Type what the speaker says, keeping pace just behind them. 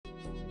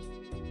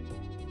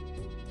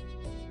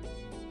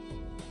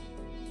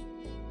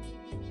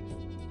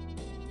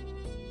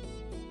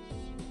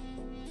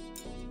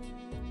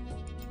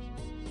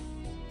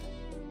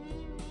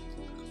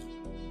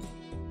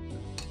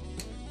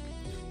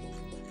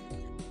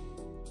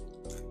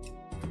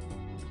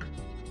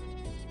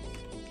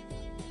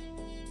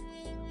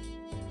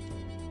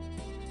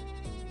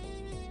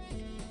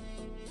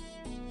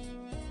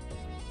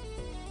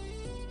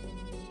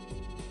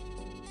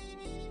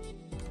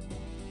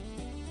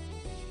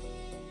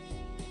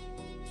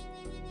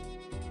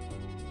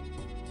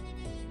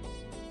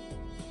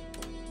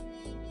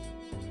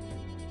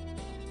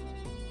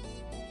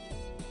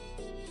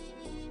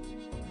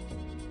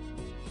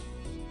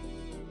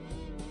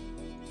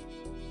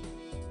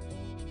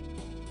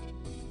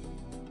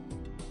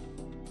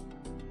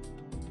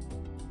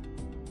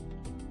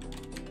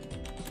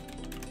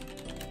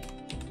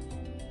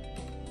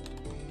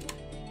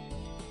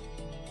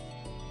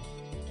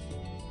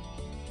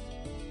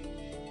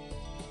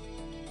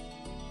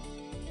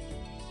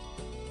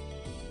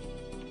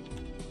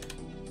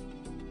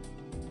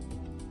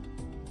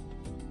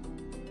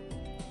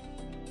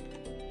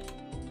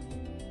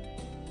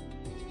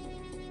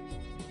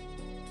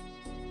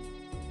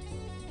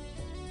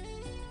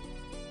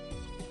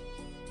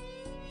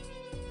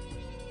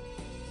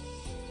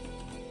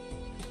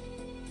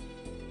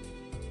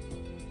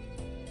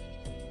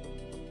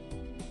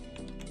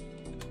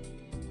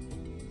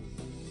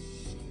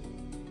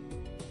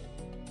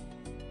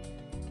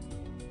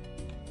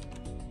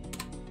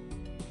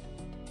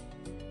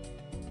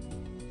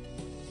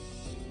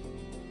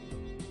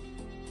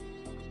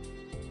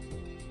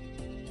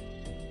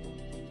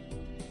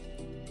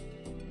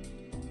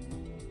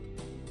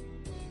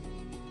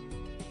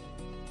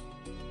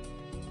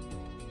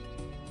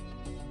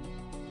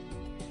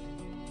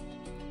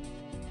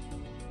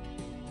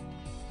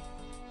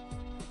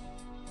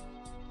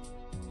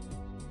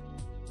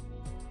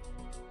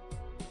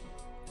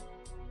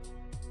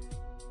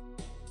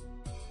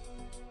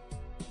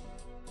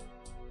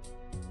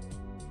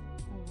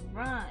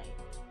Right.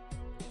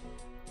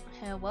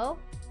 Hello?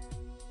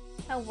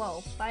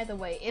 Hello. By the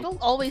way, it'll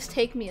always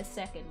take me a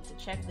second to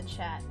check the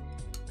chat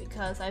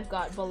because I've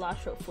got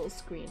BALATRO full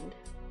screened.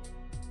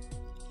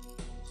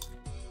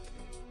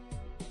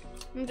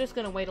 I'm just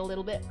gonna wait a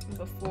little bit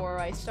before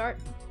I start.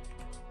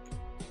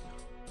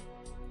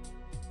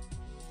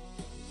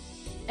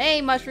 Hey,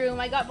 Mushroom,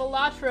 I got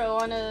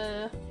BALATRO on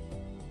a...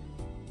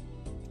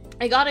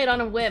 I got it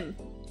on a whim,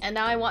 and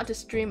now I want to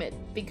stream it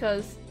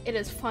because it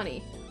is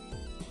funny.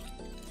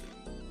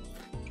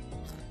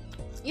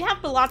 You have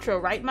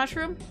BALATRO, right,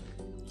 Mushroom?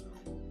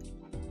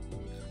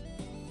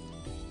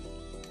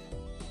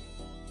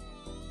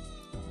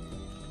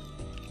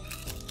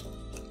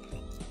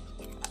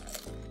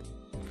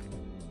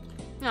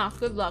 Yeah,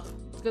 good luck.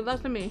 Good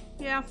luck to me.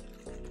 Yeah.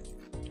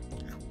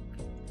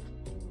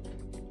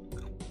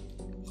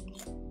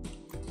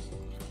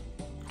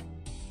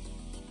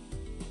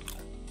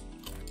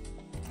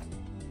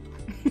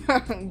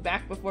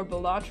 Back before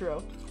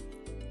BALATRO.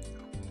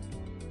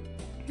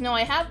 No,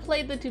 I have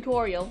played the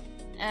tutorial,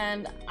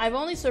 and I've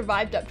only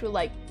survived up to,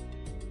 like,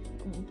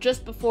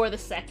 just before the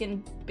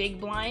second big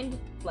blind,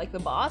 like the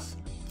boss.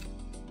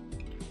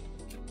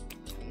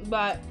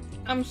 But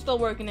I'm still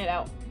working it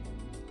out.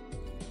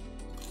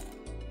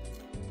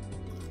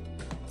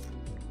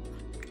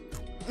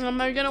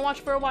 Are you gonna watch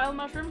for a while,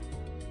 Mushroom?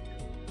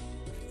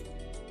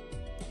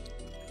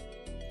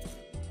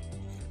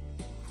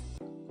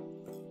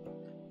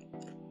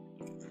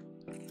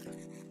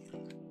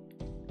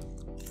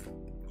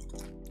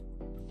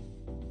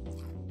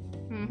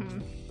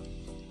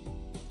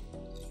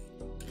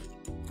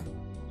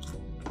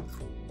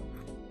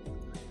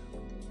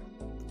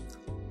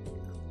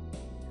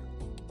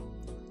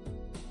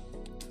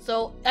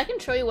 So, I can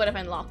show you what I've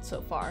unlocked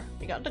so far.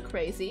 I got the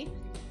crazy,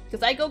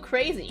 because I go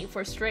crazy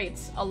for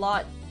straights a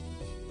lot.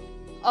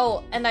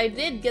 Oh, and I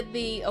did get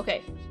the...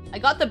 okay, I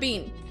got the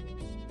bean.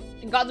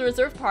 I got the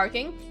reserve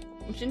parking,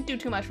 which didn't do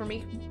too much for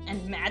me.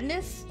 And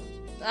madness?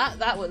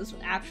 That was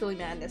actually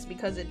madness,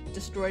 because it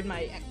destroyed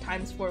my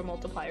 ×4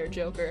 multiplier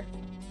joker.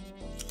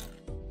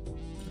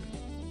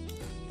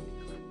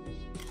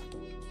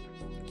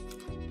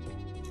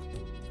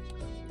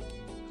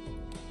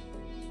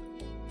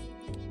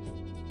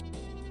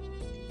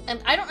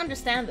 And I don't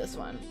understand this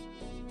one.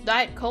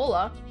 Diet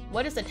Cola?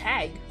 What is a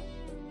tag?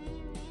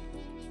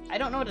 I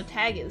don't know what a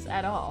tag is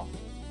at all.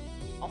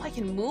 Oh, I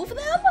can move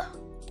them?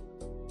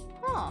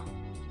 Huh.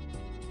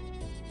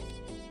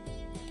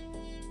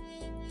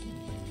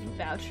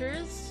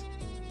 Vouchers?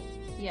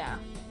 Yeah.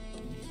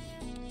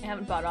 I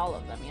haven't bought all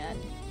of them yet,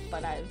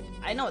 but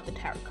I know what the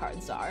tarot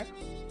cards are.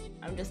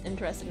 I'm just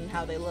interested in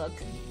how they look.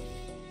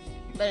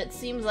 But it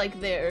seems like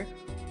they're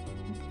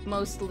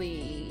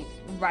mostly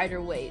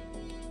Rider-Waite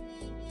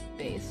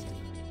based.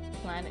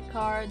 Planet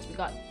cards, we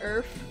got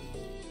Earth.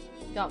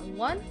 We got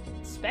one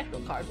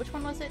spectral card. Which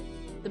one was it?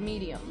 The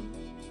medium.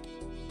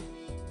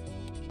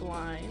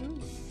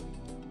 Blinds.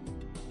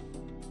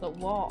 The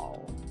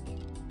wall.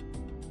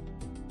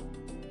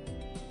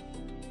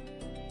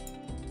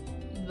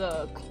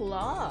 The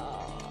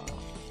claw.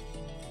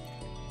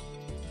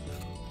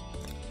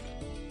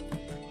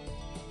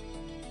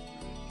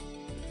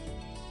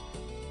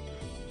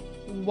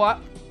 What?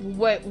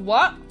 Wait,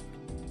 what?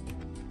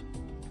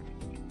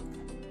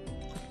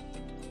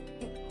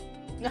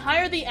 The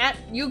higher the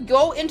you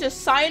go into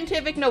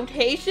scientific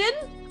notation?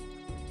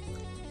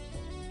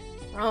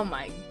 Oh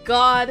my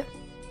god.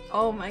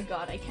 Oh my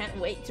god, I can't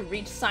wait to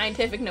reach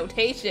scientific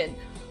notation.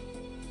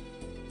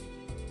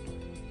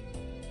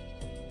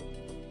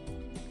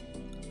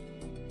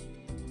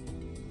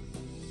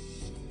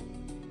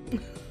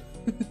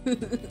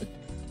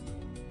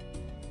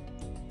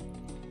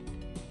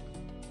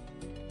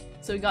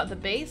 So we got the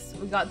base,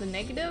 we got the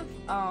negative,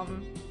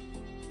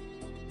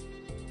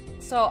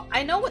 so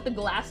I know what the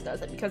glass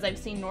does because I've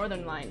seen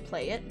Northern Line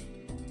play it.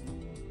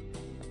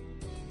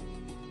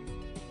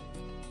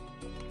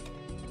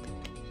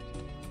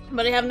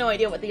 But I have no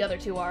idea what the other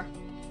two are.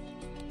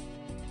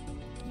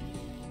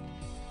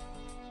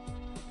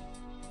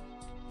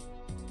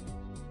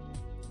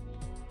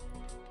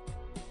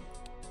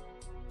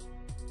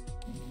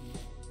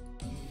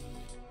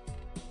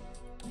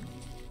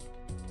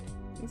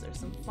 These are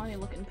some funny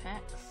looking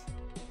packs.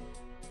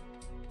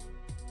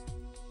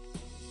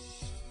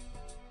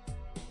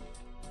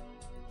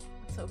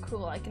 So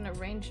cool, I can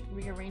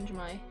rearrange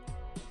my...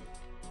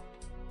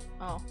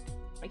 Oh,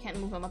 I can't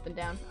move them up and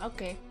down.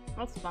 Okay,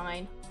 that's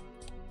fine.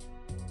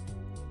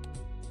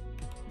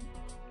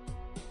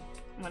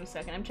 One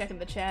second, I'm checking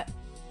the chat.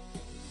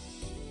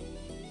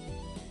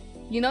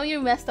 You know you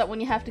messed up when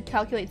you have to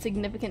calculate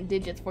significant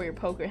digits for your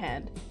poker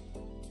hand.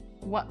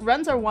 What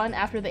runs are 1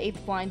 after the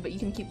 8th blind, but you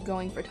can keep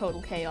going for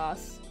total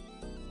chaos.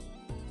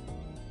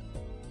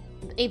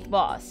 The 8th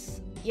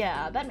boss.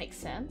 Yeah, that makes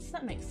sense.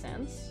 That makes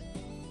sense.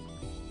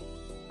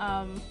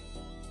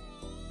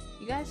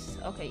 You guys?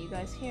 Okay, you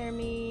guys hear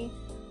me.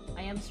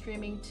 I am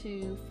streaming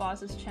to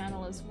Foz's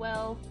channel as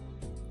well.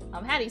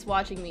 Hattie's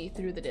watching me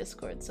through the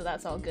Discord, so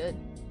that's all good.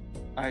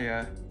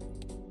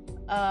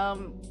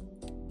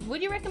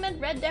 would you recommend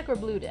red deck or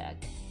blue deck?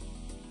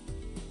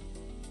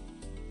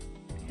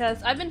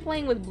 Because I've been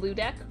playing with blue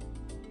deck.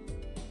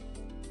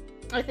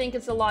 I think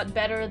it's a lot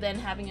better than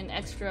having an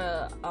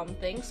extra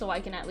thing, so I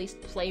can at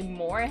least play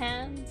more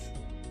hands.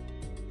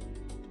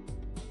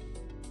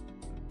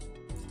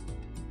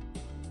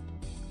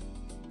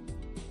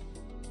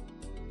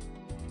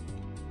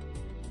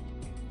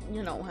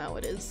 You know how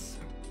it is.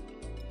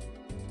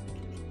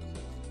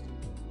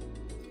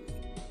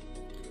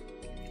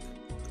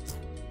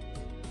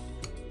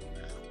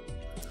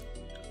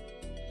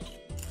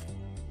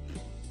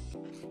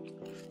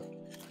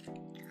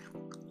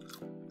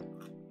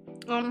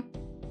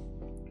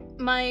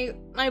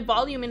 My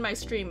volume in my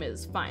stream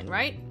is fine,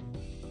 right?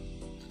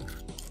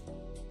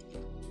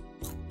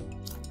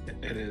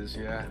 It is,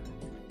 yeah.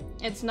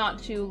 It's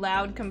not too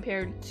loud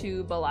compared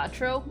to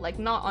BALATRO, like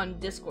not on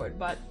Discord,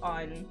 but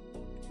on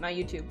my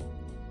YouTube.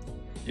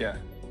 Yeah.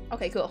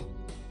 Okay, cool.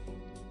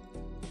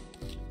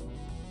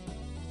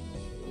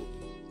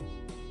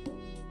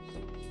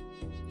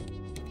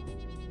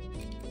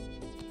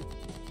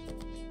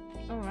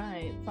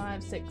 Alright,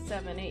 5, 6,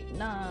 7, 8,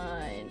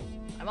 9.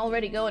 I'm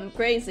already going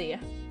crazy.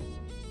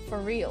 For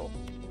real.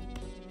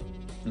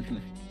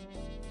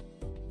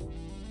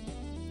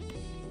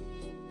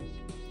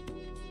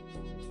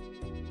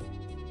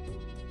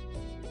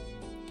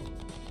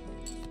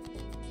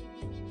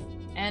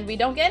 And we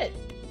don't get it.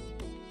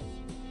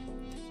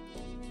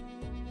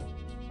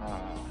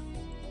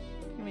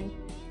 I mean,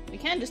 we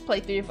can just play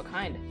 3 of a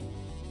kind,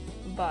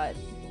 but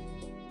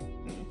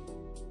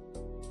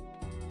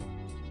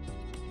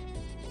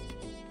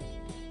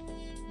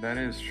that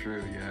is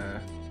true, yeah.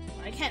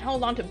 I can't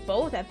hold on to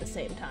both at the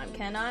same time,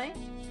 can I?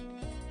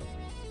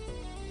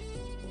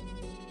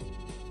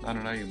 I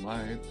don't know, you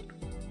might.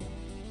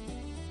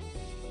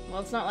 Well,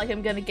 it's not like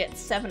I'm gonna get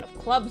 7 of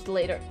clubs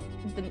later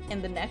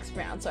in the next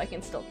round, so I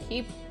can still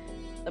keep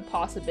the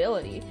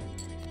possibility.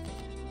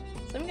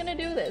 So I'm gonna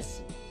do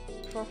this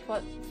for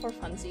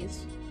funsies.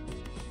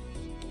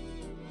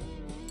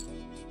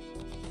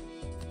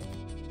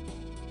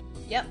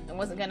 Yep, it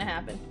wasn't gonna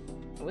happen.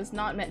 It was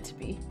not meant to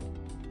be.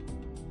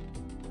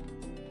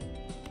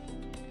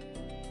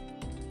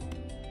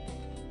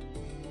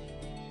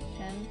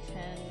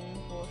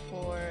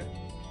 For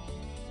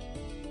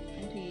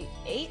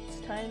 28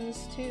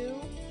 times 2.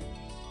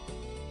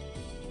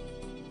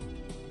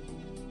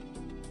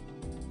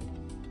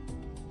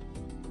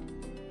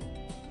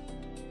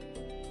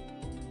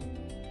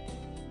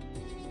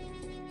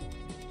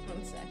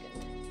 One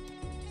second.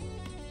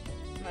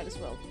 Might as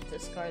well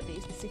discard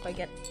these to see if I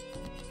get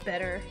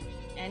better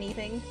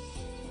anything.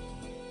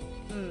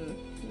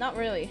 Not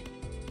really.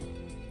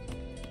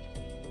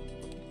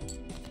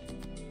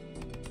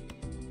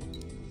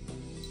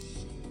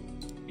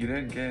 You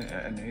didn't get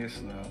an ace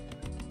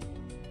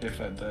though, if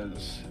that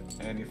does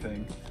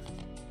anything.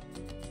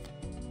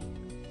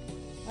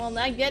 Well,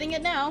 not getting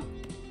it now.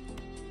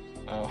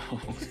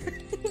 Oh.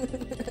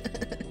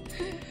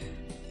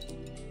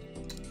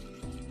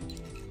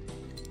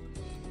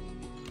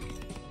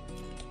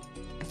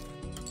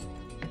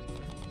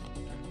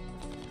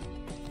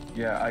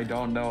 Yeah, I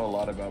don't know a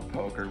lot about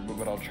poker,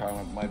 but I'll try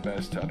my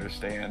best to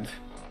understand.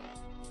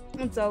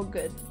 It's all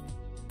good.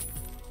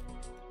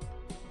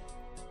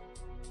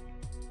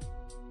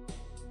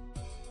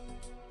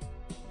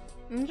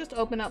 Let me just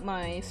open up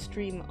my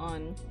stream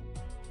on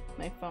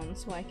my phone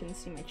so I can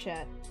see my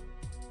chat.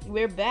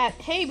 We're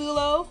back. Hey,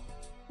 Bulo!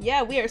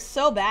 Yeah, we are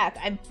so back.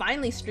 I'm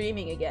finally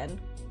streaming again.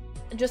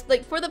 Just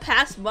like for the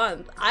past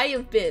month, I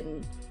have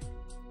been...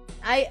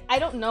 I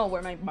don't know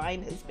where my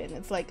mind has been.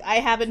 It's like I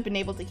haven't been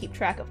able to keep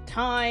track of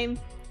time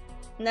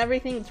and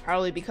everything. It's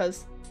probably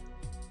because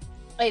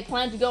I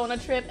planned to go on a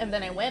trip and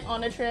then I went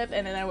on a trip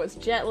and then I was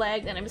jet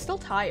lagged and I'm still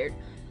tired.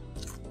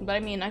 But I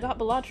mean, I got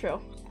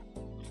BALATRO.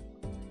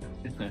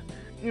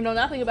 You know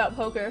nothing about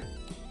poker.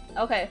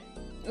 Okay,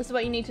 this is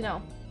what you need to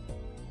know.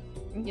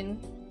 You can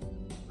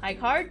high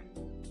card,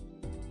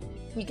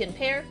 you can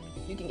pair,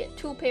 you can get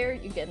 2 pair,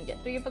 you can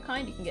get 3 of a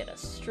kind, you can get a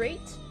straight.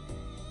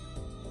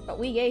 But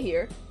we get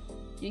here,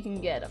 you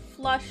can get a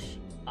flush,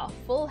 a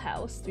full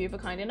house, 3 of a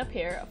kind and a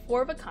pair, a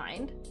 4 of a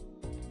kind,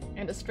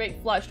 and a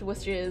straight flush,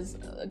 which is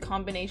a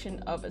combination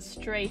of a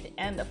straight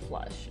and a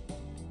flush.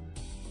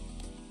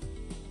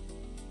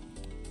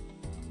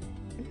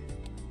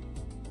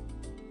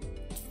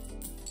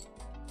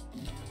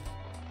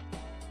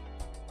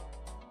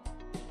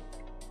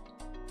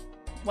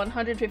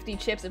 $150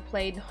 chips a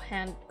played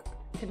hand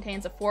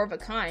contains a 4 of a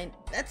kind.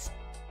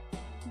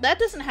 That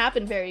doesn't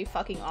happen very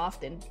fucking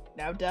often,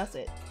 now does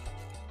it?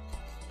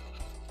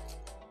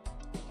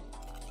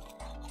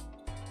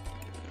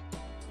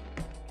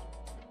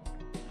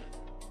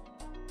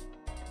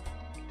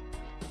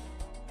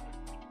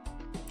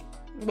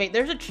 Wait,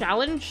 there's a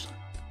challenge?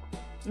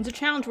 There's a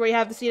challenge where you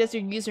have to see it as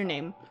your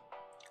username.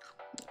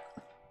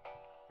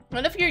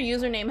 What if your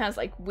username has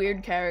like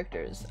weird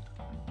characters?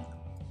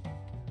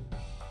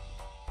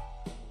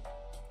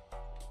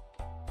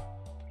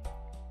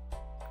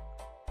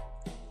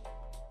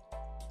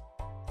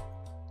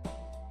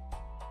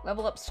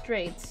 Level up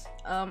straights.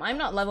 I'm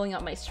not leveling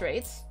up my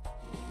straights.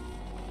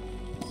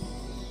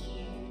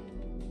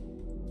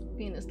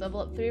 Venus, level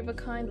up 3 of a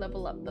kind,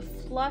 level up the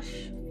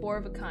flush, 4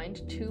 of a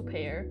kind, 2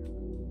 pair.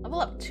 Level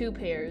up 2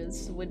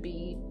 pairs would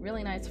be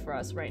really nice for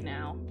us right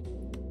now.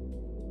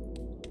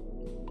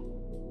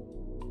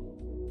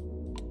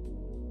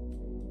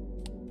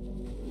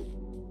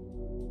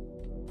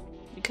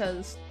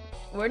 Because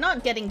we're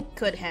not getting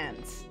good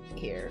hands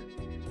here.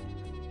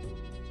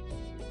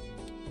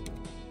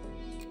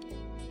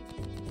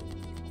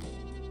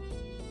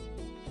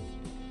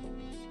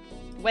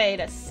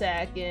 Wait a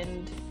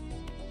second.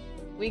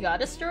 We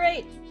got a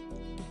straight.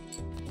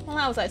 Well,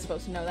 how was I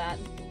supposed to know that?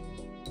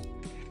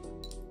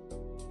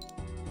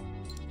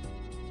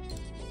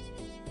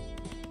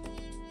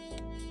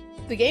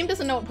 The game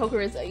doesn't know what poker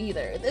is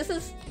either. This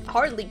is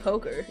hardly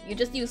poker. You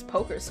just use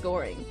poker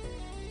scoring.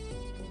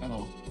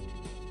 Oh.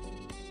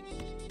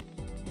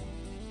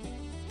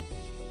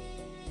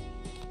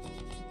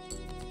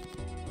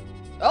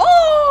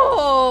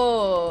 Oh!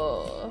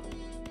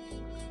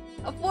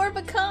 A 4 of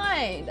a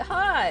kind!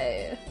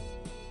 Hi!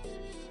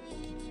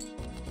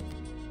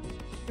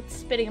 It's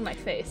spitting in my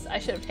face. I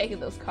should have taken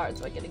those cards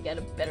so I could get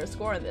a better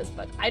score on this,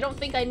 but I don't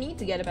think I need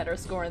to get a better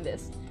score on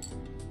this.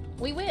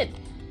 We win!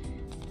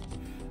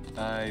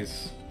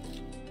 Nice.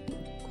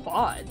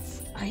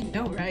 Quads. I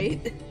know,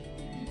 right?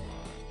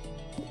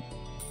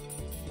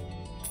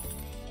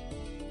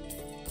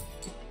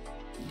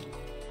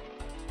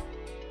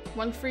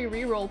 One free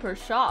reroll per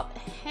shop.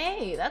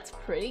 Hey, that's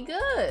pretty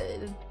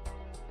good.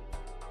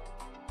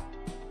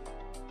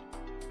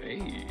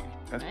 Hey,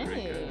 that's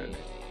pretty good.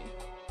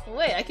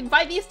 Wait, I can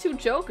buy these 2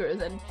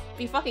 jokers and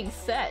be fucking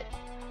set.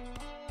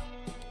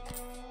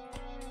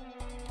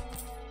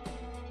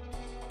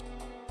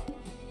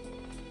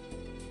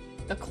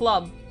 A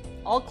club.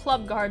 All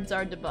club guards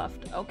are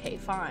debuffed. Okay,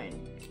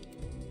 fine.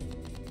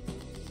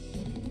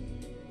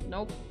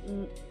 Nope.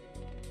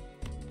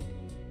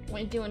 We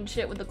ain't doing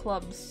shit with the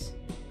clubs.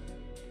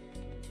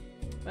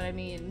 But I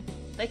mean,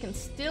 they can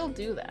still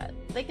do that.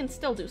 They can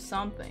still do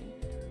something.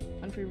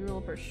 One free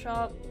rule per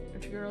shop.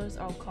 Triggers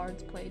all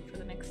cards played for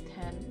the next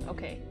 10.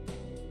 Okay.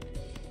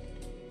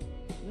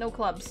 No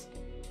clubs.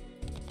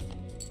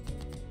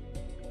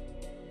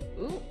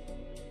 Ooh.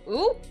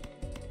 Ooh.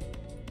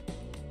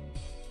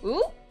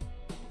 Ooh.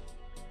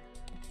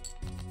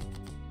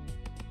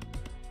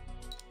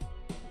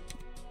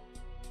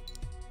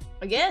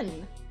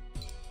 Again.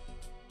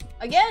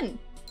 Again.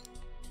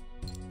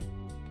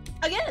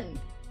 Again.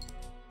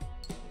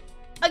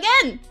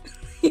 Again.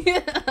 Yeah,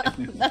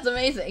 that's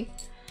amazing.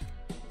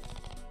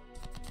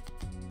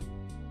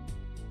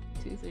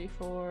 2, 3,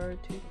 4,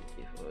 2,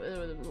 3, 4.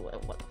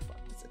 What the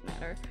fuck does it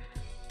matter?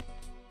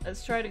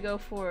 Let's try to go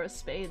for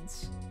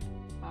spades.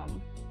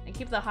 And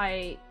keep the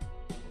high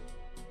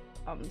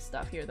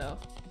stuff here though.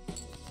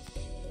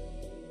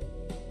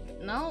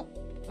 No,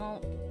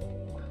 no.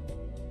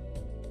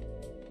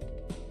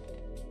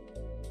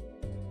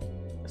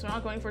 So we're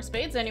not going for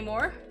spades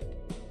anymore.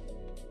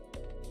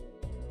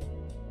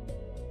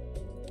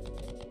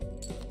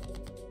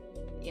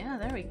 Yeah,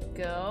 there we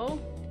go.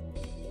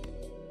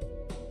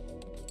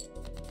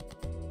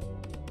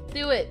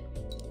 Do it!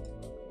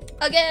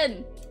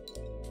 Again!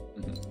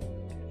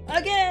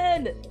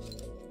 Again!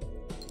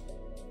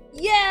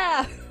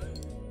 Yeah!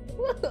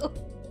 Woo!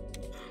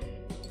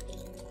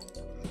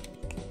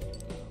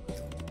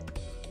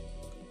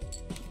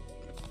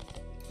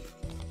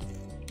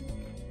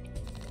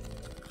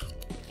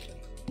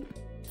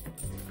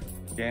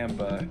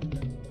 Gamba.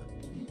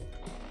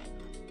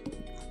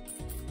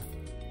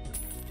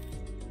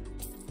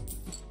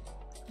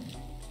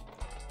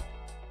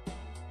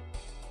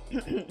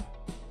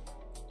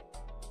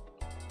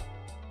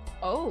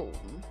 Oh.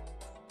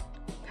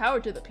 Power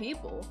to the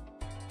people.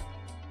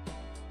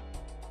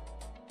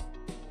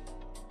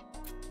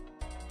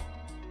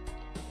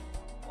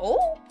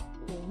 Oh?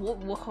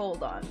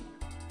 Hold on.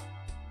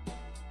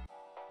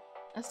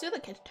 Let's do the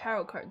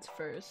tarot cards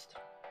first.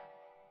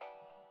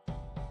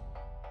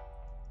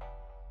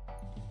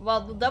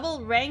 Well, the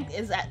double rank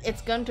is at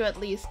it's going to at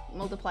least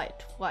multiply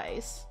it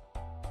twice.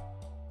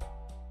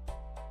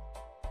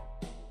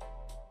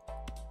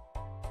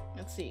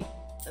 Let's see.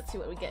 Let's see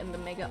what we get in the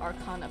Mega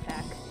Arcana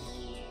pack.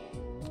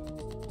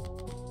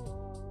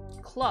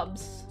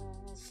 Clubs,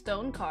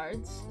 stone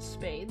cards,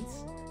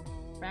 spades,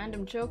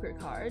 random joker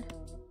card.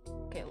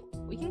 Okay,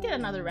 we can get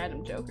another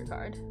random joker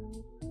card.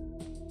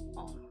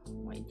 Oh,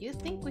 wait, do you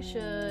think we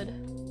should?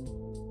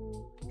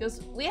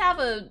 Because we have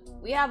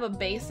a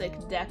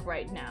basic deck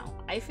right now.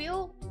 I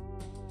feel,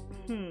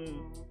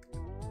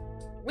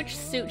 which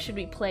suit should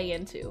we play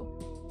into?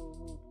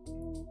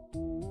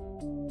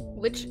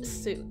 Which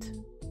suit?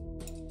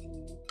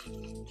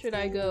 Should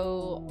I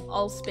go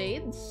all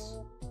spades?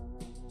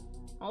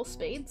 All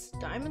spades?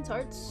 Diamonds,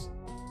 hearts?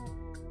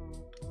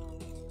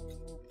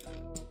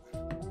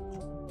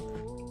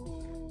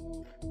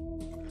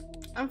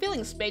 I'm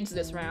feeling spades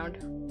this round.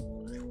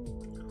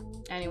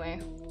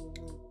 Anyway.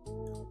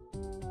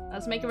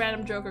 Let's make a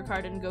random joker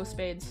card and go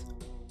spades.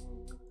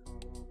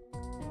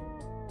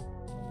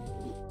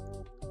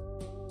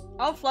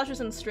 All flushes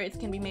and straights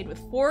can be made with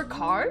 4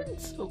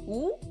 cards?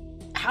 Ooh,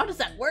 how does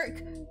that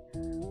work?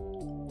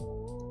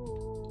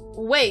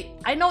 Wait,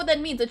 I know what that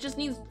means. It just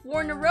needs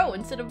 4 in a row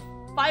instead of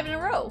 5 in a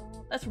row.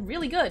 That's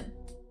really good.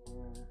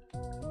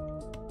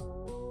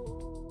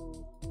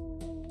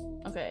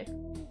 Okay.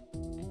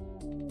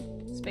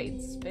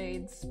 Spades,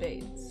 spades,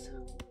 spades.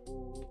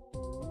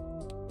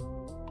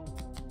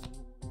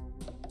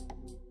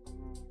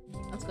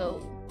 Let's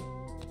go.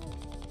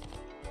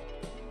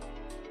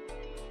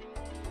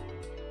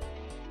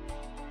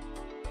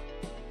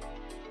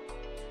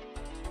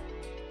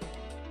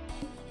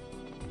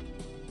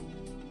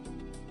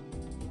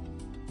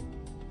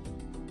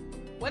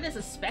 What is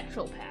a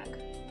spectral pack?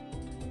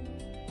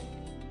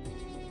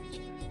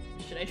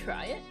 Should I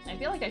try it? I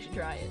feel like I should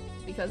try it.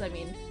 Because, I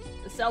mean,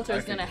 the seltzer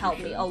is gonna help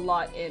me a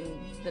lot in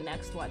the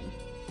next one.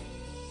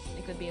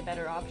 It could be a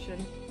better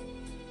option.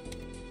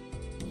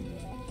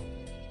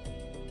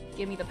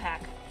 Give me the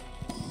pack.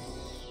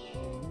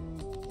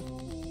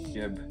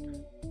 Gib.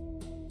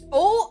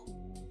 Oh!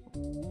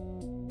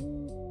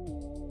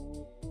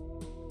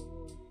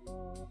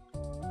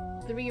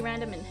 Three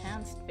random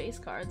enhanced face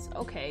cards.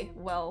 Okay,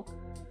 well...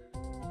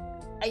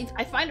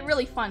 I find it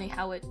really funny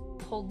how it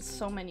pulled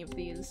so many of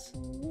these.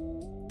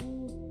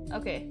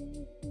 Okay.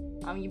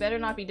 You better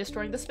not be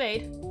destroying the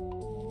spade.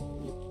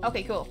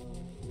 Okay, cool.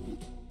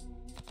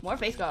 More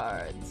face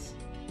cards.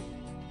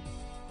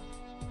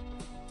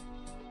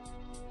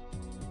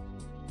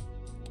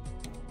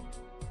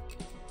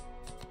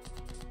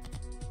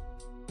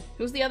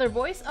 Who's the other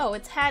voice? Oh,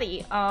 it's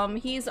Hattie.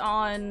 He's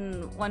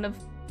on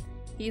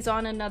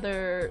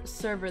another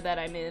server that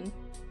I'm in.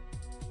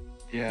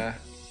 Yeah.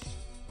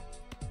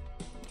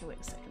 Okay, wait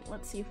a second.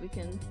 Let's see if we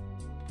can...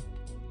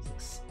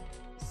 6,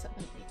 7,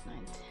 8,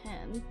 9,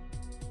 10.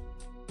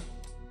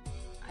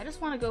 I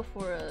just want to go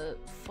for a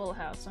full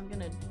house, so I'm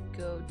gonna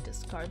go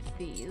discard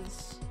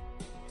these.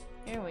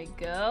 Here we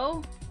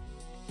go.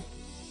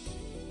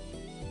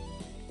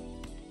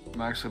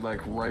 I'm actually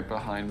like right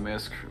behind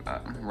Misk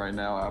right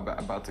now,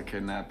 about to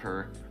kidnap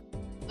her.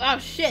 Oh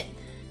shit!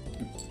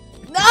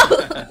 No!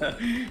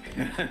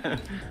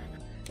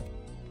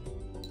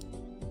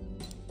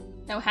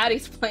 Now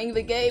Hattie's playing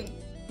the game.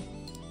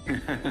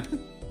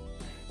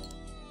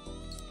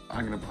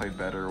 I'm gonna play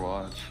better,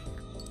 watch.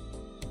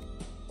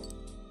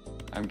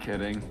 I'm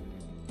kidding.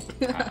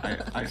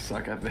 I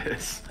suck at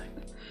this.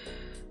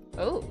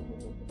 Oh,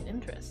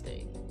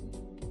 interesting.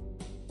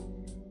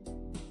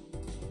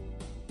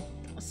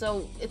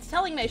 So, it's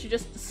telling me I should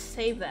just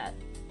save that.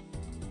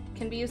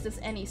 Can be used as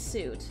any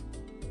suit.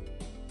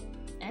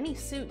 Any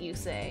suit, you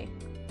say?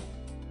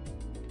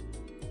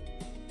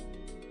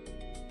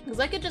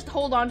 Because I could just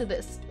hold on to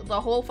this the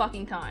whole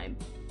fucking time.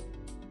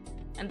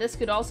 And this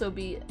could also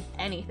be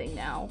anything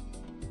now.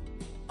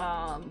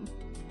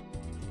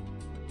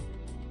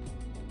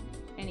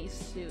 Any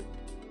suit.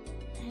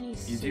 Any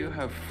suit. You do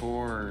have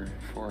four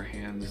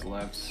hands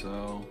left,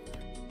 so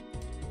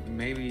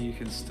maybe you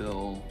can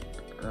still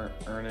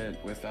earn it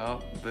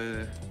without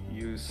the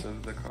use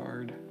of the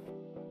card.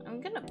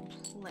 I'm gonna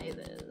play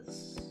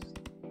this.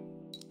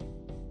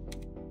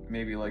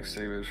 Maybe like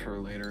save it for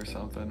later or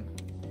something.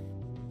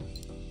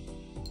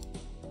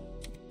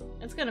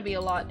 It's gonna be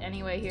a lot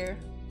anyway here.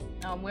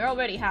 We're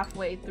already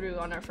halfway through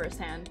on our first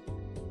hand.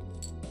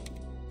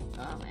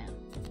 Oh man.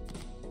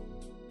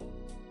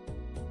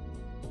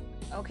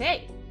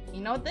 Okay,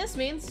 you know what this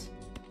means?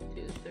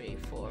 2, 3,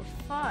 4,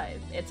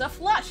 5. It's a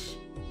flush!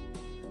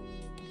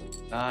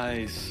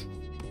 Nice.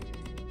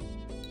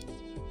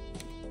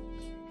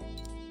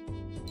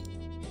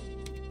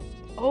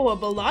 Oh, a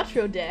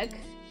BALATRO deck.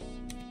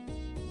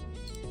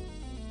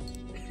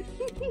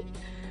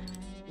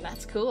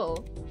 That's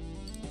cool.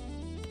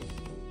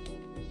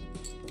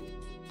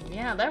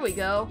 Yeah, there we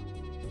go.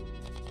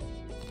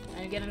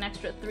 I get an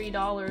extra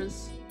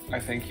 $3. I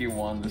think you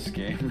won this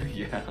game.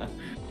 Yeah.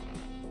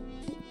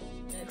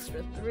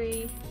 Extra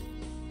 3.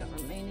 Got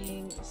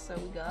remaining, so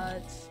we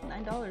got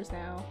 $9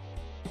 now.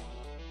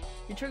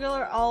 You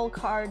trigger all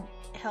card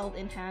held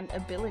in hand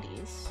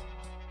abilities.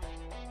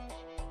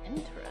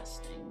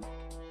 Interesting.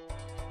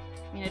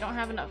 I mean, I don't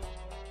have enough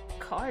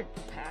card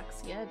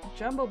packs yet.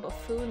 Jumbo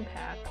Buffoon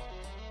pack.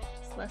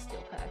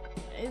 Celestial pack.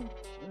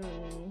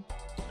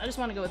 I just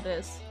want to go with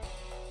this.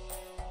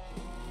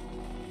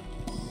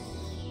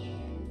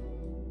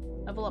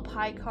 Level up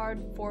high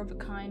card, 4 of a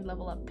kind,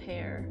 level up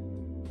pair.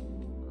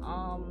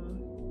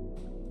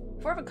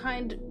 4 of a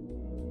kind,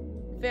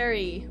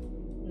 very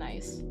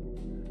nice.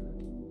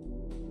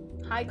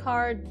 High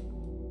card,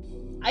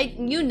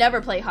 you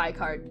never play high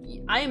card.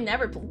 I am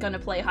never gonna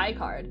play high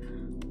card.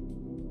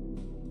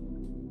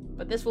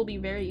 But this will be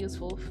very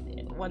useful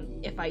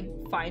if I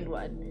find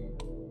one.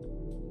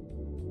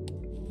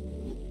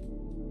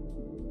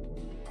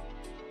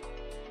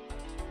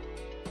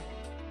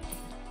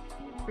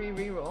 Free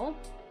reroll.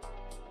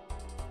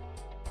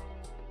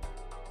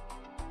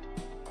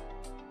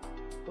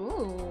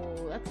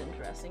 Ooh, that's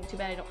interesting. Too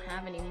bad I don't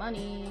have any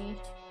money.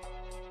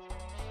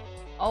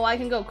 Oh, I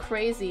can go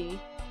crazy.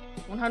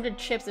 100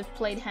 chips if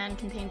played hand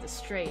contains a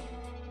straight.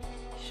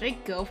 Should I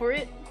go for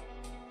it?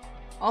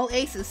 All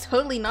aces,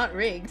 totally not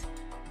rigged.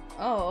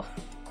 Oh.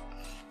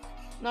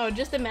 No,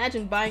 just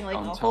imagine buying like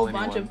Don't a tell whole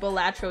bunch of anyone.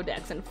 Balatro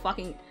decks and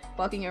fucking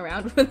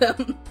around with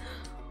them.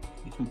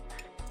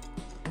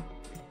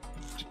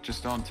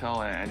 Just don't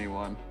tell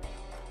anyone.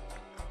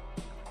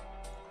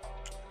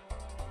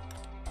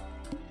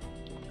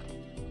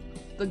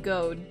 The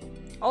goad.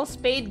 All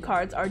spade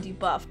cards are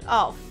debuffed.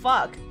 Oh,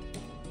 fuck.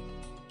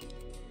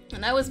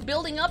 And I was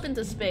building up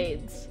into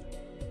spades.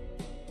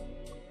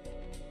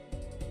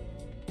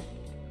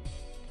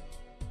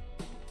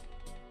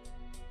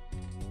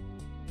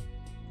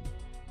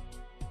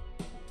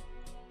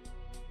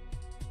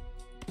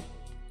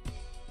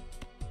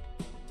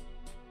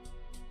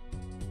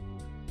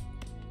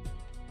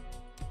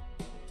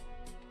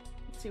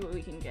 Let's see what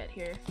we can get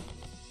here.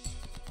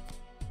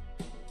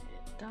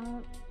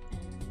 Don't.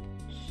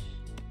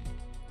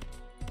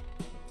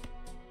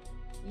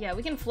 Yeah,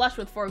 we can flush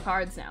with 4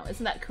 cards now.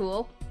 Isn't that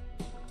cool?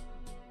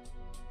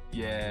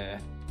 Yeah.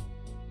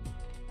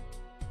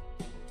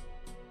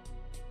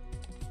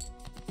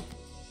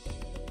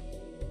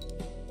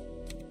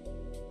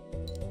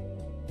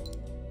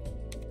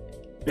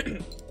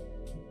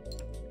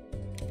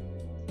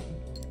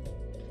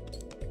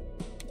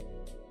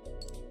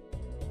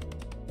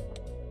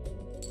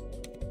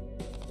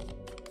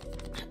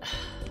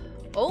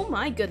 Oh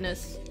my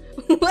goodness.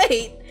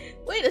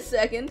 Wait a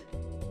second.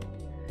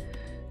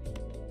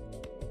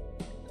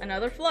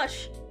 Another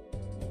flush.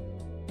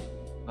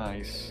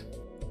 Nice.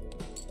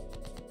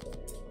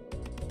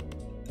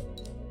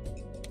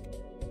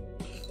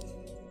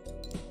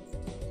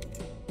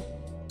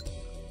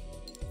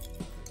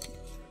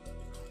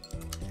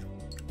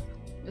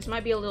 This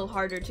might be a little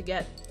harder to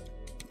get.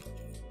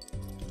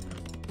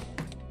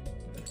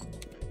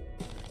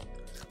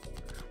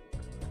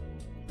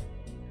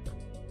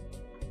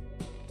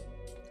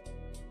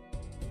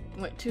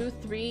 Wait, 2,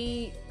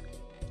 3,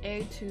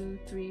 8, 2,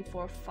 3,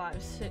 4,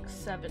 5, 6,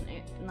 7,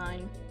 8,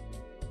 9.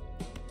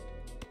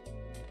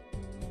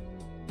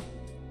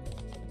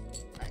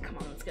 Alright, come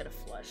on, let's get a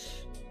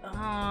flush.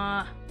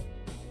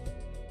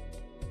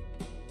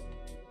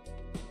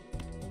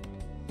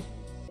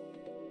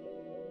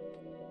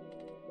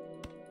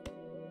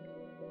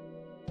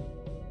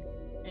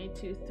 8,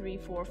 2, 3,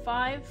 4,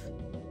 5,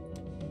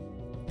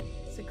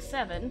 6,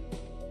 7.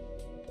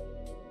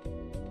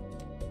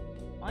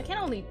 Well, I can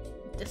only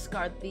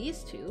discard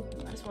these 2.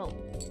 Might as well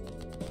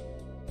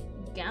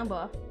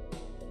GAMBA.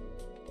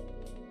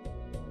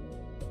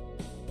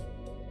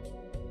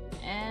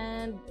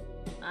 And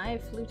I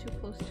flew too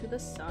close to the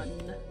sun.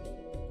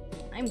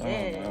 I'm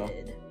dead. no.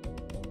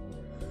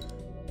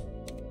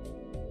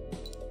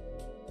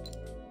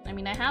 I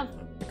mean, I have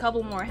a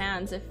couple more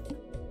hands if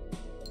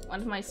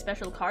one of my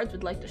special cards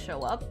would like to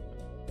show up.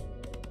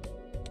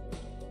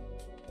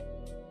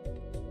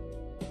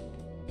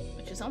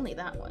 Which is only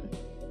that one.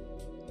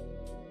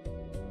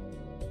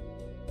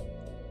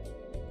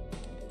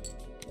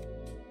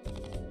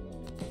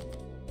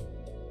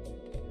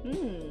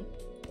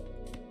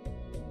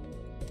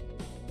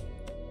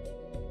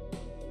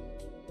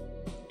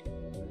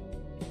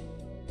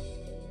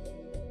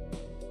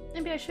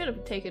 Maybe I should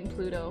have taken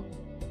Pluto.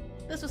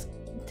 This was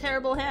a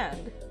terrible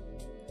hand.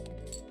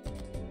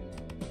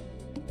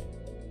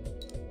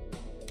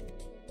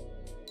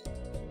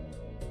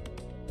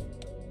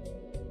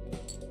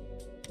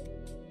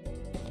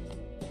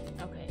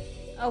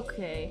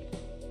 Okay.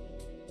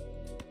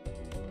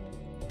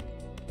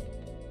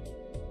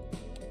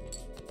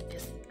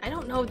 I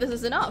don't know if this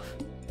is enough.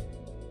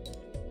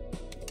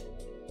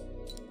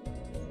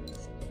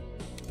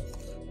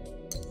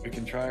 We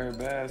can try our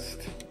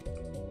best.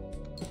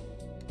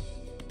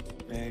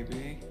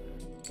 Maybe.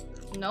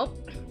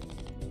 Nope.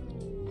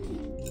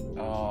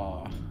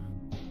 Aw.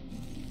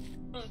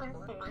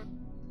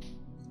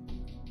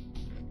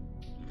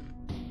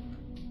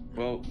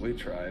 Well, we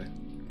tried.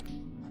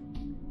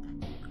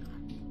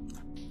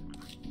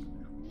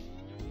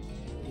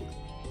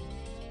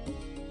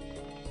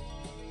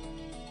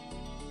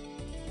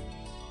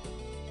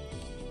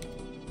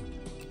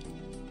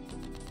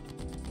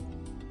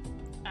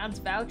 Adds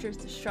vouchers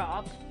to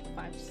shop.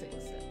 5, 6,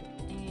 7,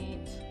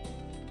 8.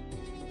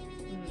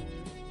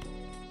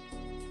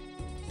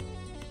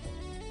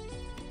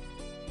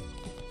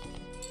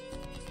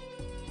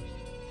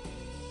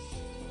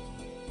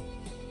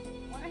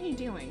 What are you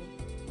doing?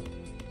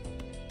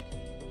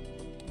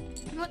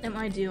 What am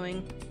I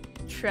doing?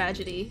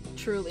 Tragedy,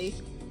 truly.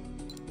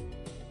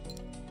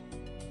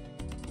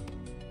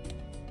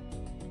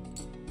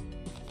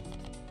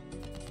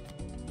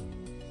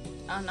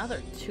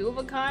 Another 2 of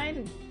a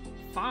kind?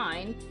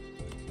 Fine.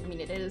 I mean,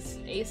 it is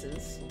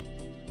aces.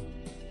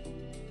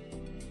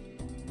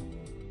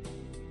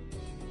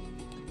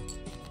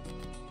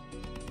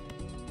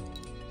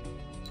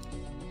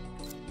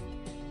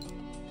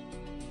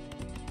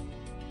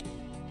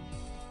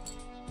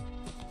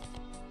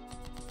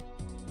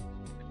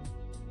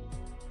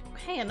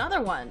 Hey,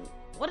 another one!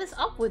 What is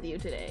up with you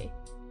today?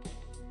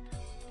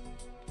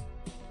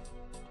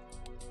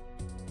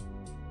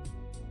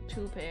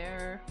 2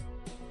 pair.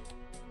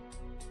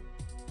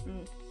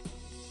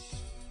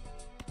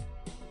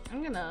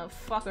 I'm gonna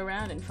fuck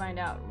around and find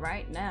out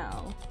right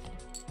now.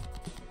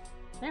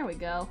 There we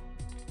go.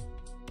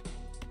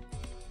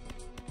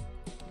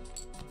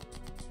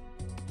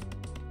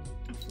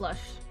 Flush.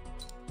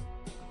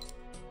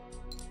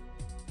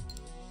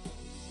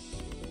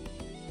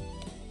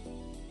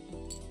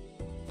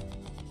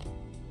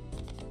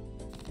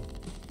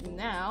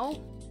 Now,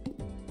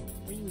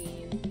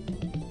 rewean.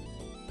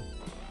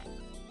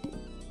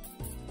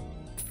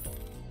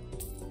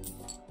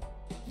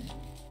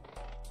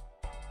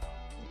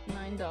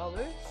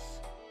 $9.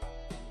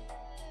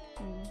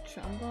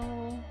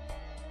 Jumbo.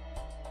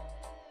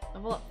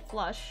 Level up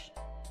flush.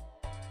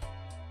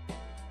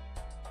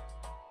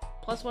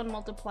 +1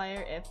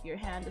 multiplier if your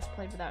hand is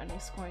played without any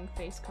scoring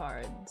face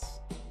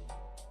cards.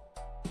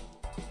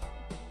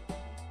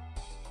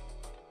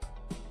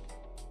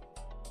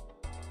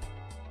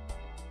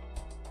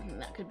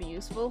 That could be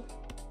useful.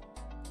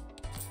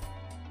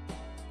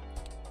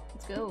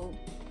 Let's go.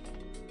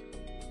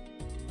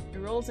 The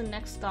rolls in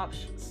next shop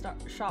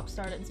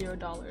start at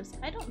 $0.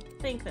 I don't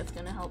think that's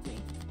gonna help me.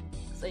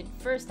 So I'd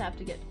first have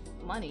to get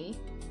money.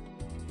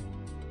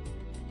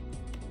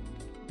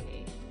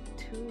 Okay,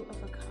 2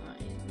 of a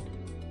kind.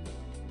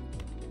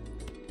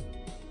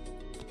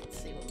 Let's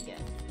see what we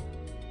get.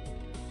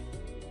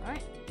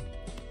 Alright.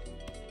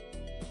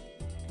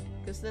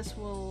 Because this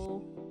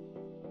will...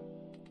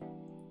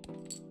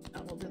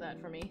 Oh, will do that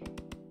for me.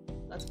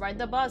 Let's ride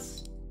the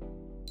bus!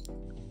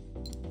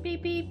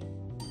 Beep beep!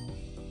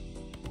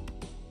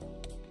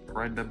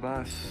 Ride the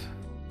bus.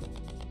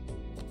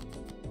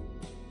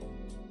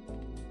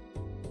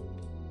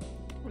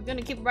 We're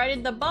gonna keep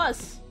riding the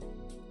bus!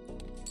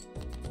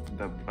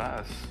 The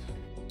bus.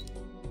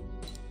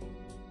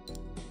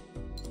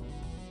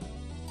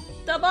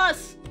 The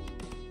bus!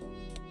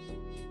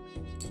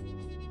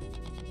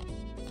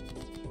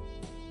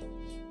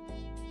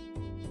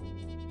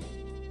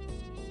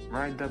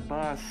 Ride the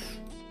bus.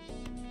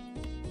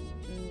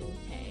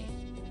 Okay.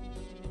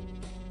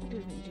 What do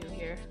we do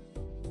here?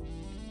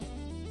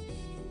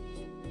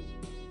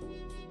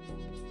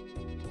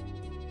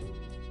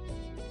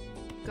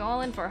 Go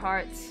all in for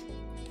hearts.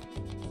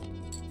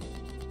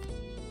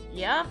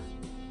 Yeah?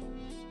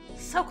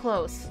 So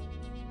close.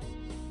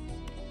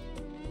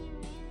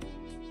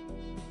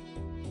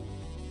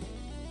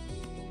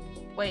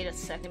 Wait a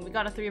second, we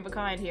got a 3 of a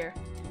kind here.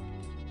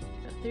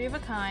 A 3 of a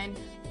kind.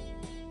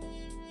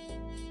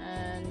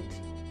 And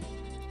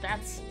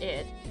that's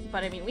it.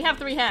 But I mean, we have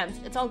 3 hands.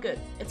 It's all good.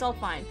 It's all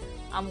fine.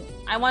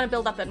 I want to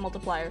build up that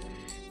multiplier.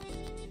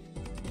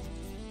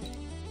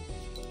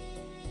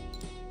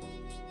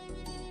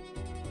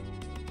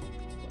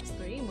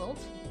 +3 mult.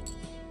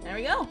 There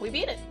we go. We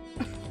beat it.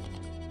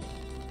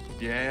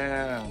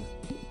 Yeah.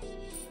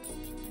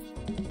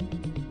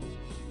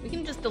 We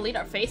can just delete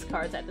our face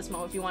cards at this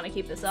moment if you want to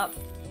keep this up.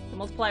 The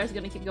multiplier is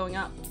going to keep going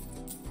up.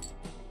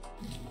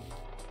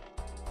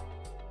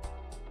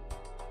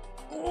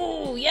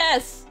 Ooh,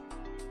 yes!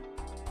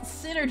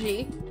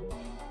 Synergy.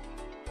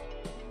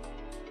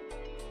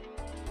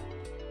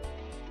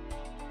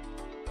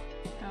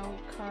 How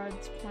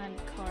cards, plant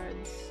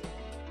cards.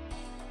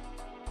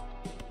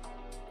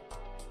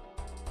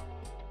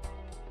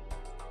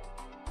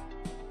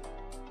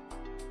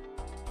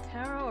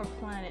 Tarot or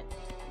planet?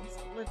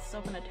 Let's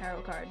open a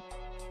tarot card.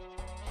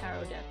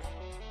 Tarot deck.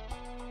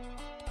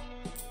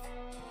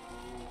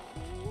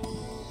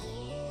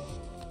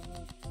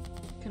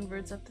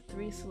 Converts up to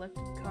 3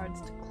 selected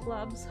cards to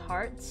clubs,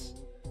 hearts.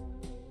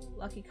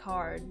 Lucky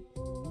card.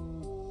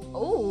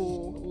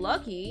 Oh,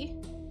 lucky.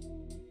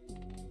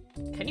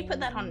 Can you put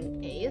that on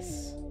an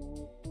ace?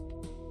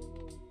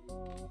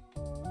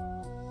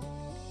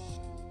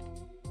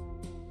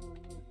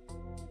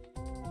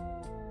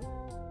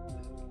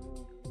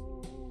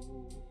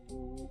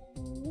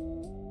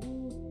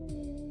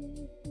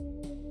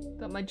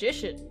 The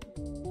magician.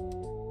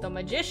 The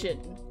magician.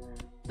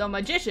 The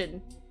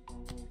magician.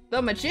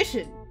 The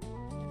magician.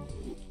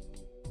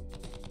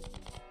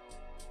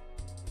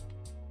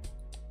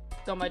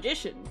 The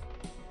magician.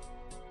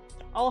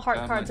 All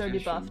heart cards are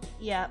debuffed.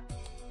 Yeah.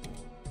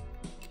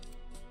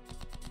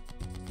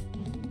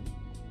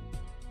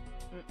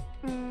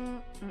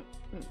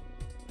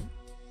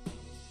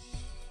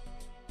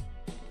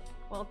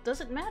 Well,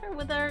 does it matter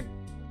whether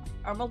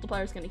our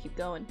multiplier is going to keep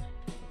going?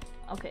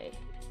 Okay,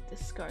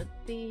 discard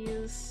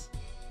these.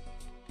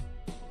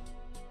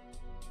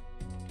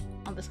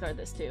 I'll discard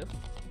this too.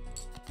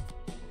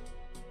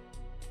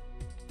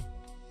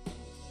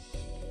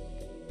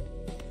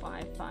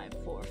 5, 5,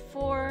 4,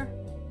 4.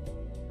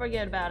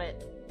 Forget about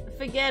it.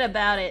 Forget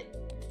about it.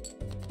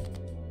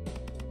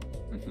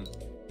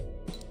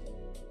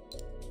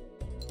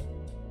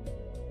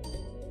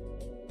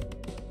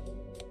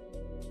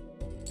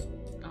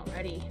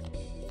 Alrighty.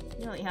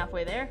 Nearly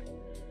halfway there.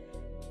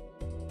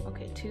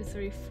 Okay, 2,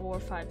 3, 4,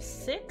 5,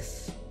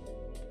 6.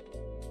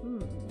 Can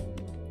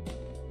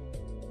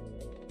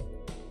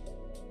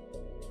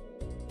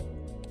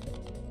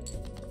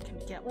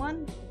we get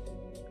one?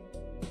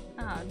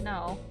 Oh,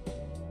 no.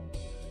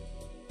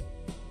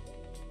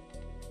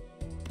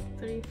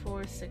 3,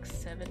 4, 6,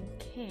 7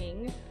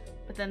 king,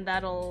 but then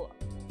that'll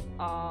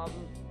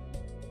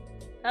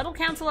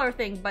cancel our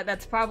thing, but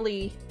that's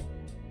probably,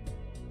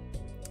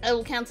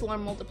 it'll cancel our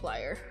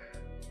multiplier,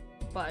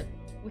 but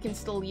we can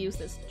still use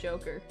this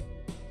joker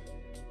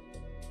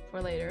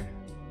for later.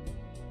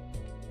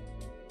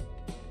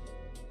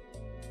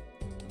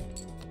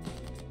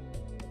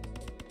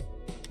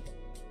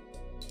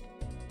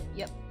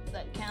 Yep,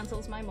 that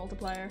cancels my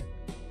multiplier.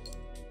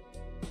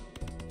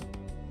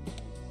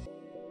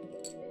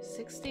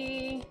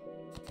 60.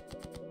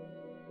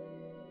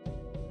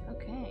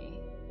 Okay.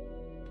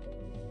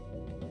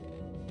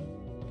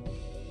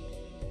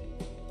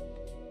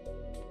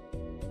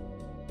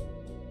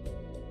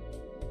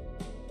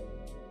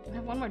 I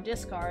have one more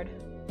discard.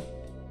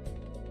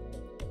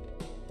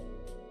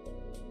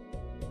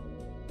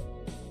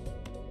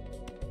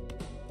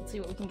 Let's see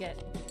what we can get.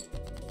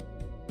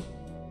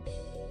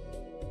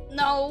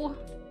 No!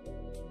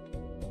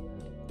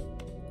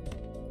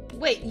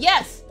 Wait,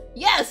 yes!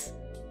 Yes!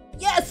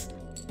 Yes!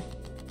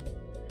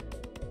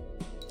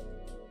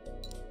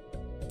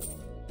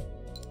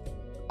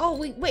 Oh,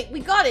 wait, we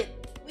got it!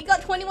 We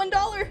got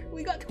 $21!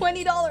 We got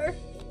 $20!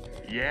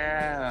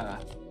 Yeah!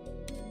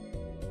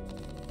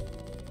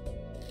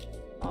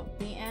 Up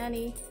the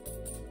ante.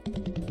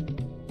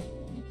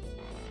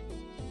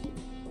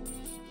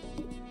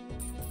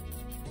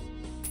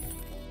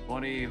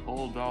 $20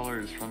 whole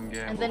dollars from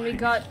gambling. And then we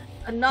got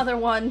another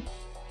one.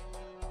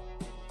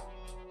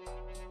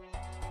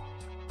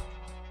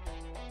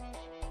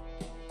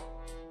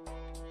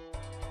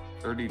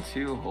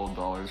 $32 whole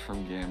dollars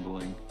from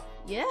gambling.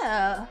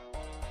 Yeah.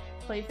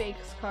 Play fake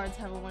cards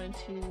have a 1 in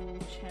 2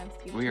 chance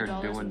to get We are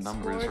 $2 doing and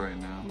numbers scored. right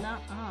now.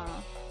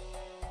 Nuh-uh.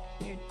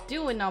 You're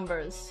doing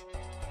numbers.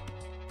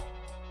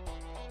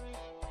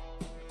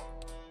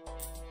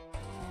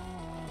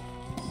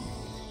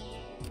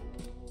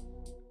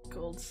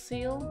 Gold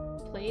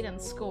seal, played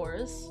and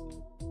scores.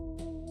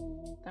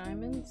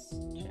 Diamonds,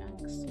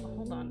 jacks.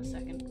 Hold on a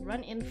second.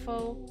 Run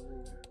info.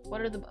 What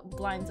are the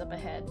blinds up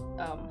ahead?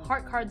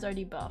 Heart cards are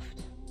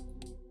debuffed.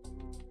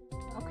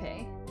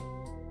 Okay.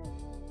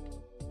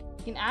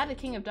 We can add a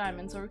king of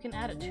diamonds, or we can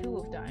add a 2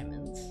 of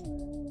diamonds.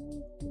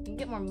 We can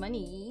get more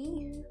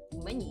money.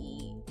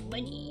 Money.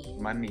 Money.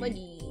 Money.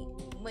 Money.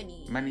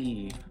 Money.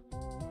 Money.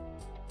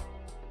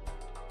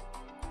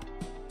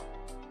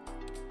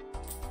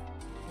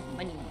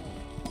 Money.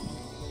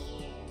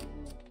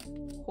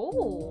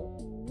 Oh!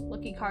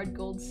 Lucky card,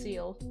 gold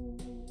seal.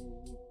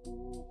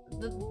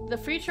 The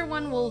future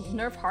one will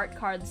nerf heart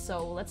cards,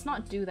 so let's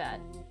not do that.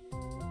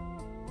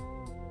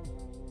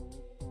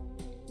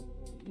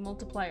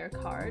 Multiplier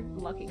card,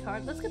 lucky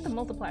card. Let's get the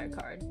multiplier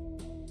card.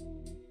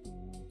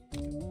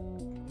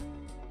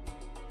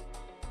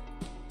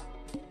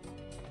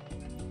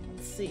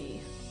 Let's see.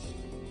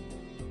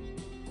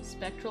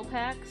 Spectral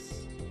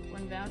packs,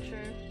 1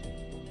 voucher.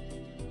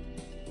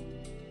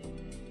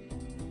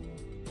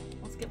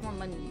 Let's get more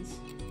monies.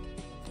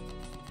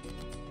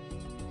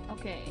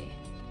 Okay.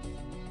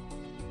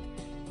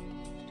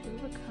 2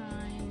 of a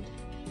kind.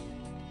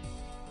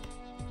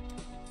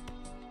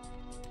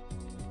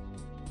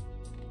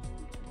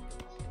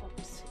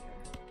 Oops,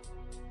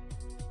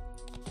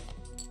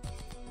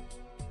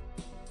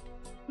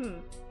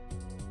 here.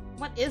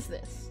 What is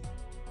this?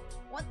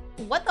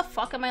 What the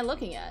fuck am I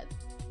looking at?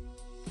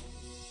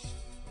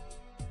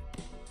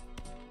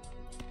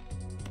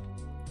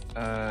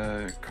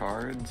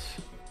 Cards?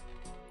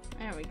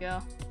 There we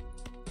go.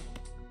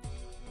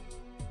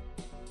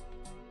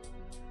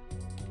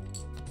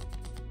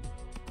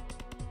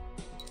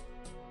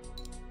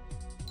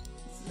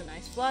 This is a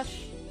nice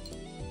flush.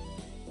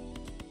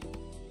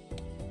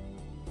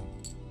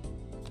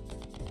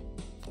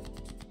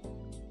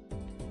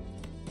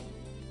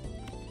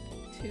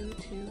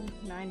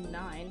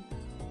 $2,299.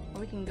 Or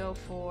we can go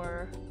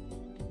for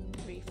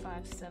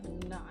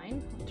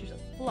 3,579, which is a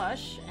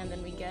flush, and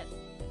then we get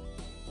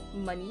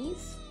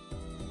monies.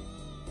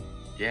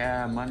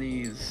 Yeah,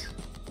 monies.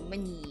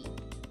 Money.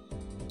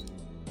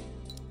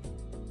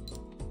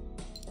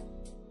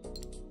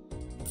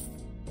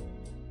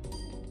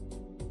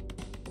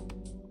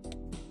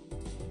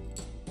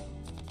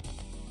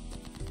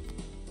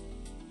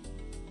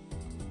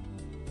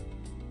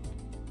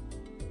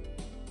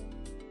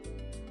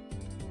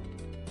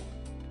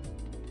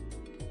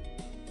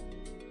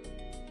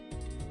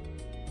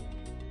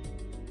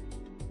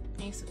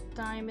 Ace of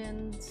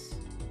diamonds.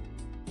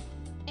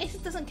 Ace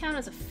doesn't count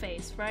as a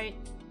face, right?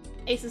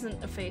 Ace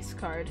isn't a face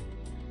card.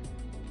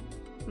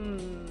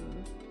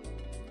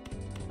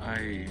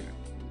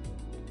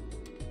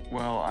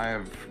 Well, I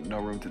have no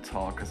room to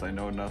talk because I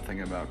know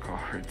nothing about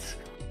cards.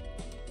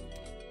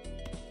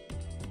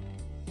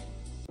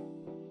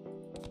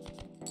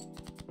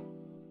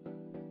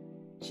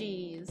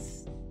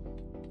 Jeez.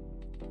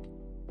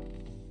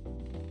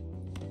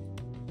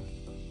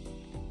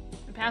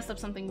 I passed up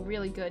something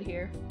really good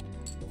here.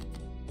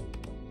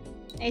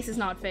 Ace is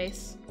not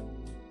face.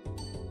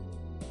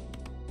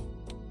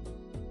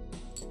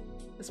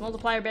 This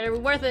multiplier better be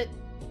worth it.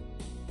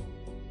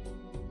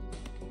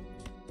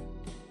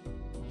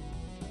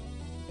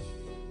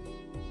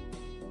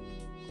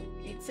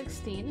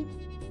 16.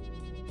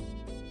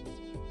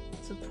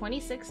 So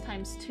 26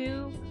 times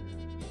 2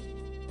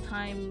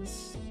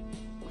 times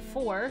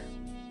 4.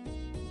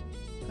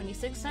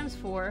 26 times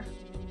 4.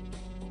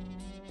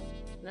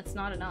 That's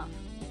not enough.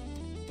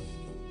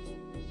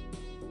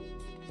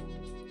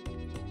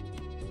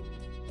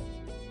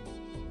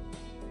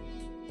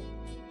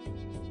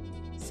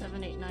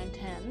 Seven, 8, 9,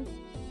 10.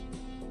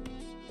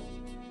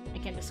 I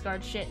can't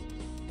discard shit.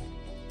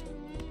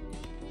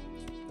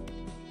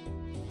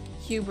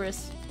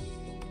 Hubris.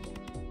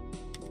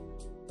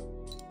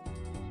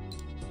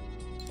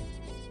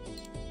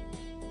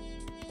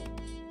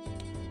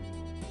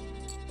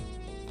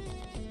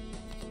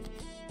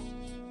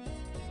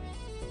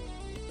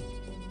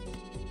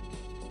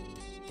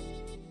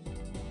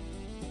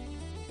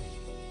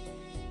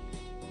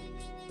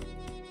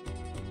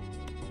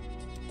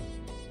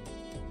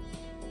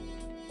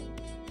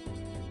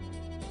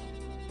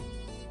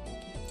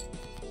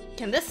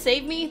 Can this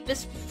save me?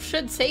 This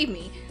should save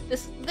me.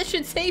 This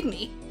should save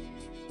me.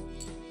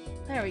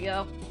 There we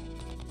go.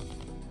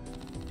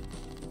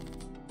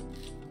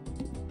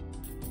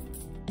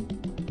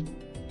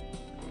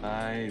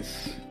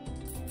 Nice.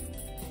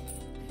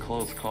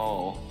 Close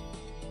call.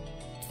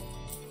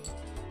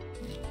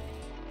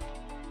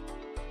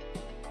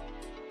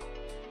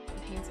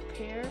 Contains a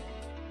pair.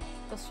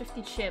 Plus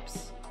 50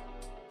 chips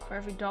for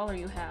every dollar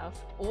you have.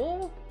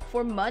 Oh,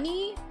 for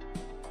money?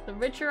 The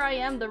richer I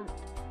am, the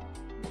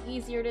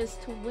easier it is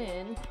to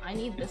win. I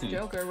need this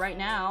Joker right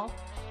now.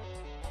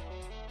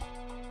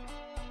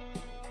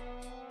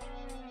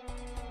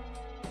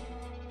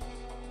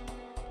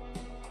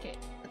 Okay,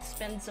 let's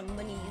spend some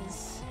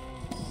monies.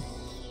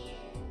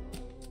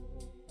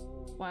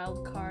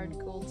 Wild card,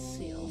 gold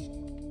seal.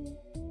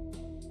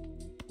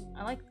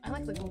 I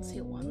like the gold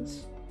seal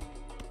ones.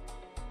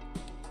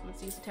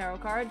 Let's use the tarot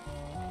card.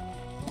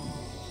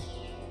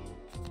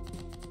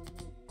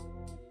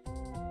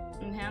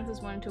 Enhances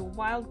one into a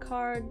wild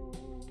card.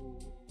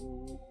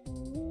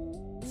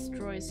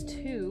 Destroys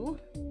 2.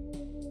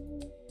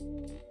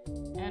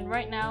 And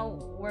right now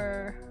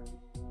we're...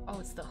 Oh,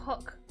 it's the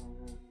hook.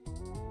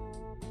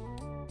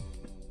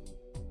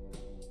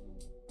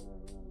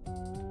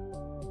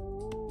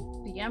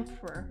 The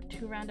Emperor.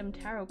 2 random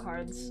tarot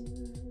cards.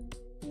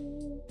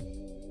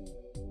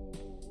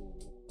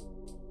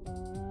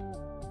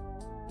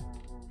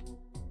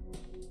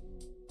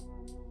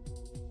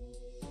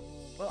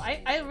 Well,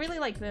 I really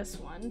like this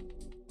one.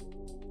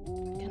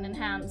 Can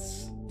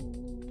enhance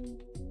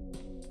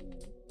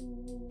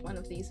one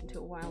of these into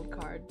a wild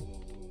card.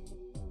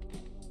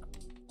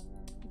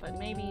 But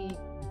maybe...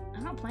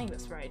 I'm not playing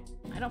this right.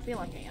 I don't feel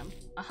like I am.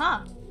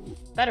 Aha!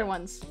 Better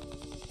ones.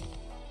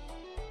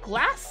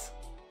 Glass?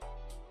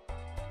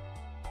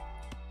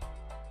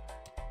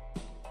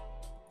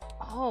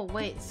 Oh,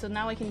 wait. So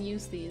now I can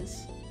use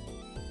these.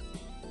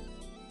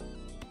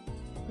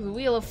 The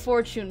Wheel of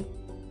Fortune.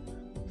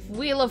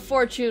 Wheel of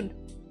Fortune.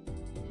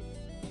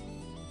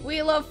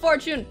 Wheel of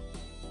Fortune.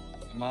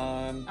 Come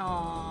on.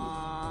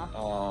 Aww.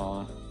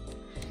 Aww.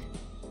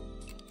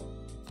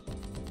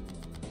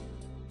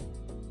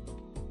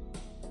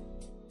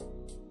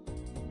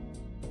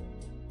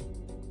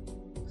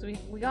 So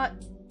we got...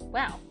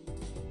 Wow.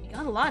 We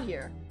got a lot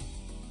here.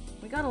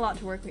 We got a lot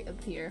to work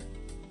with here.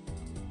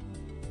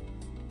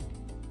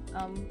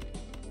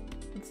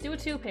 Let's do a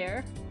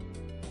 2-pair.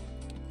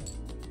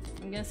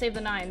 I'm gonna save the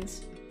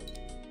 9s.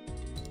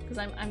 Because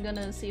I'm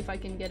gonna see if I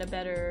can get a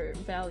better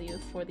value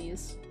for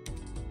these.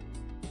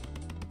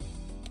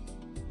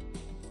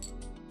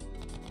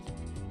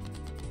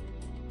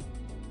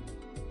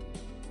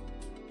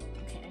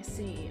 Okay,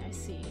 I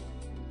see.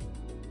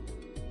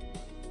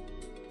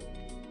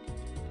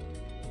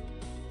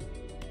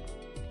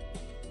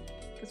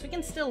 Because we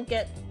can still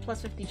get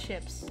plus 50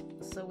 chips,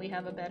 so we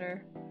have a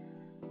better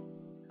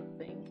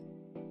thing.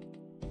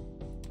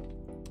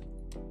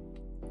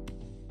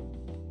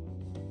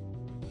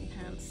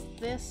 Enhance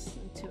this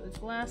into a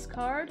glass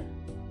card.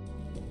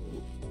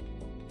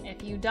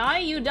 If you die,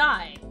 you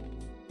die.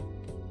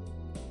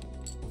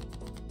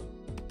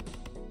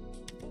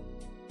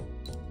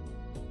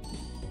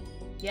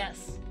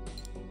 Yes.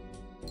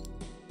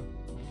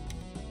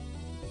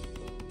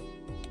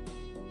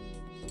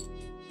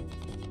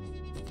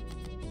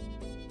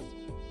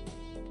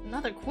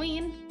 Another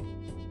queen?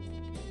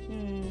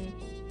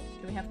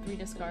 Do we have 3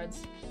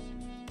 discards?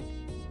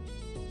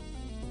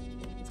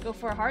 Let's go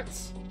for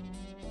hearts.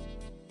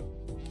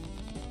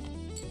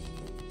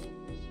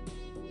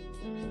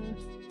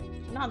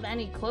 Not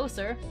any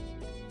closer.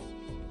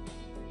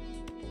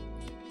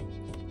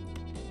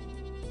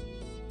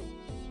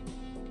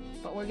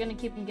 But we're gonna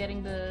keep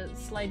getting the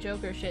Sly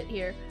Joker shit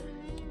here.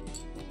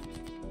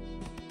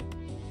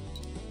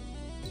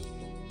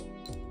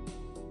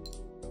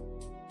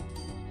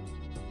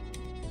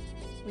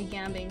 We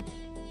gambing.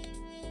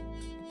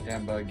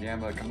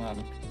 Gamba, come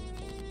on.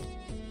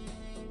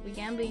 We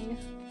gambling.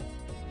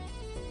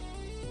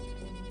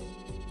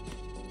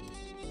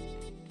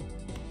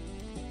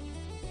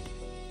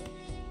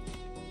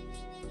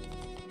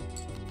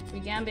 We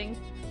gambling.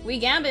 We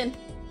gambling.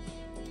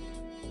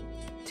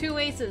 2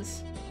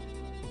 aces.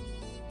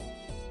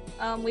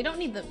 We don't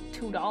need the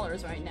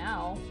 $2 right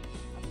now.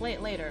 I'll play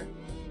it later.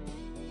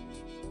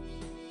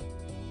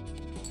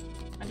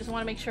 I just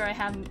want to make sure I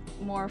have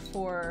more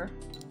for,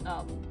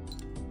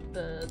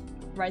 the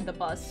ride the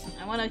bus.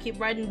 I want to keep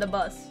riding the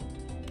bus.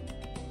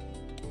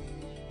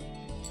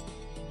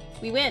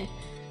 We win!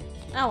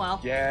 Oh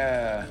well.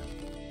 Yeah!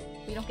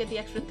 We don't get the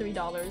extra $3.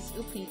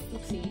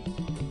 Oopsie.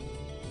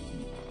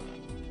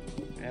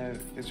 And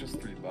it's just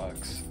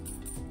 $3.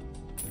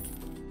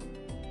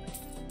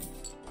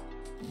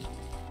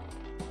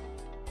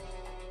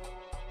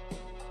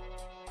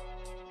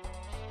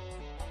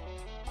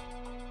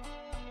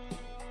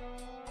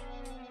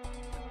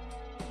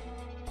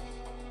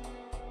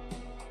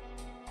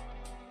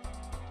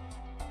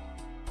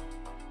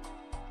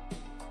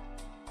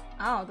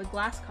 Oh, the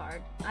glass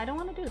card. I don't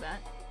want to do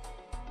that.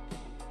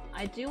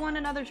 I do want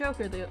another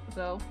Joker,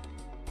 though.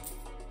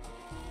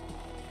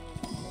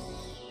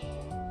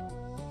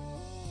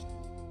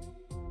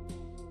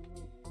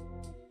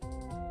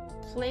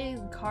 Play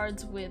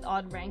cards with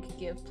odd rank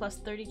give plus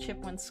 30 chip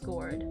when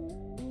scored.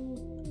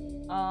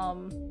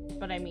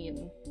 But I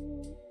mean...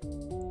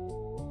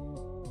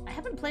 I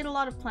haven't played a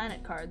lot of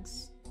planet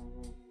cards.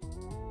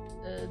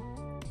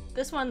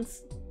 This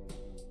one's...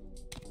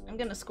 I'm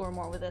gonna score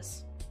more with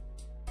this.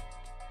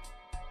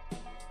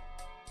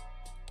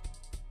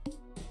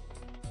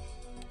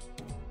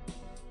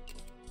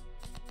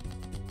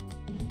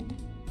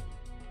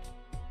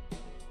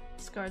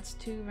 Discards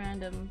 2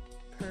 random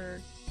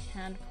per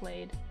hand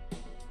played.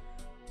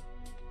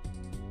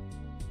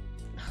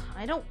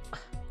 I don't...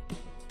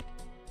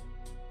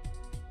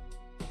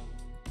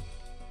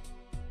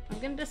 I'm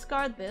gonna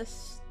discard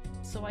this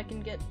so I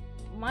can get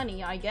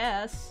money, I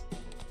guess.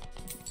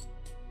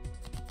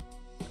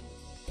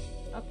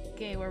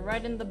 Okay, we're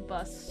riding the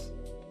bus.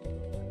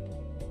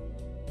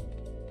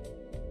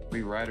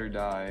 We ride or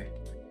die.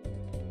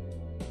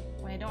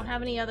 Wait, I don't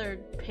have any other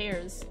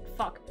pairs.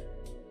 Fuck.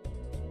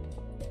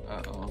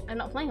 Uh-oh. I'm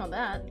not playing on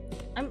that.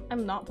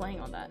 I'm not playing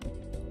on that.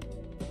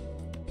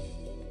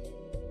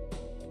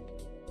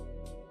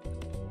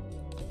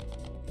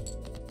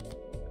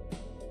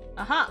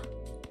 Aha!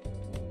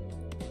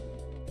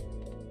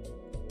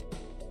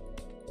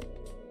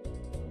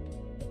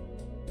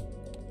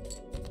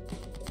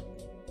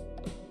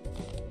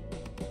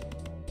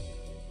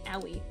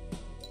 Owie.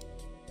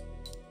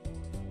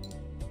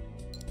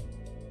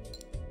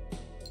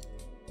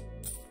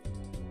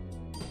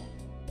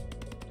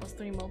 Plus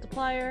 3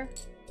 multiplier.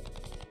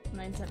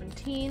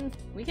 917.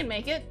 We can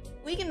make it!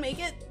 We can make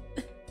it!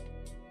 2,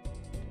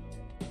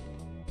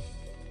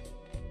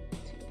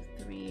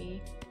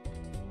 3.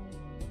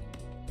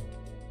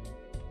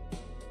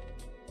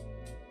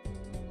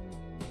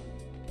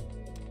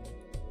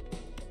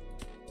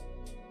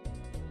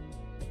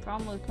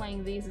 Problem with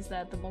playing these is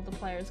that the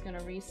multiplier is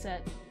gonna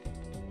reset.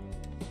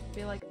 I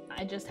feel like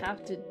I just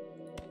have to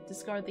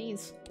discard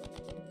these.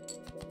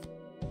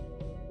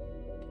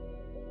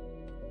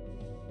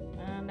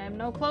 And I'm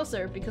no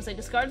closer because I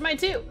discarded my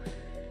 2!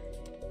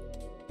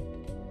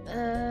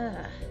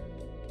 I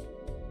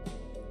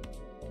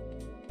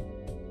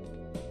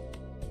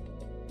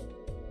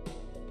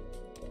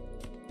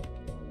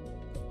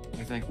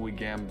think we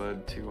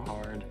gamba'd too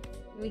hard.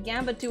 We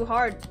gamba'd too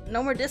hard.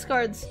 No more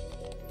discards.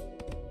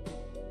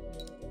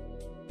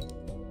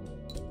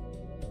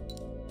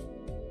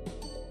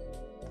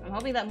 I'm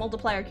hoping that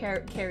multiplier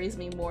carries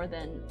me more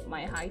than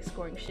my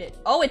high-scoring shit.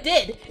 Oh, it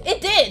did! It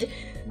did!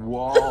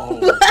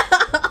 Whoa!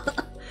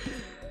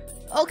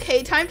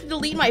 Okay, time to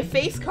delete my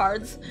face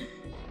cards.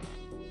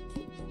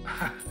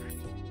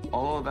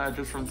 All of that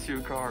just from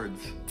 2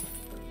 cards.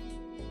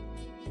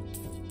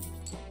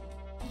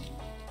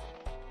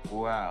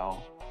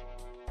 Wow.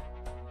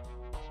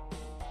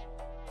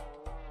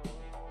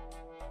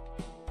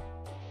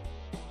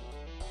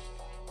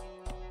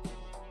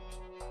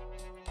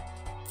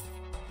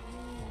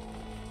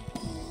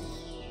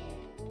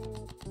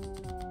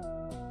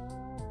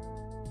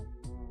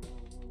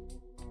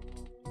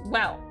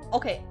 Wow.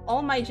 Okay,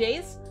 all my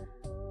J's?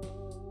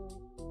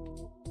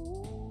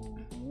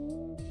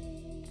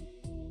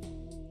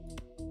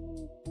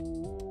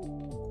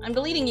 I'm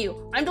deleting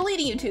you. I'm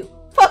deleting you too.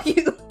 Fuck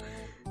you.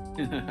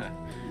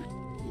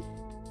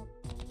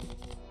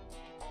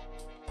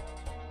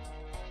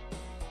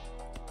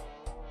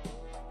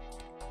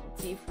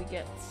 Let's see if we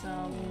get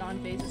some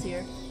non-phases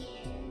here.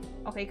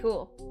 Okay,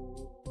 cool.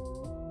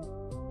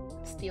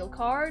 Steel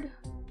card.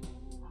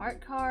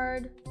 Heart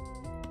card.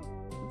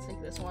 Let's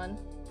take this one.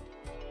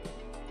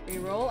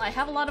 Reroll. I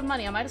have a lot of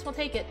money. I might as well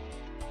take it.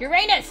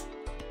 Uranus!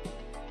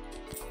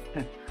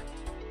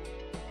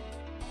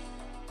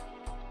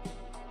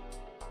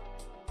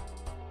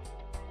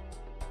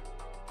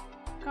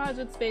 Cards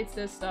with spades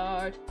to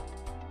start.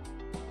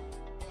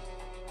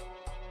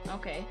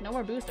 Okay, no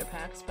more booster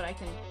packs, but I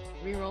can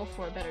reroll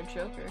for a better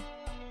Joker.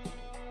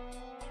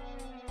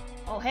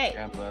 Oh, hey!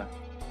 Gamba.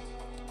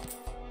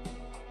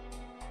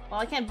 Well,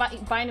 I can't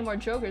buy any more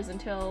Jokers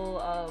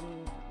until,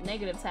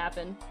 negatives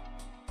happen.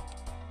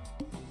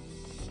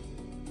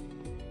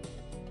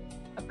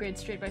 upgrade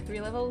straight by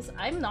 3 levels.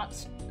 I'm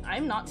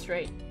not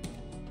straight.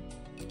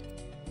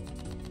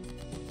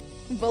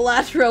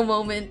 Balatro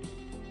moment.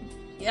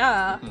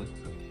 Yeah.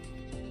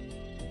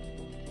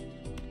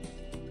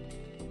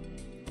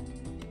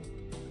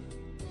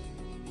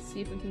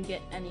 See if we can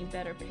get any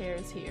better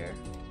pairs here.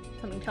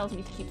 Something tells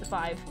me to keep the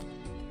 5.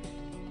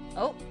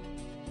 Oh.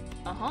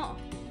 Uh-huh.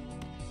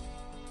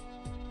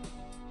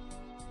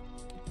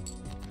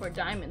 For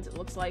diamonds, it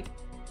looks like.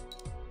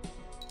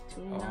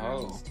 2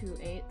 9s, 2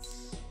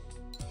 8s.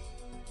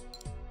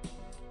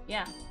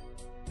 Yeah.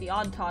 The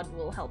odd Todd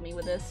will help me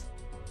with this.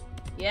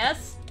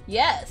 Yes!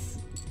 Yes!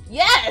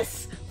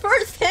 Yes!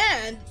 First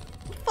hand!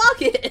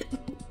 Fuck it!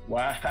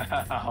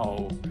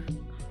 Wow.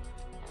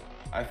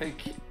 I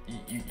think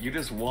you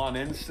just won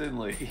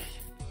instantly.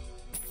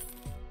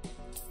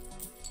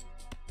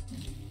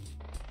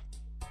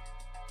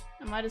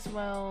 I might as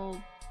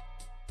well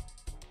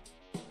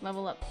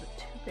level up the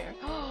 2 pair.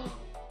 Oh,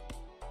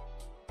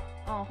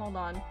 hold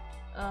on.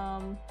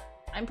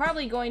 I'm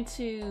probably going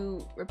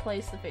to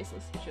replace the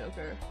Faceless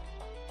Joker.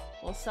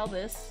 We'll sell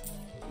this.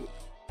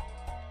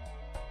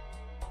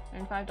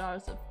 Earn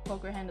 $5 of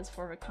poker hand is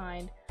 4 of a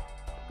kind.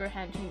 Poker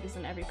hand changes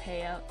in every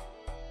payout.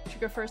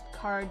 Trigger first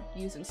card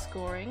using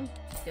scoring.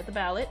 Get the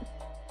ballot.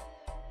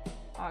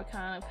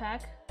 Arcana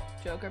pack.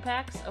 Joker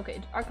packs. Okay,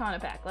 Arcana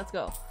pack. Let's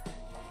go.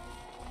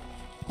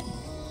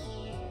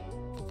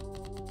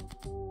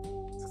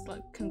 This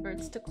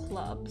converts to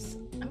clubs.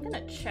 I'm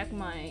gonna check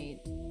my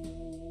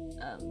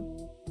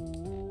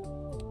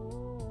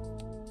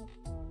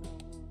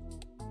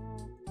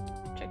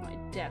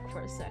deck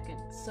for a second.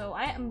 So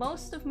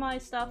most of my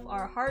stuff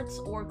are hearts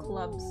or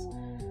clubs.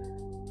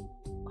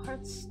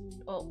 Hearts.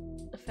 Oh,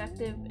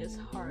 effective is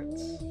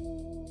hearts.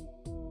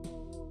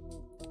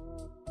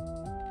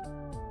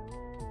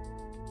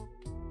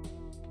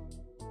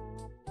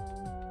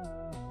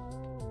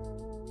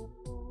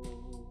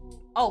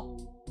 Oh,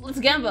 let's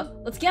gamba.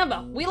 Let's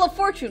gamba. Wheel of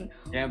Fortune.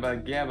 Gamba.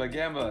 Gamba.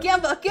 Gamba.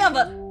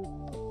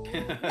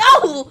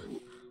 No!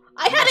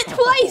 I had it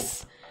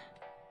twice.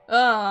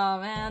 Oh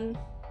man.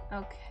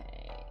 Okay.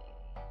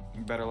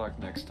 Better luck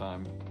next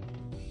time.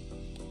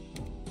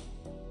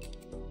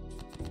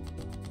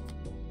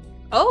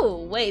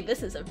 Oh, wait,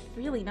 this is a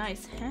really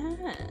nice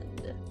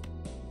hand.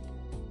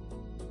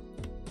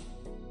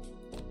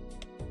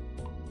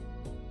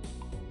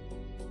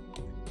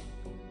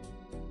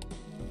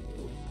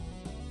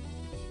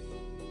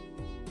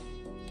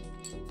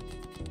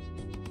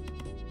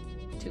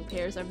 Two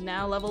pairs are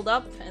now leveled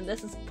up, and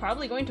this is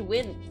probably going to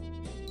win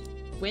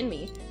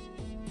me.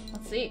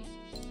 Let's see.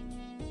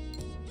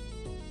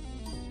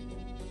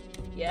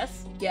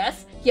 Yes,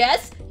 yes,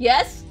 yes,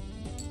 yes,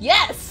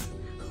 yes!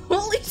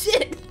 Holy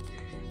shit!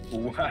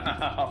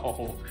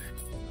 Wow.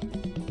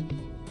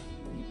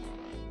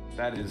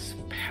 That is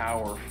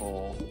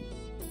powerful.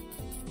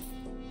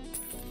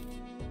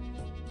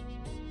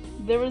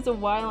 There was a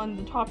while on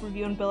the top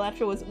review on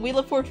BALATRO was Wheel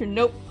of Fortune,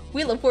 nope.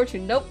 Wheel of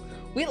Fortune, nope.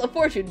 Wheel of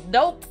Fortune,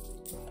 nope.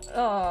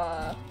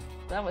 That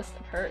must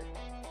have hurt.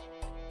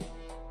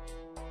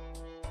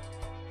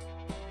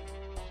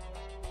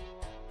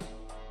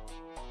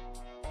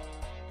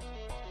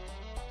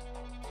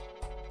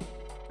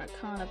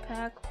 Arcana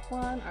pack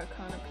 1,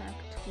 Arcana pack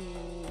 2.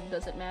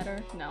 Does it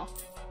matter? No.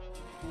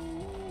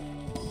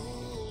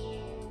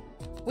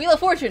 Wheel of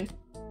Fortune!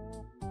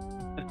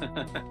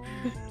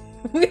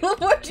 Wheel of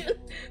Fortune!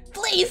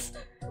 Please!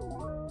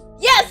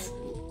 Yes!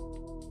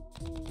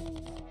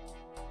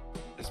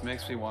 This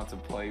makes me want to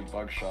play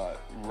Buckshot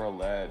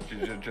Roulette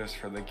just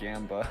for the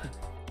gamba.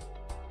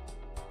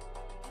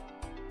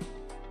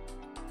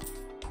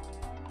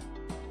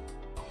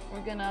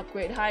 We're gonna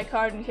upgrade high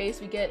card in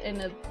case we get in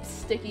a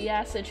sticky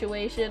ass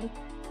situation.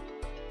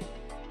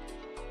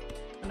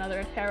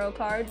 Another tarot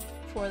card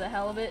for the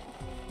hell of it.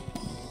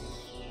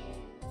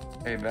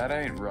 Hey, that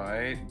ain't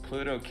right.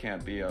 Pluto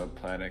can't be a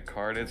planet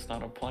card, it's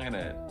not a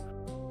planet.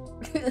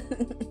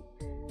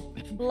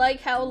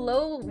 Like how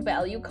low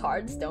value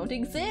cards don't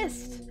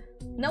exist.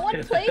 No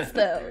one plays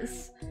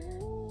those.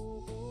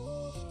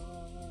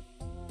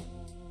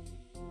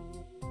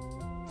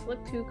 Flip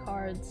 2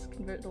 cards,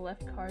 convert the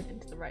left card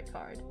into the right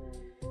card.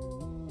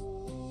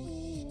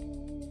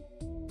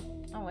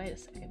 Oh, wait a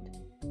second.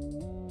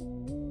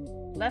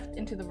 Left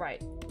into the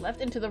right. Left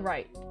into the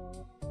right.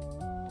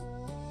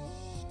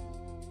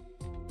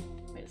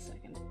 Wait a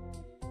second.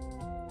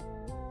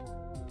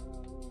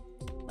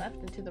 Left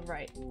into the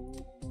right.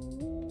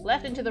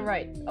 Left into the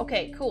right.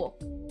 Okay, cool.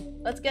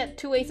 Let's get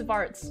 2 Ace of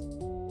Hearts.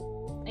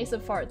 Ace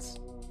of Farts.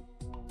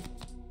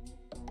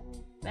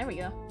 There we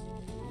go.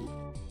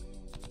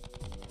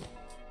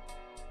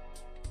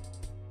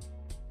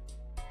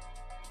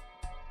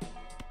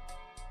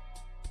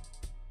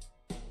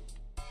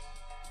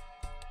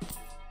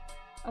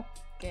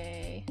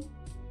 Okay.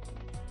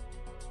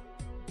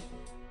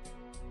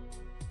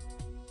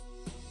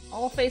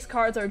 All face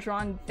cards are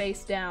drawn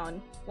face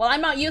down. Well,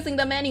 I'm not using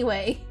them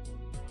anyway.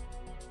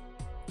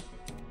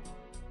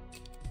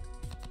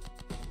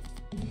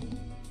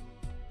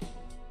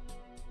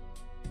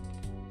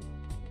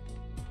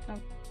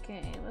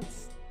 Okay,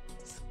 let's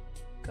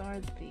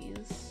discard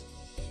these.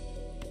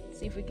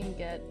 See if we can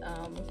get,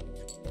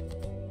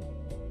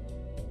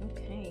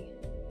 okay.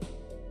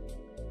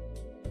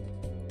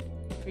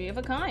 3 of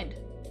a kind.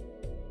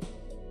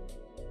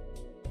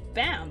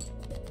 Bam!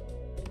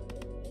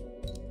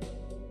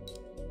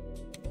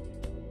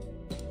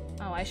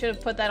 Oh, I should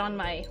have put that on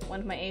one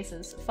of my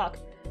aces. Fuck.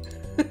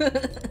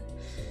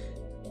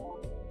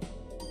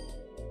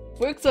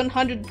 Works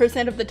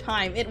 100% of the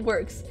time. It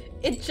works.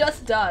 It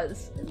just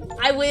does.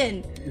 I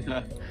win.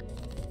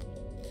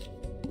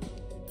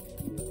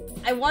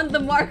 I won the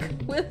mark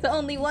with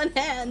only one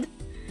hand.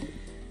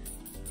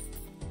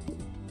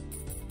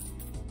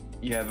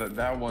 Yeah,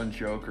 that one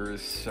Joker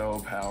is so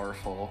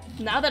powerful.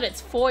 Now that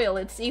it's foil,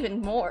 it's even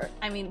more.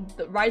 I mean,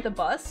 ride the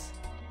bus.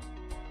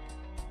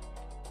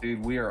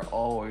 Dude, we are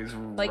always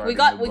like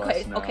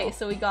okay,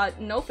 so we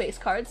got no face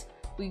cards.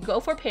 We go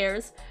for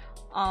pairs.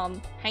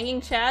 Hanging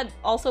Chad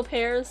also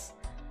pairs.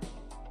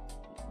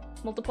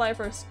 Multiplier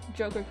for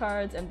Joker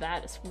cards, and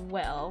that as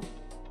well.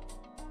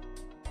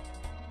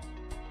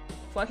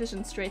 Flushes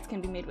and straights can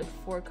be made with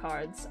 4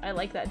 cards. I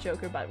like that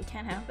Joker, but we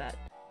can't have that.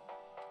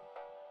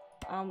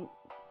 I'm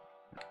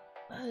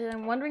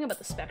wondering about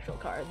the spectral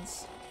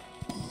cards.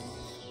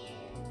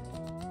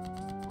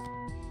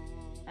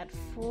 At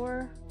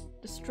 4,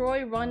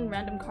 destroy one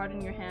random card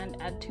in your hand,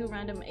 add 2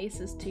 random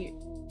aces to your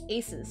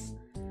aces.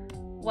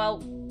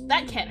 Well,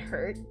 that can't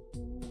hurt.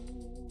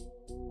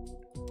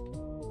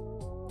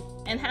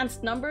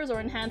 Enhanced numbers or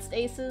enhanced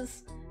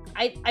aces?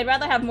 I'd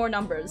rather have more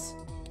numbers,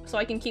 so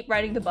I can keep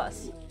riding the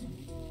bus.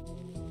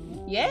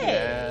 Yay!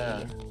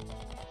 Yeah.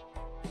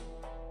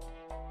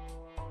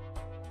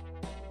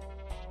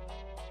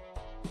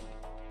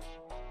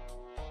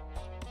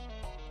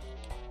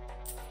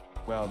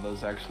 Wow,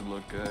 those actually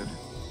look good.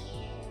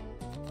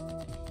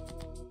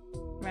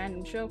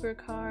 Random Joker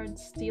card,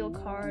 Steel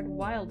card,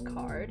 Wild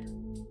card.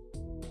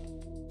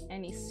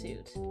 Any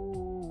suit.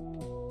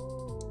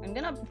 I'm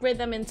gonna upgrade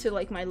them into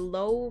like my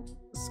low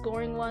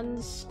scoring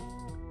ones.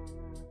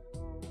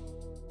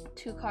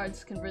 2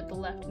 cards convert the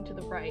left into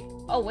the right.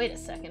 Oh, wait a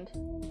second.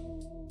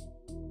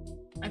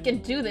 I can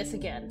do this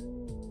again.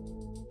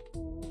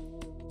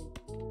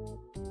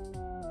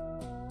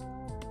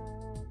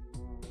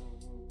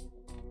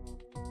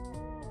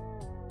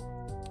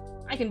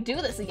 I can do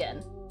this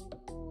again.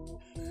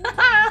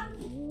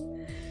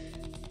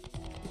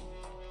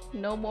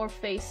 No more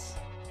face.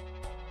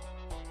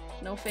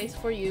 No face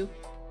for you.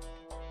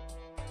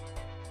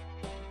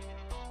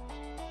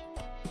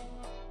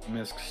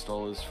 Misk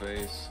stole his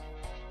face.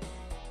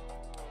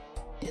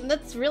 And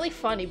that's really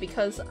funny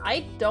because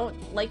I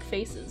don't like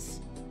faces.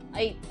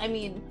 I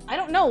mean, I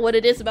don't know what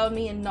it is about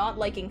me and not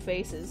liking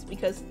faces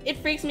because it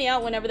freaks me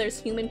out whenever there's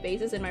human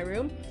faces in my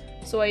room.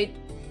 So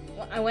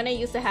when I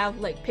used to have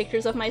like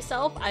pictures of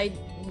myself, I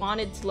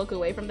wanted to look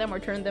away from them or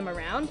turn them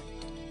around.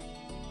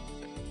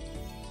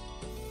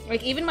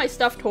 Like even my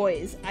stuffed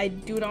toys, I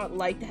do not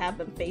like to have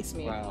them face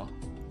me. Wow.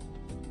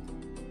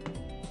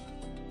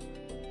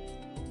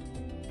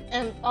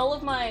 And all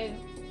of my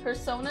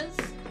personas,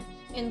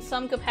 in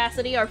some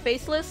capacity, are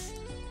faceless.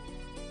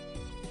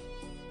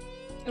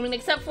 I mean,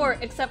 except for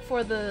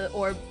the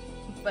orb,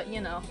 but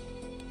you know.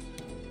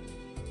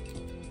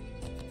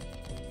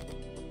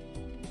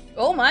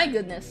 Oh my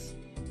goodness.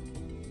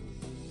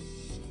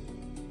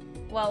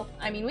 Well,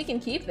 I mean, we can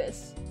keep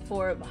this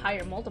for a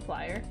higher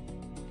multiplier.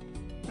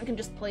 I can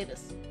just play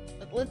this.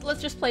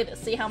 Let's just play this.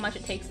 See how much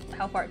it takes,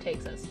 how far it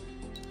takes us.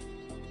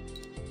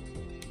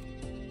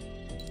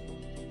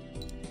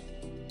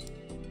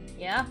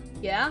 Yeah,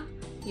 yeah,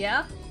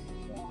 yeah.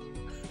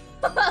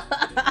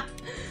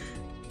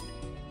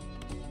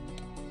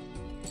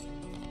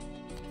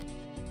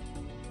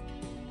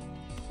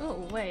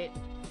 Oh, wait.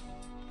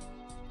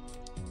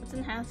 Let's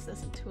enhance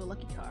this into a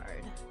lucky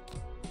card.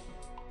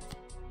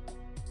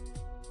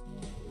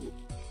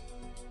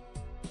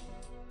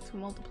 Two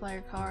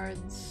multiplier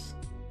cards.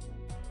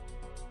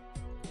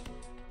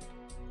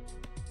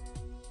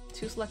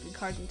 2 selected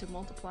cards into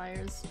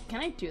multipliers.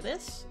 Can I do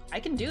this? I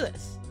can do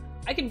this.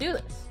 I can do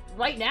this.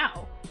 Right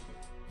now.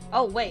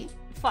 Oh, wait.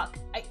 Fuck.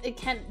 It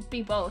can't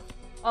be both.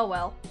 Oh,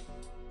 well.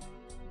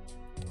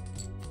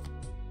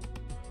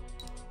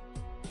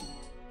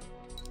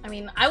 I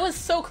mean, I was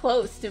so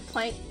close to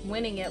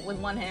winning it with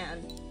one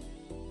hand.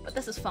 But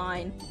this is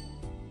fine.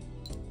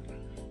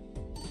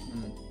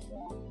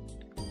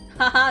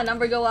 Haha,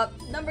 number go up.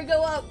 Number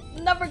go up.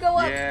 Number go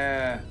up.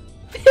 Yeah.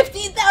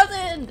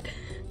 15,000!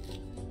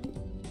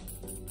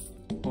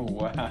 Oh,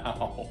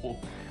 wow.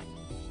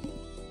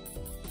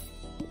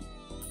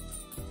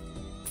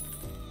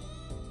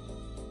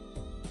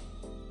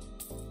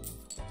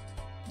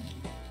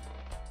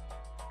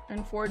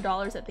 And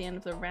 $4 at the end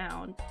of the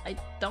round. I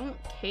don't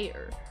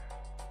care.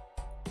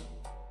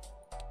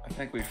 I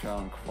think we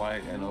found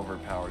quite an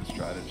overpowered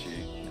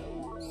strategy.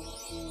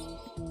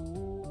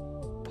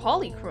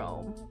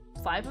 Polychrome.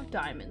 5 of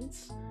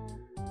diamonds.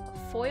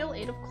 Foil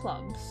 8 of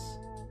clubs.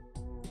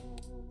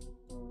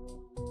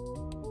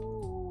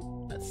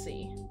 Let's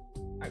see.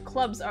 Our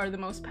clubs are our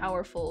most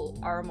powerful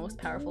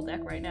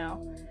deck right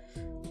now.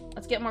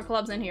 Let's get more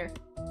clubs in here.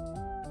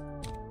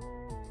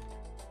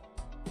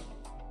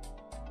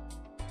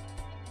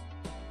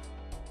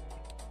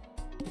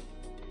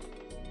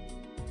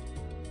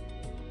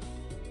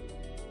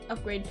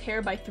 Upgrade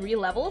pair by 3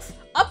 levels?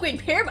 Upgrade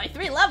pair by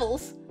 3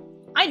 levels?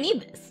 I need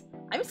this.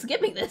 I'm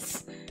skipping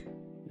this.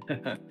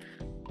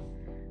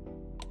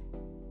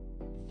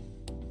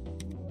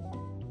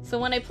 So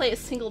when I play a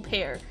single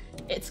pair,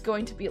 it's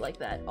going to be like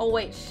that. Oh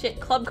wait, shit,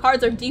 club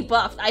cards are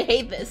debuffed. I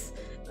hate this.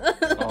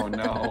 Oh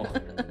no.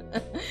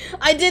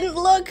 I didn't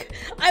look!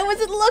 I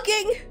wasn't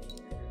looking!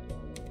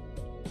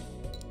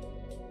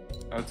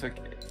 Oh,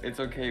 it's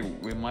okay.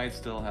 We might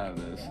still have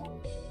this.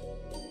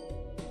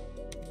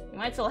 We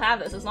might still have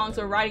this as long as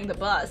we're riding the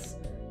bus.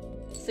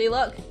 See,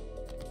 look.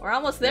 We're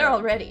almost there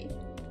already.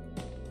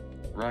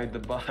 Ride the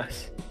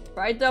bus.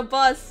 Ride the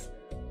bus.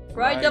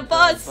 Ride the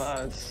bus.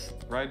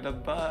 Ride the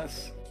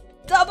bus.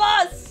 The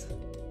bus!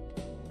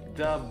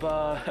 The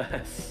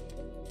bus.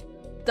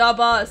 The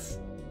bus.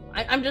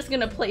 I'm just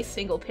gonna play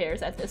single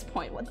pairs at this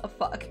point. What the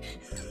fuck?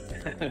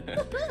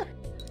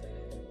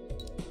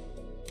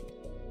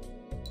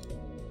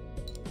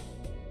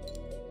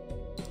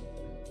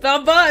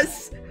 The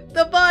bus!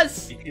 The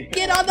bus!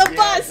 Get on the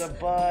bus! The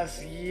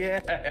bus,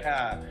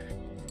 yeah!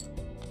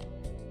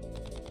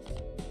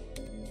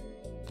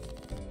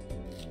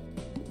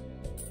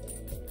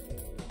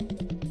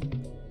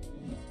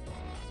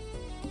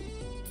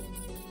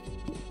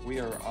 We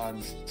are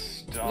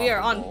unstoppable. We are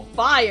on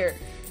fire!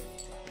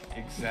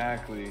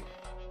 Exactly.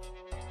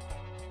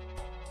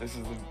 This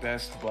is the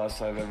best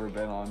bus I've ever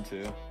been on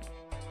to.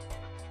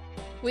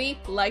 We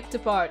like to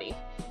party.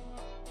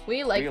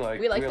 We like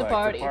to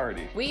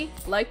party. We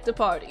like to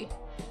party.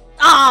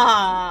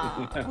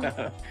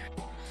 Ah!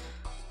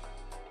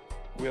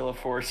 Wheel of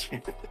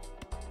Fortune.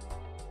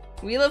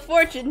 Wheel of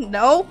Fortune,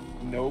 no!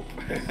 Nope.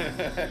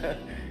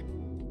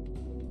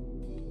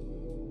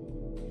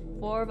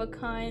 4 of a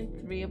kind,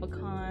 3 of a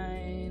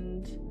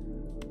kind.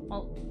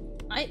 Well,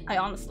 I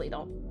honestly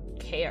don't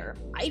care.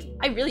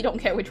 I really don't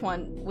care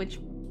which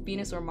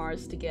Venus or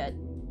Mars to get.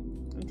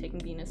 I'm taking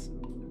Venus.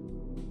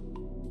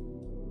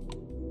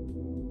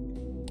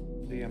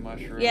 See a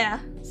mushroom. Yeah,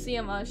 see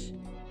a mush.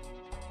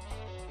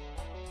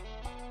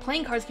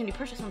 Playing cards can be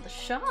purchased from the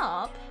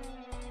shop.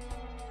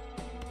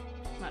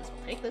 Might as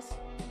well take this.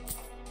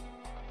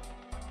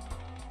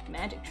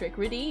 Magic trick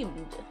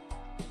redeemed.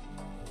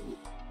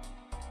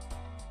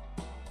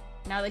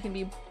 Now they can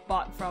be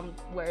bought from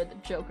where the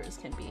jokers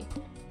can be.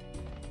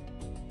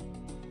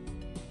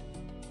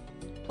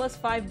 Plus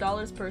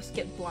 $5 per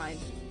skip blind.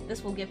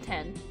 This will give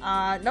 10.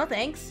 No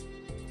thanks.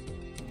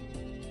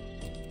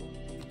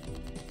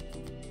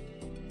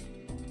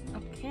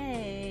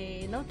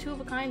 Okay, no 2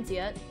 of a kinds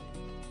yet.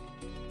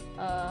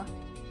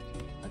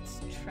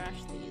 Let's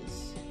trash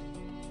these.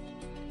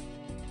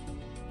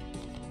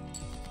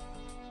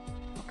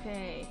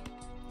 Okay.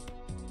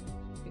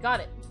 We got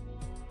it.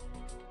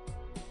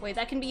 Wait,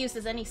 that can be used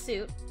as any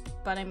suit,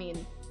 but I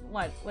mean,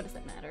 what does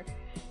that matter?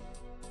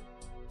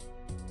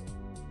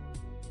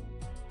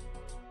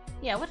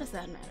 Yeah, what does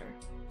that matter?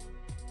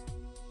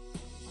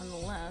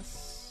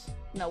 Unless...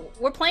 No,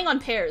 we're playing on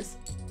pairs.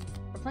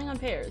 We're playing on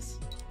pairs.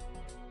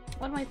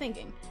 What am I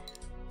thinking?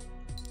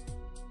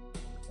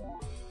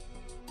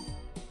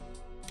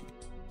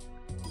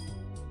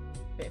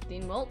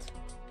 $15 volt.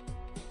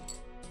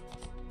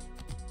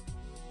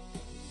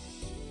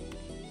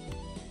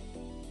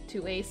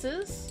 Two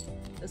aces.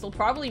 This will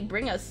probably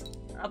bring us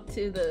up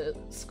to the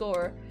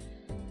score.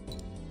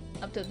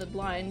 Up to the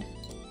blind.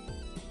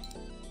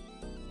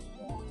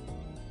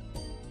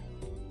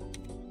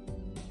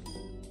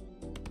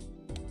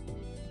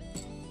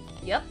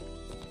 Yep.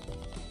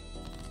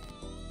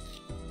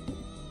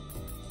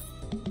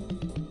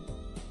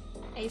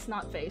 Ace,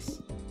 not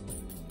face.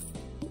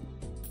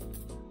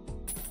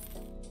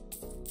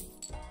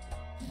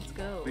 Let's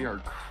go. We are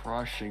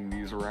crushing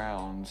these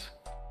rounds.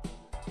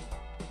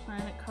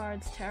 Planet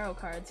cards, tarot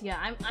cards.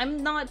 Yeah,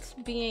 I'm not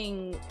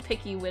being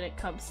picky when it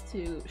comes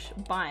to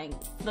buying.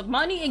 The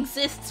money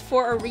exists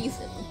for a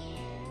reason.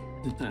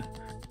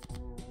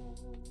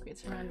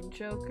 Creates a random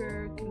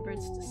joker,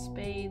 converts to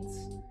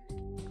spades,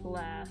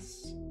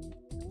 glass.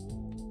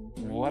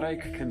 What I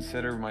could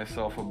consider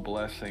myself a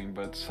blessing,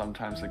 but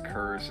sometimes a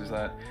curse, is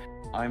that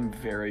I'm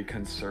very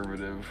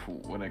conservative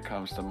when it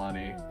comes to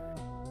money.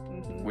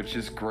 Which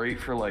is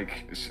great for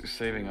like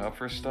saving up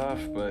for stuff,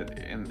 but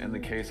in the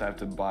case I have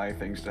to buy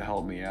things to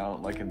help me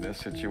out, like in this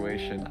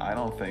situation, I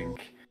don't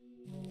think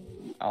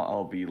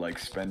I'll be like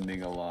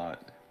spending a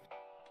lot.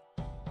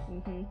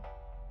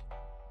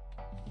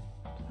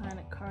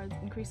 Planet cards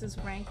increases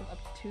rank of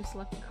up to 2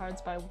 selected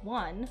cards by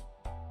 1.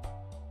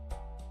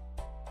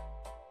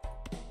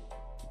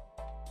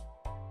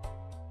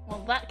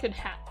 Well, that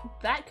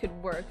could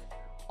work.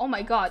 Oh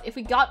my god, if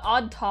we got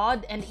Odd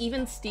Todd and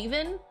Even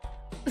Steven?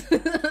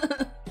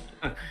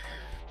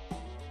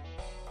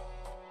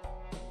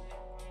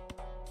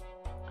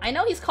 I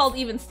know he's called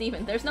Even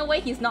Steven. There's no way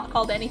he's not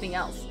called anything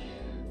else.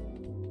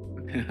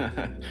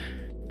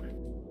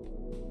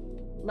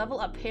 Level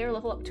up pair,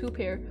 level up 2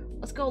 pair.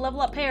 Let's go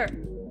level up pair.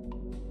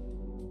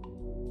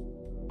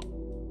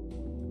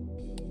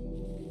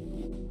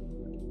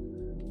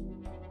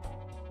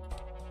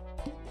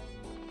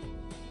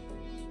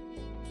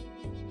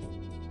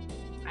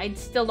 I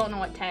still don't know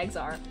what tags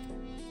are.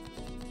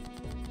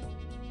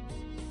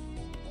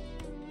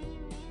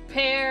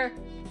 Pair.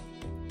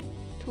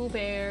 2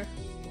 pair.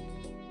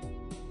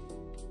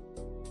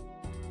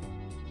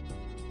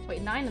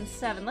 Wait, 9 and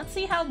 7. Let's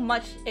see how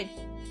much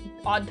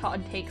Odd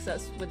Todd takes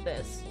us with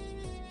this.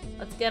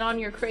 Let's get on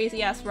your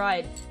crazy ass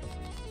ride.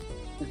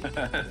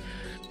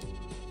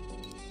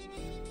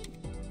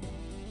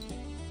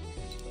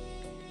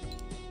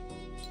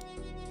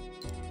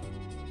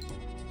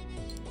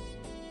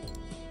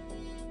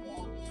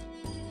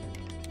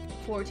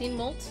 $14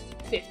 molt,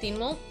 15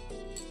 molt.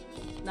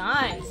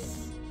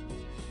 Nice.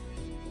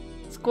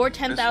 Score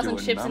 10,000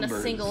 chips in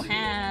a single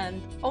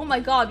hand. Oh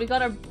my god, we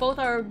got both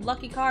our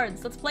lucky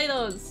cards. Let's play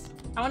those.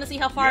 I want to see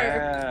how far.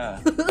 Yeah.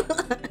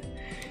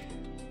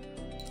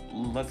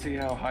 Let's see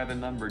how high the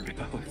number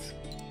goes.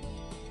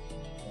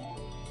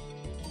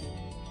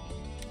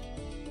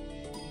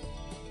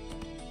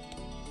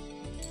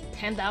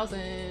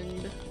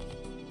 $10,000.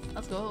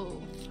 Let's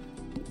go.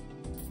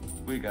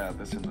 We got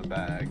this in the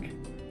bag.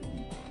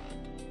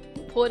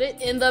 Put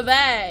it in the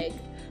bag.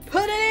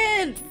 Put it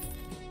in.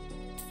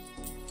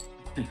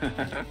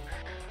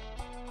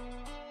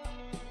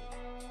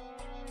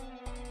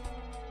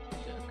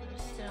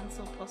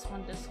 Stencil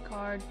 +1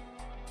 discard.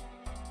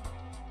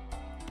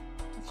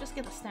 Let's just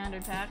get the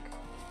standard pack.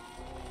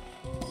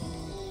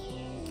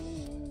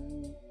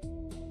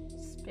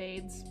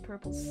 Spades,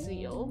 purple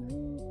seal.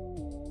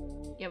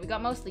 Yeah, we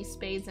got mostly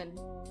spades and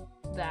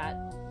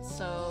that,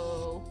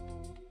 so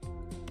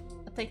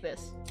I'll take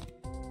this.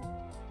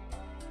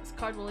 This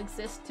card will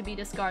exist to be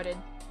discarded.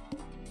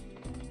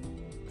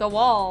 The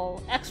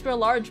wall, extra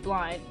large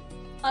blind.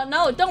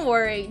 No, don't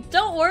worry.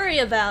 Don't worry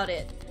about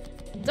it.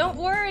 Don't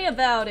worry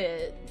about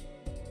it.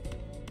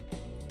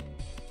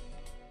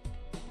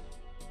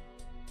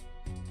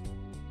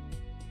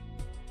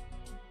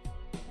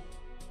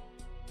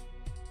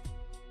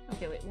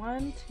 Okay, wait.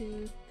 1,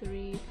 2,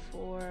 3,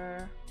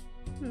 4.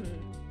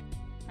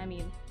 I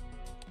mean,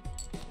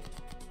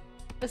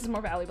 this is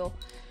more valuable.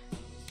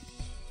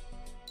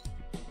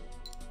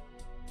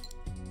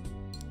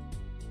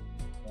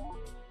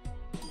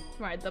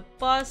 Ride the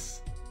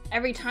bus.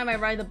 Every time I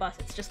ride the bus,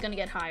 it's just gonna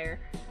get higher.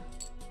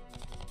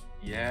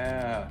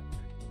 Yeah.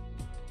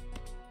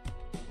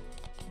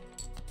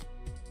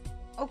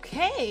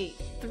 Okay,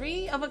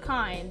 3 of a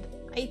kind.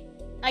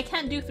 I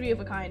can't do 3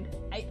 of a kind.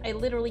 I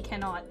literally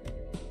cannot.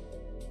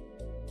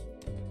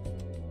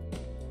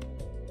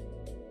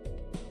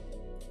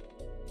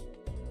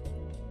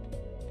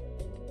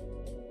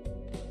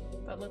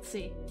 But let's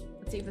see.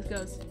 Let's see if this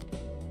goes.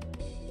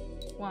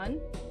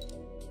 1.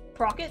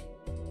 Procket.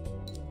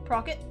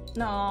 Procket?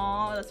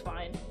 No, that's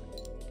fine.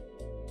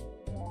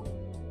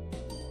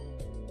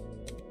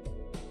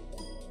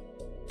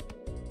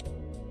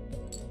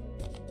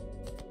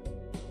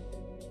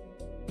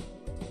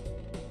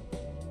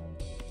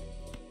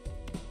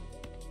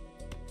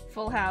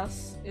 Full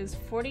house is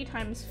 40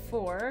 times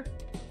 4.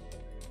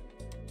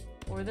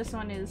 Or this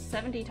one is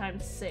 70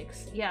 times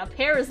 6. Yeah, a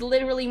pair is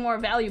literally more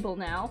valuable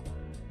now.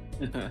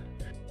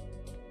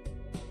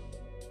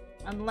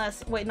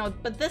 Unless, wait, no,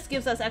 but this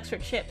gives us extra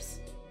chips.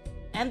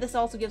 And this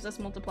also gives us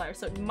multiplier,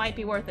 so it might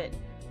be worth it.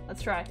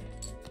 Let's try.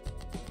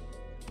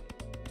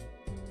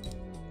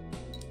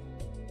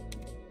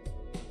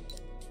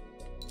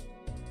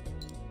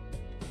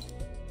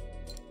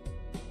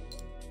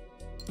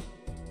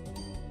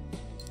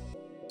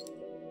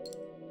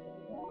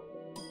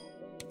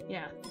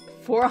 Yeah,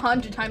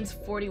 400 times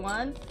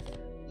 41?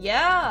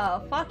 Yeah,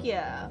 fuck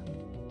yeah.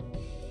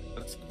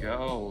 Let's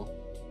go.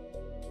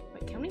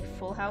 Wait, can we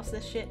full house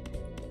this shit?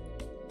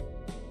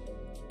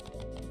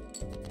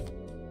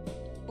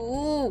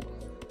 Ooh!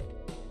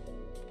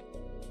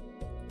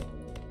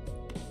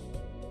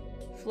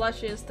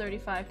 Flush is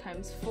 35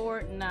 times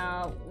 4.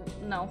 No,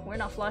 we're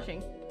not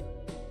flushing.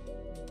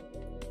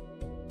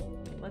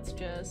 Let's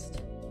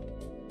just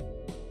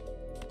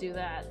do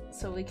that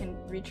so we can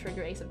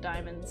re-trigger Ace of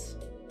Diamonds.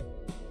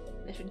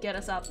 They should get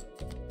us up.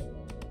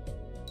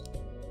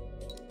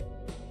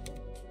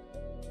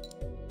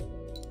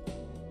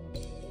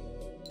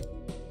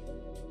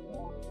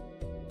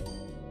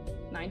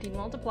 $19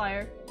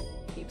 multiplier.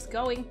 Keeps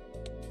going.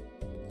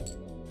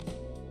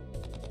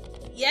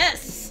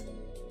 Yes!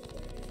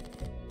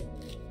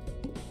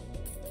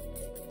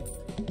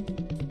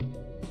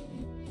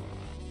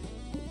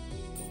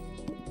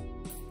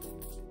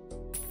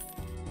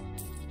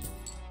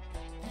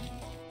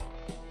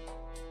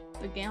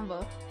 The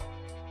Gamba.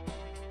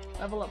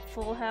 Level up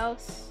full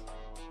house.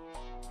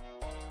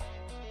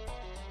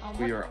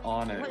 We are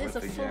on it. What is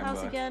a full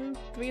house again?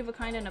 3 of a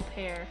kind and a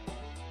pair.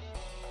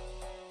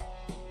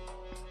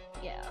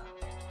 Yeah.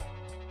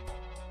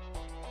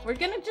 We're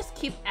gonna just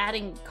keep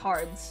adding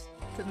cards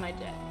to my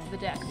deck, to the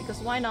deck, because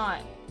why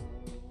not?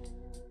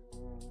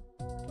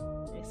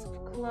 Ace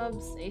of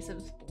clubs, ace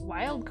of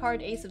wild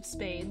card, ace of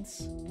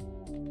spades.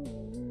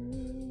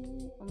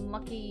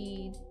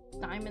 Unlucky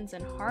diamonds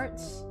and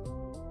hearts.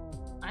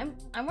 I'm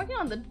working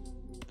on the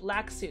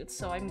black suits,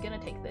 so I'm gonna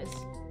take this.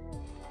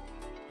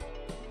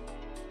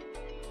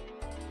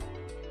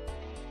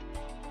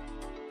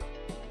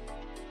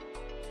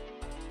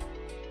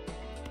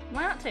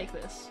 Why not take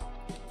this?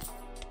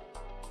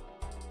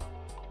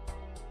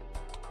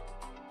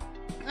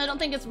 I don't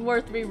think it's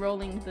worth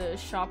re-rolling the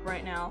shop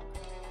right now.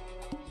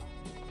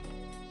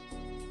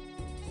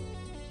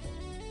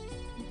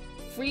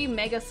 Free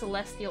Mega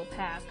Celestial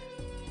Pack.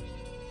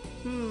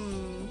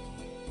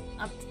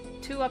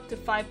 Up to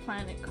 5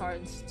 planet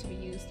cards to be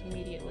used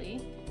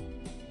immediately.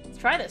 Let's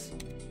try this.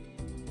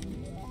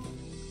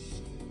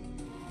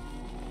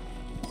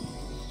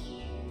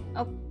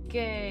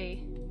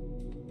 Okay.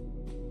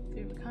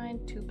 3 of a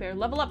kind, 2 pair.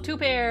 Level up 2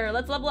 pair!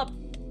 Let's level up!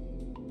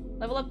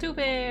 Level up 2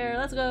 pair!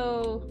 Let's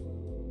go!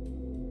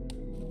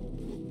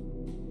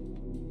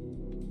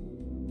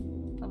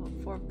 Level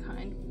up 4 of a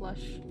kind,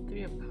 flush,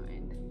 3 of a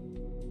kind.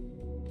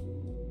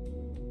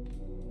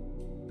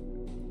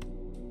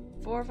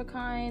 4 of a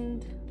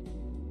kind.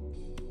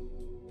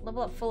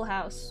 Level up full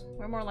house.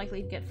 We're more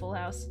likely to get full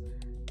house.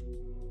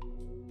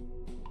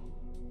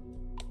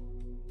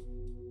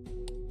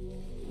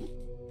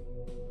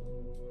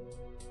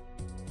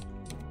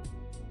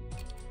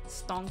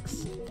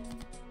 Stonks.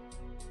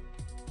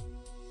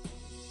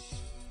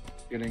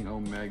 Getting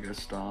Omega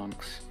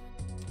stonks.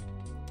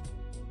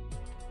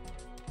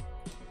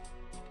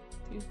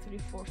 2, 3,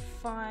 4,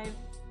 5.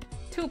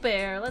 2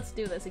 pair. Let's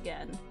do this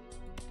again.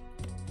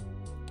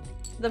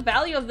 The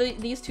value of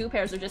these 2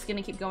 pairs are just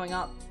gonna keep going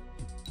up.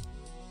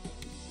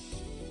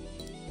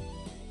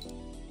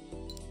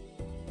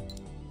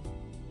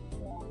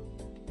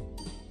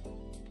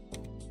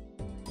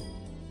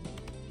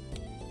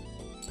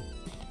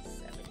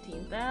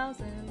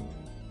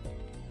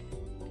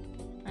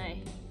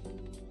 Hey.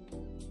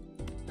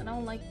 I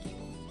don't like you.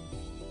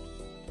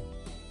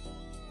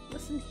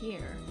 Listen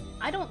here.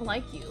 I don't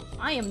like you.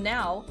 I am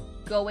now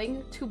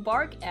going to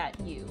bark at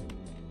you.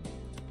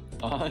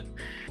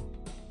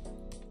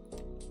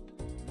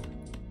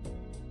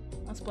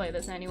 Let's play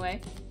this anyway.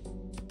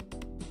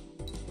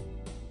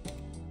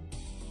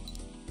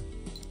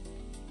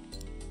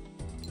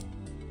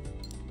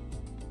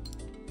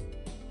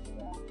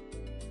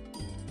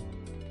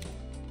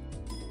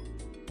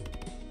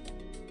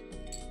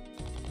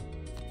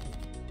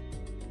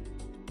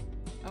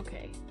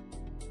 Okay.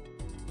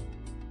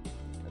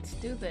 Let's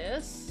do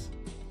this.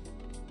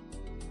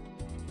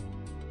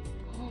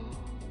 Oh,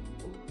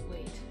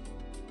 wait.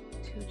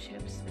 2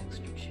 chips,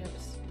 extra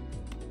chips.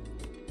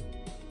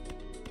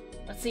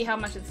 Let's see how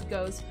much this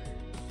goes.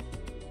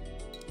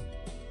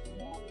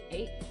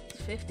 8,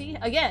 50?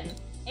 Again!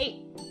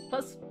 8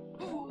 plus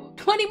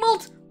 20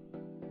 mult!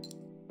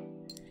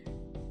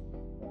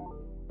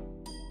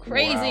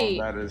 Crazy!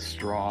 Wow, that is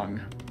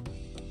strong.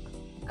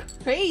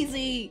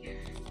 Crazy!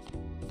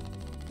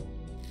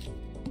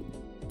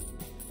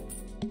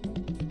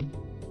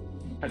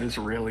 That is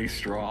really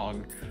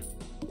strong.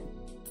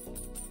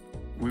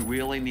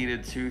 We only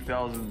needed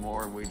 2,000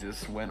 more and we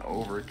just went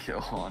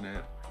overkill on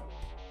it.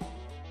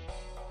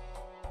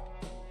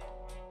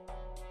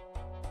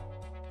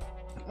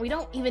 We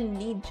don't even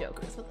need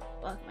jokers. What the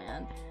fuck,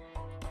 man?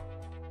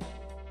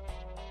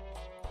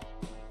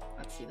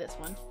 Let's see this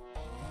one.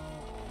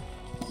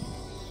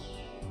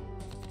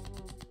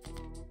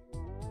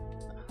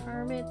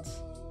 Hermit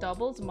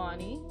doubles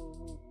money.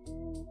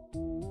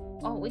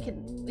 Oh, we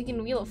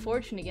can Wheel of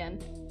Fortune again.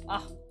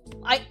 Oh,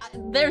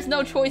 there's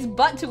no choice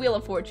but to Wheel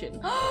of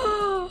Fortune.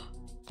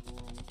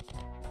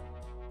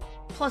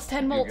 Plus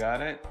 10 molt. You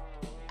got it?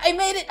 I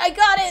made it! I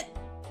got it!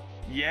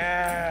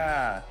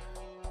 Yeah!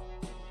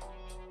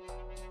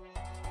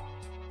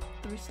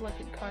 3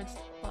 selected cards to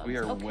clubs. We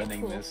are Okay,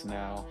 winning cool. this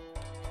now.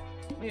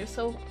 We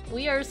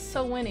are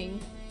so winning.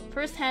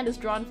 First hand is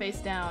drawn face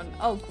down.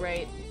 Oh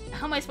great.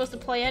 How am I supposed to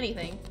play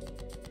anything?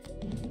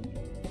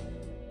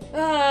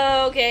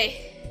 Oh,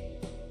 okay.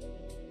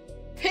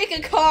 Pick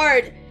a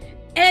card!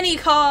 Any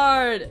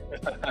card!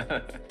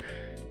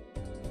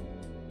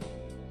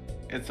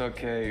 It's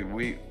okay.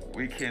 We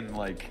can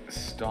like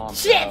stomp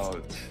Shit!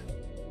 out.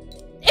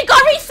 It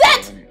got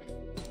reset!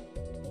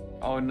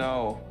 Oh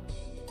no.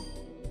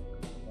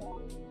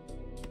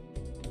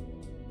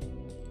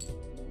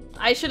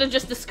 I should have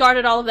just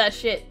discarded all of that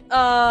shit.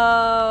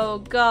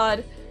 Oh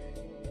god.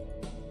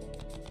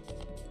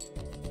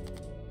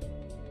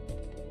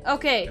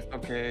 Okay. It's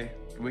okay.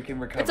 We can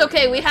recover. It's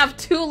okay, from we this. have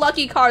 2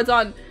 lucky cards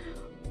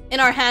in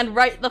our hand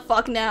right the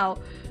fuck now.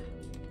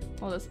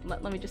 Hold this,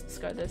 let me just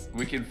discard this.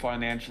 We can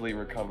financially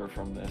recover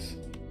from this.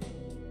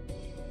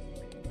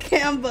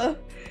 GAMBA.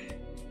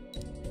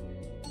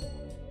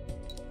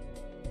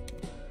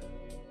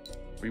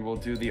 We will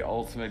do the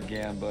ultimate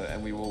gamba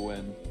and we will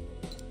win.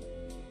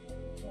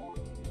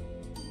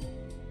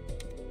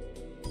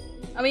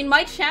 I mean,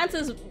 my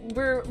chances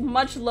were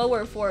much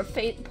lower for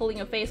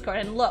pulling a face card,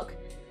 and look,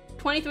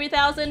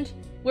 23,000,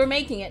 we're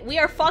making it. We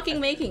are fucking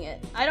making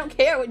it. I don't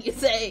care what you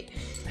say.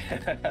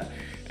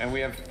 And we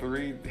have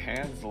 3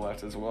 hands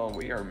left as well.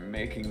 We are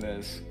making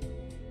this.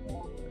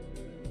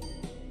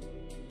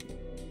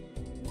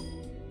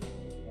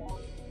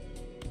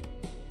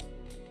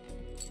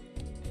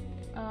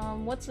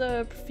 What's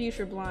a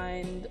future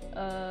blind?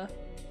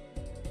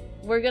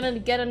 We're gonna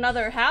get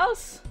another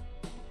house?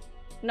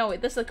 No,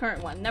 wait, this is the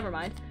current one. Never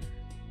mind.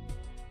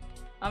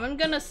 I'm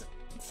gonna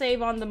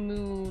save on the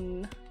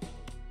moon.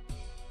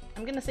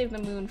 I'm gonna save the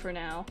moon for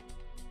now.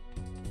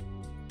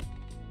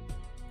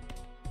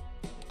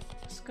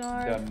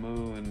 Scar. The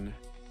moon.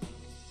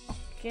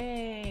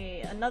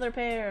 Okay, another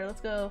pair.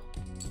 Let's go.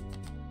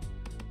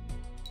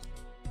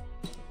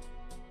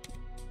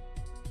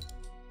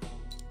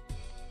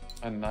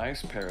 A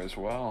nice pair as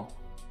well.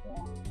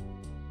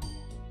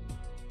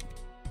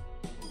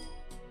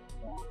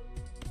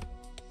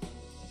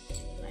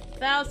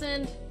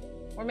 9,000.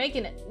 We're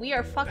making it. We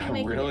are fucking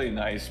making it. A really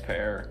nice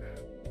pair.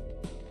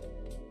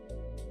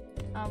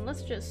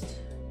 Let's just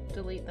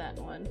delete that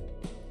one.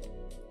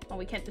 Oh,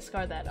 we can't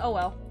discard that. Oh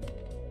well.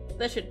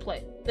 This should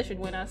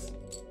win us.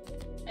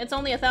 It's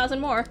only 1,000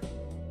 more.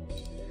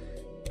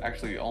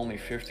 Actually, only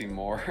 50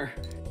 more.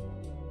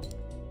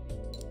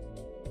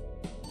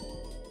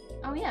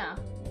 Oh yeah.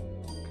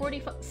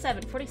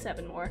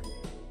 47 more.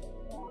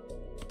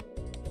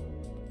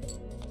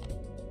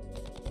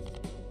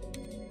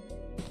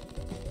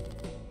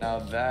 Now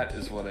that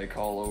is what I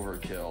call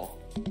overkill.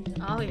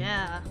 Oh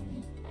yeah.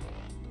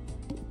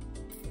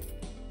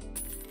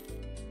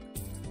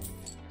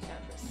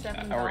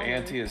 $7. Our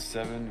ante is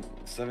 7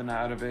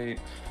 out of 8.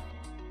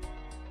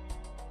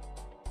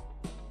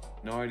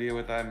 No idea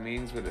what that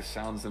means, but it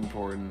sounds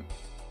important.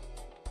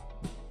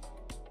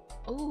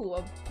 Ooh,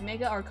 a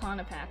Mega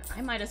Arcana pack.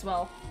 I might as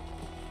well.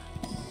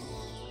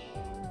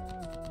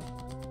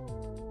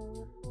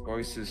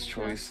 Choices.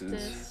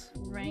 Justice,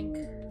 rank,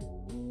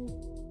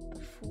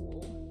 the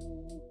Fool.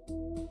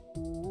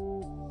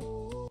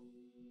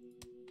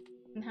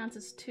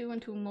 Enhances 2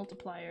 and 2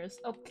 multipliers.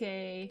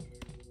 Okay,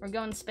 we're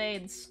going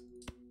spades.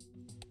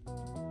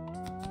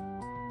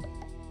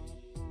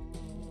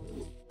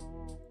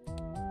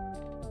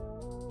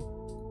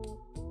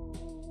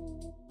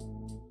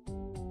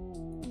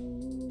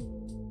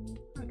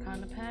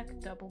 Arcana pack,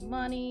 double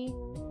money.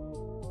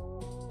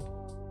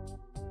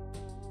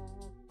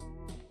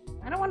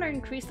 I don't want to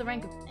increase the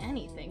rank of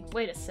anything.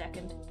 Wait a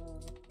second.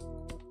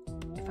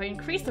 If I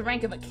increase the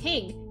rank of a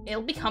king,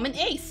 it'll become an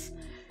ace!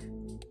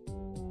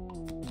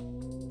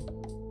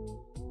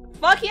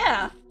 Fuck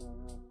yeah!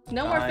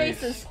 No more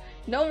faces.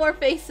 No more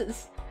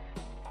faces.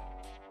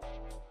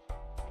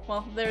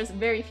 Well, there's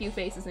very few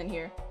faces in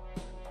here.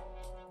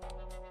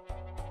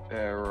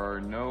 There are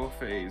no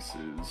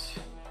faces.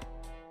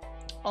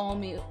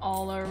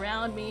 All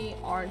around me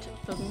aren't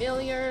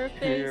familiar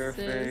faces.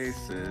 Familiar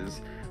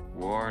faces.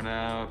 Worn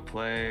out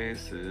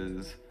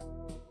places.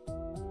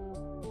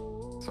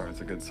 Sorry,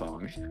 it's a good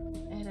song.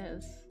 It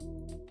is.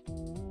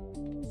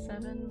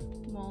 7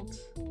 malt,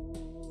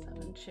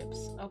 7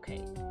 chips.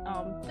 Okay,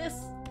 this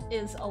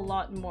is a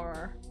lot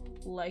more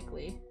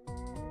likely.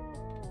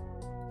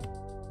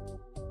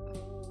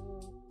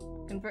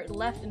 Convert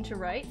left into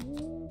right.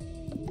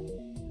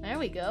 There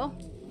we go.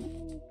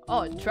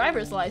 Oh,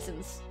 driver's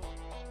license.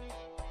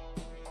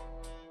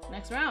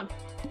 Next round.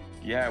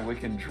 Yeah, we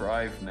can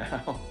drive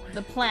now.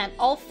 The plant.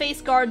 All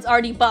face guards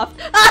are debuffed.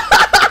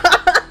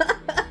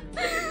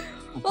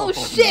 Oh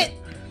shit!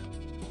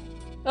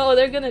 Oh,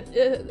 they're gonna.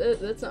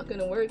 That's not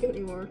gonna work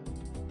anymore.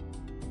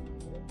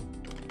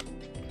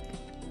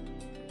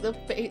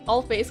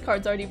 All face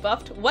cards are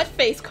debuffed. What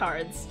face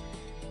cards?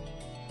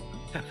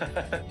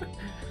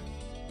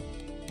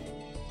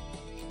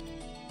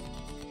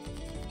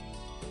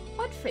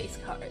 What face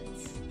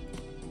cards?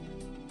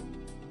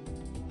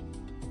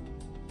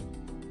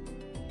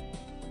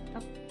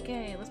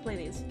 Okay, let's play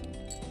these.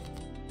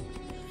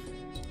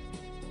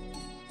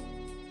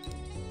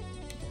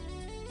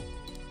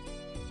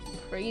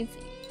 Crazy.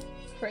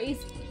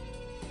 Crazy.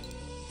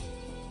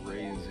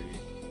 Crazy.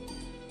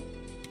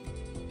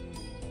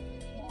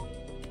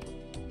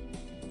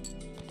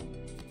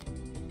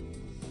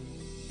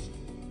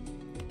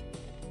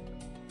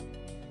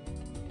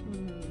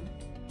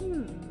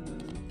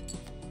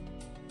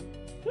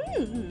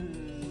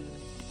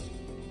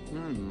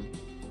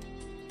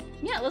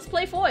 Yeah, let's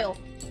play foil.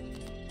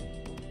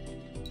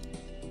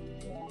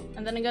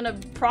 And then I'm gonna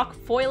proc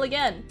foil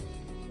again.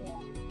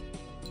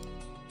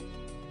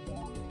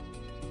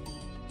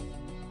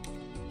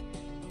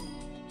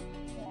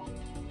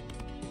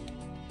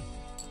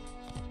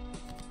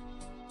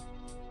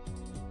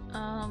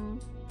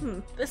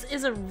 This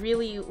is a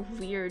really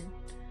weird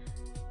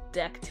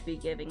deck to be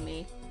giving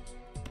me.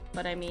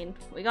 But I mean,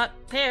 we got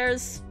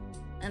pairs,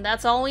 and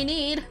that's all we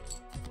need.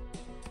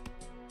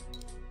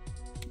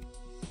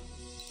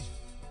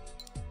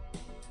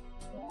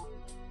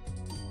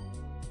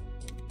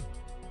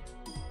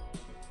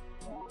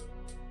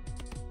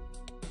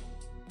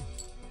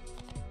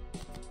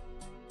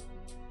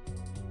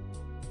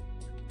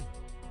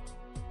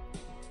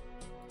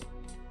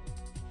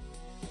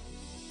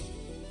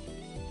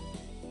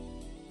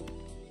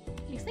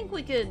 Do you think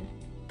we could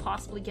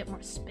possibly get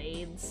more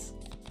spades?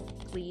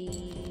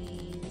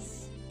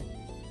 Please.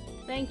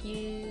 Thank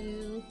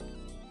you.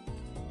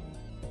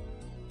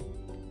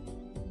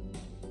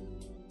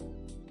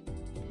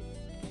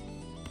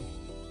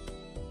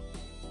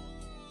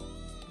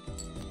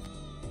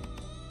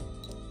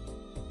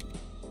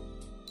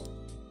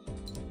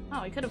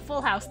 Oh, we could have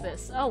full housed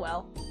this. Oh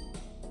well.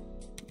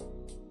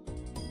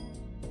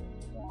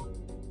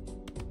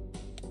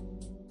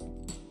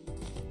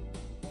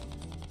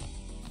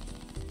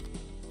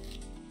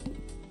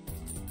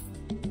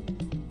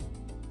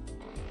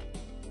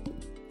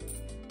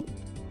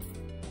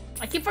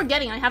 I keep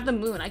forgetting I have the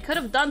moon. I could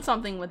have done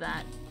something with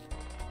that.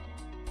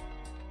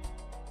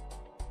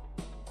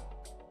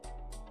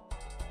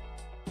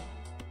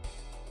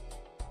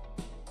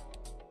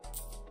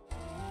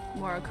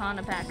 More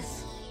Arcana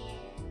packs.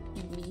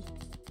 Me.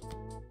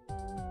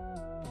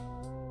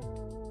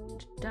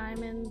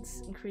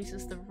 Diamonds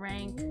increases the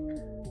rank.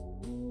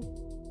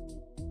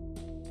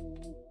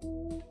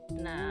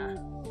 Nah.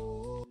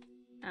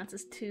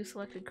 Adds 2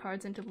 selected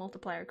cards into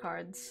multiplier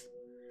cards.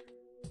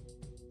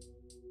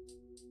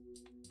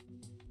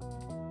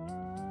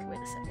 Okay, wait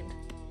a second.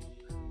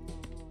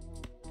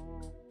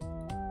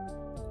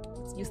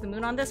 Let's use the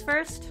moon on this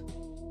first.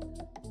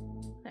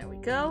 There we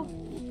go.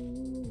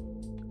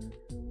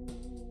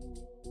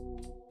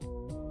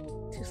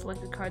 2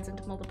 selected cards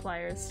into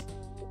multipliers.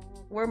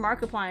 We're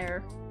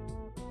Markiplier.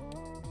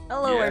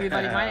 Hello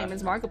everybody, my name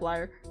is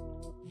Markiplier.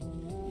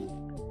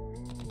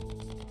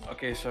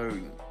 Okay, so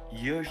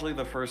usually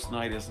the first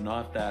night is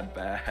not that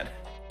bad.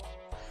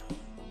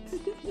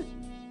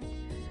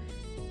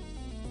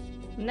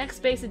 Next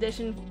base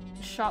edition,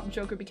 Shop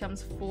Joker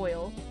becomes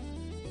foil.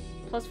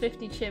 Plus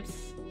 50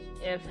 chips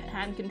if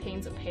hand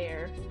contains a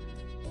pair.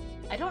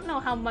 I don't know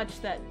how much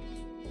that...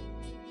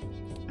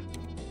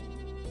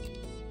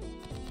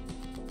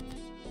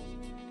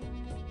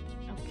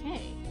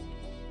 Okay.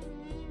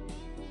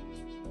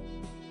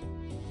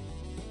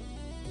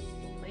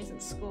 Plays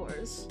and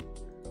scores.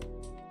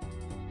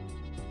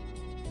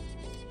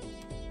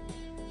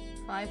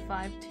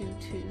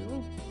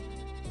 5522.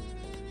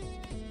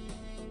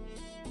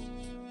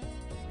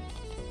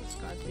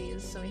 Discard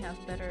these so we have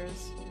better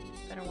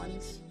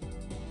ones.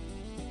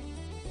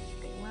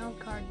 Okay, wild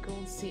card,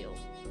 gold seal.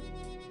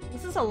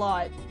 This is a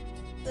lot.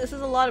 This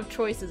is a lot of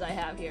choices I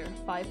have here.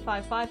 5,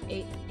 5, 5,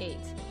 8, 8.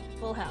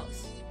 Full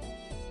house.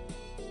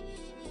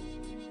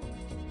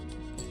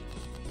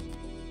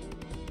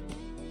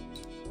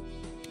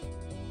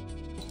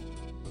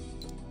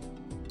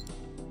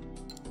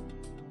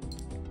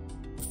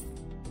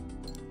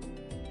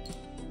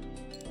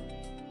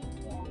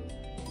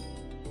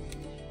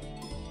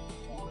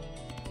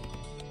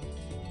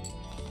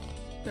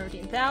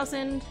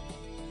 $13,000.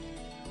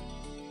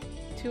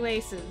 2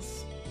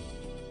 aces.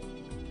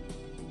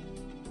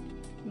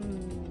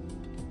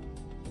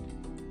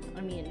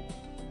 I mean,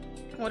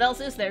 what else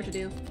is there to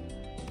do?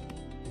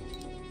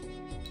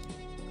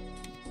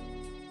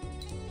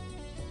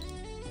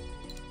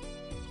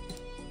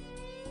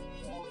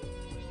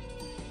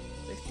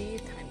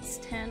 Times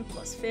 10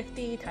 plus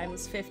 50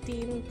 times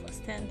 15 plus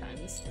 10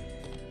 times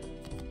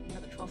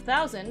another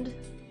 12,000.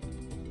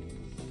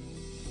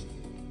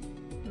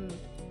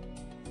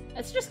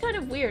 It's just kind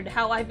of weird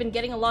how I've been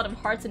getting a lot of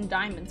hearts and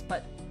diamonds,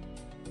 but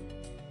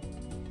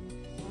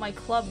my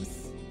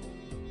clubs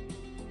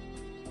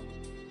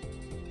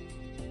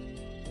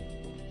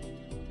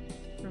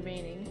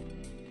remaining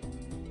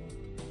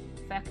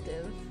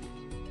effective.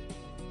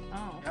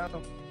 Oh.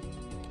 Oh.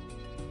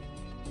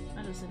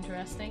 That is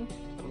interesting.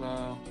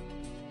 Hello.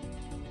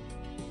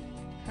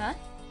 Huh?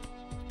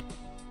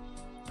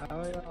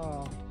 Oh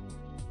yeah.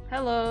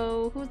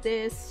 Hello, who's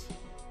this?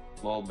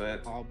 Little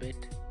bit. All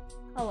bit.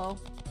 Hello.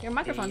 Your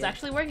microphone's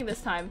actually working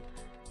this time.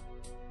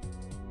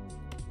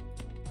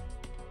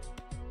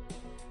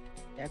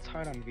 That's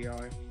hard on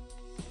VR.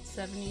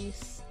 70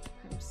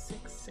 times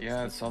 6.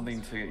 Yeah, it's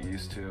something to get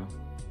used to.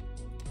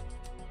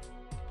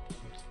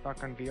 I'm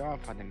stuck on VR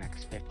for the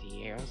next 50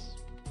 years.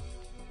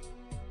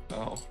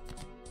 Oh.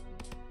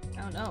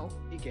 Oh no.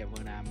 You get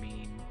what I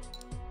mean.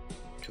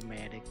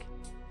 Dramatic.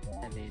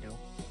 A little.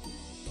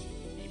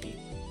 Maybe.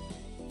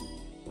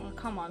 Oh,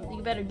 come on.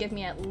 You better give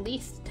me at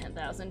least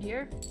 10,000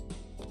 here.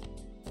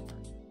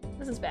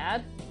 This is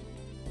bad.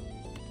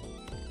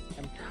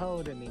 I'm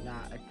totally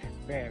not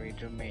very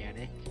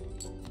dramatic.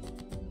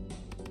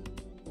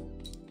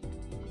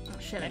 Oh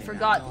shit, I Yeah,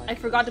 forgot. no, I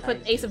forgot to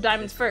put resize Ace of this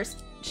Diamonds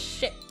first.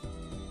 Shit.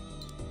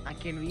 I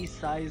can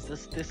resize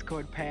this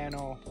Discord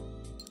panel.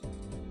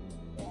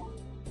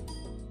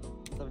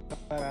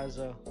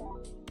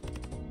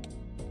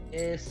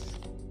 Yes.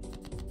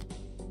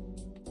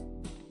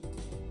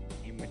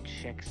 I'ma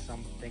check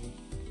something.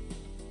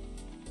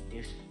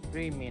 You're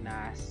streaming,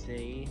 I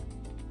see.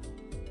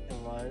 It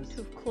was.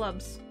 2 of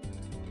clubs.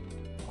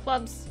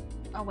 Clubs.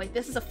 Oh wait,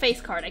 this is a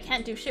face card. I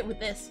can't do shit with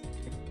this.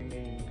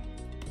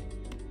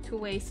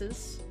 2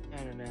 aces.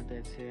 I don't know,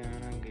 that's it.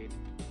 I'm good.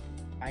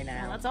 I know.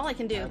 Well, that's all I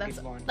can do.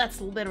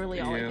 That's literally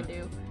all I can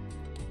do.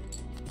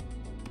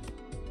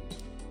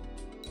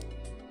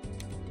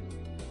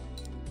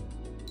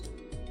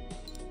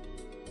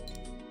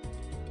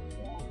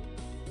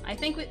 I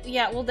think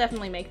we'll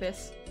definitely make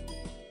this.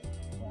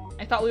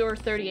 I thought we were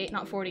 38,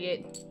 not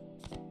 48.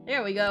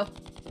 There we go.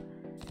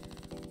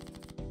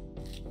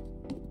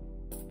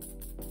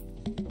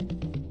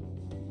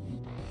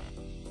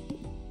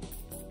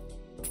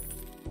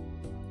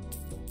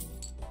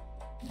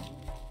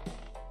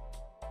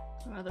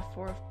 Another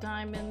 4 of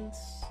diamonds.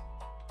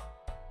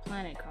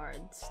 Planet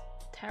cards.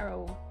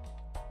 Tarot.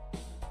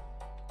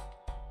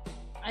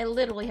 I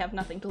literally have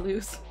nothing to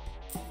lose.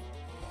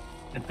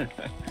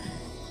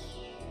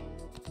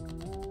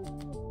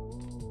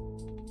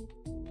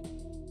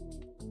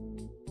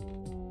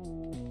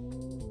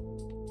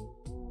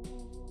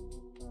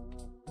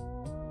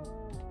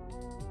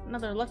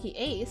 Another lucky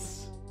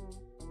ace.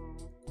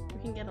 We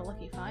can get a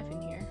lucky 5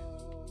 in here.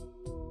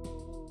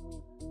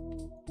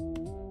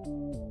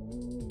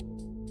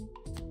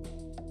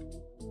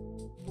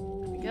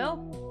 There we go.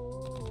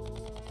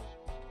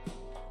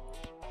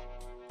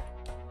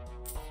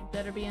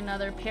 Better be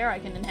another pair I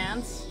can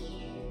enhance.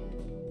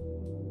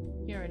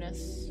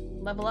 Uranus.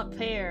 Level up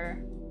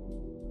pair.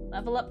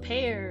 Level up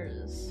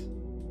pairs.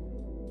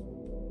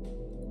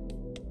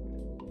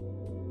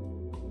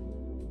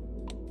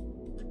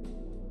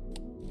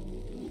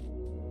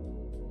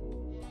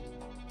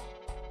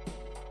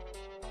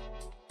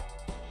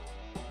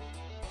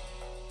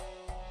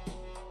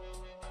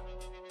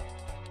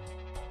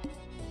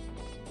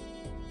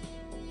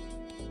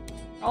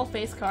 All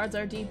face cards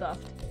are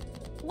debuffed.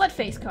 What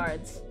face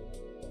cards?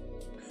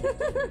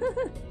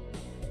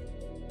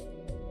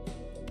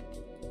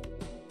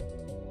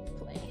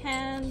 Play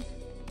hand.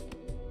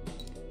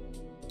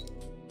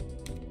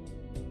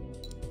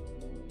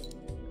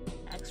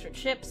 Extra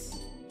chips.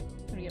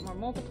 Gonna get more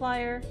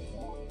multiplier.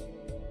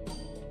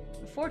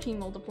 14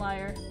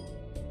 multiplier.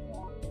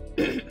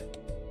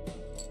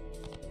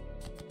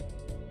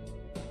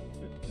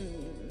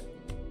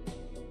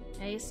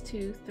 Ace,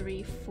 2,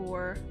 3,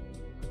 4.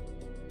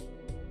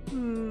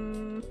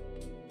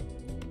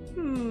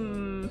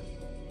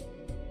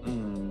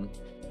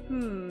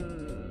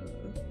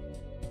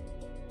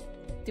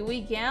 Do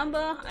we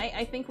gamba?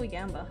 I think we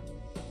gamba.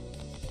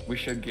 We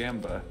should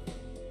gamba.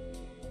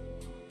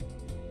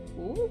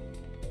 Ooh.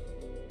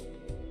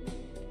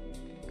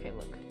 Okay,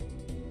 look.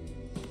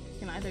 We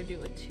can either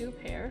do a 2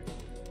 pair,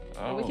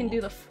 or we can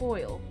do the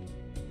foil.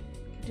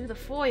 We can do the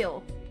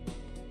foil.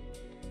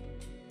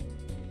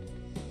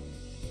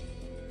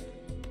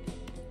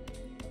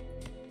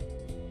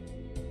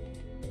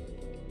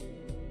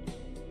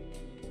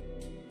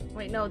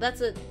 Wait, no,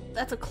 that's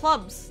a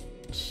clubs.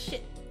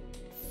 Shit.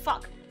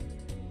 Fuck.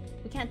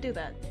 We can't do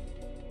that.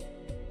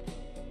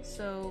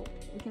 So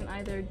we can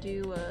either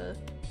do a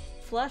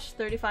flush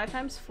 35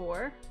 times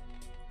 4,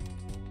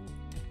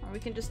 or we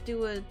can just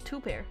do a 2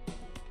 pair.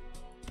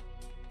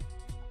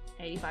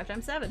 85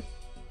 times 7.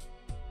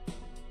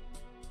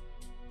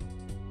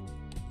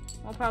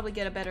 We'll probably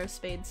get a better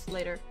spades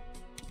later.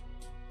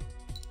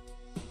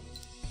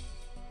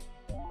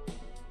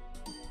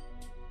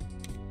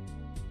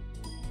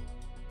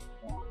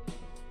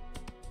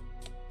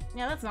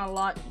 Yeah, that's not a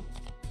lot.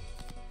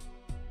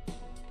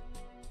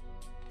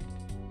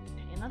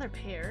 Okay, another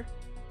pair.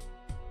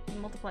 We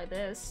can multiply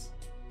this.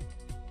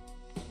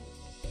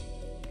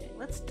 Okay,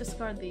 let's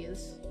discard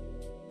these.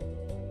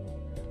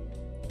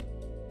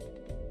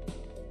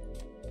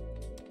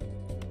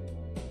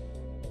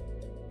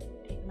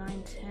 Eight,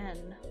 9,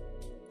 10.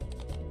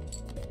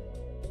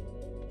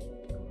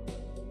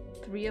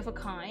 3 of a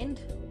kind.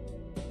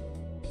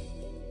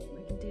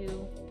 We can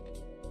do...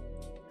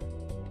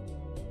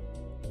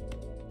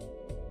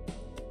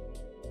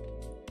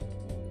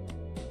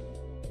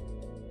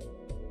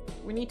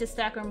 We need to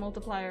stack our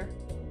multiplier.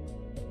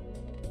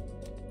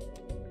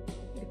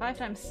 85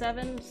 times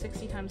 7,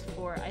 60 times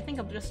 4. I think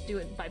I'll just do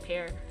it by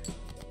pair.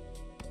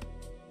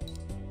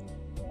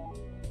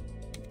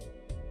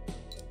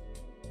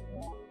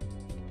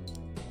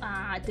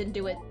 Ah, it didn't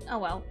do it. Oh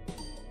well.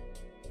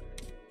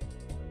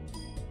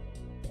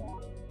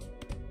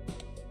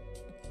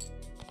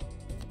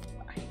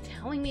 Are you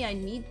telling me I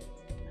need...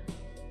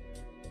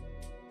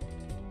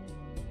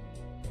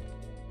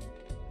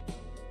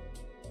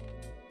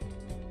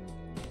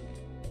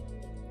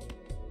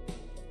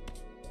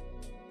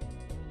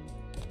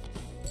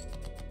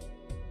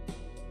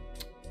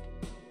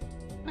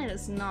 That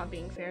is not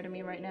being fair to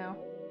me right now.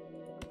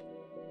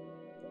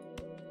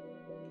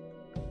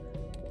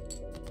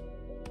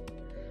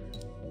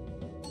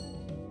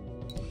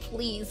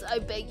 Please, I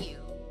beg you.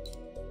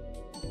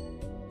 You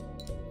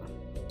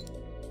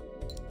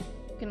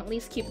can at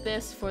least keep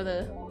this for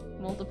the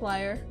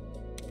multiplier.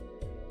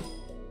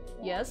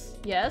 Yes,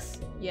 yes,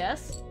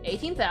 yes.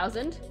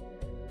 18,000.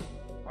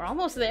 We're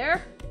almost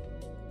there.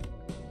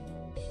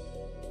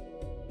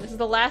 This is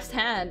the last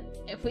hand.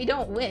 If we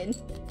don't win...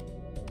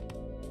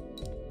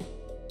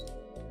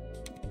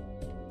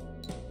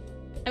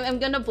 I'm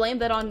gonna blame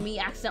that on me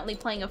accidentally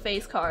playing a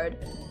face card.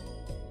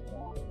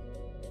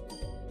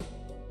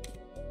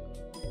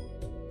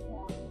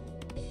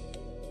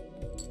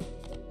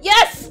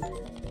 Yes!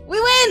 We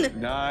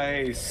win!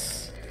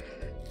 Nice!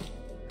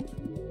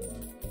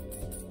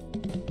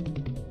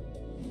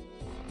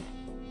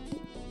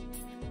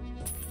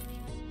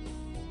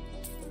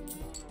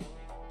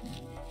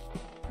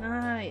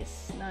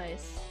 Nice,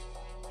 nice.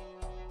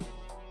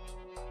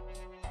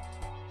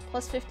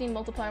 Plus 15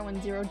 multiplier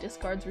when 0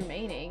 discards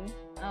remaining.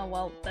 Oh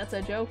well, that's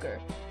a joker.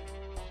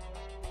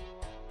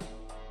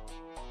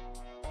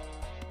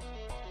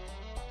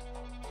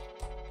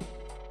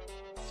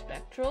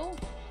 Astral.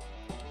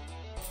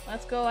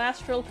 Let's go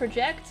Astral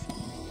Project.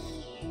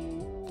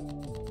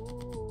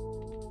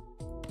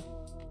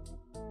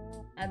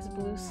 Adds a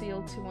blue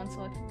seal to one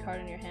selected card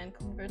in your hand.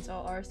 Converts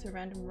all R's to a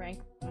random rank,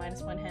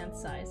 -1 hand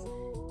size.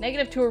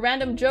 Negative to a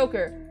random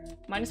joker,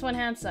 -1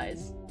 hand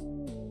size.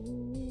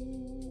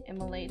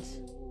 Immolate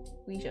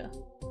Ouija.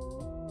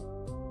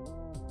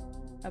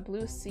 A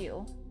blue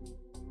seal.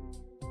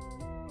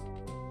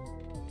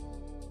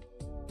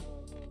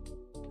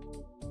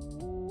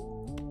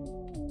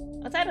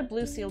 Let's add a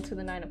blue seal to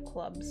the 9 of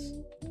clubs.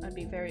 That'd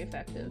be very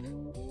effective.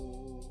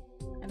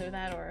 Either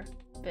that or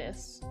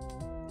this.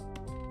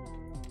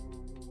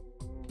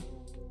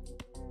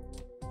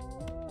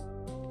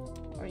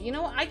 Or you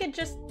know what? I could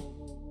just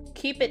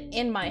keep it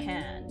in my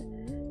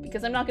hand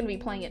because I'm not going to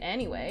be playing it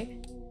anyway.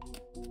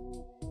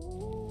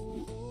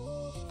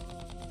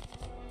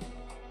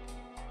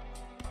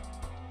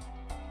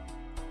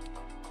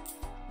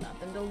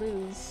 Nothing to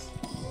lose.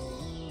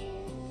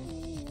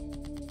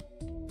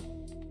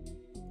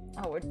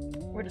 Oh,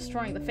 we're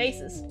destroying the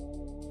faces,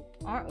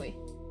 aren't we?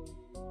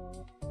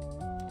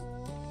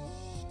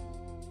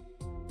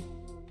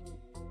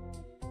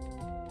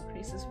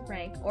 Increases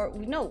rank, or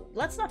no,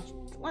 let's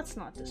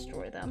not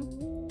destroy them.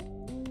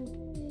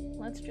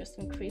 Let's just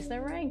increase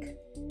their rank.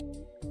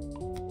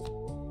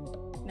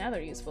 Now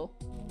they're useful.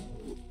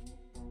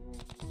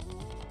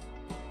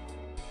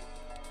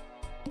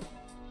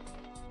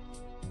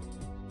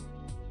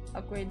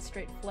 Upgrade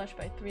straight flush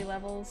by 3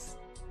 levels.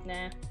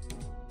 Nah.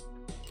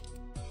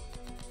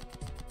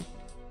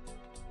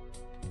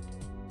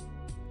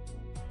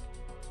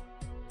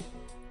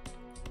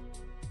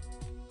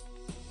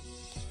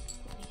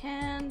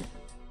 Hand.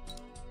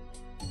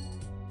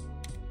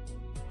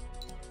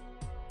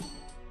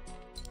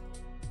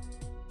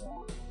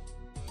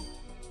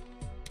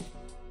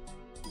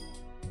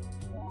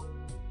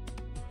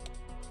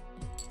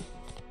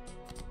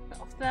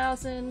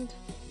 $12,000.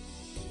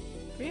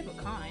 3 of a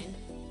kind.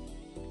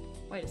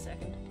 Wait a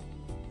second.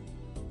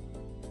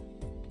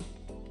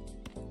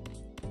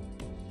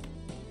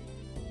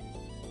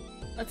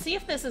 Let's see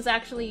if this is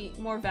actually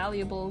more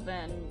valuable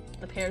than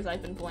the pairs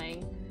I've been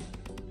playing.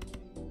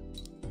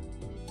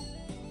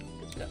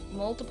 It's got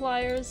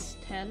multipliers,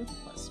 10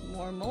 plus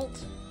more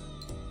mult.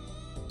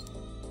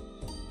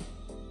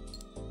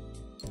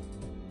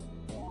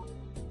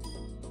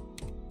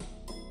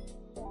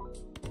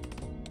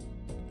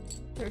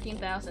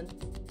 $13,000.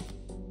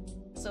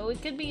 So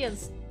it could be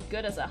as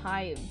good as a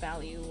high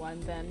value one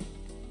then.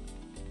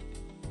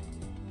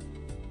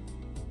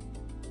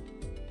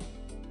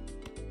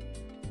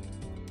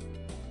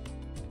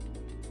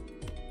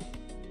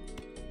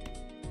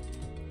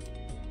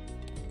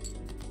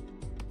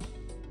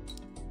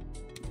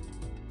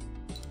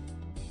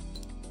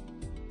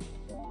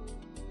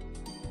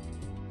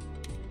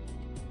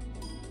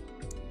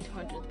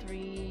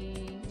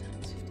 $203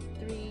 times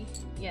 53,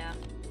 yeah.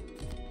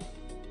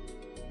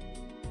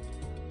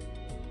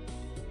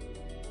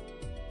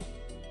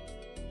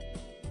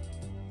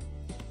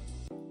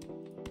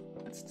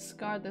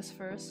 Discard this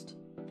first.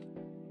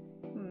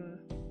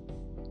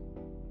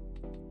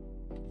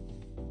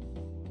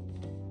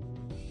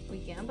 We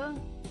Gamba?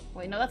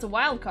 Wait, no, that's a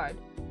wild card.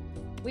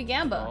 We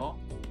Gamba. Oh.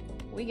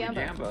 We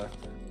Gamba. Gamba.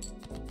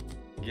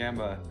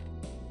 Gamba.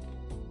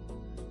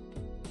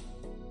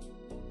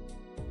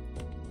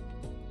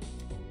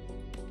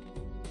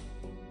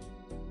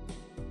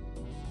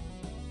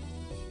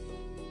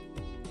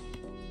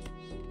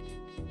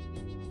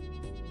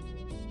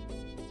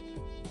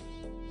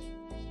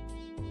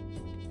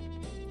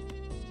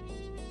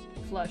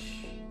 Flush.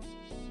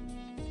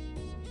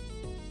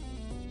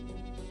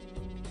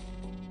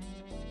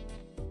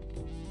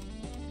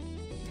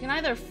 You can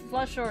either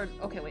flush or...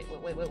 Okay, wait.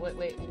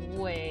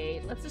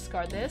 Let's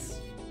discard this.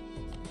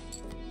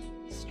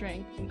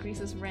 Strength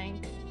increases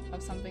rank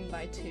of something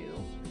by 2.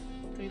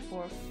 3,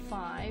 4,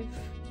 5.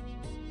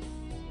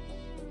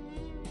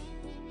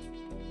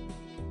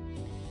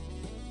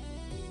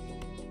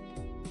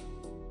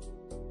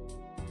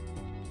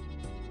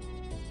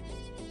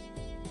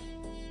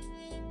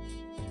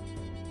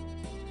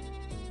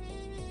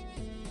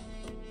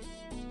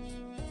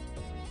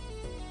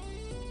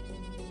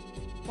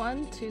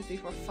 One, 2, 3,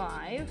 4,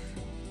 5.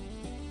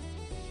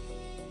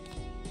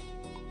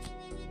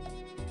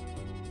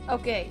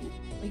 Okay,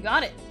 we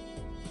got it.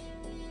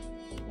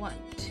 1,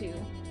 2.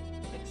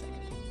 Wait a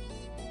second.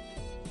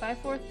 5,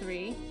 4,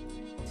 3,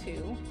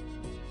 2,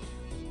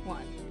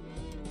 1.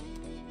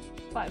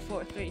 5,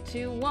 4, 3,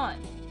 2, 1.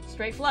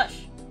 Straight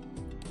flush.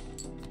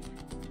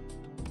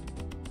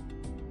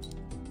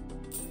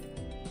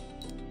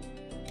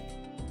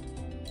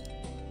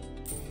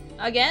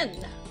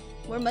 Again,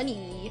 more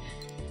money.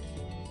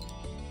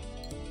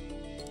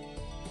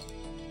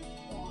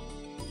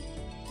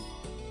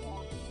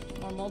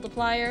 More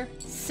multiplier.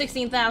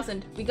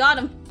 16,000. We got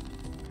him.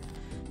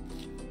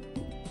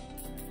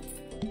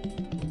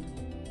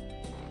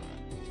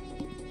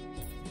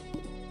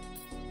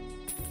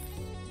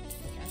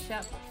 Cash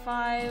out for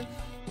 5.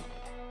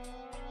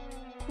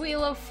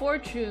 Wheel of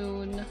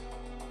Fortune.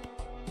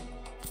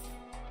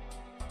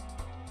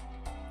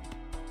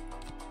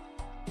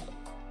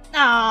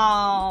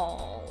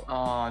 Oh.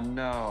 Oh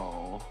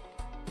no.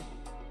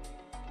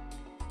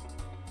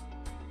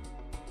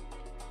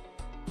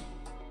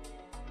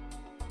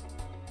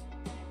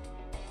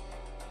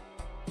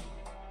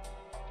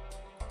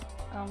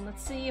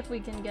 Let's see if we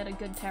can get a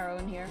good tarot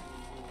in here.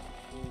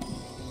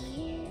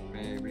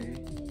 Maybe.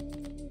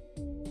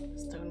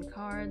 Stone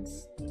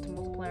cards,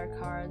 multiplier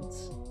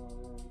cards.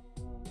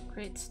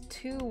 Creates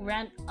 2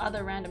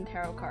 other random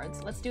tarot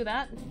cards. Let's do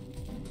that.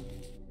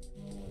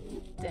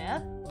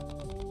 Death.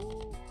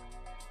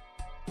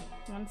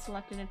 One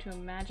selected into a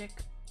magic.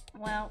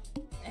 Well,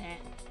 eh.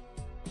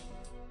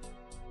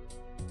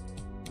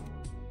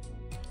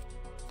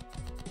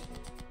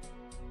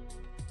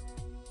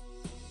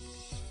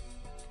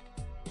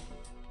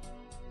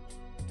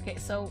 Okay,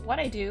 so what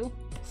I do,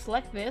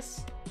 select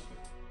this,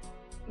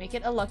 make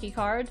it a lucky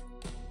card,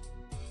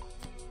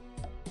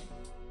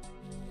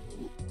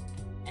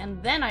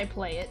 and then I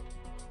play it.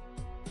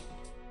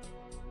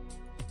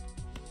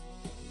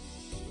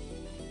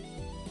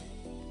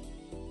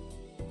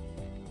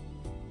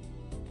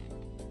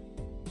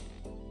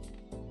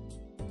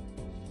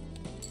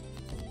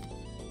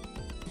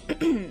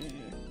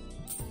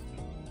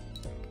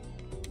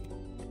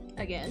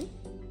 Again.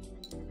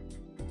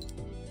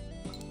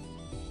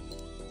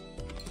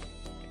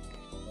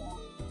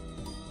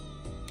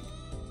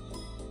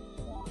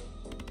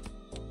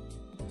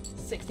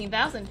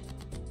 $16,000.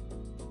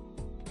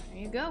 There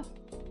you go.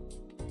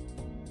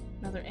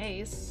 Another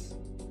ace.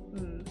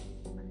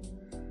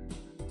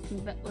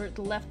 Convert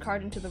the left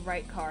card into the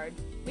right card.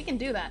 We can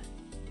do that.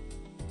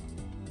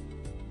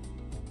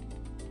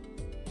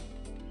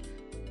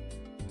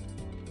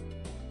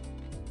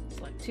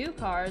 Select 2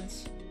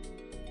 cards.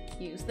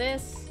 Use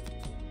this.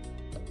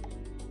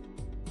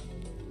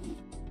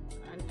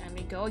 And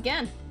we go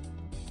again.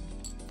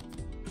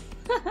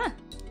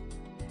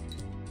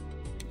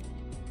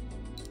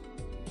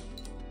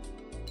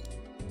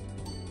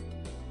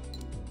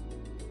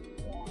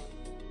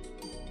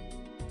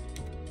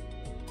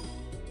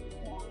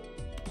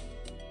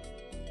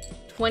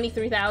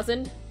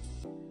 $23,000.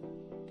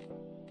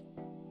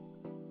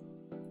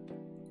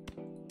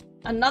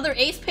 Another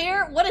ace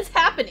pair? What is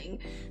happening?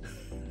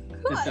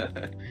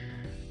 What?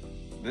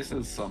 This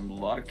is some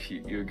luck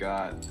you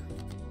got.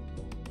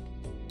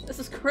 This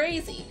is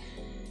crazy.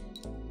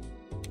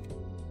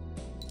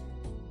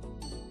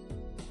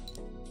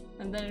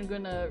 And then I'm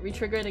gonna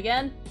re-trigger it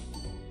again.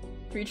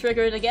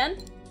 Re-trigger it again.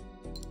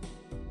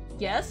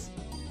 Yes.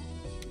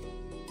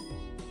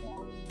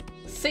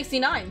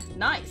 69.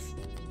 Nice.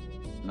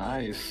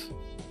 Nice.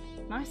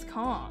 Nice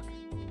cock.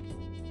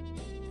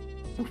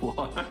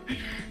 What?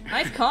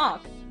 Nice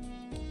cock.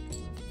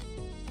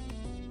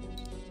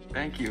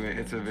 Thank you.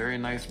 It's a very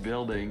nice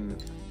building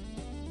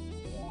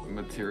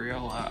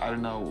material. I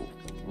don't know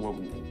what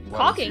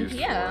Caulking, it's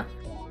used yeah.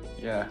 for.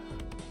 Yeah.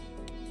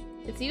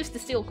 It's used to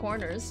steal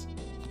corners.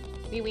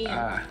 Wee.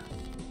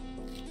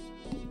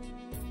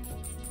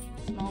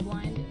 Small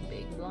blind,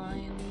 big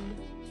blind.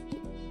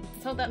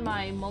 Let's hope that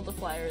my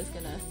multiplier is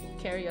gonna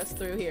carry us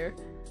through here.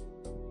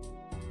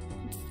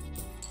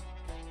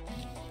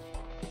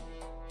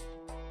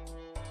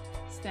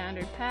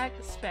 Standard pack,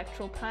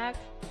 spectral pack.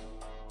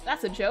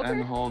 That's a joker?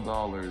 10 whole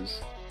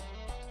dollars.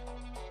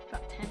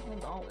 Got 10 whole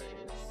dollars.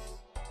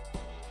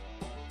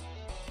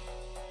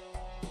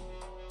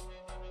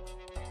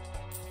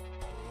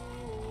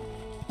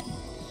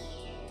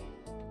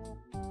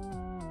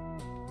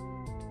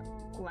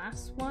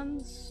 Glass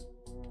ones?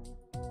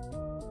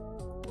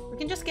 We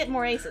can just get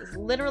more aces.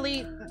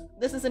 Literally,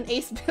 this is an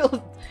ace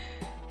build.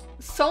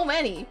 So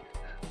many.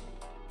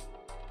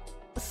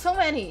 So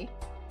many.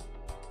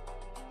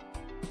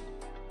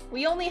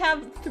 We only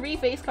have 3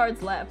 face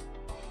cards left.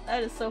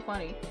 That is so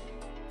funny.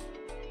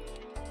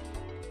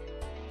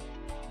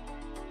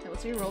 Okay,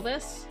 let's reroll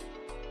this.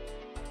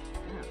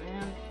 Oh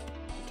man,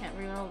 I can't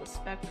reroll the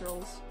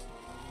spectrals.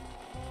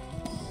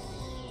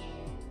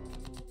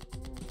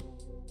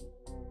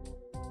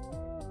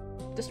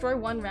 Destroy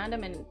 1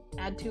 random and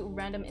add 2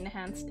 random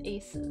enhanced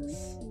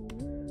aces.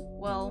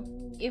 Well,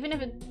 even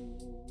if it...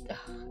 Ugh,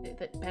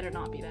 it better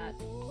not be that.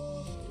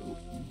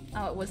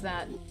 Oh, it was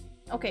that.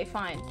 Okay,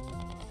 fine.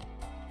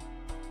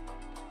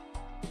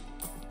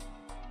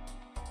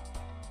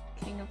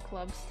 King of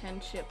clubs, 10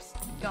 chips.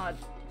 God.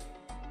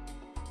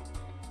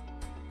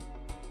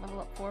 Level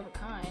up 4 of a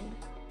kind.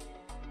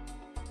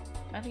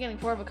 Imagine getting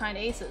 4 of a kind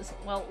aces.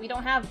 Well, we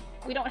don't have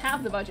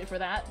the budget for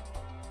that.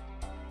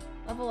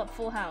 Level up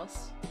full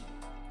house.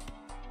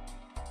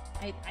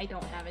 I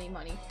don't have any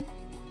money.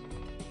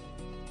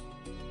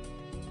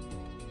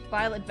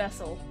 Violet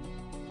vessel.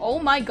 Oh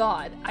my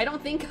god. I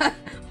don't think I...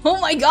 Oh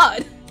my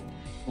god!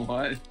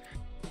 What?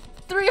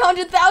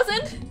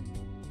 300,000?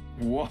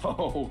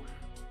 Whoa!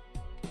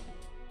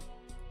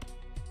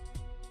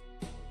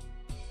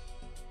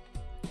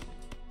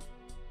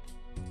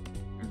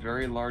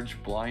 Very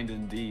large blind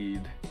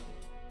indeed.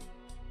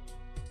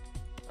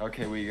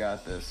 Okay, we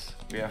got this.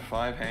 We have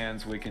 5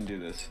 hands, we can do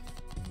this.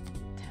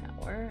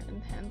 Tower,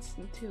 enhanced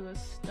into a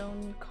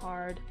stone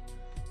card.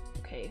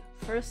 Okay,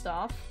 first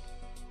off,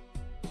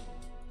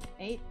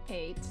 8,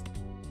 8,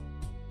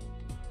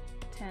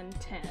 10,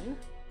 10.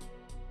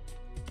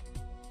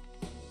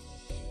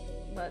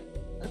 But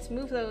let's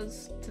move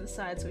those to the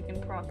side so we can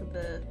proc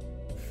the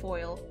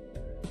foil.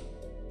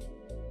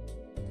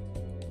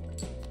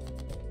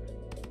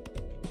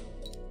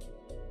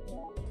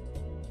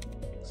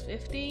 Plus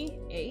 50,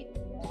 8,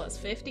 plus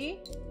 50,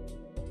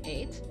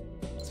 8,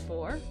 plus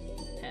 4,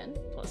 10,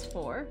 plus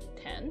 4,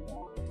 10,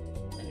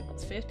 then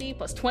plus 50,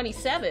 plus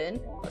 27,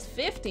 plus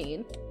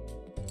 15,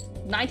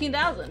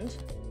 19,000.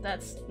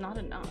 That's not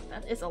enough.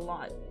 That is a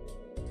lot.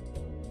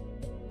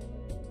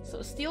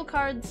 So steel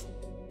cards...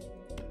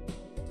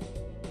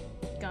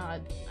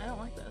 God, I don't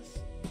like this.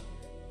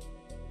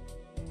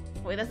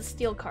 Wait, that's a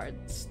steel card.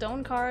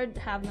 Stone card,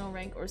 have no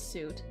rank or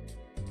suit.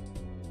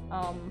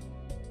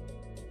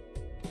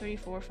 3,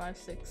 4, 5,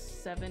 6,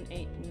 7,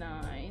 8,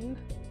 9.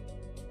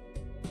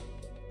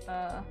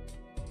 Well,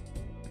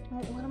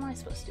 what am I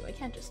supposed to do? I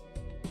can't just...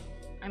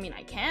 I mean,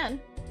 I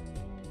can.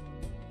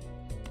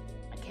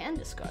 I can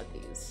discard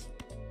these.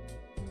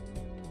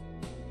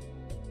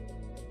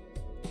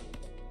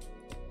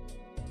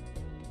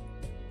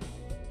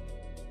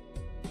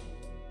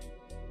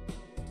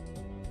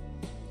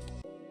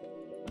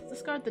 Let's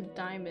discard the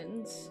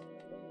diamonds.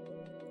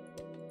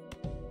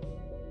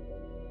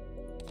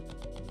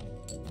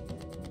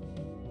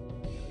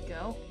 There we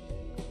go.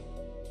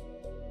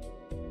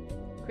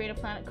 Create a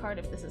planet card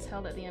if this is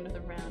held at the end of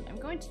the round. I'm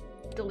going to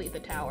delete the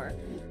tower.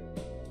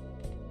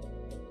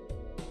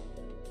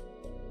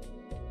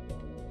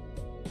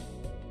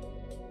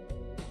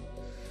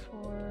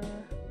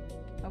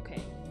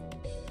 Okay.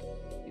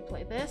 You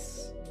play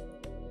this.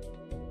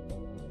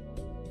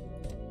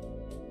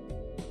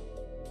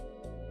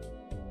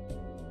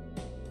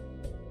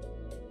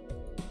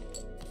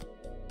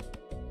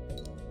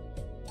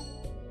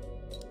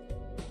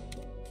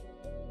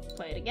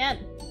 Play it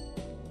again.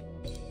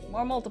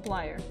 More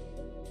multiplier.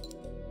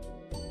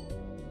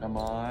 Come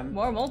on.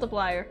 More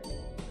multiplier.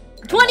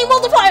 20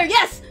 multiplier,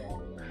 yes!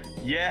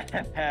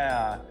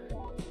 Yeah!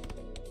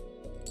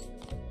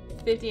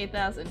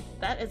 58,000.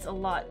 That is a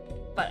lot,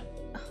 but...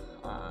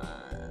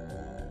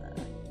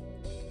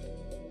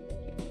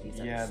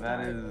 yeah,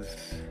 that is...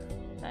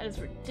 That is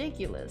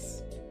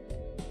ridiculous.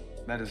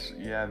 That is,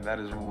 yeah, that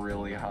is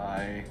really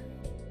high.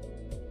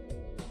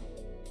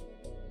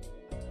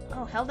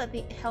 Oh, held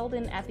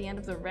in at the end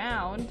of the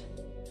round.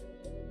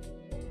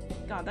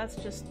 God, that's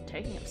just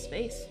taking up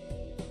space.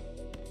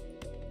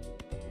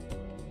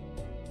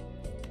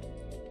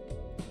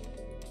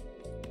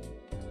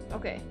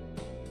 Okay.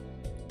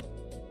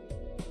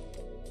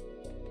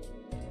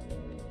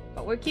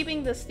 But we're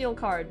keeping the steel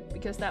card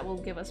because that will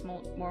give us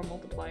more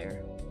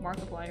Markiplier.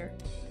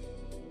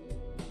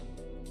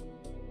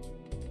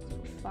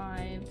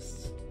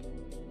 5s.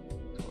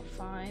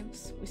 4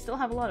 5s. We still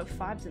have a lot of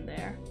 5s in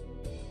there.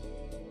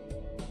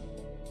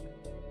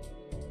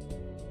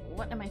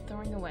 What am I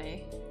throwing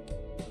away?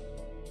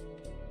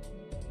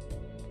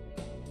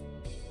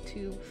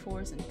 2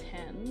 4s and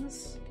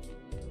 10s.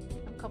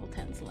 I have a couple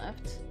 10s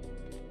left.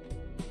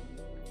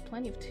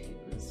 Plenty of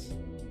 2s.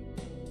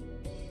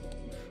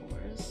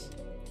 4s.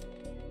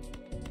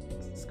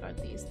 Let's discard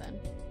these then.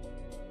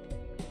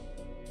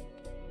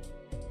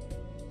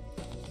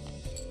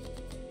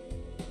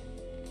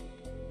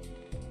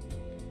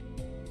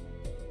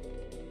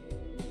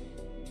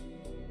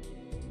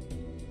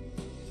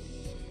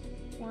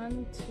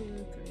 One, 2,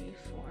 3,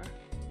 4.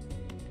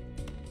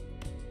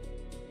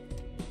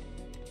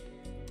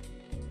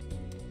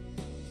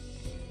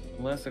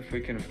 Unless if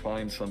we can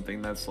find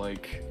something that's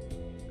like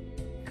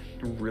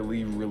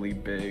really, really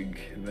big,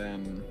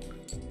 then...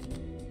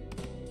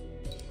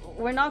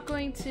 We're not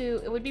going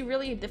to... It would be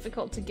really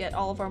difficult to get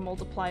all of our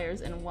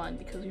multipliers in one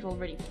because we've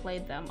already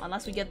played them,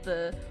 unless we get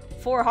the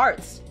 4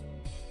 hearts.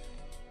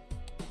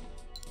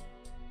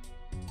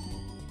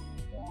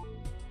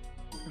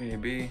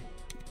 Maybe.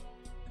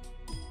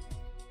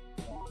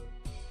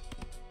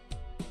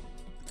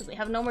 Because we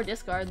have no more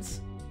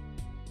discards.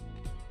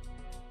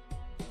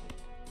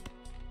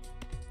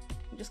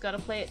 We just gotta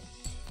play it.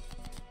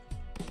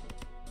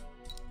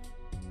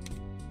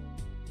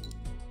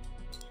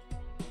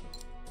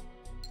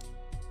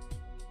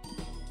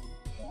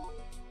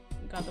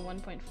 We got the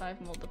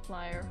 1.5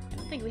 multiplier. I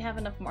don't think we have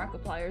enough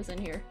Markipliers in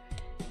here.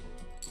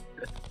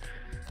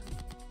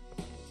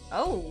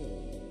 Oh!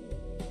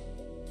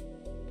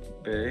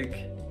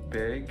 Big,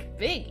 big.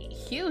 Big,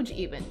 huge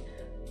even.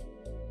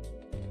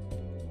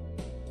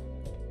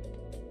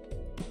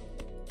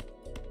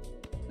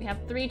 We have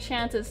 3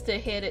 chances to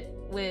hit it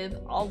with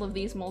all of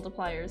these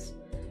multipliers.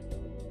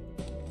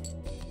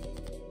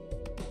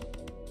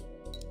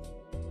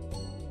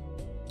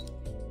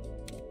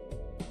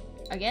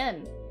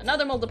 Again,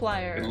 another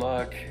multiplier. Good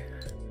luck.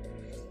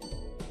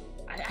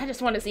 I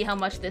just want to see how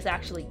much this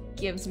actually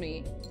gives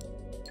me.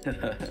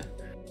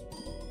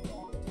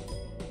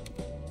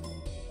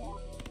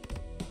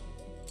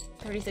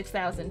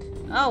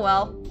 36,000. Oh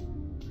well.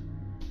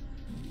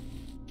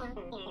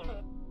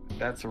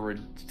 That's a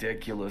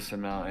ridiculous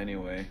amount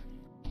anyway.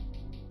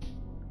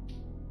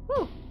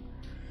 Whew.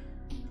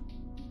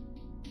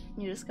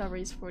 New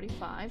discoveries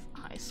 45.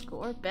 High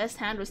score. Best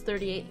hand was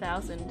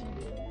 38,000.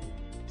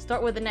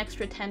 Start with an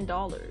extra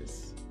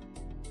 $10.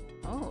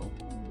 Oh.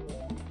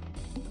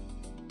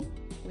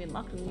 We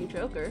unlocked a new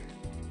Joker.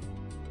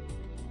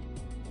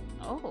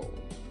 Oh.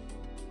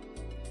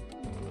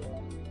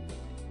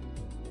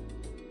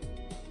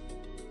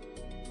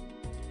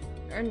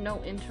 Earn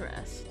no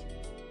interest.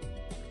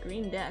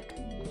 Green deck.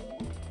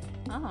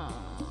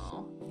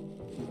 Oh.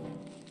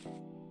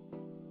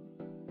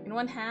 In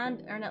one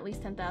hand, earn at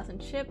least 10,000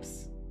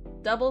 chips.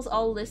 Doubles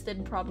all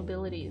listed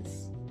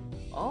probabilities.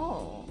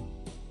 Oh.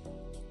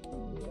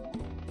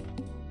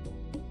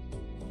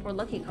 For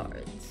lucky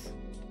cards.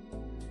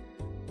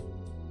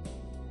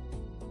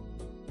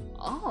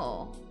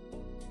 Oh.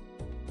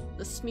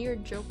 The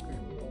smeared Joker.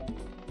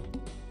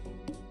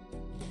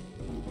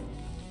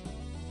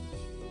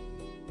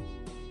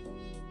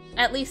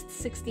 At least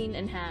 16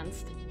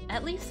 enhanced.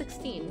 At least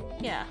 16,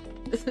 yeah.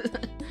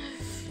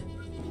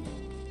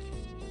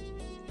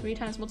 3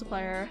 times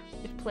multiplier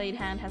if played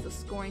hand has a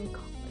scoring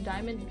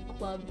diamond,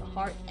 club,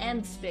 heart,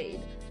 and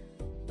spade.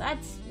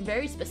 That's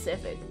very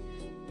specific.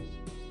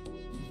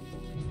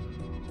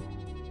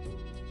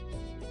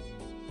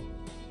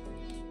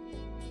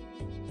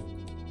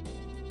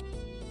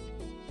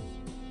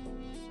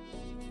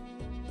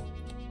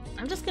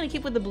 I'm just gonna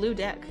keep with the blue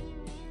deck.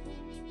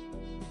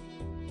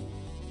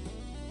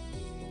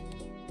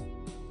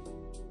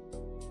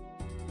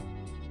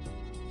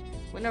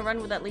 We're gonna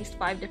run with at least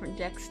 5 different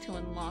decks to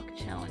unlock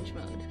challenge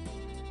mode.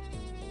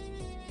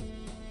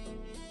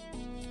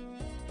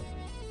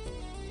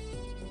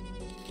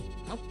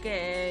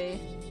 Okay,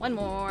 one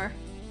more.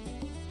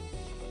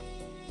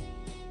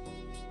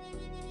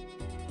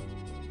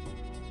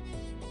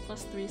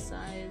 +3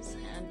 size,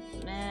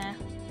 and nah,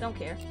 don't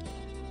care.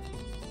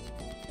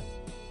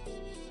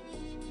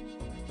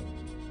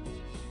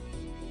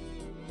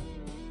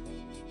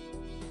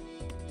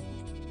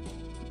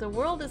 The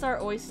world is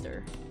our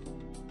oyster.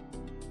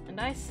 And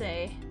I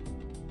say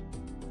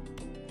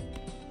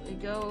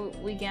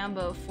we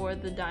GAMBA for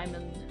the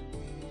diamond.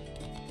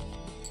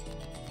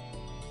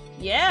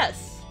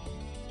 Yes!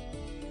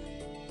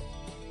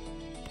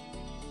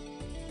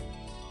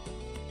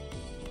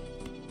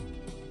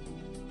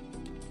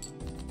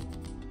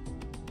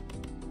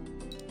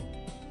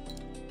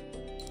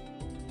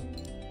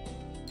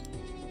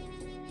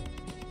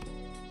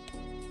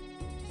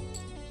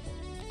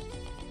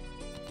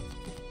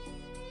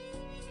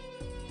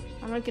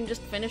 I can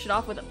just finish it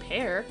off with a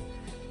pair.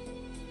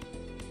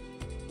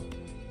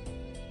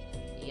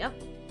 Yep.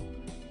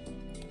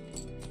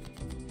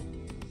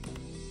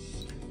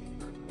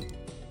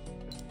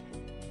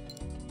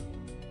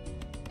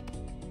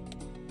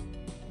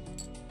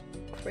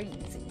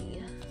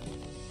 Crazy.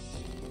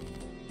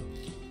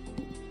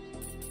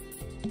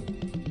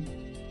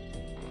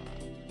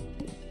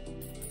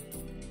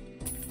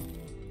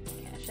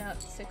 Cash out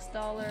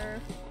 $6.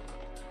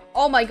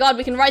 Oh my god,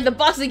 we can ride the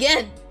bus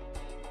again!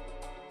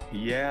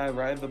 Yeah,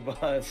 ride the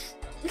bus.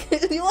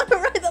 You want to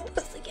ride the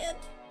bus again?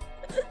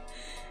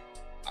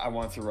 I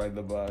want to ride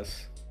the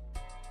bus.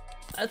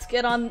 Let's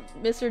get on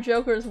Mr.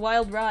 Joker's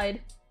wild ride.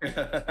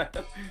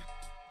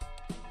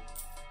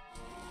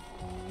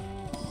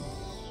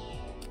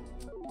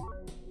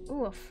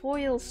 Ooh, a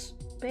foil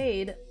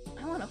spade.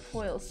 I want a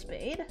foil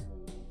spade.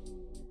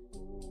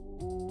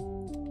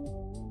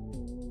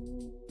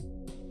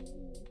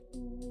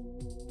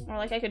 Or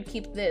like I could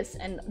keep this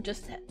and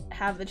just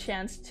have the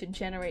chance to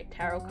generate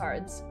tarot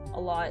cards a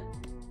lot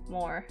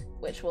more,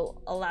 which will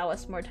allow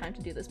us more time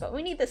to do this, but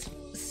we need this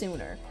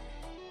sooner.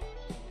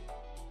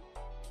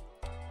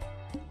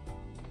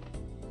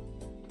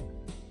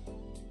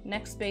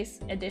 Next base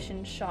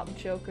edition Shop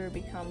Joker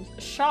becomes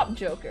Shop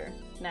Joker.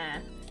 Nah.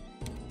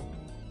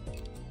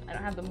 I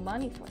don't have the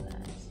money for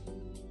that.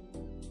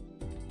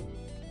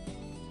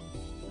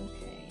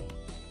 Okay.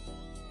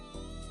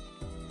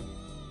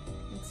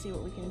 Let's see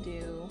what we can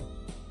do.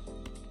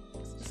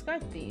 Let's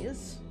discard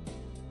these.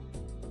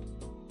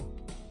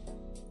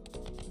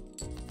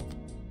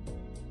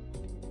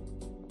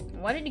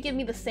 Why did you give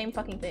me the same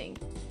fucking thing?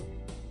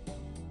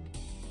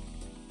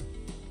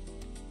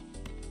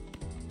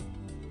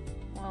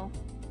 Well,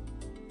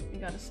 we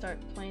gotta start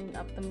playing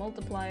up the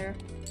multiplier.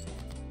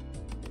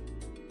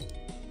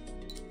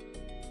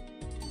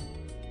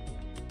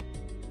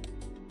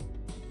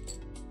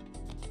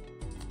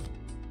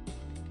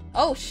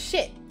 Oh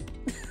shit!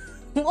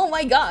 Oh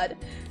my god!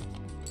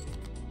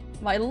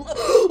 My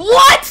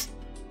what?!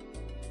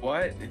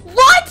 What?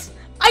 What?!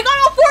 I got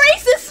all 4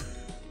 aces!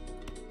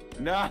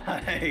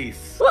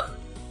 Nice!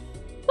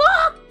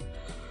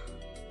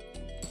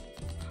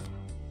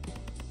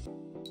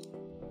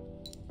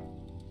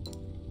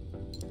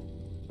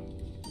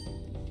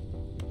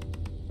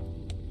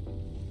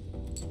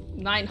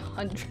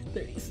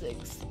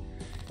 $936.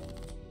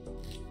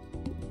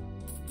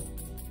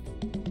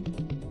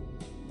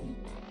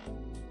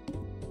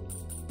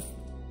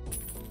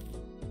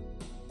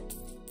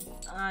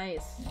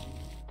 Nice.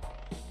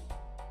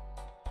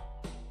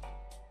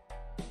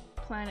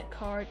 Planet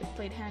card. If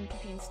played hand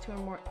contains 2 or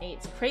more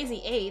 8s.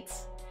 Crazy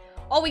 8s?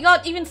 Oh, we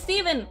got even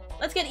Steven!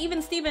 Let's get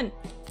even Steven!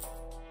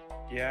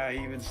 Yeah,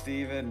 even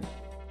Steven.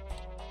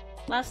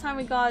 Last time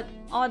we got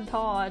Odd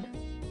Todd.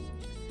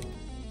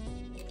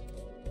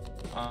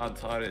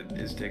 Todd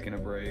is taking a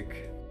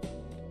break.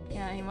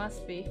 Yeah, he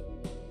must be.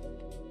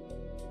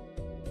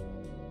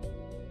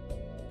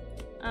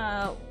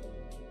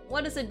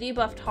 What is a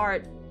debuffed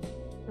heart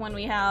when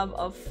we have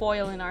a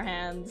foil in our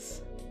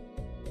hands?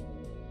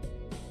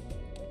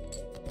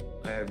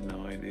 I have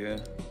no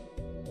idea.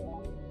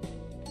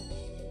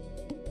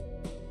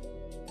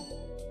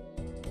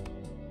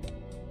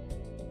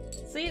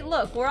 See,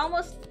 look, we're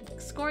almost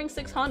scoring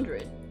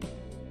 600.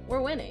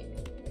 We're winning.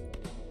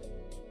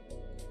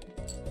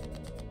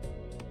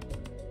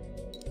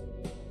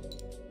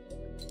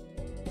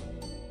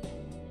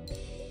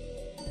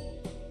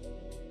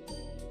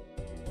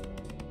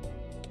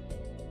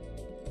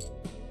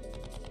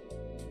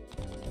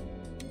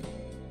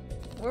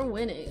 We're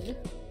winning.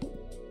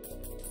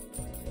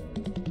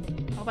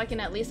 Hope I can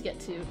at least get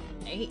to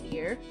 8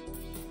 here.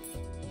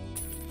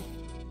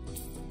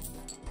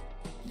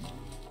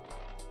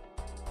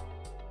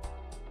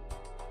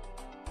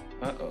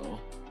 Uh-oh.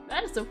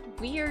 That is a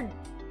weird...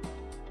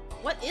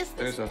 What is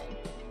this?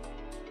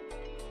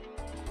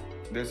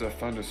 There's a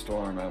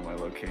thunderstorm at my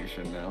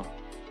location now.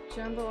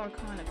 Jumbo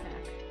Arcana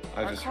pack.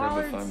 I just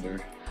heard the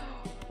thunder.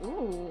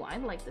 Ooh, I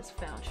like this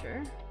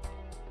voucher.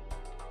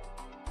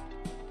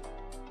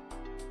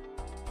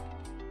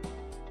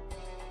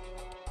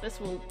 This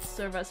will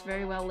serve us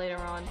very well later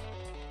on.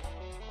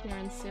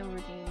 Clearance sale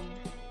redeemed.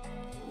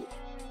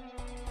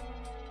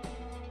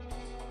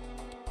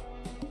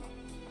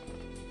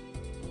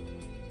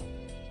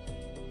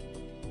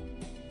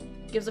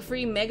 Gives a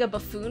free Mega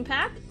Buffoon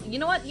pack? You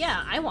know what?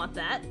 Yeah, I want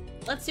that.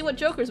 Let's see what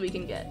jokers we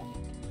can get.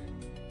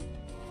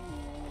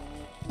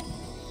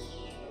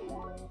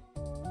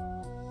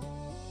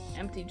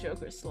 Empty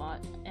joker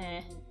slot.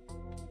 Eh.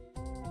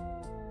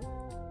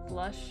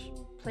 Flush.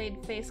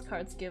 Played face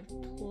cards give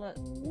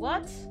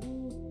what?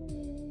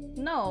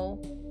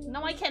 No.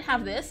 No, I can't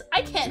have this.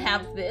 I can't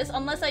have this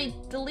unless I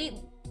delete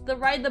the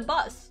ride the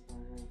bus.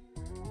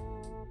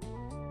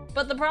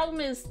 But the problem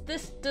is,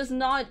 this does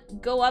not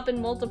go up in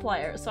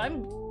multiplier, so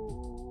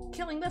I'm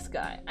killing this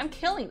guy. I'm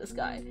killing this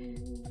guy.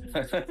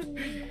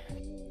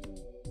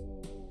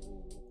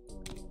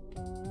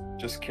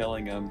 Just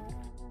killing him.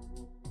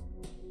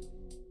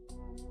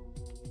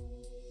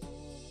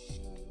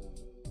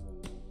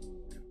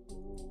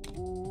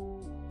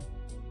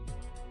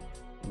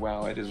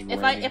 Wow, it is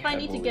raining If I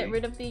need to get heavily.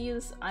 rid of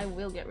these, I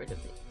will get rid of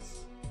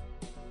these.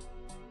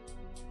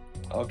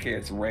 Okay,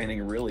 it's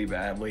raining really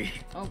badly.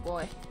 Oh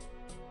boy.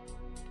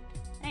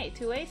 Hey,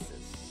 2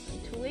 aces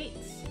and 2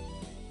 8s.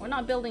 We're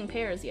not building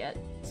pairs yet,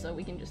 so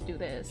we can just do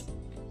this.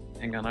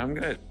 Hang on, I'm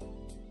gonna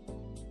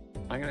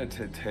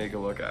take a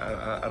look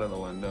out of the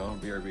window.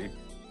 BRB.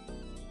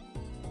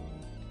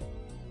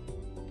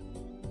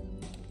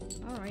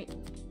 Alright.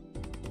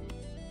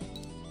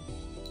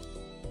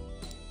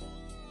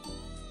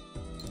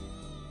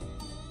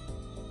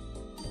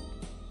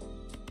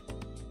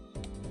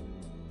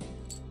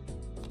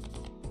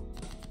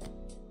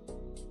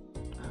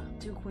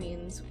 Two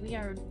queens. We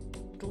are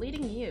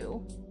deleting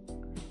you.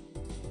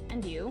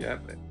 And you.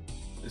 Yep.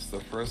 It's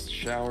the first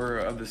shower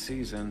of the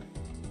season.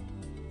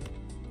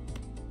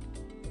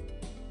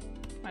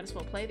 Might as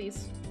well play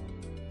these.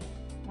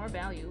 More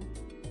value.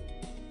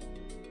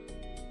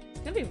 It's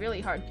gonna be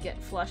really hard to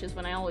get flushes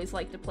when I always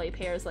like to play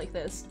pairs like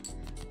this.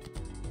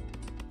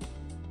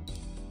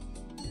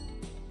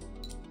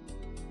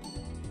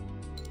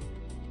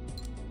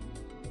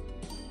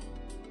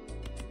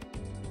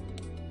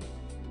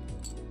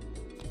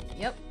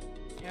 Yep.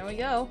 Here we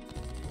go.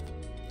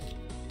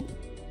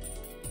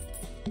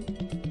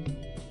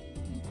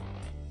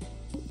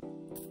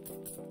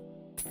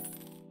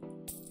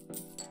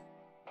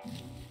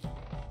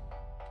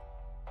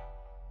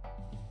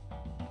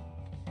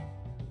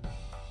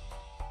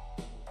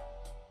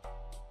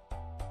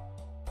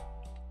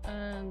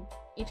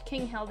 Each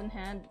king held in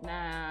hand?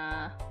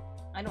 Nah.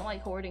 I don't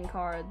like hoarding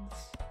cards.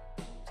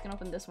 Just gonna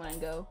open this one and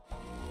go.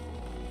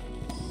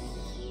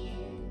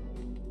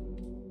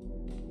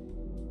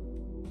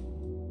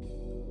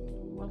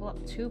 Level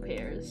up 2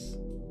 pairs.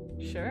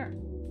 Sure.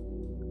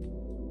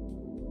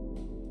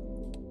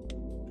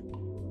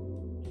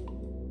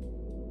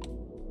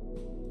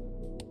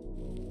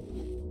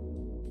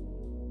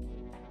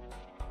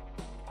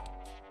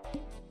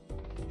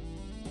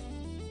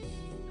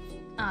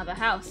 Ah, the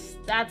house.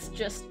 That's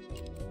just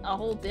a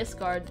whole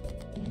discard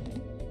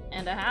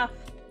and a half.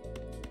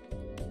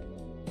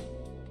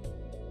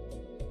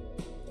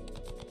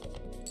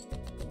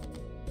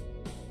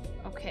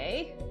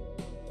 Okay.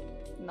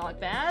 Not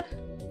bad.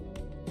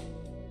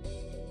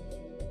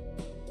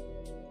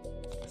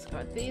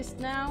 Discard these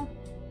now.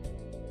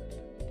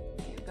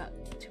 Okay, we've got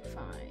 2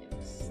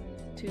 5s.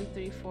 2,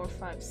 3, 4,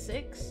 5,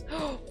 6.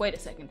 Wait a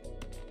second.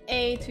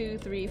 A, 2,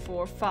 3,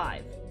 4,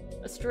 5.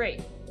 A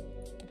straight.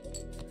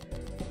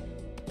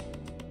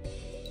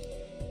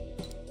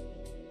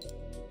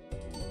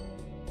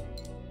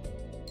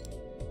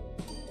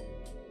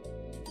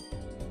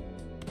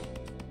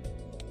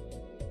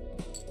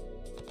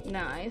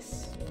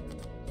 Nice.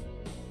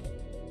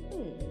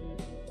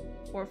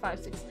 4, 5,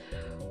 6.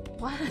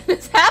 What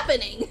is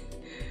happening?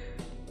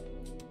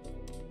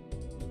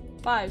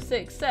 5,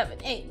 6, 7,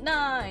 8,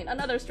 9.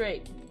 Another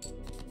straight.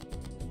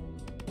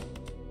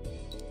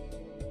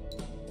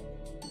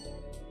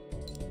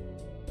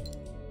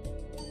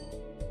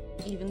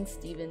 Even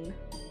Steven.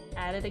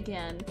 At it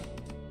again.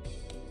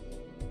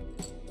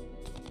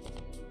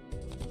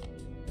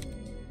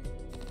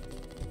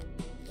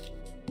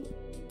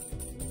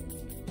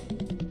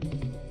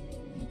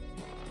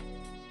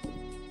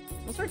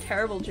 Those were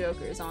terrible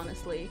jokers,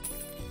 honestly.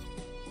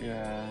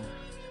 Yeah.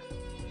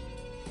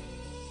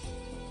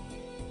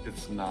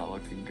 It's not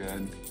looking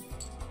good.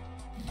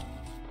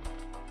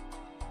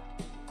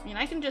 I mean,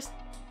 I can just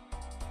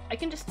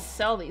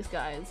sell these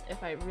guys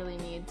if I really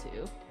need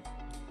to.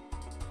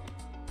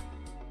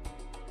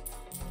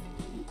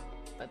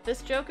 But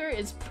this joker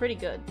is pretty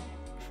good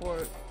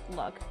for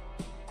luck.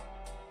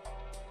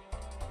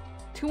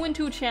 2 and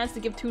 2 chance to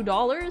give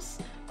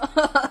 $2?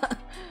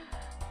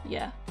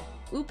 Yeah.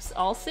 Oops,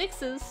 all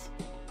 6s.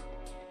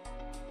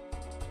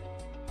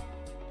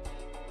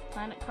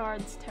 Planet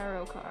cards,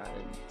 tarot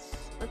cards.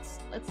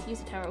 Let's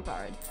use a tarot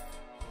card.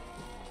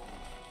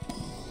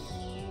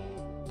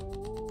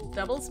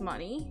 Doubles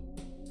money.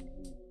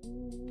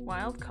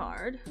 Wild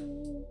card.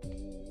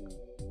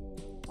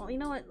 Well, you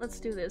know what? Let's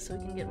do this so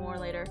we can get more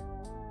later.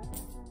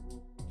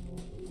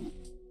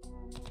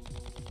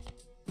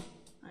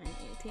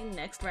 918,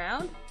 next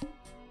round.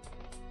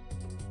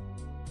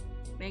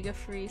 Mega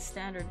free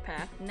standard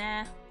pack.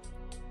 Nah.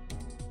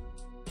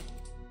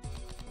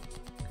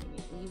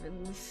 Any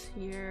evens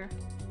here.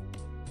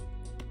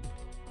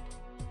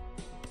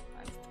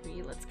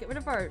 5-3. Let's get rid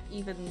of our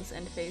evens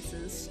and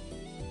faces.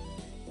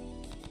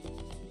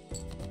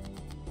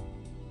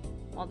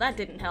 Well, that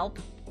didn't help.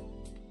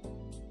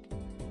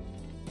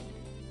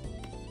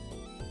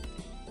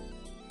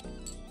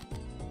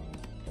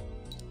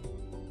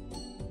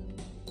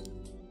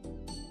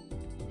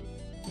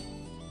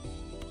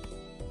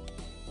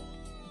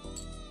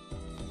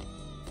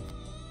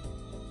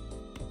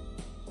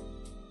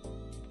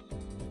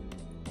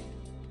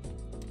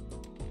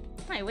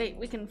 Hey, wait,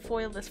 we can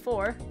foil this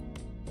 4.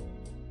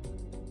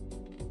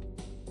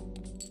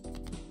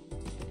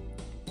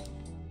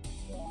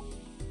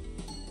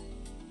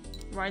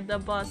 Ride the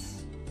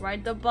bus.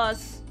 Ride the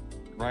bus.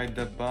 Ride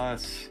the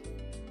bus.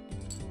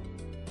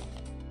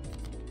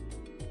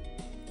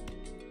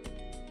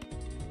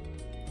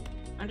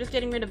 I'm just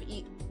getting rid of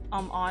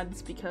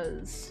odds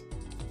because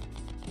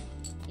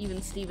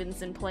even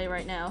Steven's in play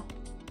right now.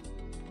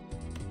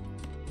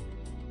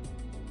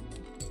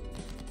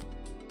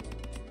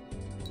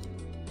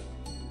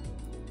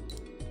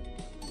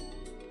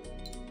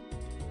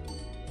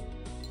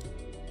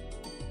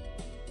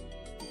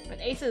 But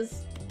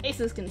aces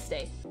can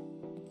stay.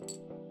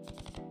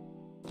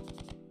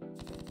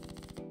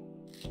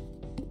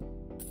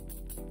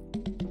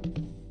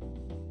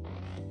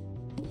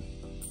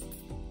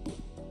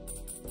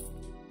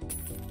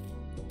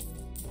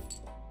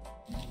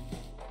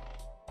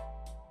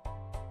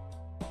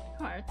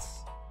 Hearts.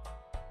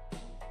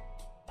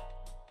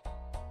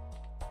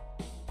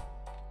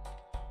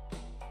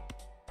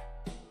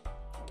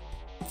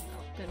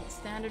 Open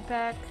standard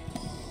pack.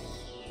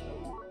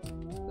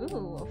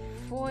 Ooh, a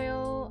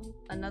foil,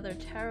 another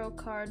tarot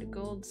card,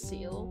 gold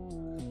seal.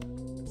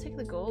 Let's take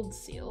the gold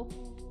seal.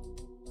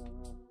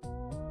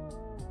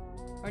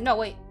 Or no,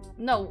 wait.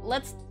 No,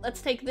 let's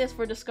take this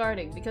for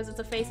discarding because it's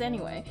a face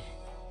anyway.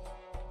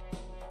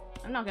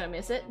 I'm not gonna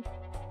miss it.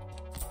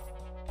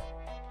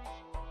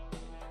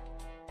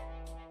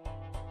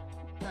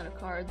 None of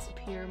cards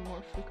appear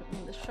more frequently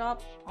in the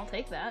shop. I'll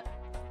take that.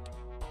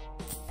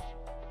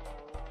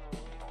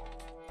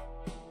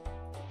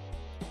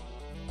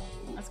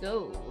 Let's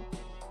go.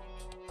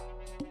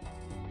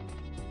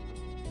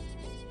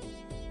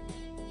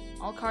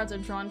 All cards are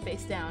drawn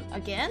face down.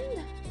 Again?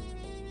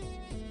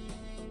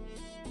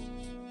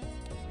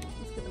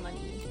 Let's get the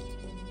money.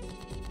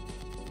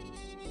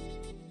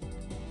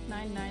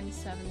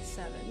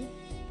 9977.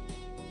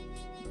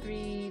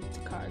 3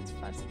 cards.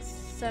 5, 6,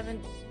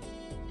 7,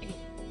 8,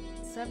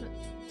 7,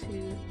 2,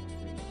 3,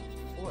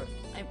 4.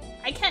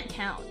 I can't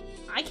count.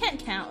 I can't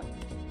count.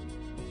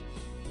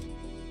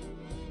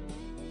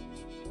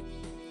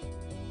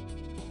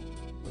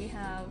 We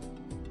have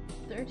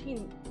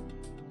 13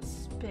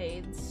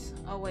 spades.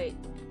 Oh wait,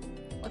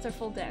 what's our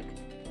full deck?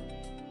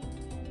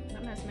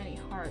 None has many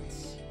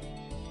hearts.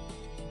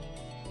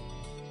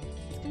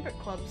 Let's convert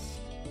clubs.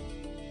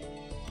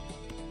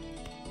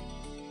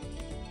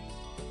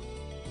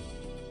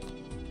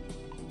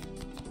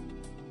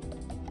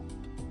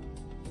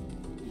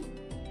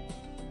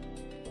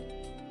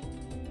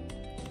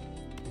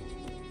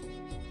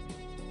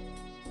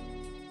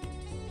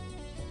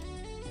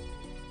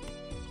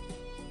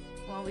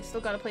 Well, we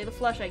still gotta play the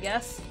flush, I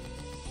guess.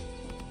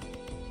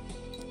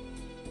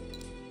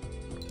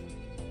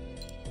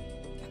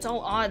 It's all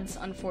odds,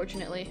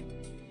 unfortunately.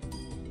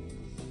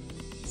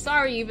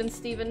 Sorry, even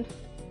Steven.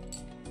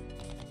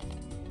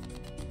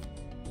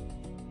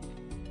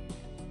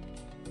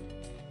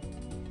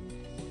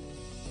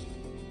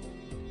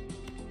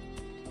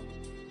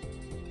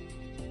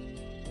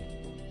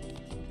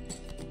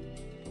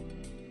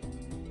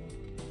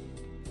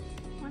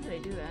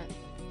 do that.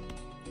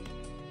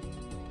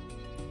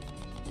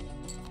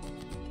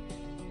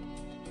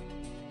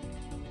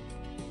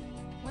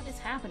 What is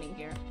happening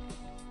here?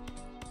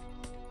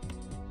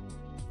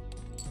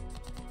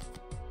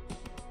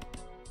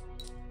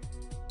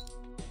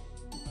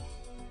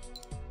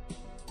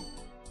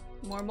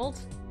 More malt.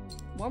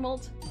 More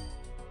malt.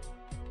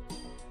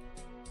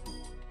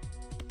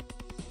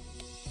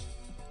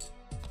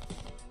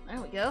 There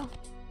we go.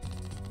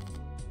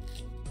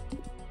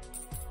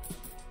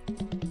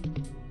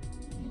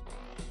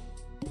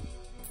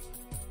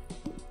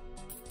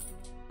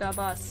 The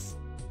bus.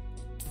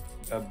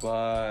 The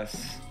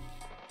bus.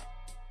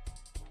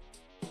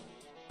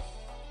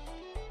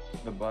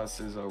 The bus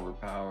is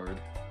overpowered,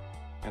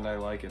 and I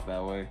like it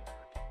that way.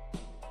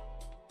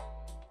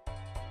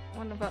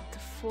 What about the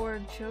 4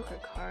 Joker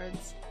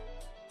cards?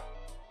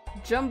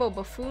 Jumbo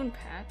Buffoon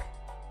Pack.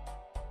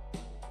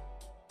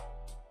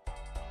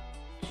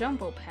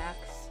 Jumbo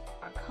Packs.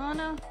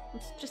 Arcana.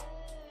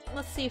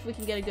 Let's see if we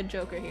can get a good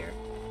Joker here.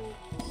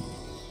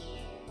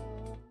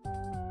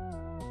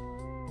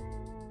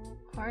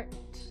 Heart.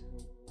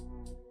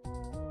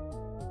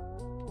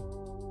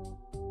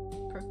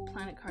 Per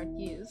planet card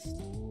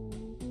used.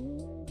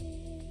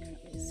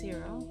 Currently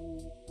 0.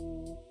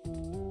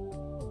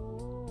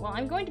 Well,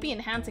 I'm going to be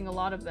enhancing a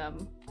lot of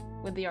them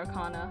with the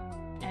Arcana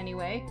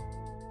anyway.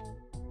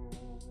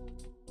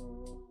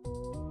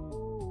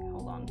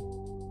 Hold on.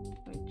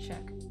 Let me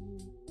check.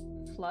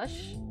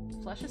 Flush.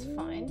 Flush is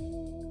fine.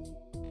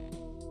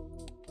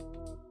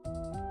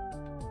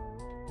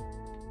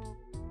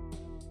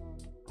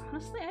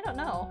 Honestly, I don't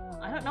know.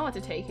 I don't know what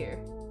to take here.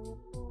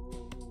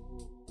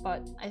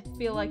 But I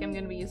feel like I'm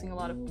going to be using a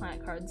lot of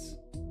planet cards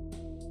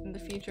in the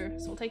future,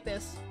 so we'll take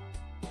this.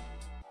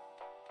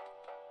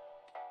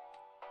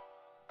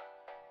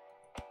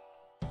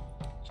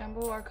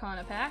 Jumbo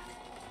Arcana Pack.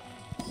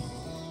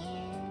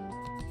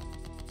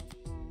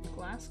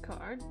 Glass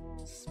card.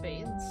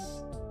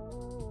 Spades.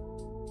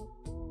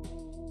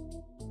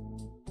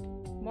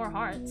 More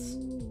hearts.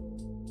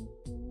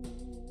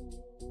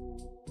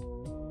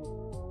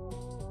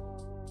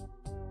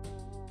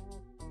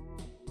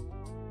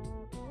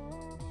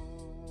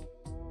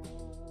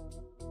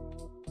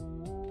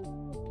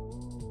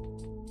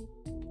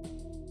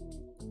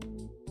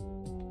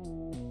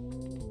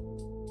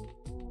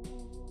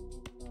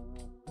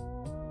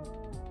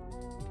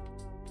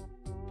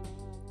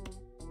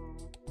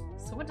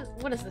 So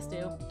what does this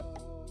do?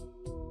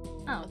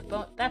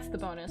 Oh, that's the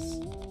bonus.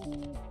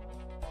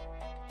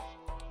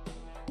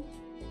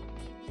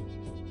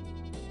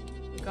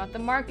 We got the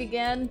mark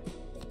again.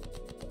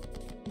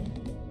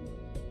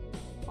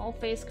 All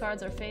face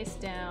cards are face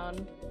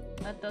down.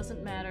 That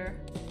doesn't matter.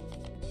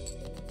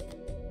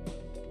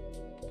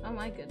 Oh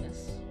my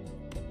goodness.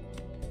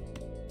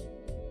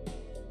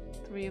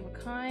 3 of a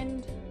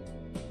kind.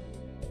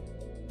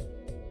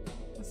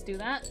 Let's do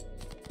that.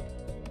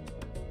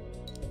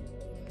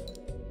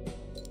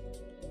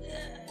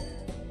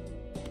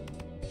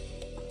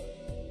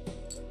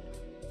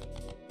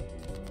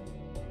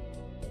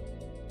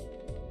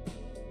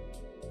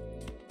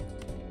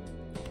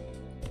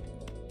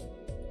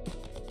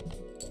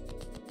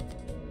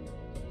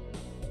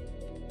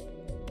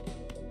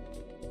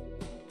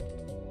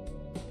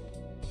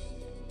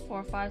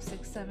 Four, 5,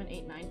 6, 7,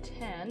 8, 9,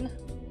 10.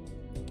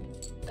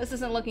 This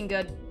isn't looking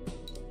good.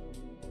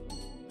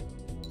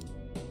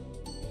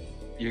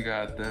 You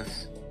got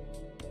this.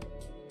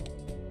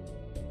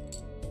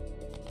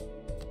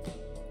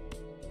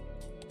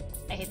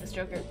 I hate this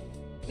Joker.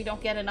 We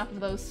don't get enough of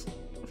those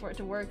for it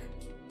to work.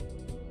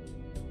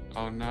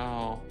 Oh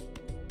no.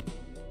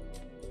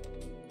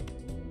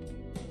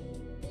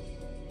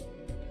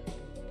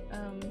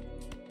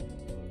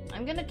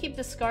 I'm gonna keep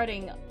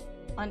discarding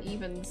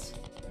unevens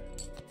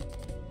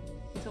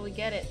until we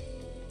get it.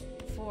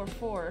 4,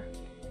 4.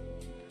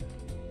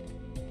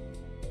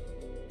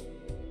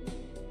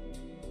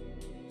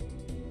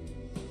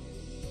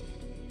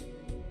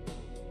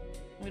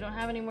 We don't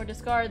have any more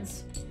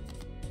discards.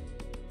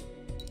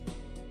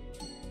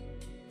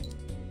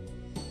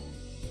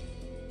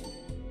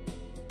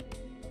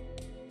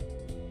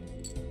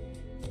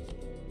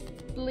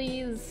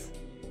 Please.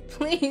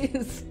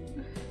 Please.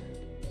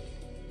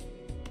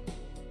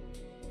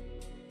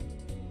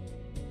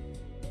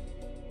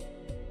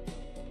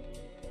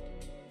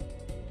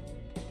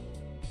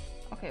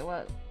 Okay,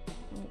 what?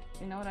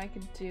 You know what I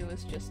could do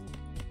is just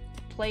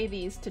play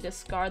these to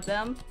discard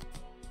them.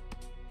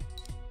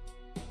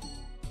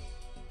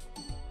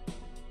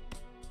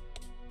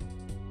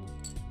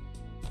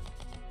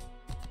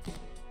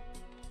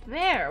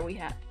 There we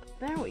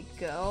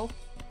go.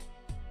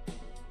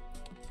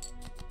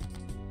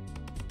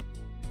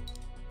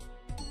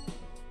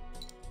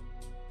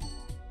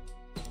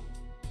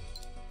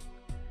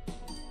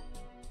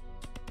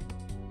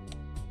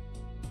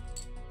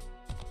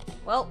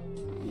 Well,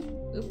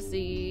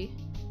 oopsie.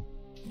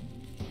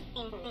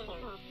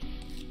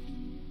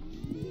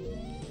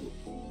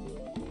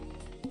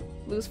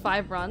 Lose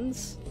 5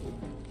 runs.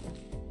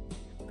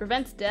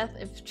 Prevents death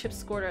if chips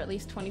scored are at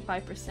least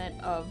 25%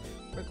 of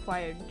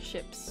required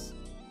chips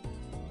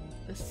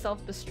This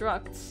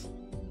self-destructs.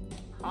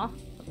 Huh?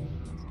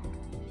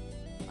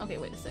 Okay,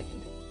 wait a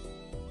second.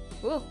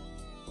 Whoa.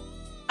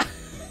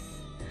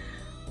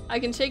 I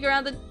can shake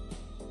around the...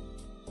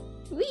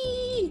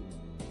 Whee!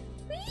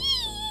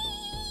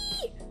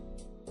 Whee!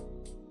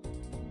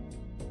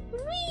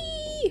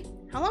 Whee!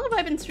 How long have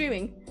I been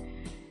streaming?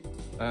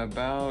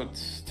 About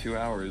 2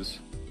 hours.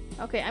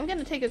 Okay, I'm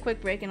gonna take a quick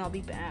break and I'll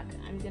be back.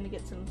 I'm gonna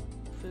get some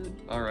food.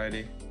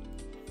 Alrighty.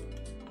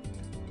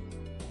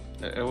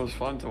 It was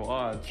fun to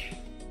watch.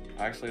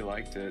 I actually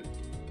liked it.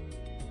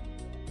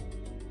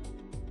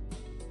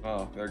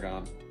 Oh, they're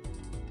gone.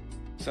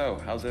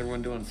 So, how's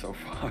everyone doing so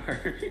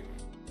far?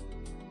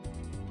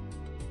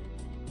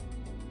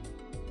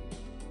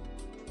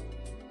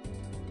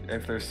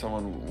 If there's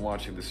someone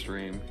watching the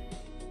stream.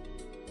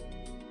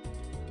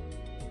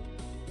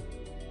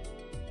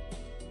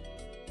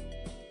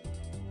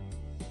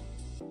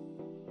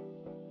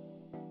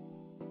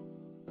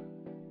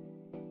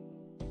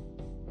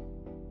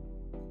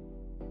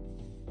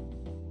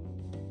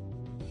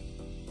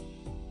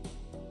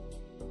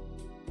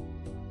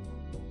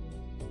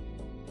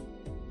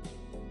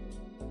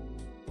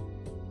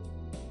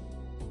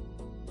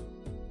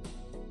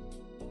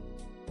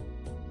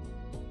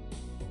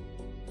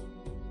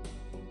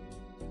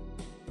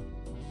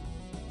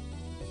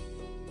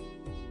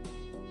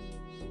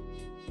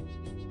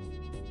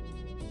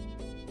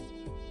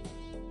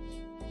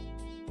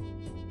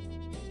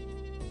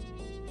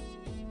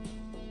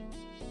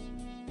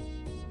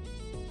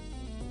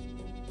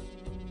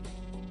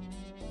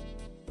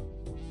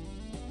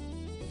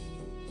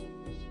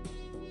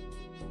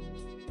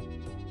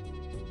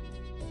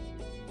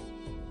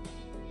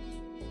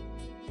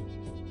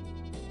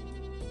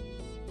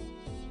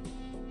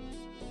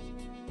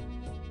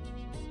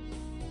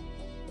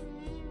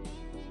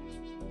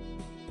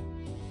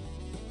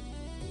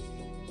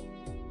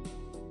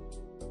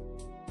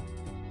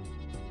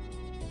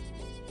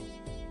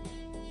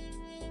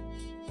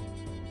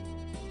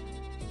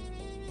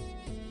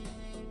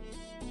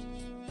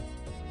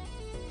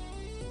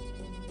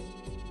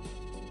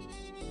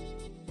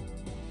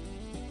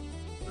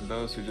 For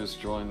those who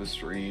just joined the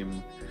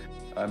stream,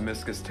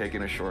 Miska's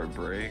taking a short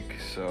break,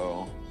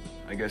 so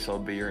I guess I'll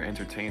be your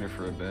entertainer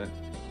for a bit.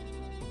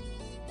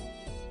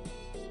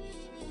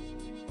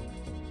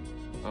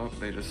 Oh,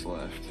 they just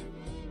left.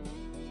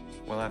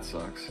 Well, that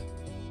sucks.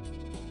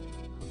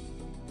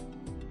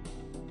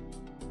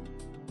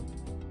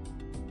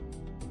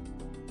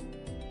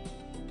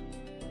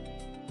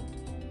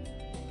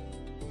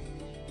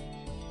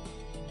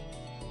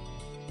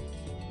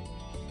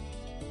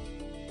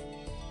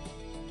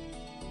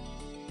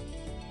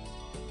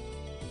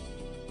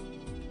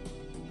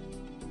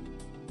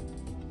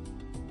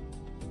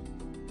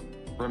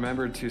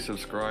 Remember to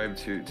subscribe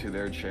to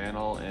their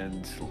channel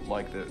and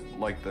like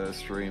the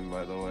stream,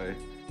 by the way.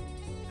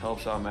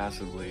 Helps out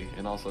massively,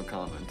 and also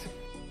comment.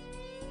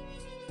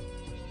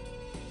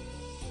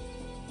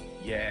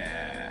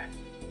 Yeah.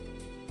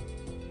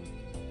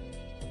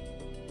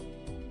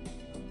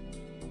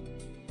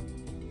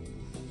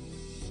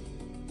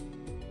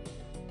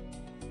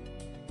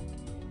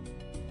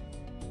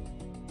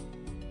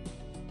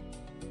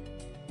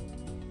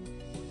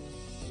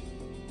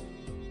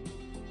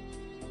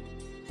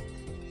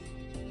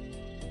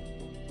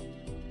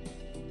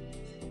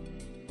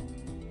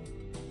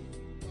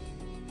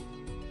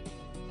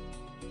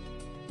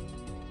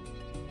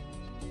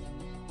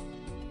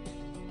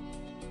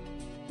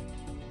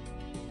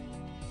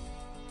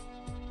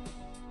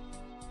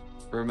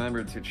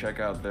 Remember to check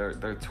out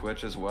their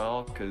Twitch as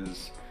well,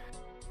 because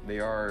they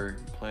are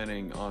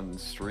planning on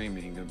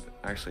streaming.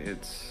 Actually,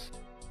 is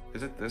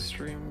it this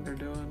stream they're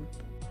doing?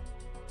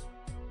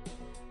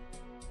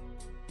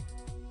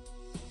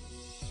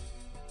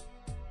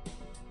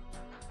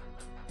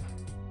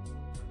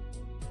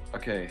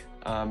 Okay,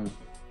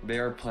 they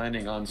are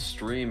planning on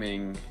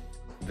streaming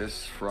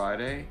this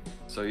Friday,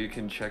 so you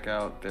can check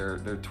out their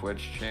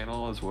Twitch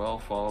channel as well.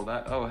 Follow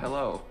that. Oh,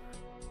 hello.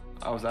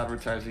 I was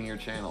advertising your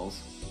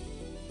channels.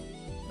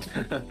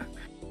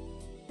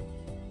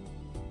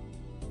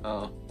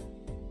 Oh.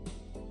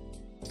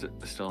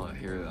 Still not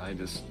here. I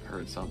just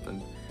heard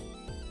something.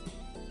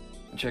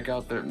 Check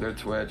out their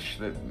Twitch.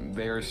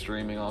 They are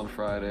streaming on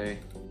Friday.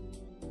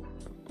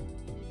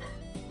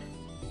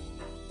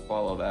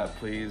 Follow that,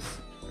 please.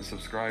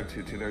 Subscribe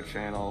to their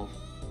channel.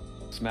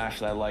 Smash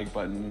that like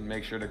button.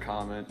 Make sure to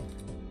comment.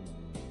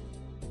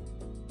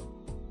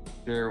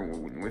 Share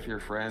with your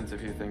friends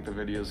if you think the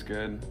video is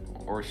good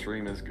or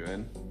stream is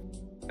good.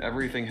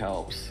 Everything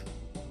helps.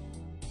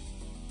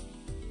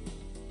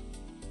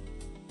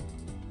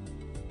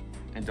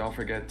 And don't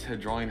forget to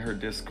join her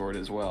Discord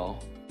as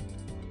well.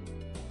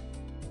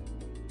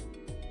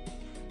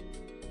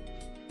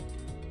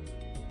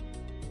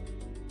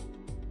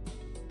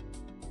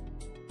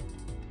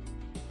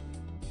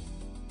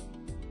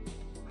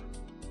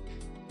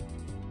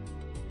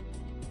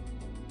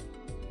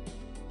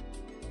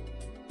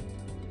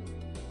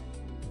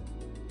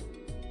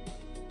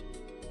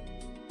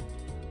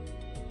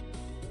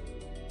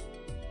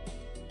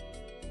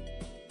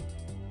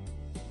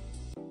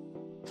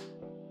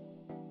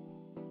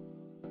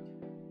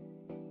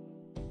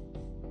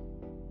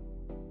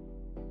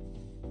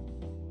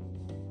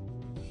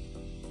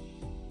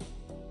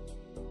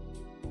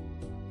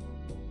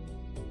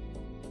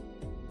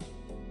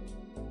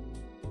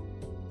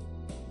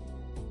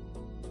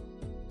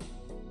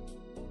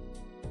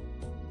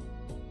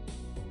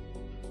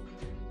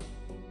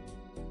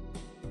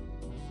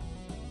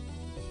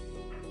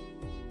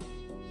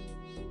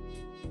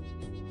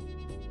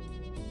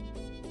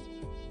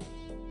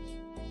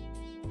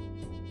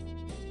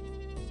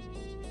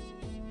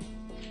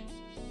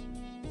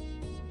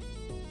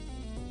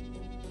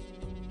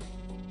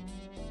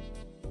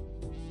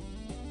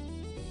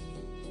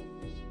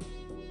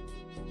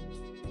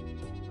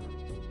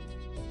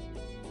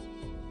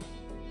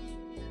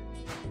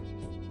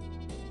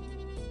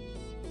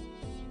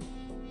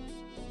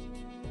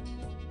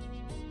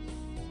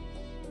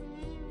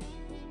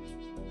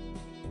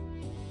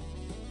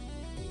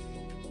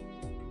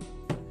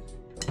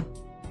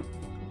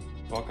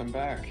 Welcome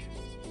back.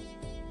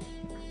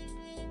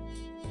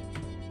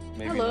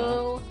 Maybe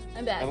Hello, not.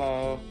 I'm back.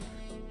 Hello.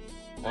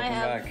 Welcome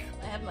back.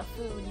 I have my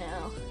food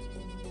now.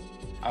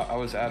 I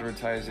was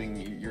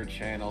advertising your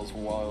channels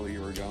while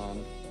you were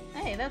gone.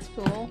 Hey, that's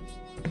cool.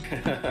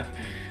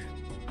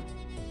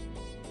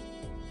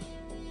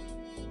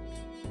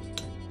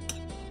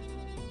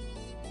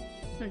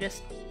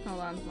 Hold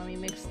on, let me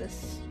mix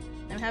this.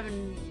 I'm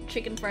having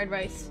chicken fried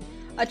rice.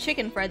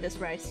 Chicken fried this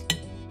rice.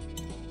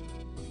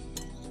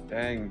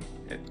 Dang,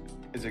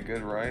 is it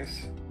good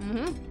rice?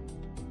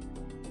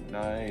 Mm-hmm.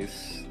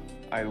 Nice.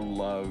 I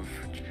love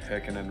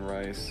chicken and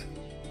rice.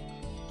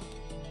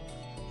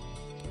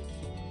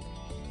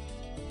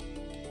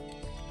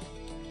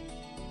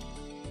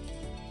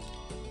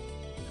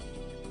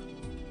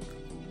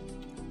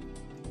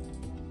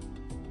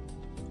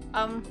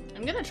 I'm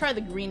gonna try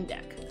the green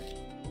deck.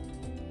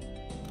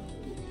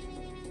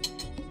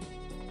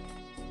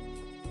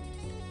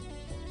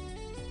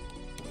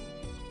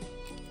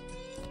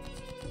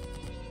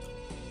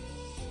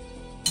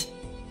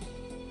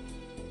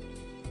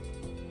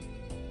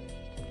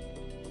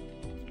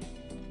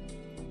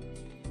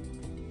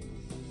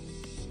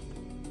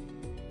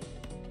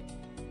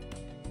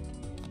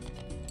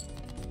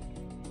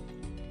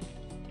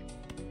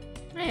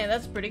 Hey,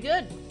 that's pretty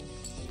good.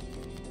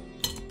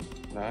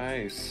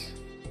 Nice.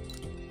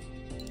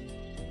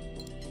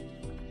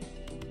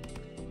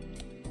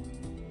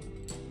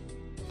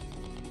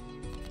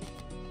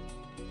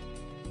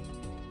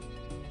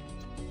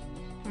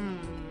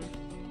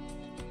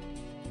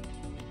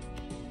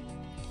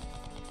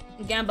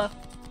 Gamba.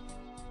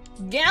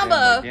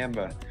 Gamba!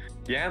 Gamba.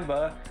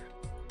 Gamba.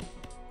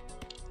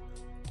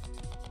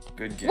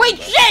 Good Gamba. Wait,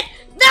 shit!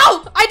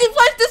 No! I did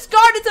flash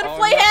discard instead of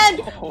play hand!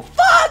 No.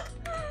 Fuck!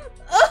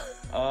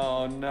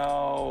 Oh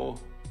no.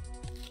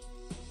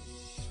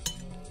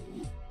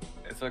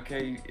 It's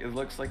okay. It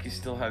looks like you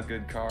still have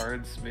good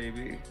cards,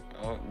 maybe.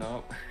 Oh,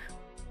 no.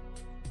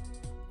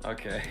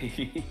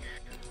 Okay.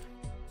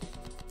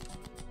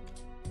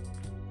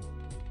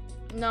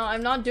 No,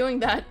 I'm not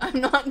doing that.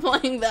 I'm not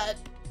playing that.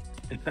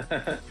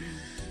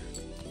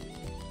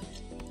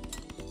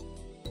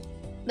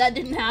 That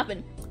didn't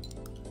happen.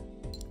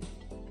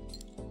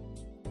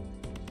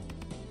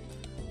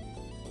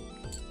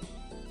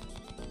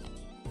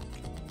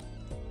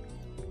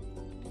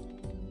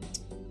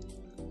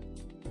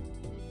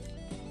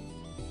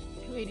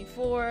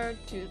 $284,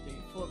 2, 3,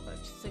 4,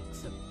 5, 6,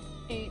 7,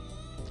 8.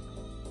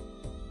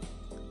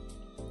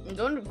 I'm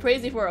going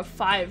crazy for a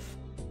 5.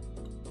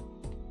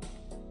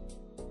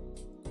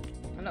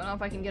 I don't know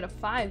if I can get a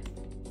 5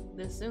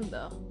 this soon,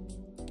 though.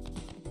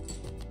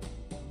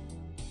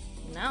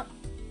 No.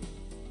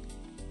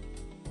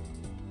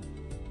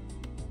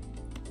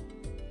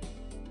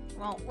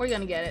 Well, we're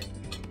gonna get it.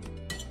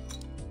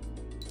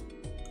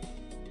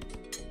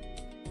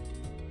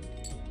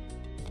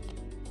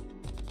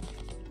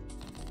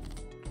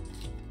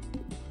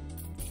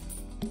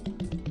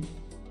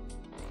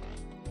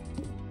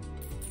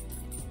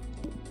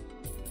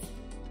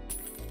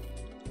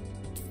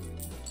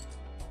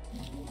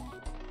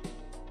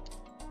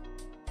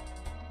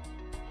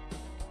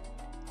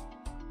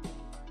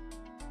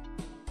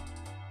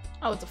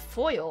 Oh, it's a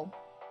foil.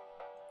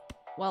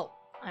 Well,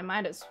 I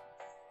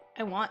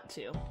want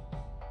to.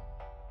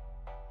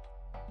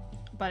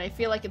 But I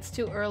feel like it's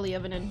too early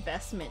of an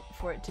investment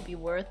for it to be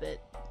worth it.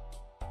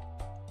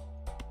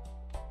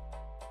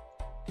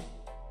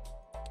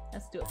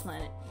 Let's do a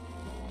planet.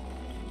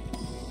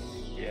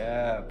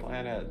 Yeah,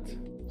 planet.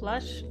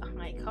 Flush, a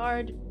high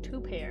card, 2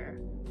 pair.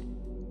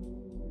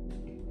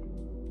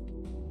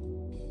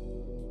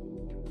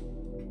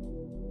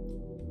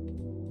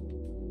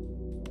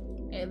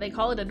 They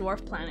call it a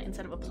dwarf planet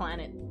instead of a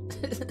planet.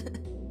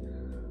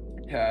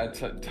 Yeah,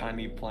 it's a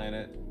tiny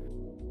planet.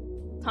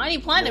 Tiny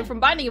planet from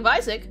Binding of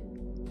Isaac.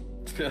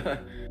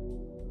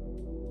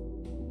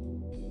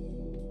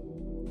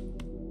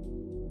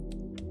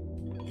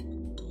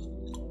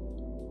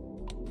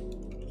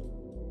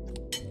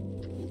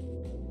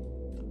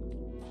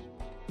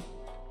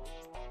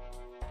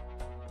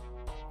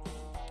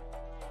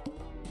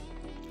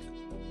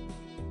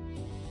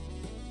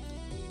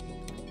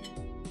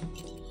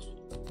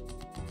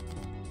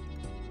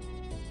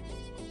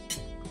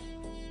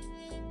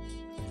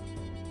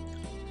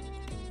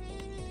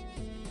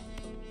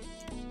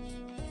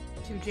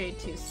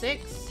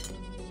 J26.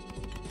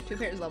 2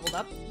 pairs leveled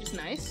up, which is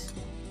nice.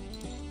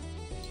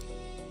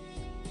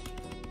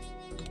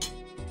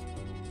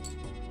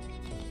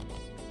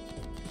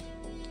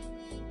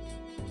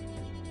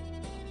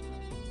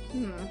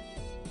 I'm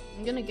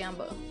gonna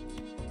Gamba.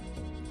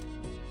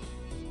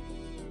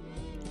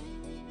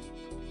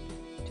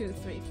 2,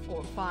 3,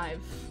 4,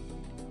 5.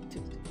 2,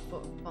 3,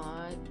 4,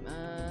 5.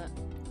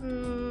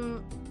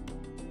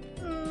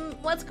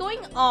 What's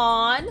going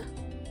on?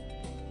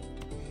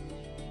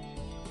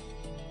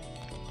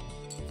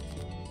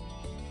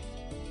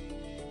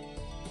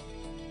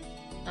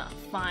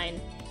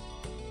 Fine.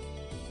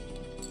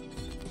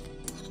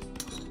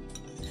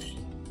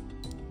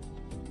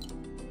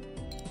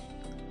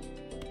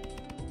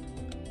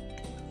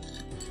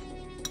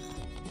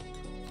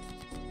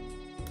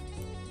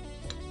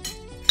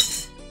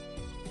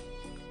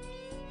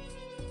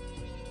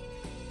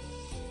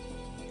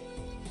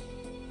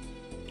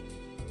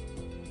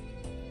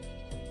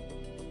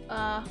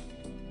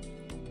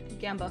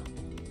 Gamba.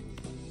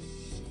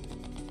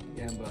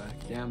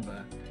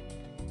 Gamba.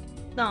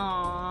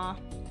 Aww.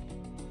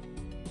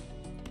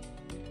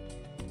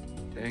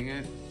 Dang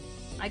it.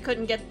 I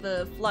couldn't get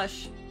the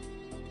flush.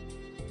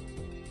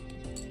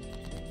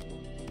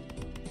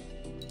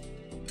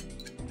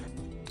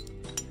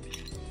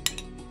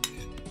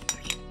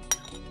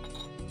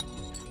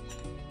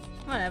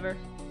 Whatever.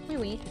 Wee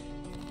wee.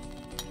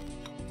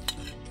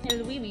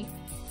 Here's a wee wee.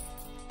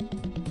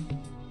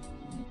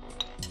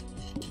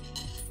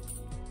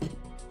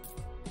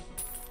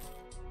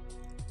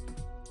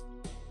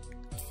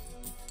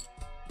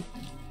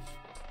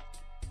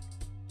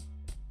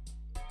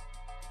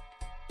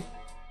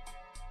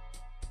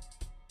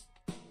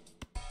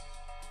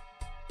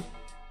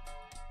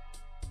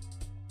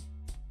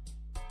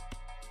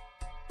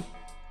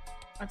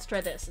 Let's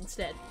try this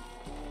instead.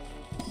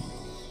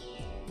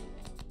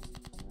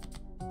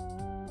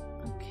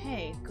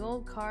 Okay,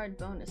 gold card,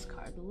 bonus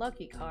card,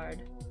 lucky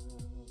card.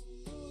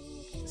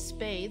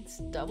 Spades,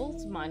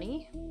 doubles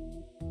money.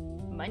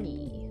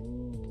 Money.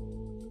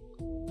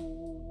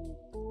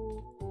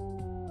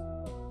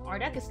 Our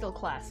deck is still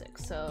classic,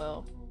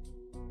 so...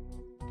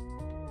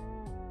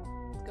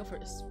 let's go for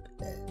this.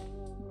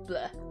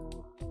 Bleh.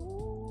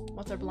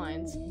 What's our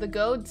blinds? The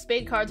gold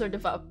spade cards are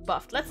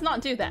buffed. Let's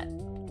not do that.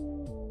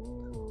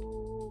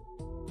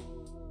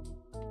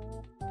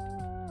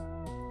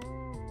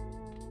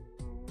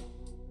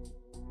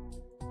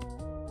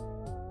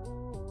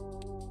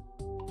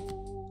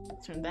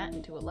 Turn that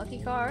into a lucky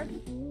card.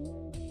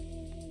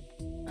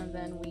 And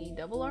then we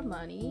double our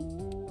money.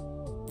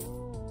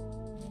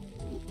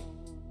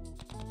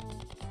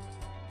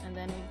 And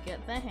then we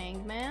get the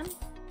hangman.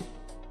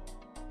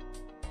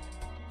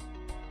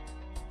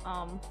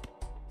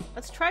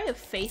 Let's try a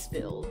face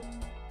build.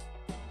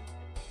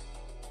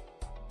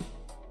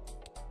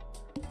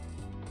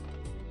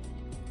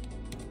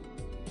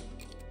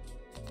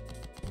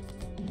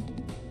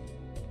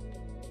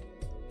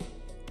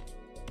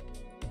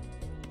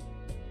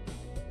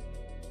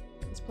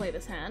 Play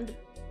this hand.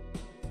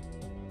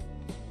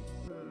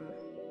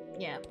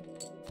 Yeah.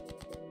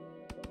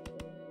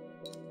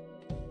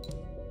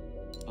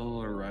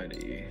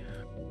 Alrighty.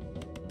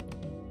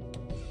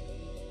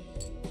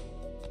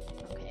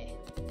 Okay.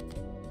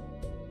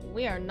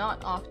 We are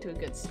not off to a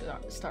good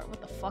start.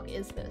 What the fuck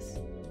is this?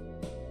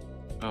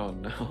 Oh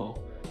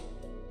no.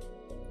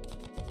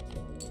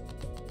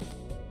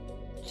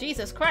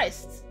 Jesus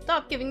Christ!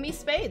 Stop giving me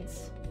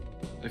spades!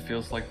 It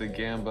feels like the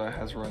Gamba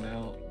has run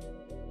out.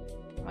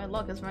 My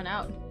luck has run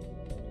out.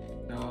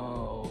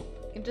 No.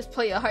 You can just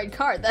play a hard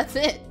card, that's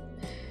it!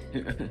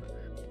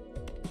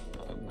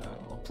 Oh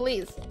no.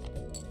 Please.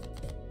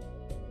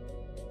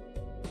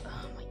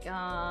 Oh my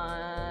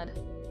god.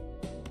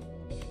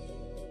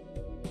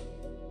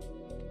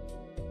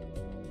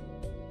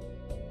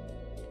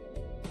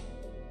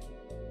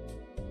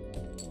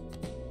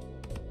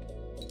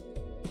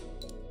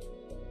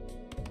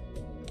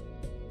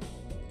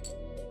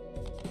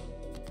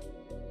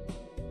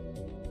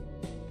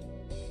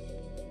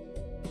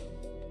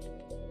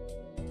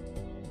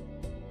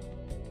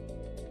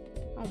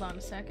 Hold on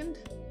a second.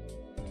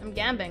 I'm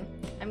gambling.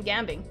 I'm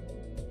gambling.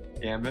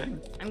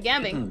 Gambling? I'm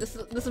gambling. This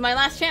is my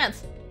last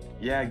chance.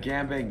 Yeah,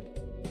 gambling.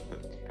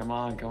 Come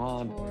on, come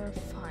on. 4,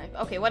 5.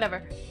 Okay,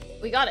 whatever.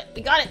 We got it.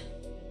 We got it.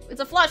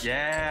 It's a flush.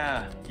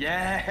 Yeah,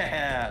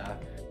 yeah.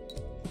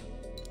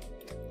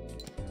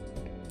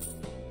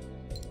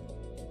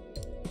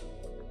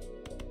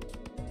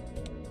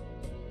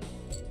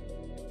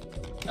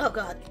 Oh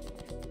god.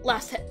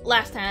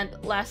 Last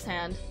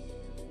hand.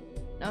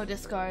 No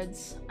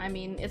discards. I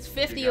mean, it's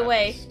 50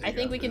 away. I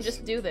think we can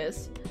just do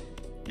this.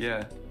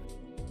 Yeah.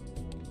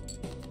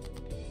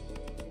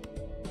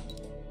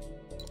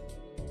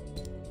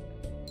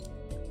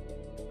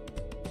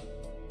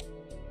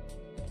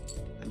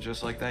 And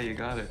just like that, you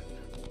got it.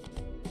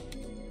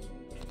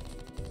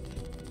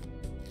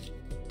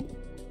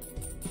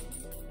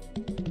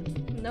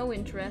 No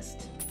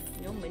interest.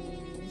 No monies.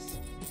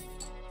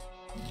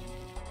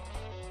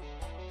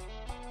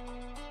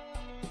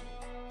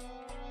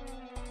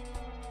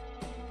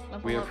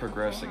 We are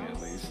progressing at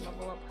least.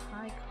 Level up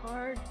high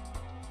card.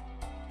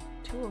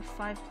 2 of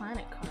 5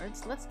 planet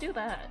cards. Let's do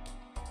that.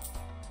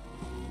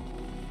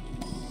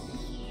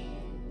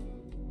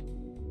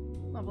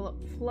 Level up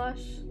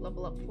flush.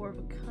 Level up 4 of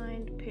a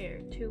kind.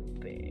 Pair. 2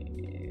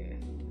 pair.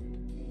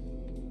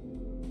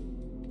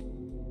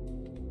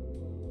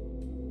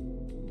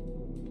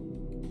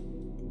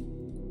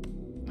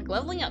 Like,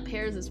 leveling up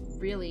pairs is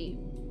really,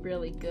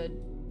 really good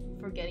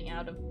for getting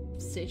out of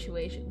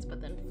situations, but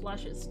then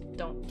flushes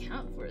don't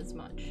count for as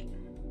much.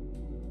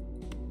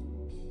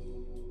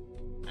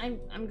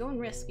 I'm going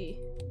risky.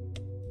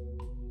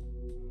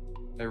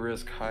 I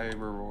risk high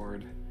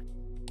reward.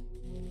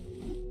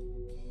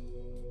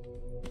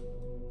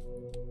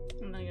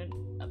 I'm gonna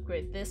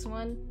upgrade this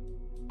one.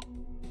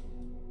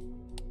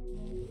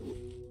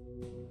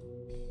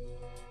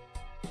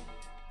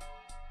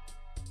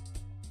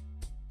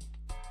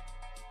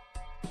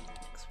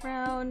 Next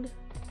round.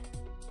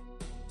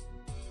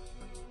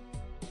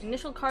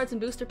 Initial cards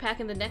and booster pack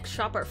in the next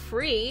shop are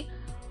free.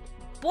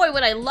 Boy,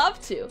 would I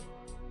love to.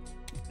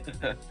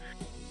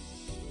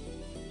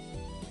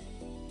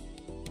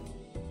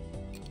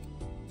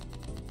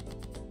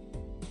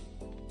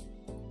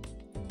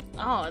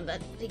 Oh,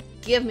 that they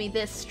give me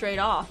this straight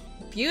off.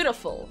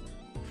 Beautiful.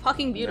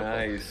 Fucking beautiful.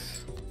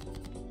 Nice.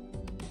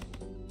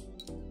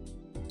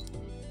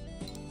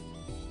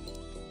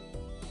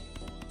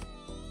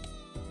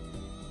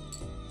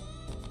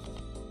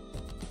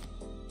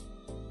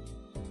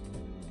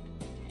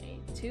 Okay,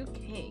 2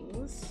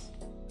 kings.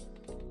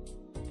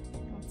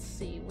 Let's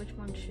see, which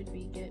one should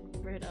we get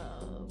rid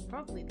of?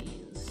 Probably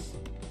these.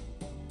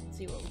 Let's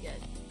see what we get.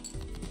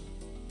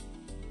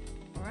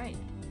 Alright.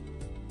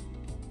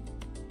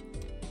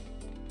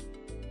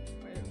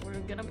 We're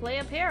gonna play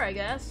a pair, I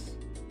guess.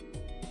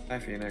 Hi,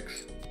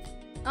 Phoenix.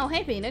 Oh,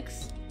 hey,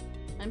 Phoenix.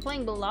 I'm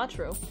playing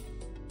BALATRO.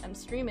 I'm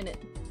streaming it.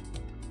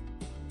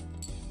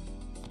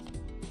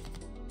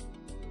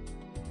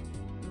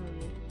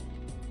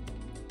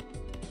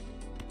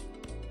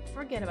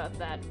 Forget about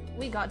that.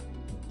 We got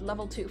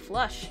level 2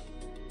 flush.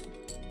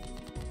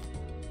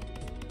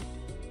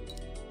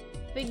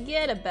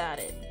 Forget about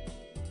it.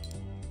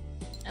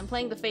 And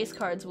playing the face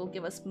cards will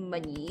give us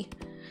money.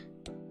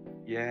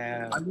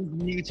 Yeah. I'm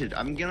muted.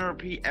 I'm gonna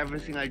repeat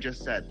everything I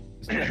just said.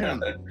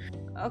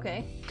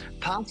 Okay.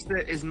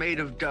 Pasta is made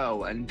of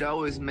dough, and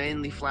dough is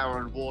mainly flour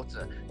and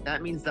water.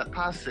 That means that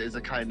pasta is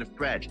a kind of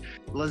bread.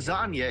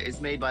 Lasagna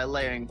is made by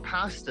layering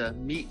pasta,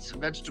 meat,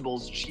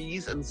 vegetables,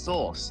 cheese, and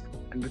sauce.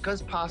 And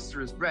because pasta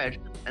is bread,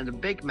 and a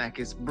Big Mac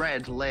is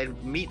bread laid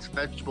with meat,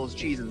 vegetables,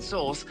 cheese, and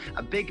sauce,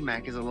 a Big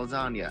Mac is a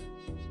lasagna.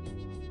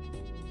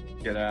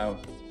 Get out.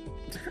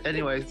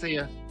 Anyway, see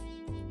ya.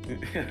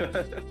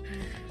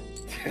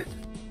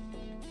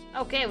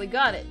 Okay, we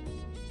got it.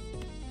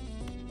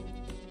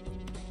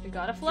 We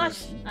got a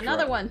flush. Just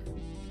Another drop. one.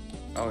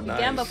 Oh, We nice.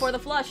 Gamba for the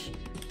flush.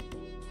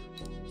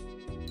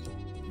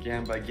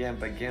 Gamba,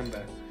 Gamba,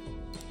 Gamba.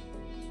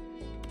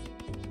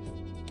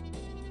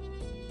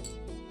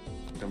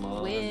 Come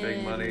on,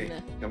 big money.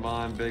 Win. Come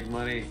on, big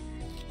money.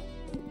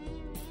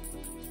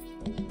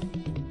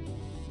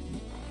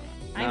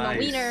 I'm a Nice.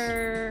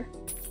 wiener.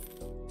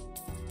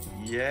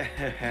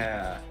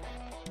 Yeah.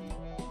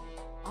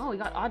 Oh, we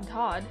got Odd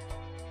Todd.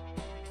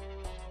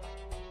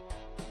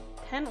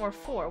 10 or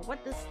 4. What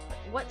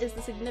is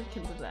the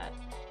significance of that?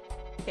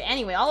 Okay,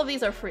 anyway, all of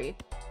these are free.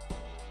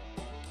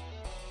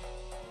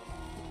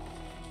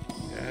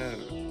 Yeah.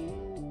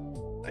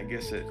 I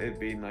guess it'd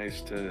be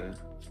nice to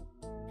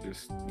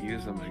just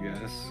use them, I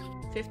guess.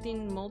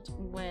 15 multi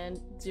when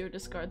 0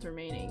 discards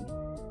remaining.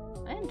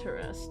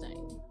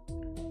 Interesting.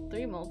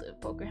 3 multi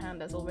poker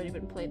hand has already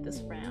been played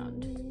this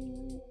round.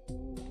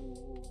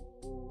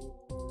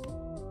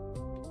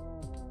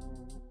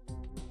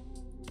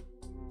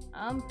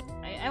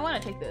 I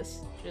want to take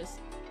this just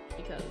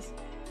because.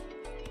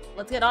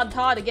 Let's get Odd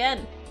Todd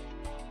again.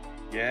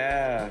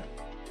 Yeah.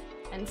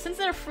 And since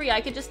they're free, I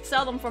could just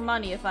sell them for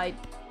money if I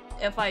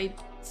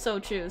so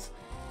choose.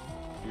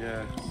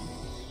 Yeah.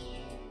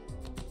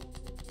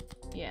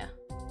 Yeah.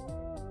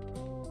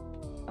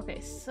 Okay,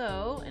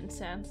 so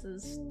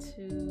enhances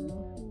to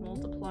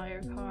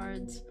multiplier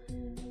cards.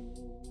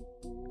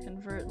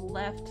 Convert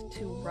left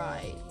to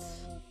right.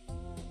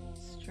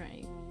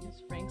 Strength.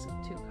 Ranks of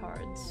 2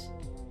 cards.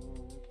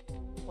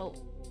 Well,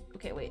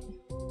 okay, wait.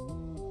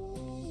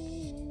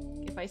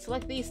 If I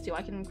select these 2,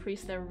 I can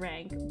increase their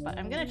rank, but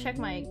I'm gonna check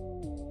my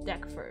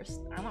deck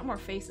first. I want more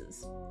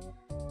faces.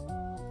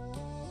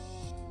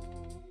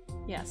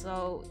 Yeah,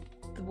 so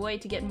the way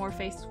to get more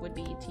faces would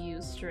be to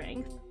use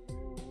strength.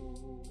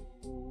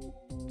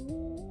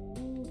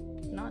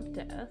 Not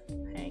death.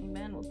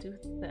 Hangman will do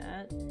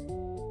that.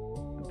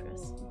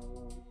 Press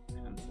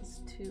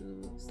enhances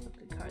 2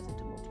 selected cards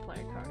into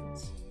multiplier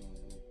cards.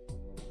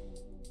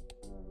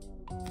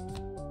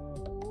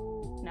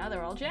 Now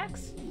they're all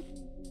jacks?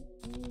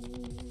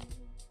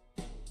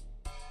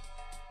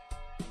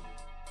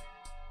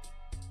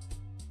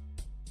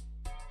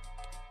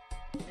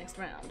 Next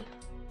round.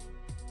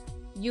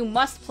 You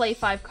must play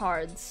 5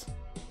 cards.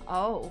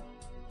 Oh.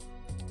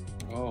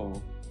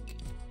 Oh.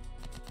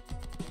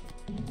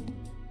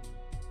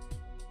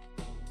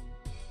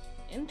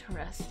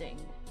 Interesting.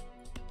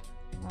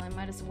 Well, I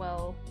might as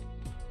well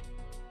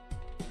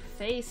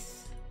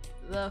face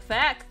the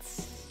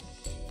facts.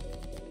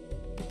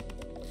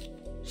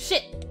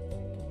 Shit!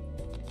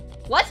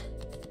 What?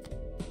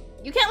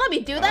 You can't let me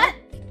do that?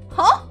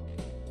 Huh?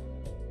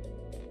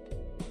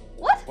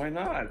 What? Why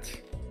not?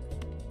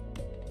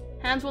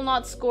 Hands will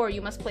not score,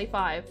 you must play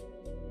 5.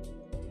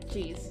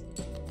 Jeez.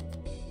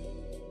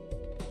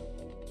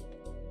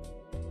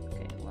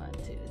 Okay, 1,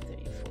 2,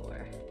 3,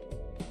 4.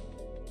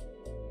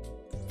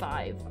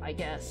 5, I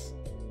guess.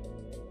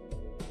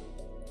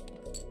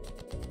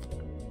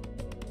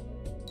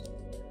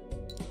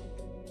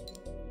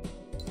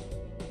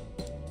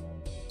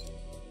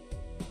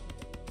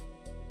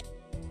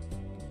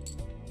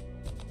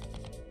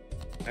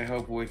 I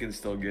hope we can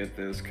still get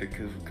this,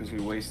 because we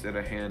wasted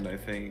a hand, I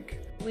think.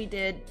 We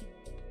did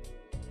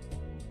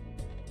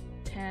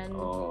 10. And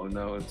Oh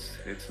no,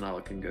 it's not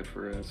looking good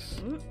for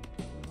us.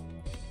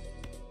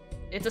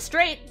 it's a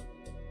straight.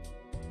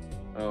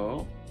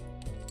 Oh.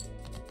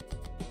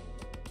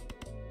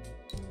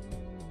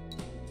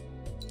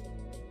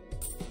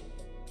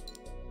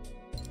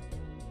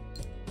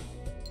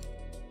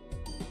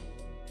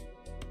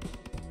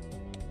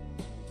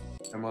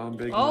 Come on,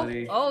 big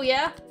money. Oh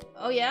yeah.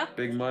 Oh yeah.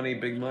 Big money,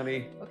 big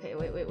money. Okay,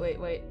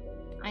 wait.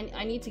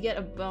 I need to get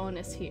a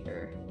bonus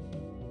here.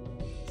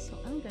 So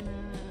I'm gonna...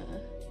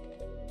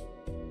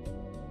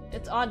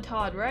 It's Odd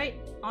Todd, right?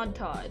 Odd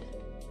Todd.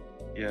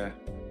 Yeah.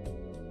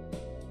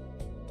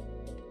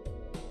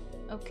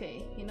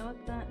 Okay, you know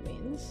what that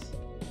means?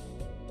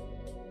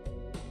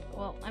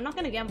 Well, I'm not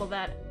gonna gamble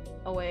that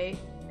away,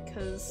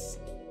 because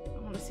I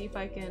want to see if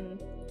I can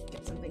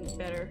get something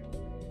better.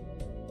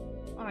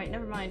 Alright,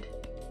 never mind.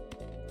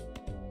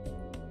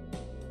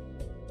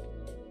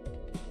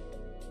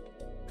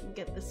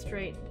 Get this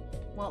straight.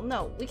 Well,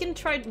 no, we can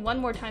try one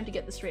more time to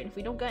get this straight. If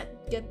we don't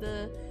get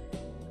the...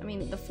 I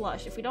mean, the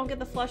flush. If we don't get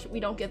the flush,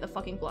 we don't get the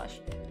fucking flush.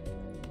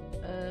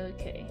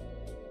 Okay.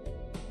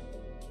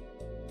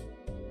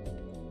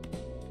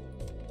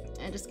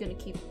 I'm just gonna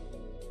keep...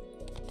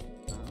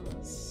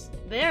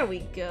 there we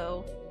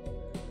go!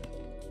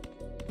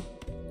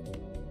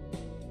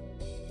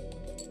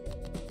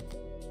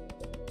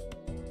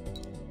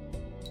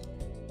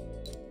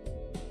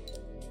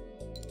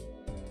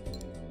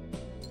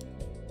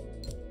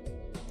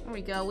 There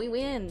we go, we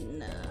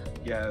win!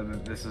 Yeah,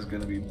 this is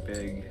gonna be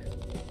big.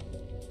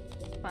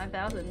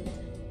 5,000.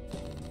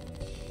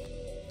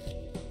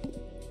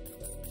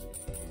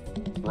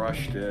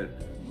 Rushed it.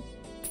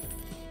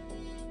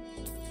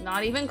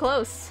 Not even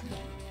close.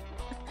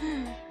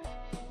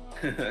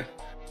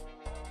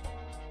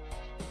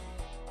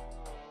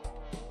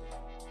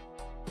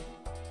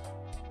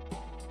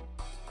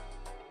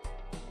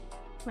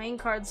 Playing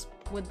cards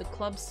with the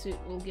club suit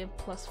will give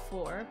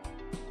 +4.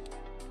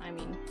 I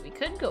mean, we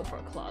could go for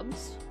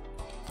clubs.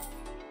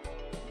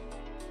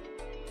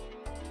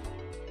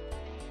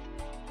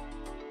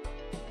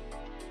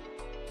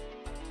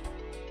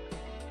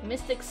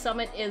 Mystic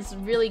Summit is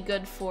really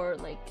good for,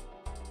 like,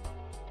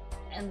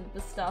 and the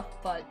stuff,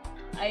 but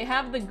I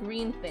have the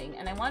green thing,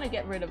 and I want to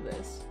get rid of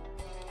this.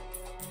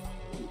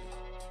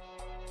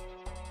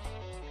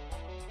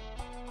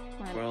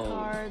 Planet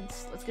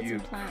cards. Let's get some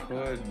planet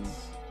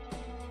cards.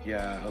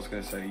 Yeah, I was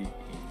gonna say,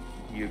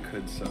 you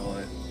could sell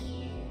it.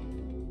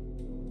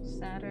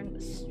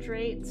 Saturn.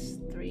 Straights,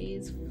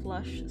 threes,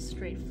 flush,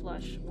 straight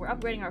flush. We're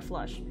upgrading our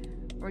flush.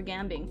 We're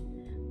gambing.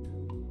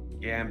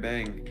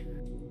 Gambing.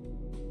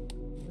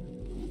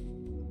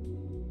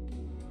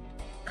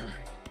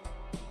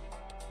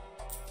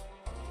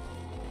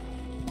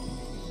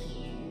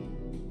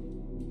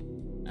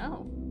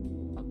 Oh.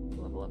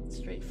 Level up the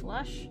straight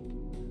flush.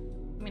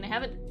 I mean, I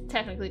haven't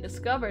technically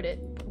discovered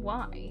it, but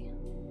why?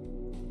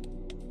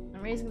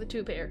 I'm raising the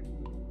 2-pair.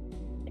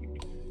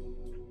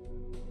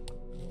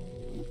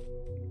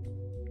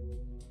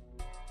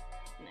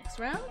 Next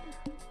round.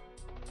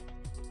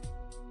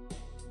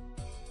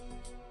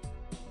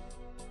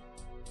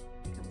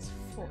 That's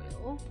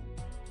foil.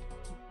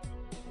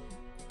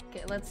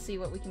 Okay, let's see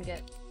what we can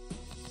get.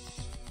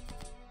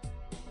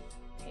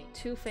 Okay,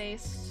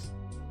 Two-Face.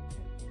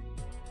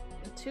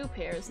 The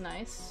 2-pair is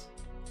nice.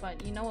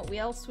 But you know what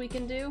else we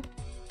can do?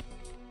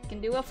 We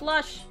can do a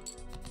flush!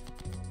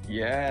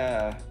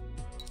 Yeah.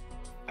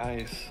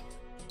 Nice.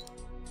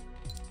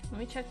 Let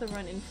me check the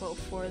run info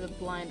for the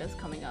blind that's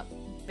coming up.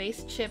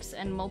 Base chips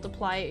and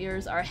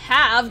multipliers are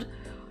halved!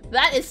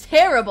 That is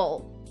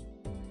terrible!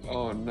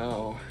 Oh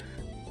no.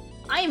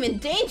 I am in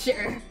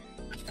danger!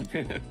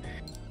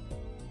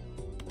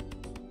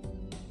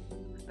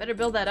 Better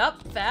build that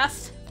up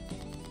fast.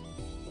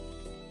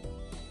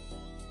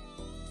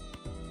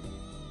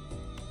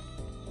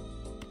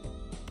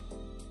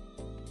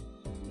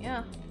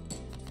 Yeah.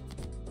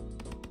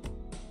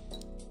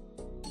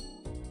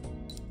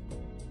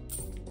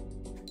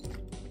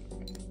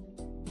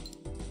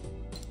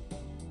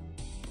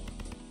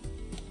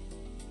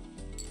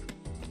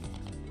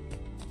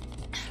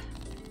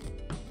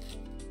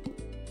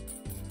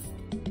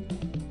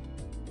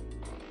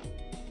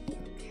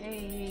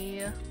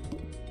 Okay.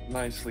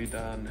 Nicely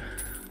done.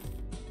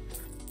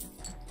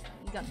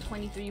 You got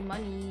 23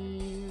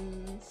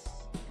 monies.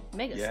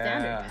 Mega Yeah.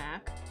 standard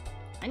pack.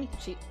 I need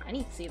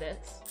to see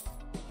this.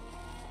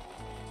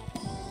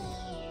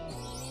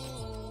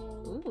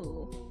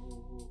 Ooh.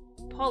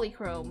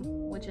 Polychrome,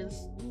 which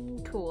is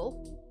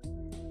cool.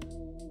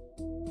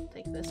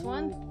 Take this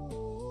one.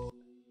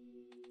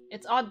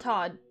 It's Odd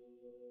Todd.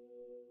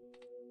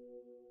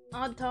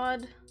 Odd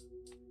Todd.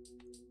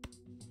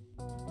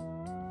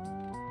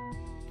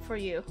 For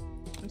you.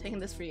 I'm taking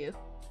this for you.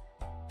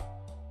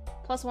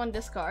 +1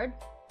 discard.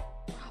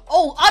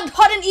 Oh, Odd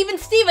Todd and Even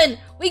Steven!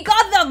 We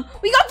got them!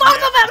 We got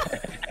both of them!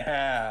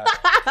 Yeah.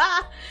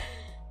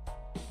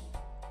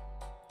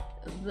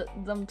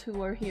 Them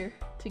two are here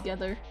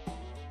together.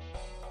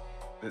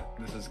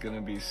 This is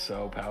gonna be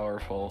so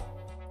powerful.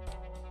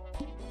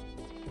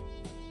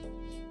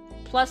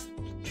 plus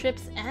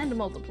chips and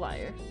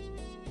multiplier.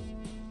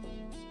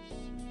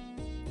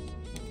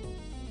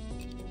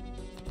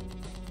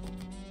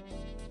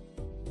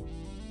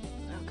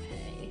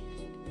 Okay.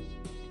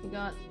 We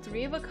got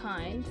 3 of a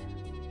kind.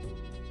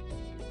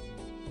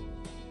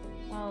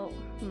 Well,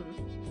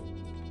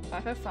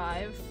 5 for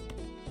 5.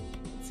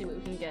 Let's see what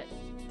we can get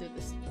through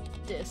this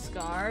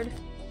discard.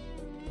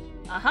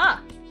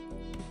 Aha!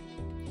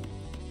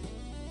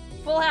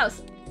 Full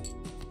house!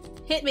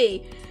 Hit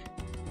me!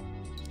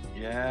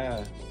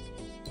 Yeah.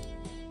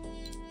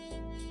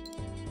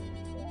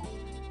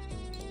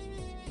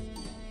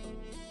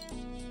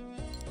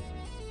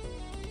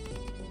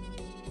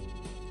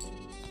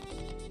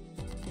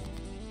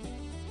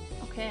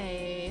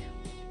 Okay.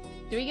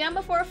 Do we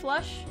gamba for a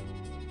flush?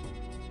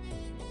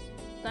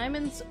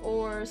 Diamonds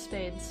or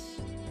spades?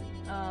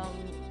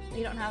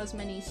 We don't have as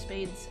many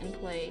spades in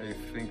play. I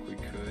think we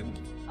could.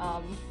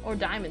 Or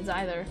diamonds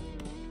either.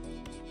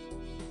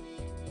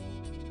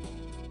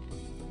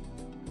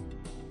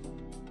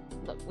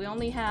 Look, we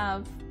only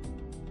have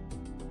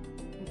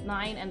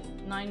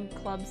 9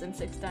 clubs and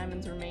 6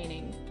 diamonds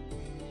remaining.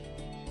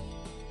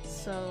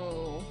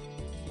 So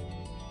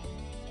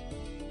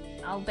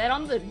I'll bet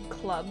on the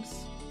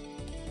clubs.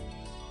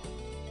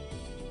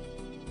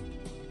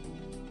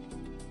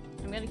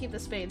 I'm gonna keep the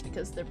spades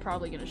because they're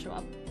probably gonna show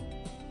up.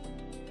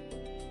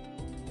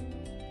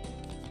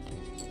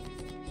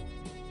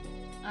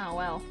 Oh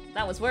well,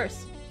 that was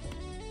worse.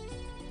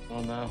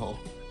 Oh no.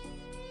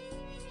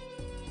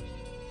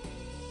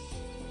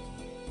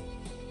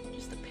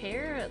 Just a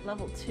pair at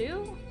level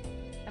 2?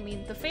 I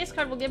mean, the face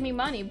card will give me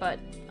money, but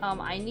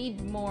I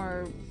need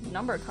more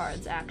number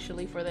cards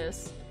actually for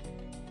this.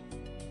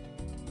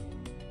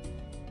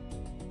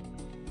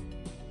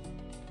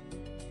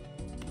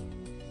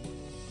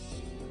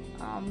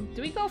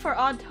 Do we go for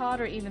Odd Todd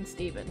or Even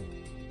Steven?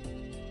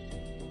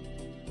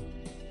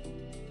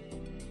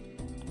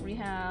 We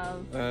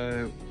have...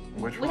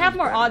 which we have one's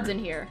more better? odds in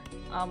here.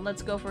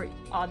 Let's go for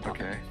Odd Todd.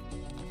 Okay.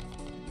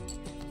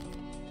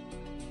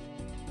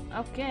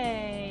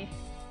 Okay.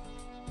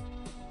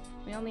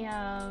 We only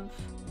have...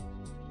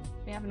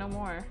 We have no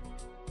more.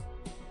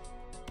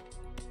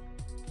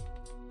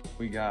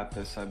 We got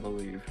this, I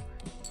believe.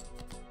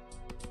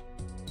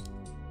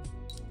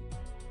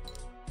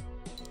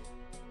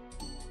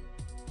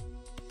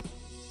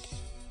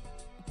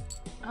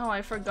 Oh,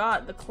 I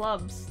forgot the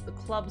clubs. The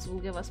clubs will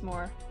give us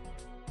more.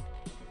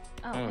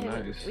 Oh, Oh, hey,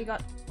 nice. we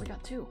got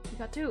 2. We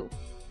got 2.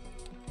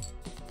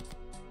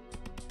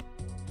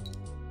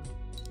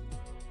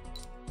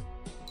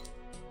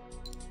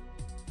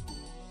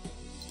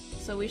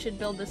 So we should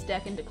build this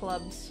deck into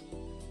clubs.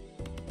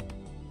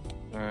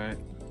 Alright.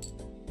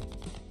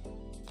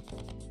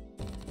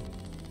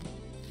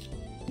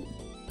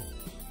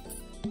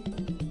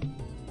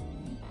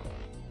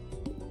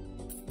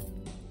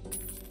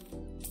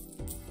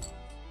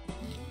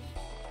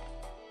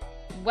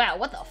 Wow,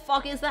 what the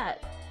fuck is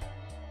that?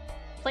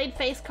 Played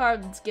face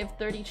cards give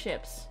 30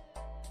 chips.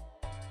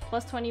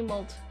 Plus 20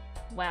 mult.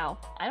 Wow,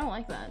 I don't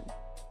like that.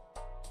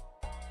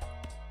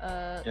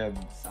 Yeah,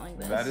 selling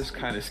this. that is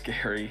kind of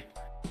scary.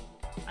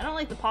 I don't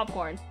like the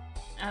popcorn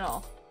at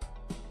all.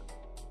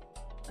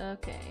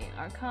 Okay,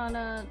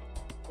 Arcana.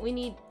 We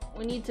need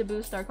to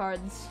boost our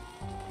cards.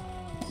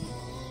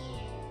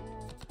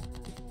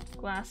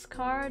 Glass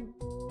card.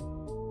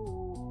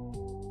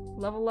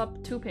 Level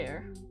up 2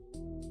 pair.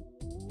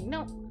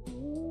 No.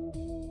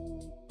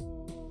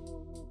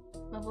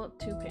 Level up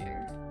 2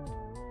 pair.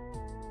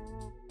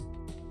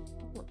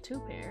 Level up 2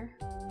 pair.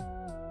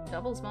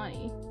 Doubles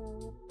money.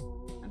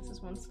 This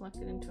is one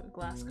selected into a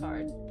glass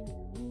card.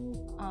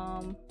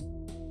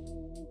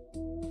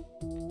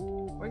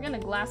 We're gonna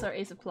glass our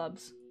ace of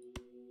clubs.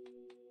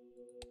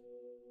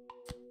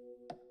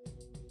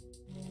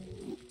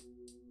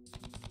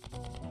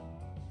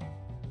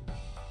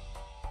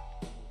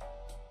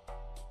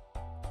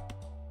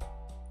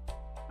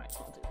 Alright, so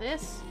I'll do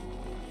this.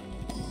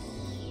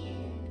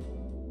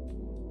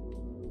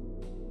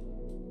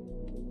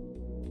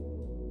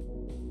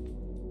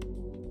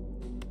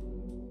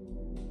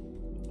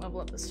 Level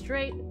up the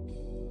straight.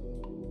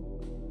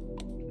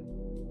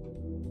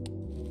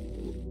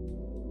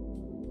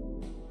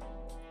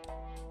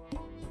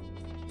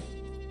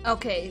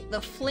 Okay,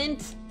 the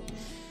flint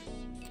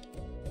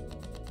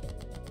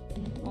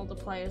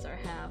multipliers are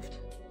halved.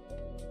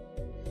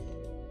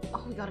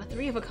 Oh, we got a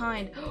 3 of a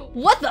kind.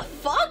 What the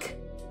fuck?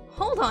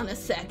 Hold on a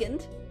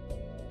second.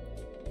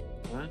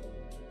 What?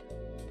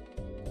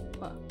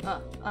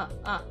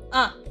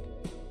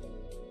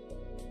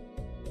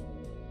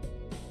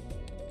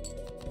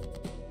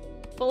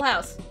 Full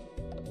house.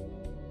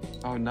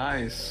 Oh,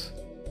 nice.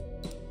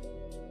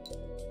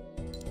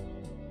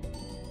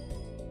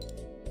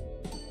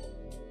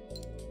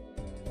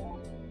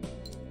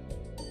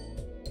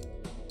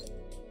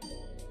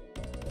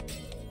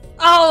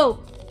 Oh!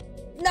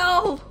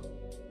 No!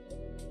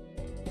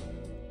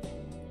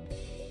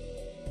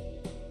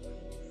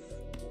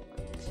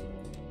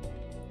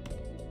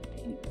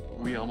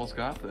 We almost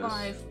got this.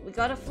 5. We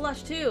got a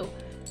flush too.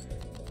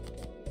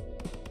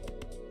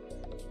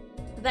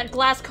 That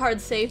glass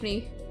card saved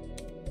me.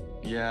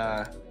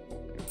 Yeah.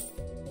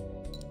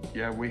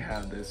 Yeah, we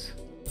have this.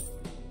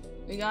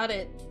 We got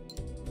it.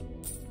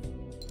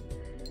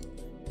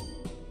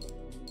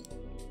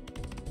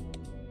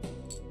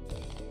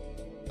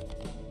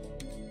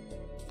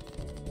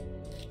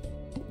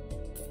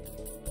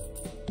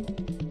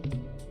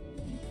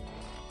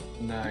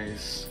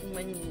 Nice.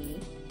 Money.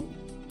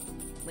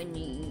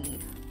 Money.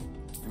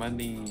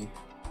 Money.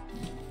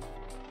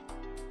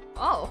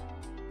 Oh!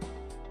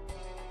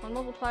 One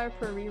multiplier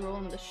per reroll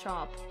in the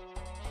shop.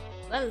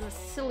 That is a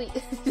silly.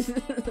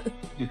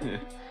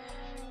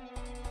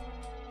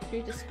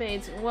 Three to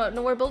spades. What?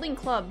 No, we're building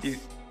clubs.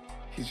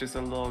 He's just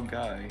a little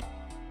guy.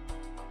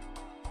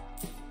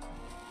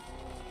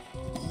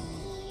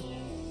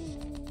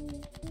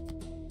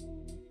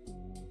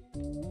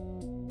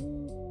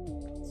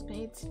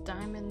 Spades,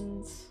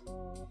 diamonds.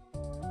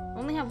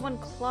 Only have one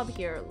club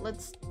here.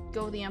 Let's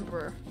go the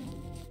Emperor.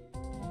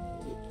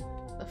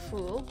 The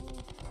Fool.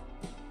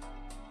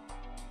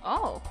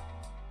 Oh.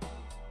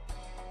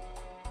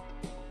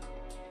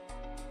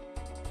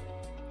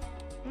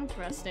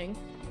 Interesting.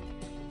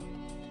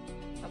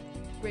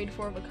 Upgrade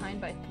 4 of a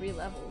kind by 3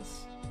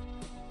 levels.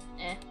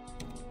 Eh.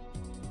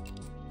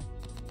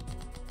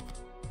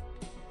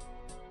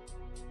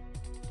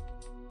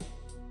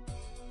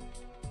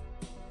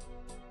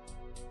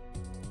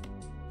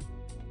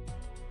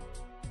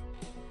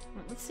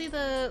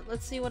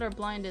 Let's see what our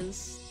blind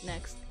is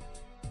next.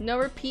 No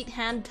repeat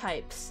hand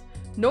types.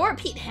 No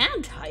repeat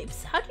hand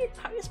types? How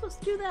are you supposed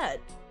to do that?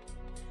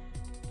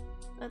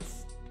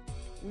 That's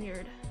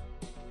weird.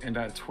 And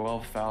at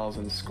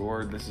 12,000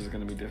 scored, this is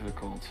gonna be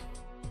difficult.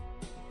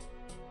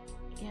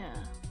 Yeah.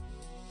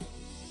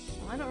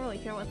 Well, I don't really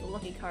care what the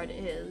lucky card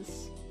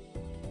is.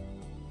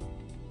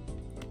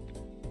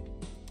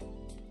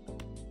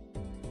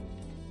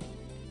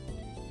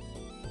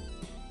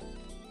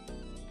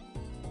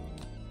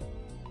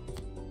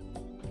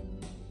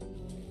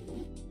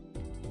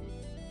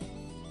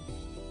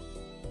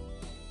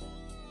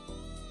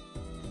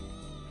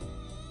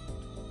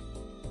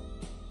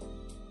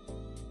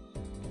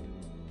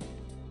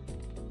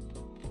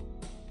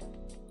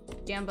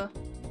 Gamba.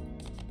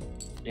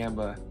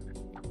 Gamba.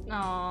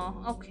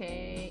 Aw,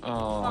 okay.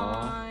 Aww.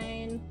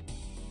 Fine.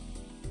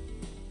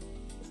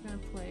 Just gonna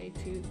play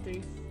 2,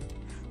 3.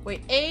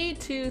 Wait, A,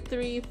 2,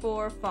 3,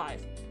 4,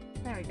 5.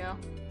 There we go.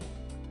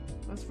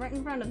 That's right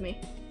in front of me.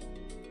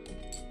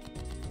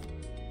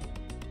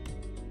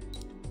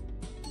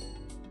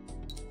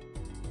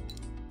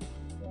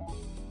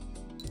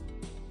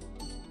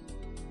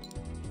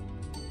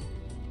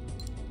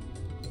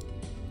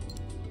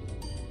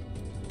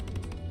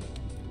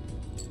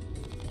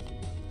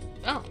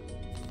 Oh.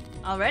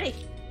 Already.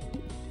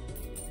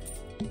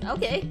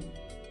 Okay.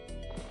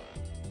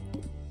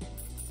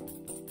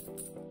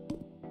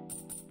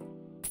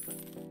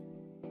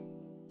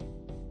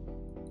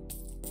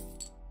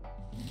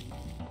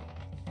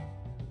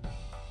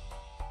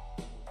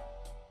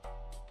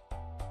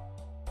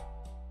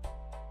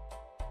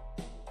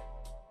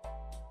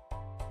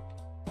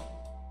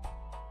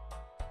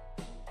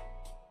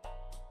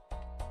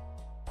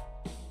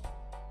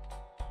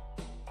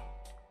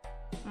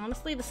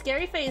 Honestly, the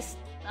scary face,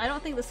 I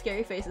don't think the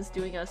scary face is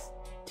doing us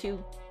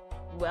too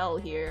well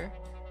here.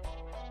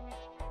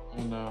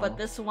 Oh no. But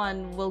this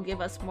one will give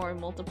us more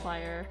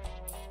multiplier.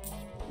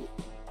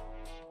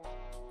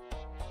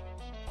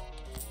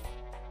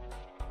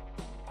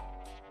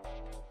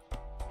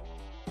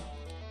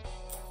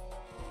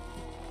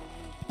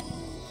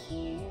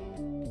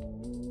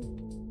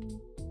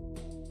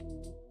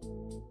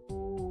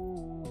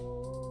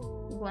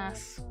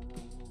 Glass.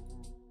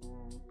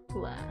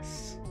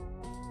 Glass.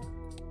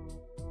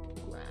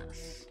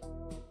 Glass.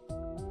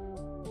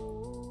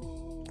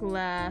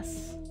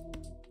 Glass.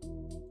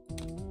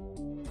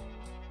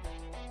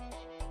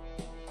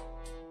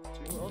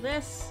 Roll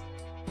this.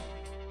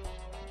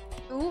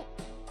 Ooh.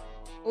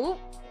 Ooh.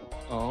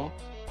 Oh.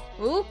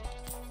 Ooh.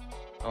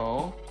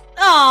 Oh.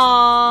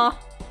 Aww.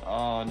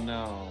 Oh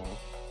no.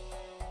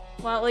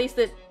 Well, at least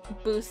it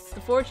boosts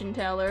the fortune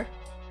teller.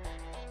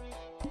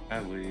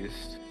 At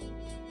least.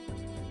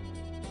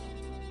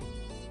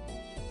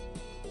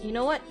 You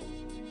know what?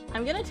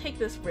 I'm gonna take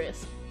this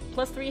risk.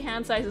 +3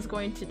 hand size is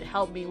going to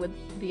help me with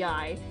the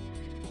eye.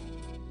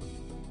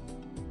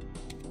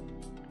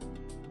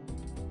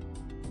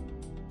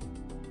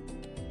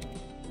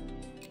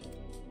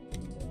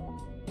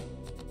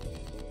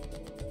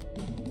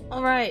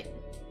 Alright.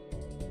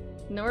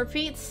 No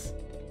repeats.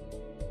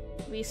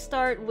 We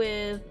start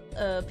with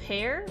a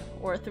pair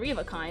or a 3 of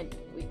a kind.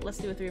 Let's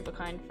do a 3 of a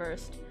kind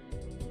first.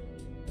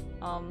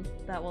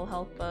 That will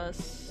help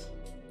us.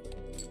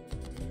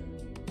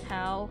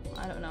 How?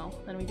 I don't know.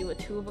 Then we do a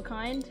 2 of a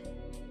kind.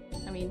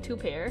 I mean 2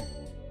 pair.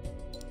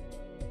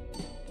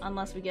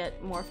 Unless we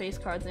get more face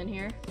cards in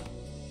here.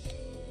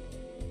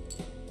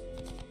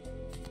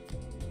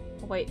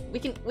 Oh, wait, we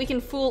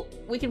can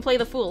play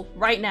the fool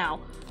right now.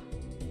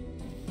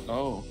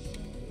 Oh.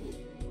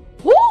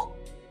 Woo!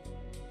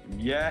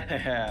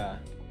 Yeah.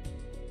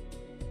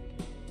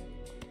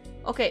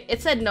 Okay,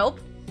 it said nope.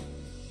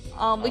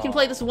 We can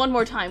play this one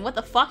more time. What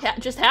the fuck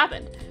just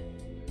happened?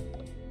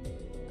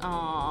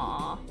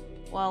 Aww.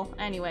 Well,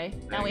 anyway,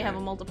 now we have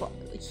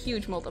a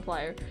huge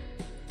multiplier.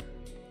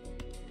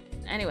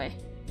 Anyway.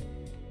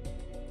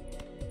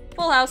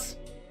 Full house.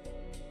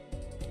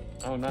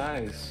 Oh,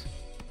 nice.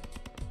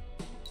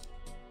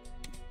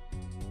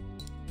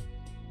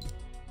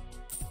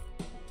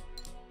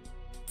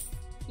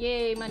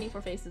 Yay, money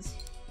for faces.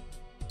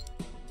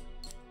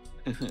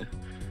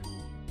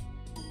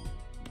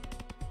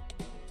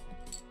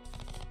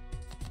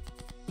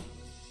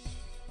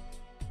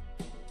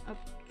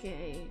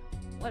 Okay,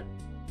 what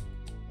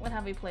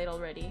have we played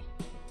already?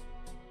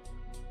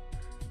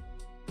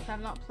 We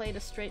have not played a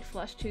straight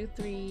flush. 2,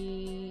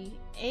 3,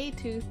 A,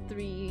 2,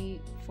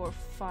 3, 4,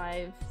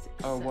 5, 6,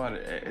 Oh, 7. what?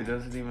 It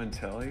doesn't even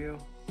tell you?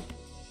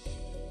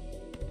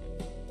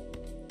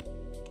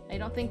 I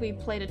don't think we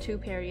played a 2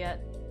 pair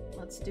yet.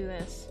 Let's do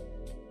this.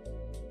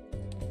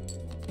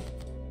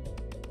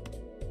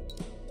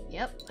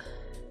 Yep.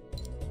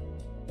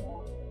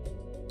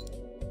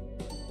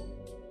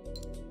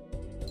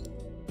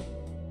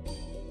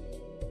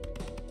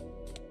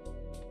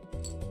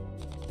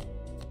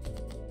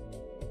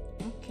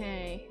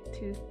 Okay,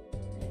 2.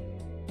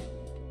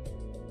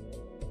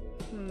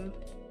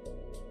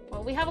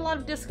 Well, we have a lot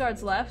of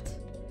discards left.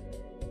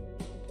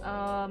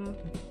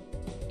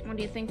 What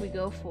do you think we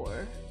go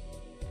for?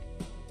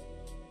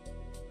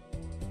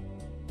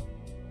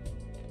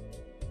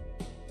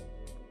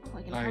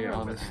 Oh, I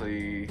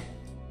honestly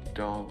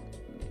don't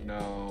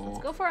know.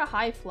 Let's go for a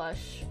high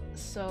flush,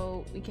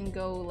 so we can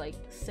go like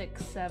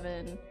 6,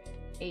 7,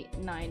 8,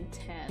 9,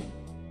 10.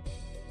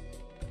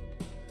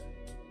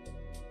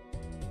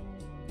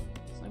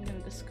 So I'm gonna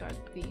discard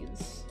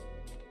these.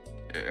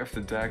 If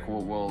the deck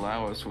will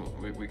allow us,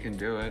 we can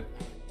do it.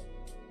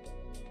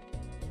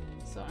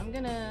 So I'm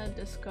gonna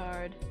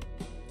discard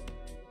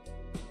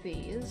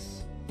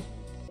these.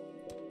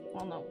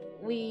 Well, no,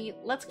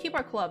 let's keep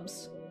our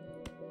clubs.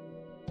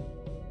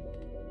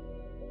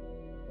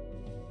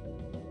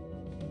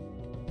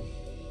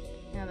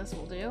 Yeah, this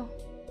will do.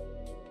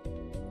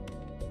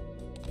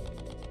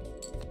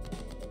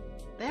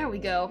 There we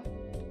go.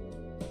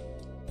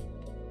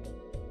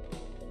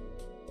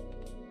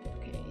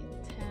 Okay,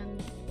 10,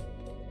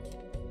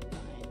 9,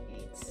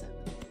 8, 7,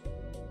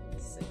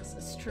 6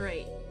 is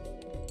straight.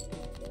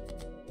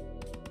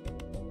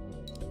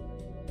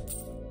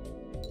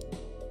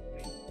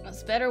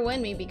 That's better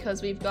win me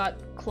because we've got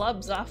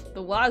clubs off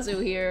the wazoo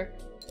here.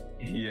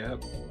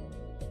 Yep.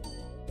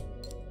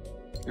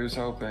 Here's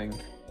hoping.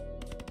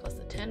 Plus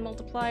the 10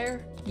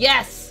 multiplier.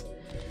 Yes!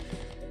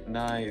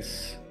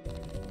 Nice.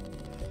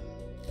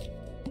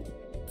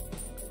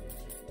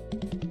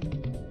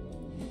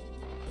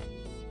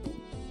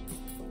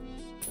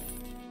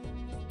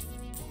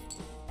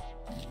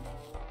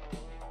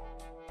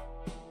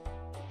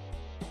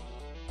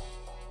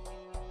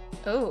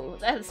 Oh,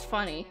 that's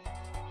funny.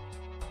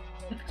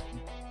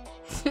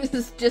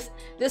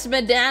 This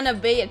Medana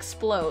Bay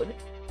explode.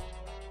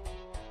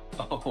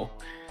 Oh.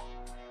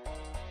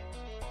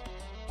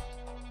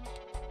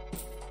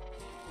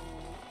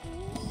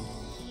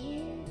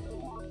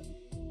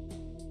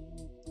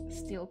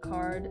 Steel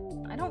card.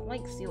 I don't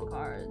like steel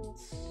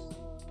cards.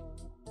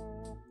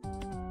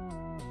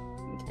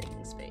 I'm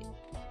taking spade.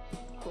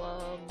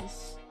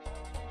 Clubs.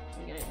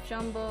 I'm gonna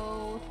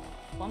jumbo.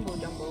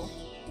 Jumbo.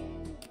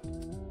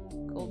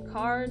 Gold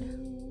card.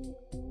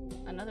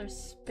 Another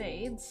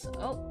spades.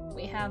 Oh,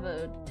 we have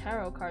a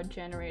tarot card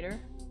generator.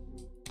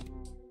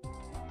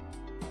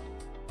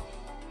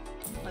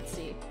 Let's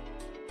see.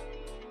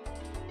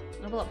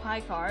 Level up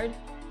high card.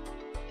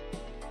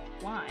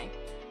 Why?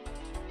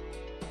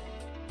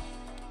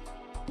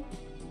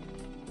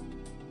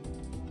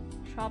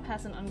 Shop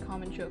has an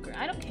uncommon joker.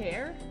 I don't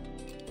care.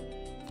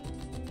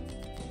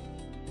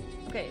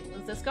 Okay,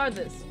 let's discard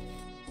this.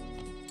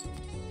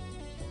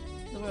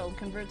 The world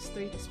converts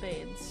 3 to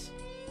spades.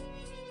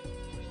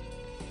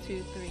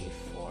 2, 3,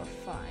 4,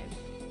 5.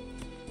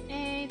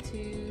 A,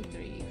 2,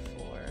 3,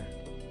 4,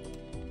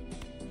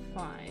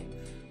 5.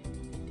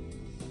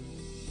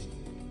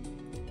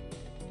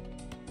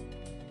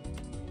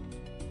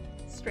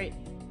 Straight.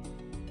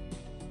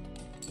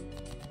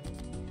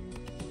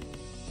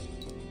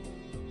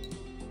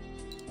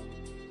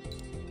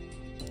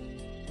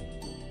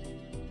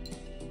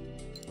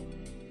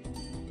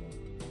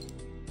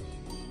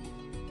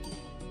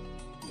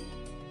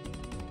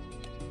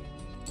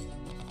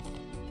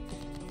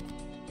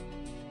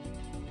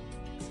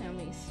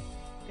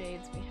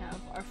 Spades we have.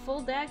 Our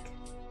full deck?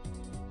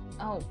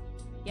 Oh,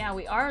 yeah,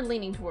 we are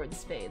leaning towards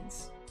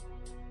spades.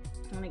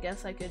 And I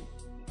guess I could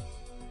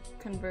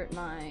convert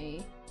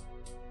my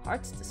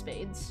hearts to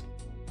spades.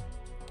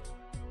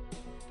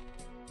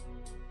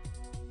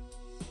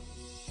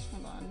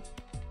 Hold on.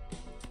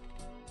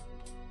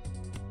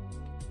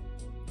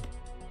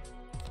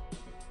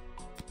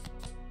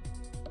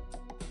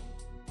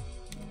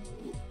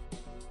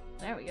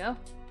 There we go.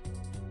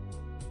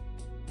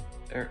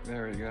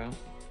 There we go.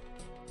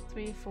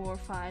 3, 4,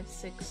 5,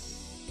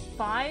 6,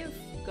 5?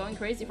 Going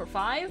crazy for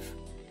 5?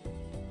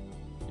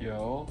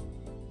 Yo.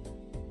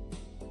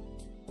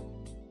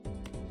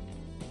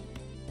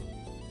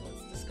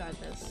 Let's discard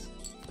this.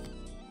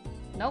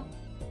 Nope.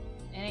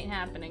 It ain't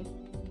happening.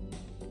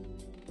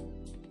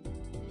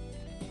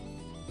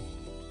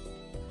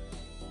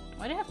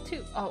 Why do I have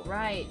 2? Oh,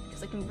 right.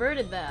 Because I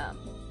converted them.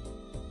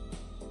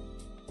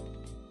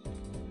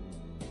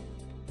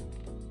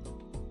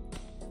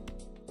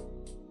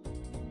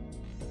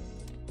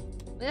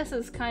 This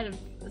is kind of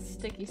a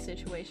sticky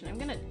situation. I'm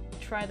gonna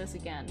try this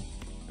again.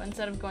 But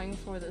instead of going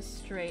for the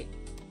straight...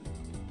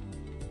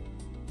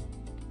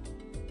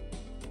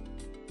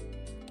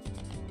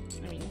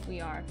 I mean, we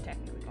are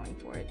technically going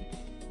for it.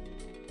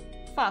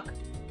 Fuck.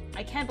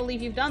 I can't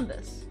believe you've done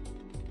this.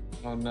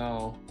 Oh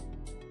no.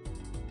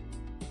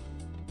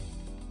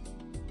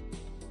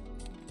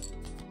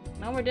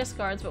 No more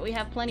discards, but we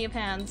have plenty of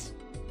hands.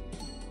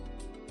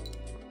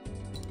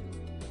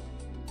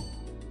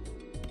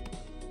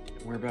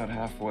 We're about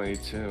halfway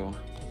too.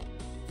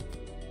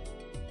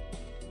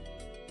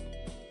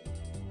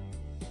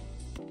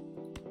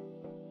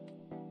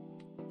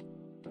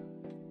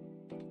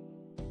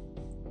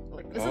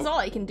 Like, this is all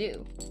I can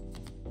do.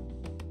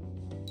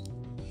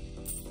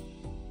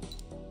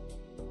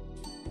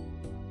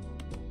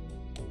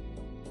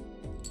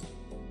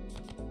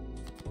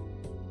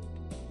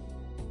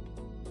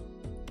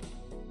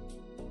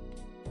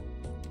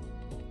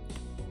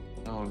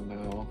 Oh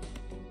no.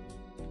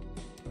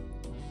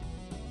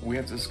 We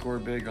have to score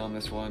big on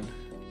this one.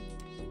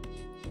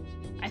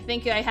 I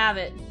think I have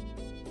it.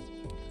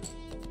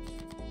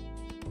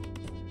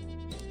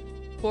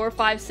 4,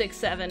 5, 6,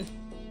 7.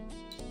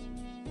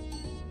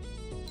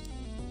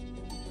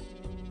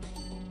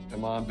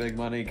 Come on, big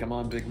money. Come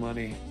on, big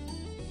money.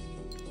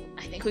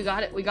 I think we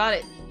got it. We got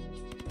it.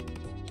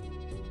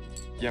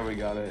 Yeah, we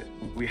got it.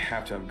 We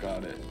have to have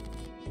got it.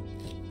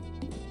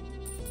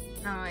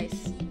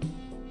 Nice.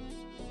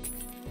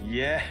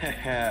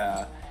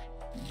 Yeah.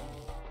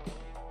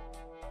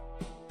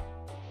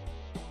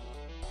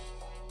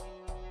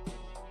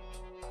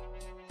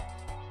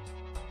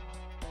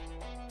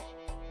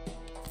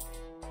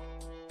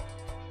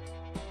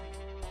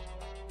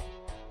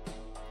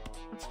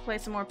 Let's play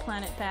some more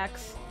planet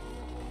packs.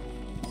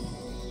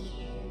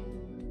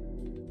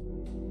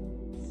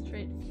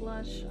 Straight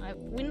flush.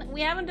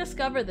 We haven't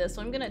discovered this,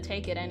 so I'm gonna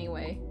take it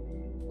anyway.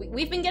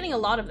 We've been getting a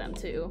lot of them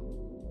too.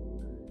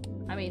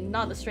 I mean,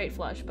 not the straight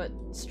flush, but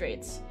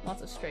straights.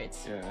 Lots of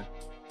straights. Yeah.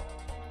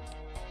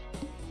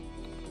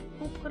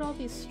 Who put all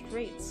these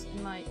straights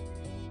in my...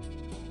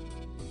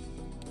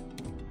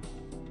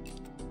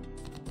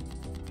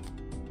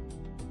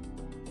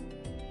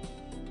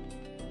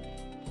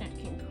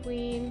 King,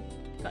 queen.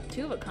 Got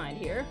 2 of a kind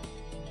here.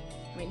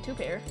 I mean, 2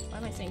 pair. Why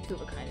am I saying 2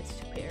 of a kind? It's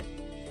 2 pair.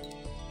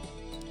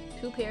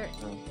 2 pair.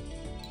 Oh.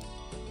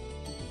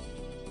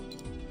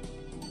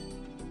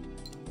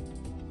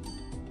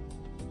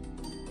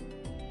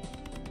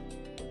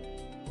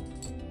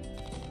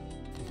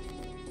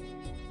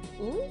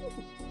 Ooh!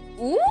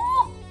 Ooh!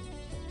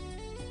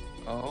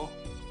 Oh.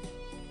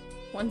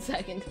 1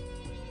 second.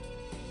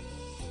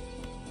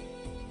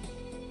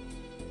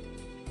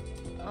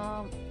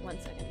 1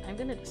 second. I'm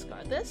gonna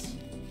discard this.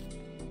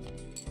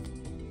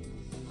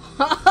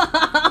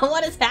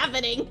 What is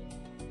happening?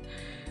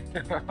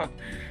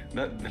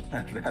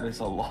 that is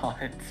a lot.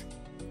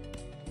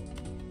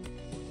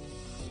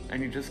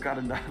 And you just got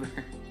another.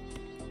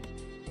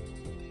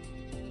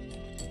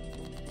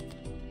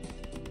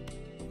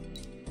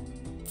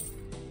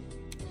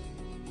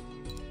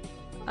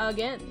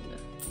 Again.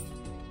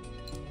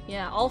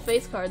 Yeah, all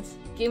face cards.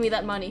 Give me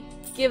that money.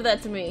 Give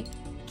that to me.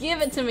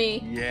 Give it to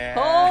me. Yeah.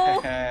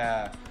 Oh.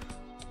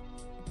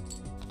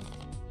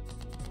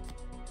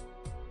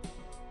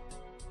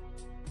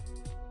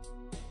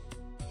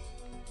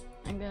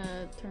 I'm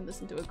gonna turn this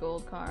into a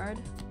gold card.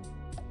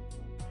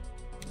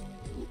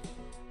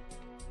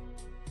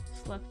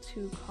 Select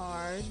 2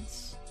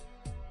 cards.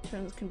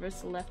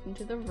 Converts the left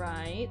into the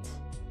right.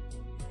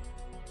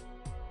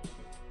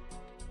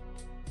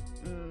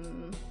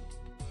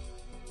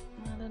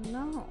 I don't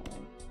know.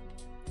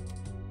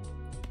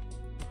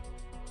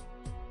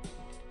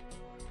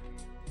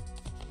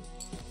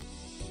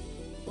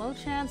 Low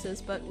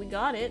chances, but we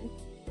got it.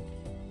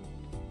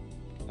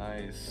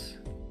 Nice.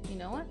 You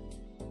know what?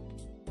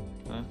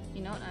 Huh?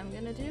 You know what I'm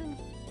gonna do?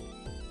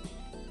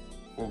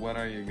 Well, what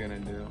are you gonna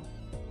do?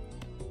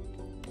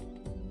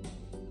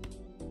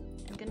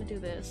 I'm gonna do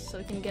this so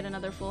we can get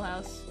another full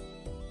house.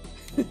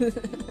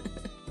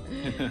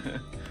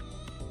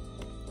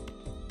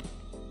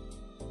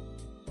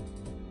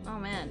 Oh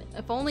man,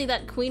 if only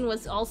that queen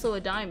was also a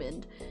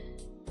diamond.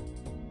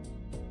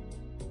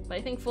 But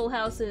I think full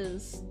house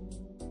is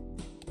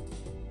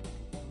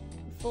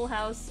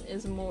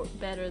more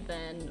better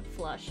than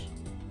flush.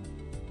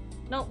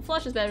 No,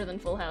 flush is better than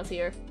full house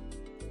here.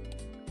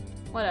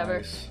 Whatever.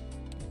 Nice.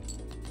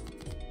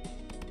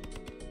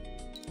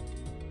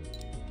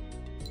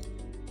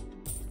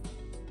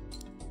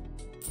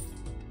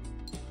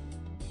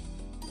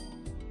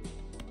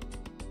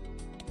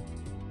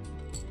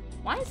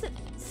 Why is it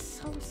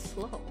so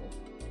slow?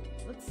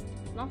 That's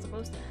not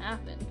supposed to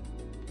happen.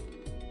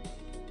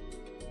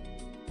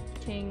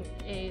 King,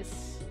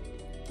 ace...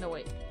 No,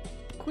 wait.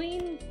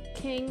 Queen,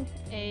 king,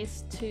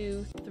 ace,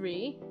 2,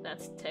 3.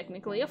 That's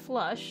technically a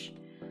flush.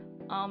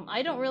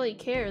 I don't really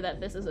care that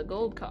this is a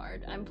gold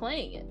card. I'm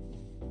playing it.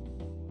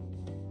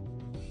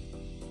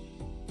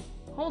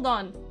 Hold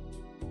on.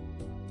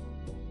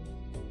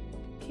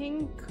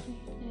 King,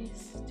 queen,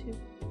 ace, 2,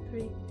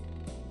 3.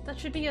 That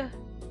should be a...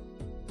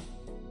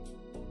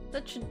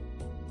 That should...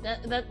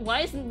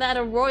 Why isn't that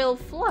a royal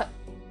flush?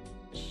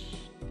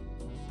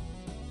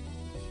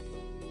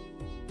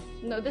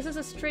 No, this is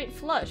a straight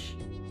flush.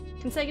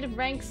 Consecutive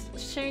ranks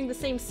sharing the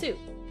same suit.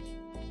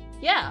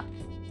 Yeah.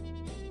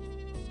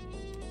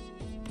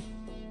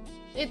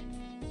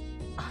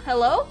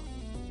 Hello?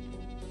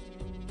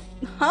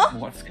 Huh?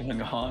 What's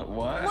going on?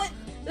 What?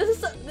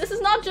 This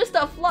is not just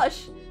a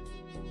flush.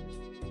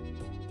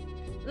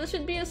 This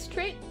should be a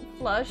straight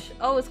flush.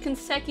 Oh, it's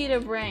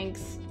consecutive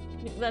ranks.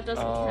 That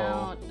doesn't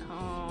count.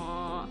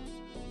 Aww.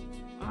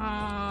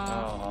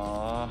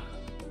 Aww.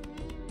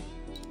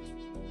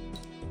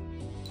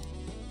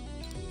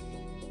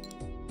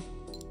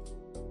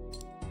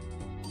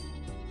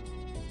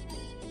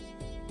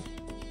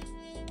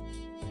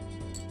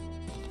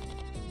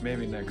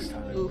 Maybe next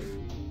time. Oof.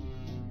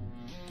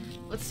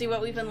 Let's see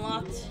what we've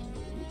unlocked.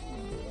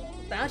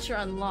 Thatcher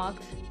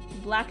unlocked.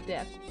 Black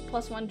deck.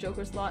 +1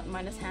 joker slot,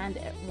 minus hand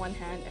at 1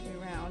 hand every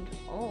round.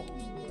 Oh.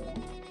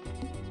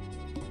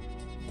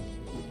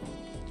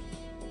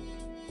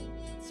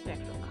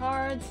 Spectral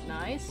cards,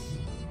 nice.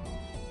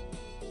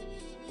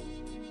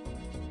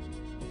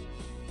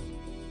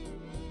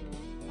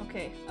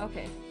 Okay,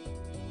 okay.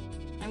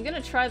 I'm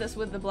gonna try this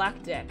with the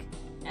black deck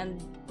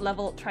and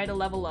try to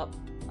level up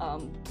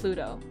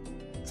Pluto.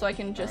 So I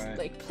can just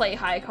like play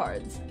high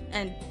cards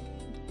and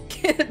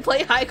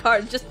play high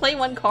cards, just play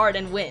one card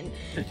and win.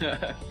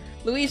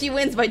 Luigi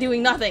wins by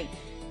doing nothing.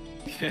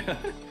 Yeah.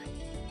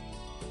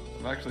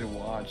 I've actually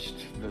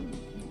watched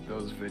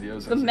those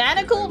videos. The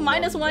manacle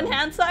minus 1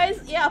 hand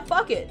size? Yeah,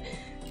 fuck it.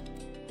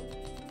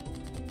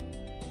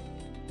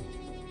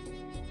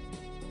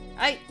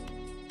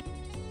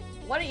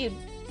 What are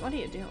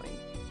you doing?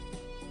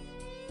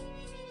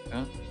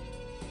 Huh?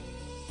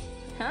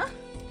 Huh?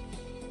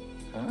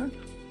 Huh?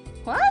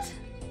 What?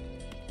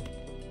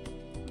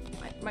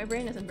 My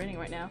brain isn't braining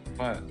right now.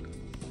 What?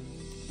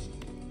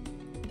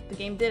 The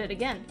game did it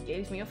again.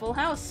 Gave me a full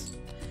house.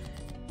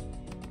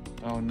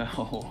 Oh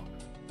no.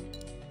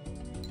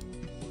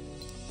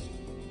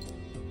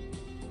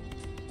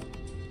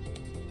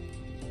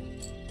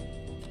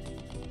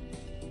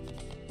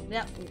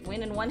 Yeah,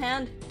 win in 1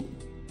 hand.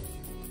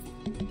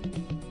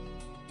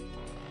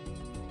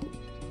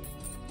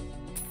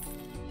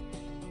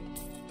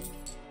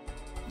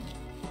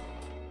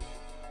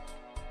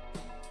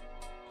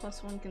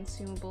 +1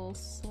 consumable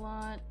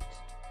slot.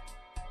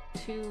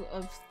 2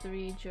 of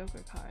 3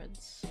 joker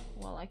cards.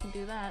 Well, I can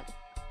do that.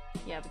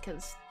 Yeah,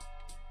 because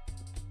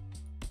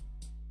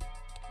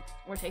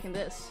we're taking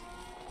this.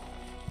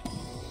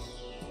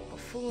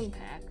 Buffoon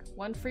pack.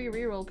 1 free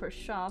reroll per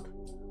shop.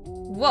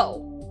 Whoa!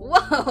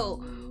 Whoa!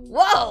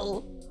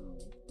 Whoa!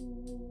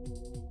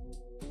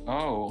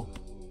 Oh.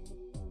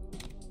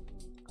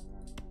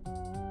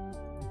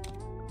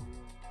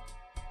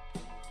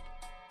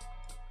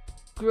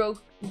 Grow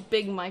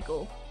Big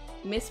Michael.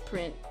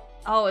 Misprint.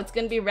 Oh, it's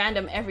gonna be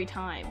random every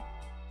time.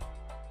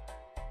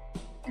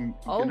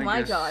 Oh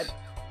my god.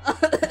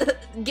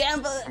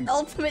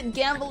 Ultimate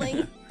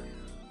gambling.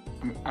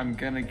 I'm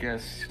gonna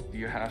guess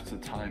you have to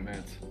time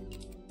it.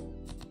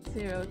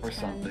 0, or 10,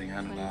 something, I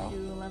don't 22,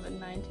 know. 11,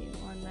 19,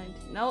 1,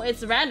 19. No,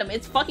 it's random.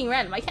 It's fucking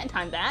random. I can't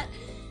time that.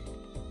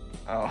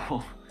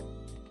 Oh.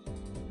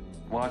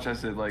 Watch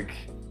as it like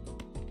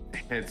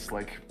hits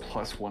like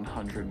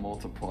 +100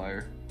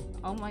 multiplier.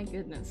 Oh my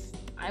goodness.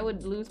 I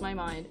would lose my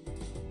mind.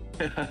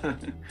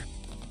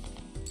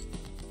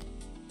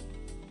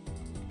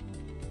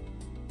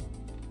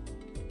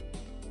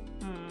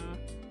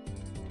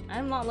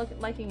 I'm not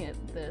liking it.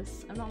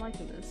 I'm not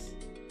liking this.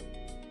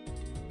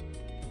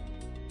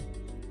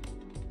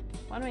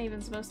 What am I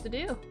even supposed to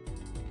do?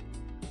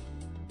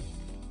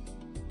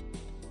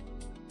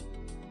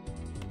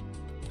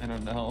 I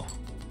don't know.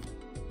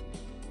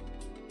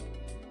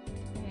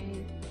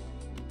 A,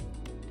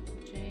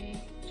 J,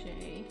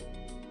 J.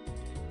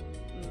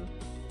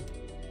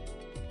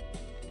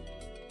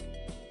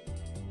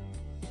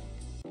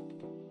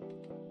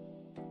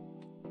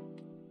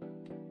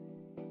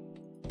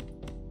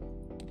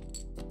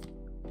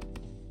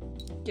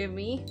 Give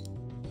me.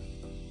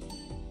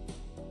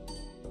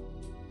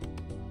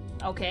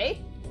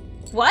 Okay.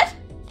 What?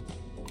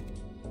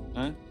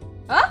 Huh?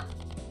 Huh?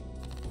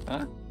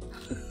 Huh?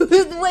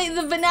 Wait,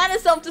 the banana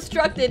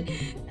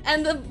self-destructed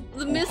and the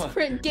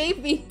misprint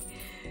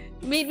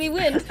made me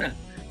win.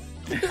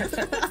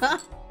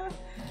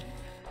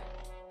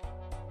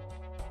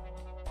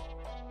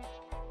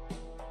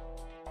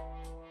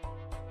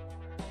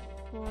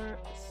 4,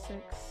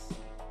 6.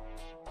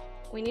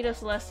 We need a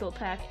celestial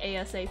pack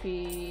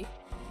ASAP.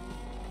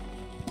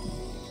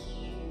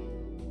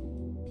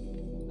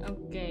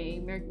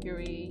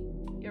 Mercury,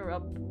 you're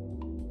up.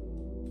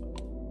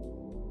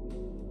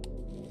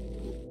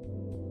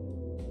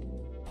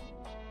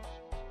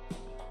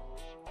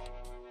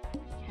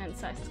 Hand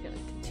size is gonna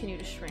continue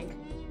to shrink.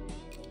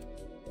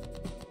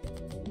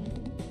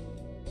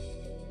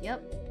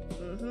 Yep.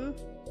 Mm-hmm.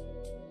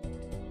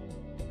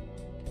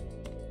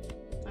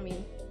 I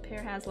mean,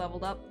 Pear has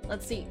leveled up.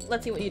 Let's see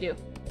what you do.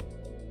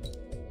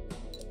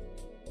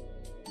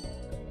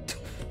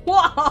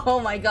 Whoa! Oh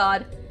my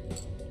god.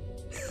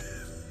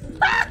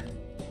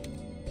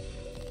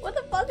 What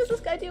the fuck is this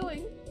guy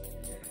doing?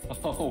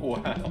 Oh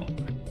wow.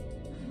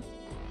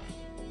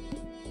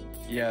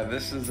 Yeah,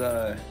 this is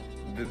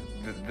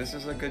this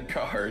is a good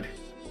card.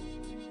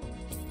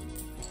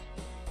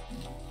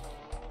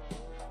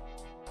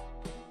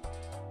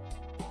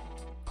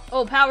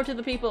 Oh, power to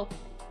the people.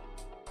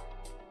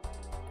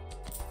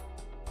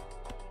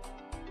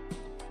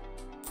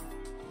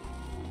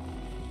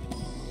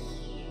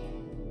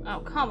 Oh,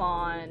 come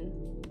on.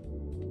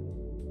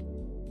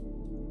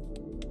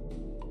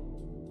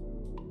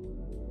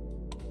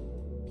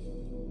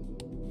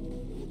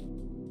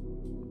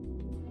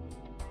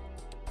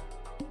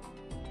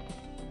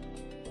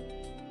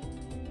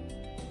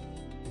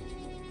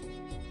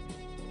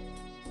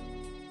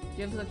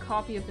 Gives a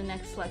copy of the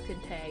next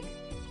selected tag.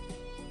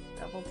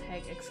 Double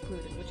tag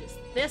excluded, which is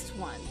this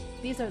one.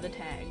 These are the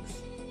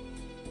tags.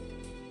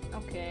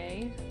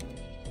 Okay.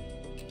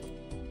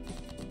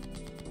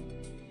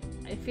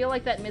 I feel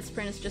like that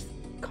misprint is just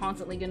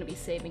constantly going to be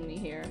saving me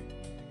here.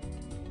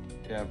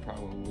 Yeah,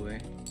 probably.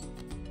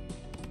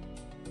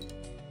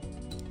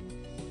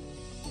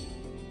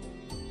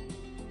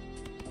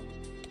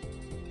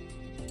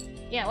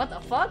 Yeah, what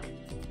the fuck?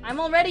 I'm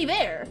already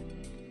there.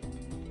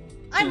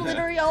 I'm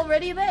literally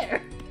already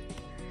there.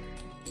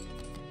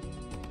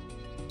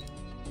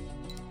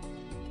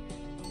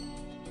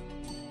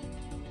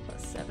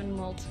 Plus 7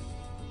 molt.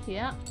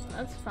 Yeah,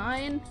 that's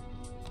fine.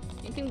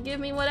 You can give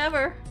me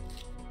whatever.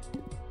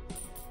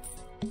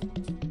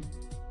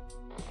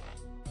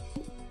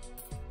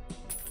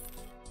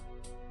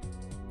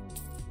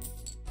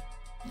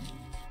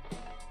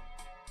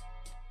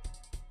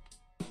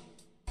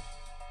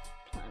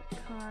 Plant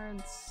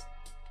cards.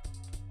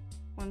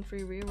 1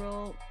 free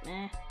reroll.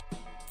 Meh.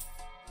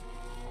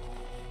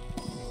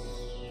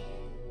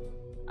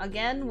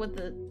 Again with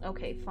the...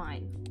 Okay,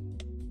 fine.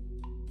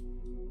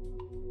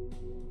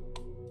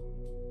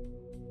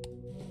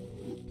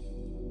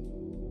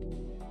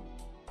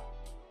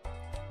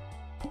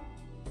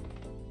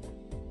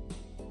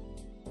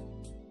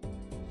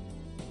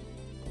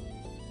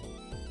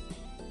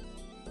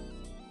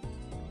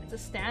 It's a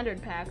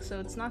standard pack, so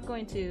it's not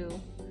going to...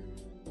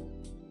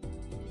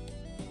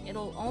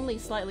 It'll only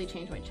slightly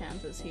change my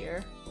chances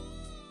here.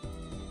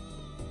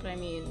 But I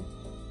mean...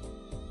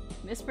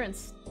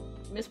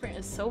 Misprint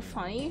is so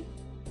funny.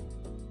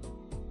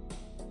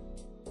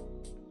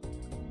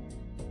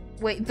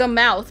 Wait, the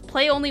mouth.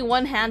 Play only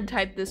 1 hand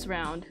type this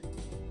round.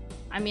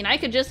 I mean, I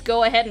could just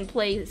go ahead and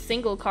play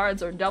single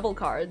cards or double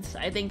cards.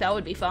 I think that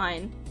would be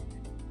fine.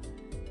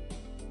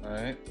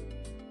 Alright.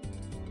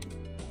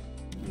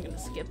 I'm gonna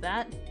skip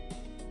that.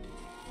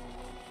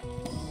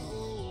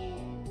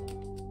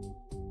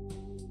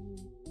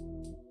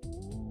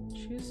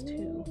 Choose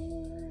 2.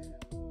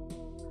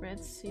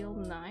 Red seal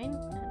 9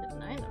 and a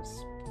 9 of...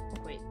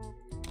 Oh, wait.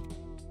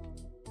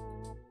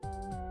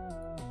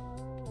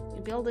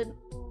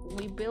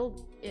 We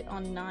build it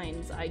on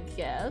 9s, I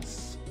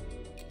guess.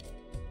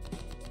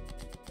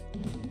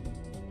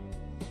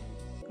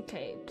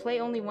 Okay, play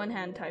only 1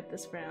 hand type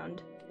this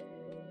round.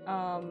 3,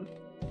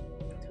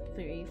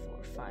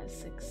 4, 5,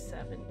 6,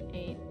 7,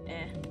 8,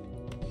 eh.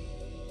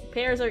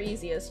 Pairs are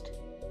easiest.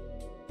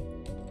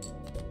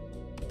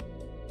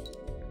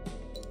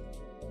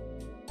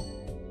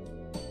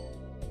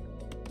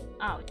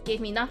 Oh, it gave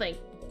me nothing.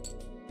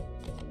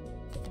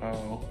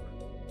 Oh.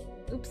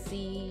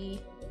 Oopsie.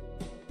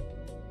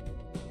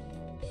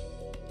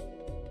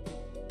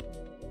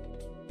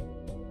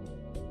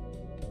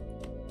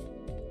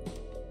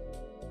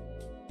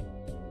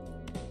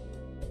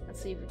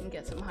 Let's see if we can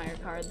get some higher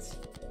cards.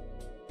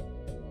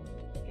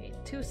 Okay,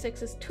 2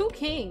 6s, 2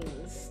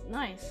 kings.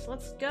 Nice,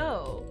 let's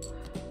go.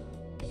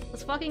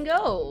 Let's fucking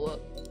go.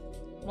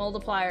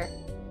 Multiplier.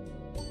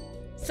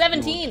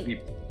 17!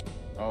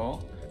 Oh?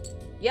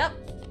 Yep,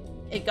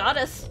 it got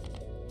us.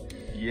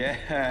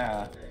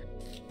 Yeah.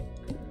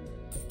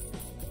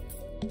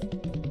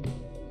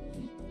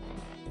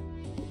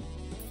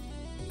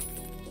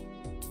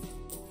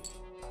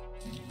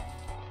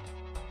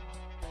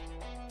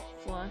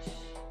 Flush.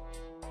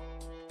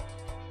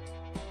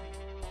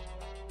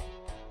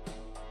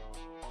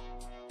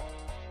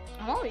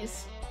 I'm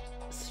always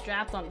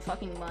strapped on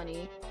fucking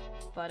money,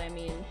 but I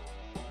mean,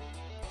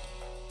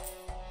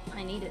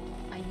 I need it.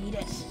 I need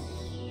it.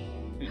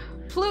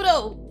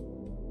 Pluto!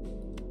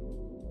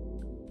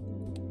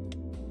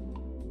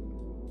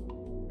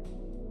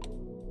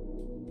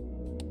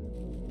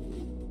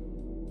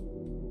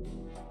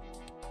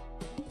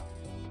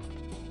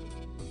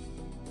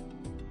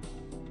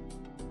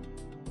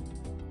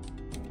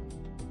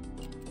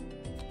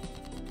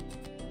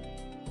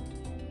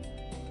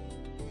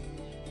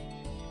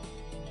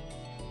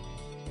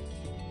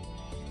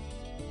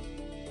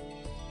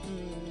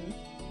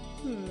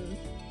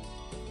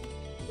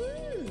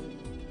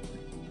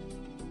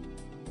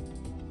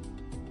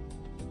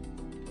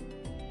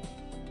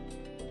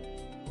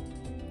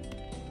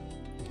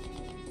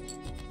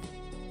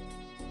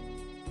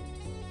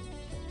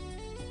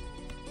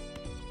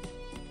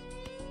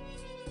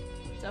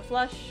 It's a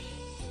flush.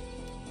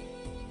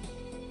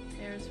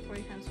 Pairs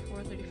 40 times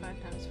 4,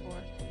 35 times 4.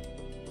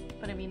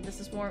 But I mean,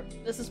 this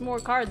is more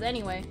cards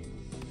anyway.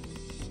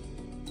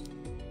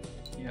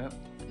 Yep.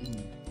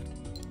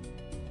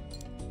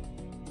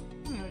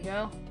 There we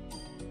go.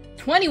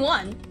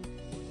 21!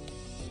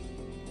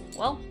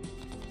 Well.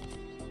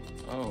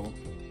 Oh.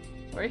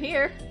 We're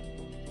here.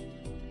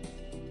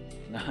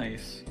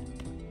 Nice.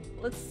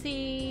 Let's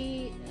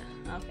see...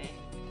 Okay.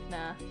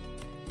 Nah.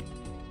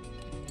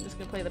 I'm just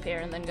gonna play the pair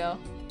and then go.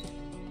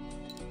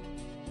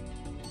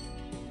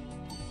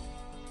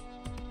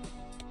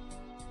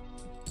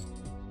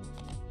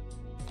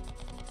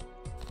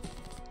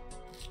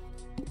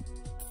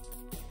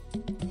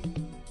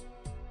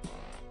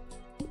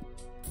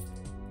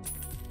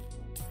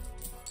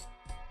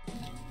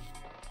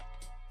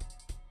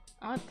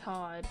 Odd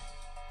Todd.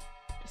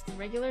 Just a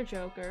regular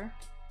Joker.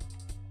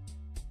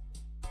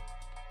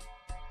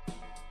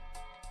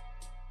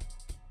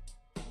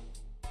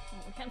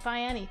 Well, we can't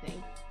buy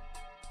anything.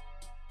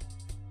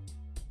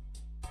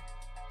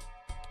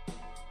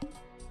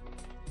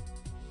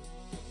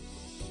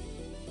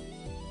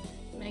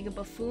 Mega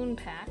Buffoon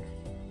Pack.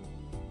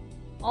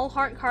 All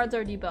heart cards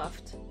are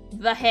debuffed.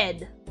 The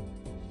head.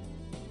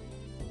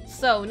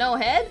 So, no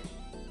head?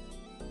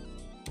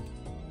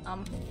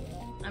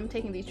 I'm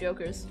taking these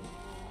jokers.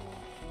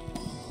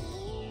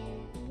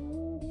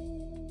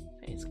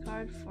 Face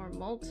card for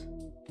Molt.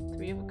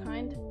 3 of a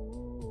kind.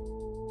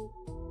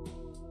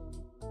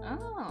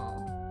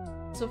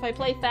 Oh. So if I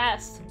play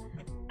fast,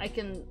 I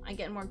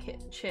get more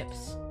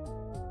chips.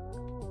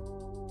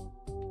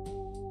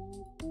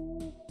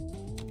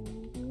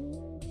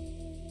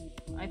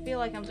 I feel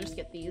like I'm just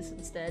get these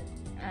instead.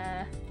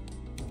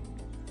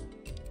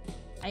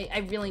 I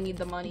really need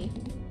the money.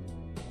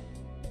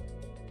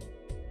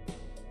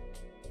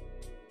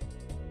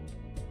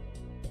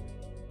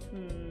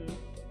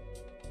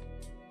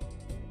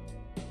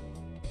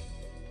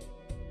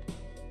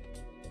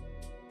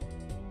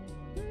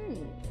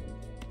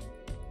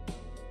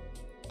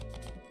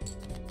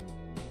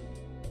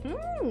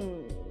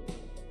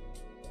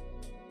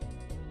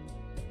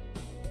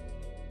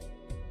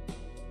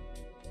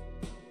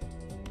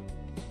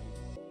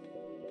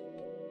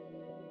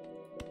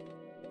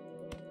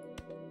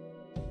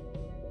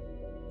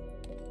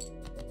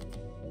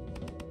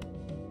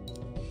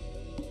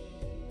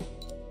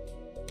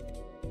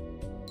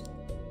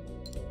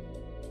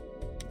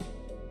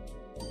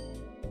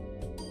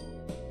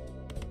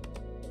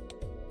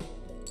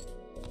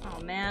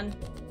 Oh man.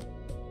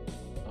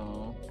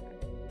 Oh.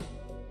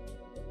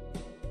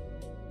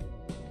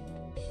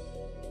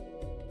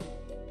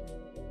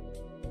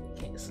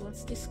 Okay, so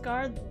let's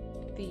discard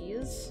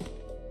these.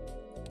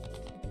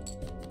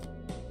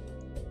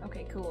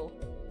 Okay, cool.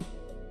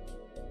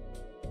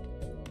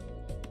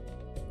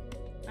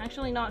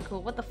 Actually not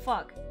cool. What the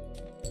fuck?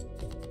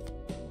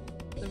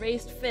 The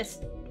raised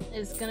fist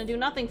is gonna do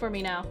nothing for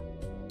me now.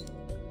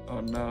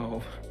 Oh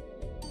no.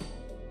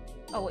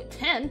 Oh wait,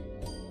 10?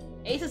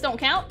 Aces don't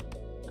count?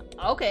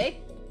 Okay.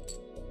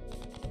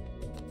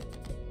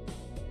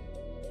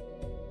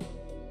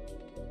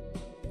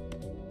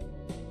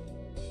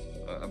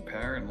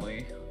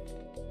 Apparently.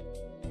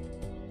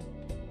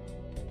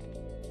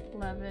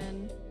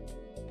 11.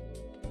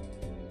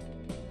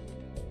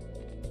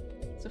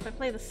 So if I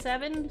play the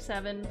 7,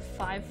 7,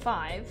 5,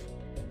 5,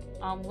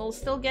 we'll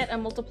still get a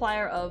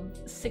multiplier of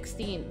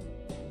 16.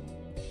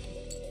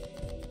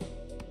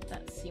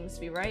 That seems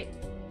to be right.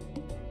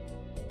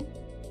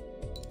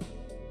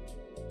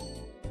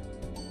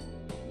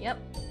 Yep.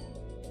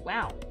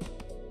 Wow.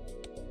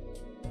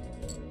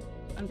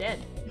 I'm dead.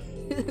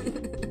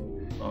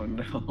 Oh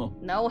no.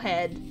 No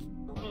head.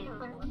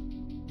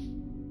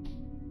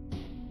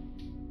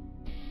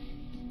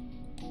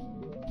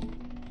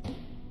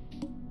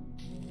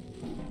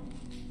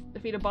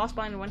 Defeat a boss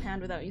blind in one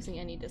hand without using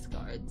any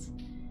discards.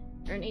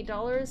 Earn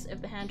 $8 if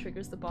the hand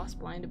triggers the boss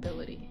blind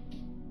ability.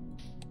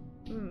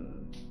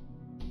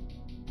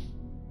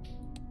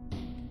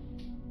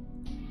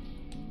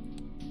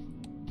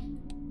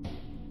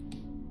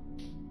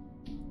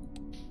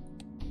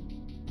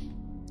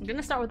 I'm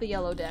gonna start with the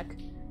yellow deck.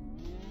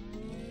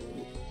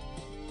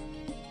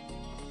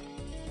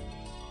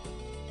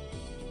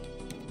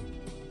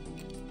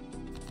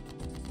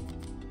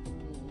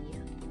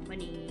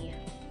 Money.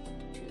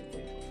 2, 3,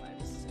 4,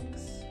 5,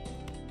 6.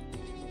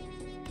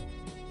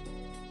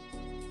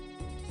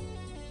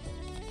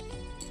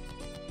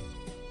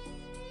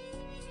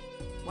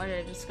 Why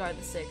did I discard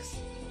the 6?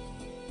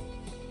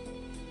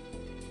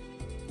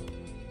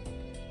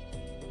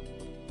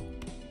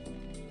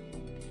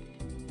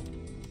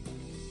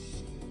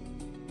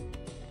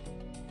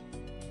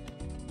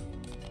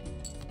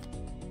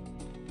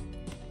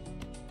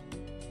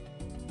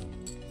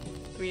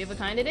 Three of a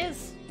kind it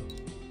is.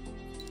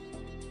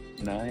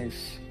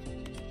 Nice.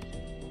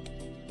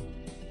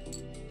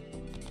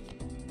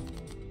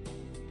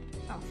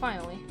 Oh,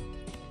 finally.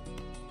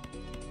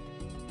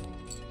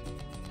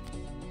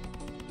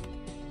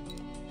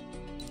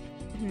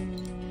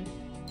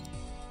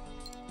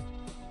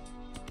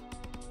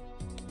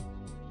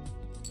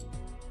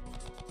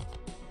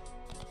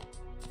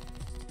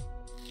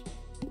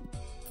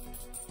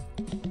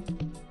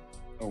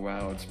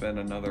 wow, it's been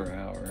another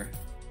hour.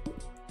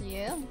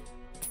 Yeah,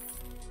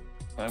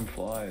 Time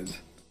flies.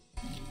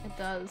 it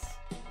does.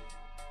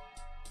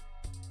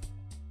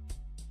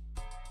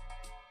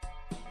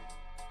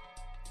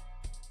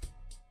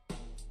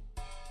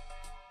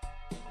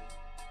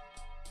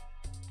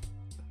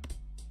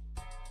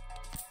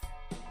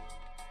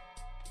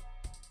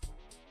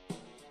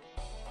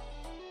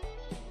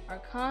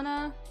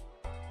 Arcana.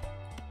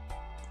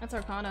 That's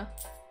Arcana.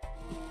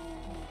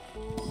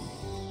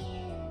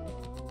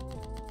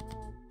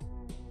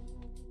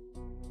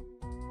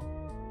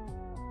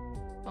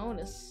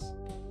 Bonus.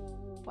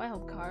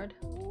 Wild card.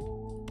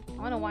 I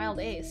want a wild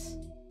ace.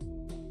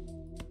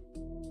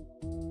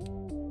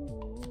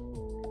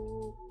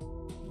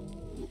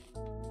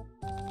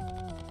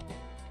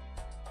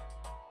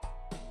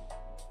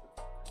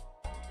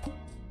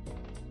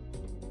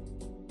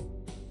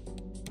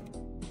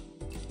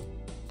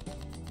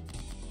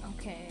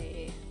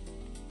 Okay.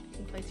 We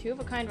can play two of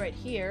a kind right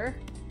here.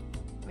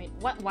 I mean,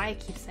 what? Why I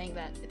keep saying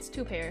that? It's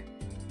two pair.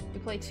 We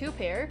play two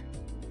pair.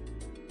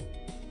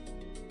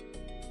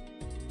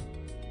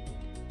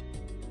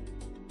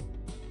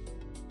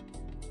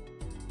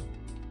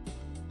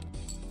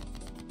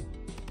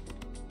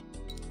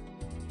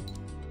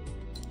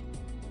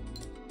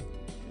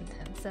 And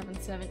 10,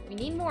 7, 7. We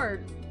need more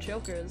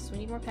jokers. We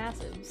need more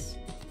passives.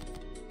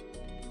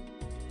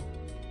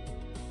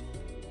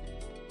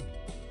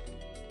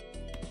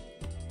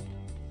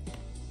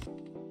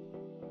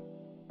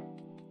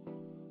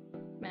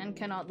 Man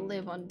cannot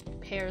live on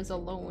pairs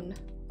alone.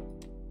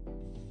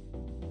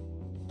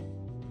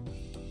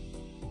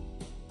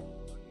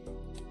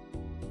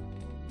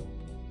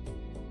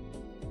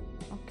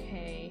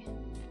 Okay.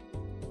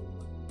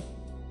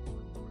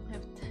 I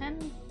have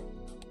 10.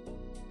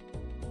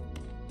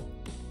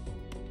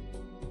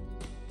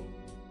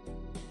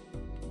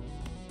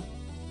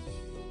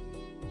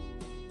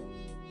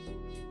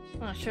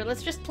 Oh, sure,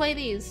 let's just play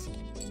these.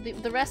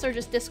 The rest are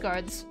just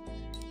discards.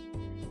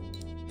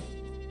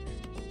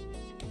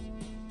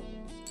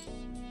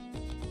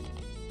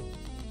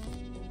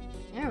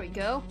 There we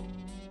go.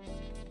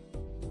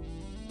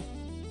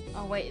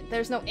 Oh wait,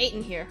 there's no 8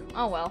 in here.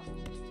 Oh well.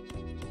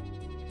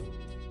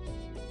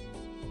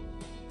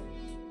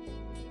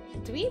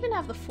 Do we even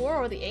have the 4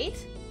 or the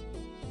 8?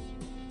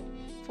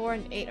 4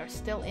 and 8 are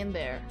still in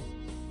there.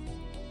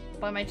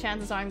 But my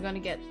chances are I'm gonna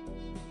get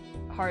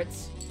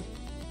hearts.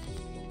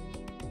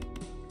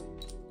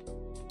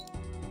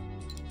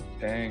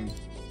 Dang.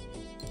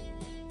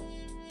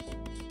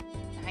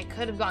 I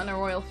could have gotten a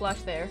royal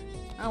flush there.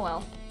 Oh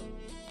well.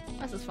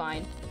 This is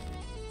fine.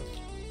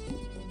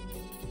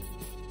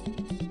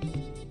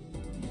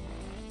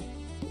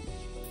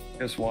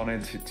 Just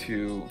wanted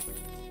to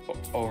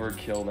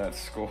overkill that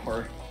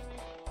score.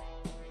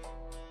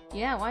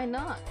 Yeah, why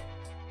not?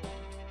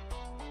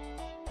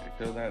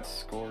 Kill that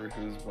score,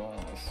 who's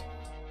boss?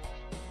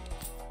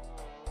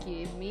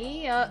 Give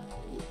me a...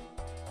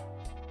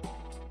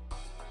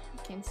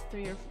 Against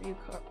 3 or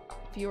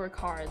fewer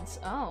cards.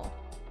 Oh.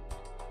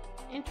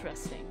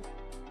 Interesting.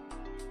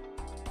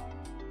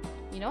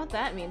 You know what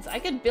that means? I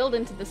could build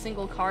into the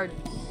single card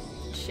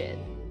shit.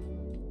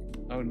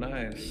 Oh,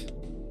 nice.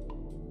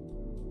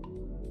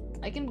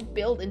 I can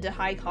build into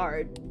high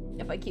card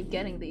if I keep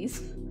getting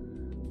these.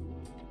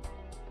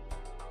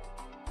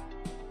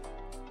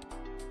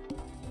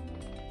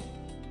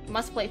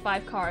 Must play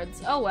 5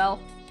 cards. Oh well.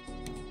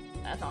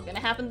 That's not gonna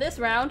happen this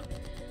round.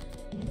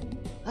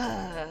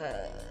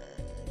 By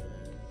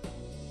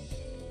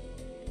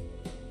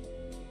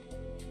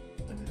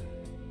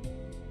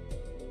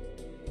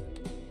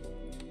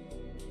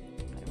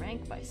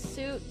rank, by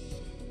suit.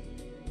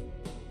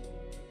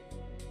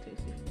 2, 3,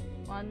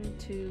 1,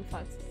 2,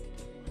 5.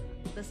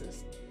 This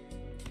is...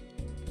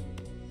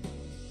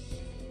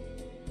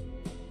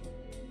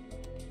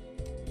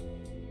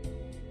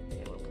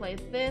 Okay, we'll play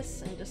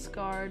this and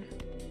discard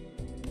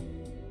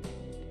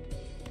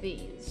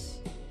these.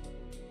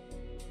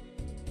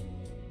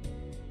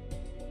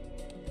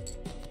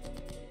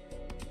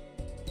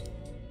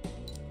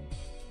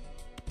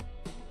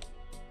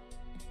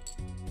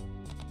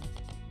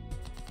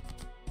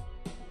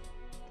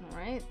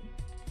 Alright.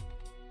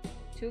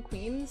 2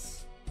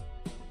 queens.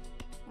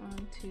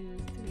 1, 2,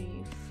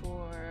 3,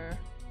 4.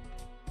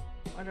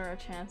 What are our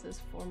chances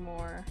for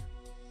more?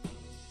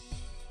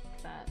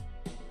 Like that.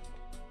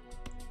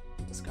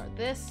 Discard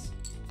this.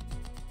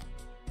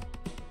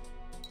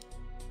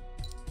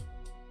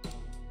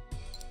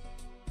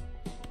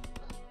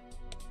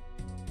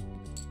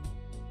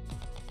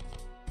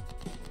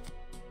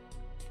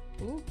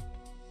 Ooh.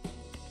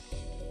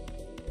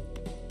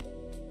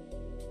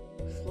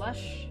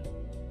 Flush.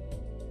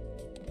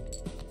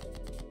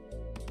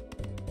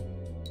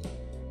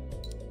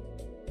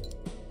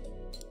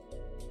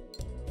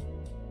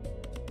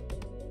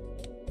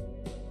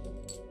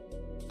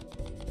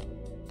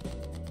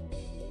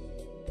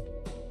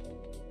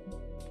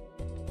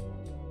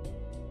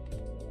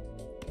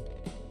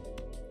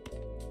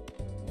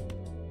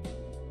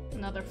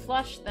 Another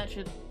flush. That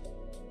should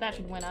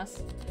win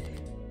us.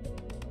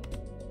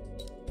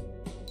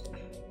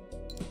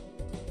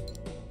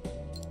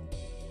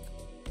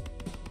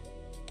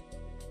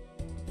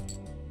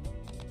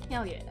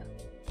 Hell yeah.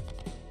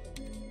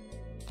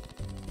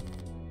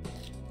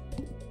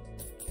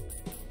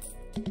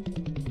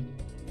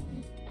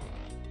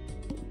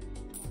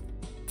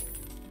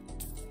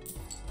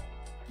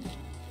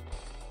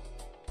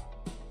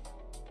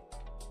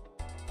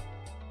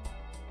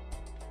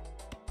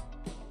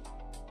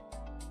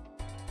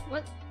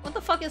 What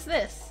the fuck is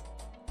this?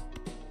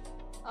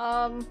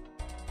 I'm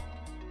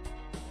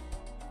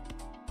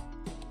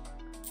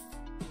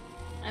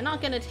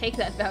not gonna take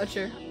that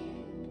voucher.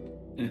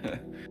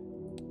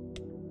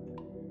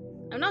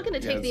 I'm not gonna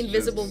take the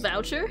invisible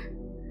voucher.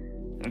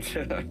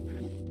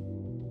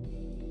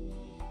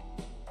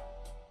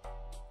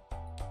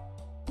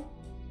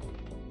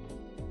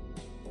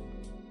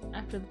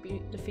 After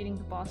defeating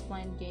the boss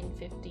blind, gain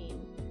 15.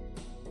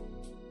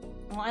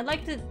 Well, I'd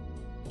like to...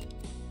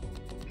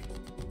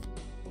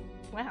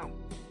 Wow.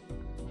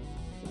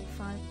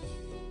 5.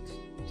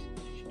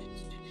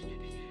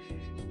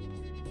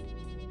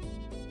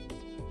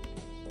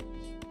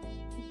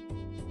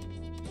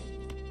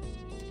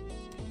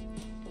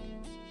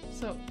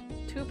 So,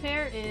 2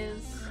 pair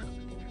is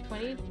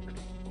 20,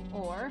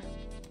 or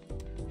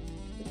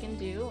we can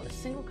do a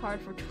single card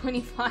for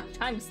 25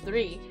 times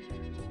 3.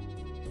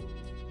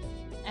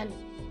 And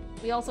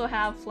we also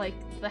have, like,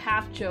 the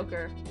half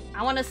joker.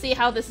 I want to see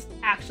how this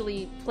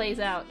actually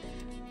plays out.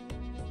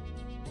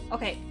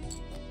 Okay,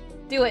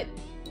 do it.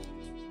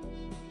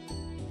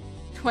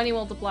 20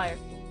 multiplier.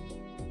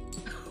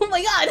 Oh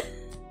my god!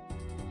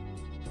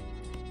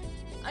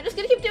 I'm just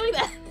gonna keep doing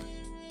that.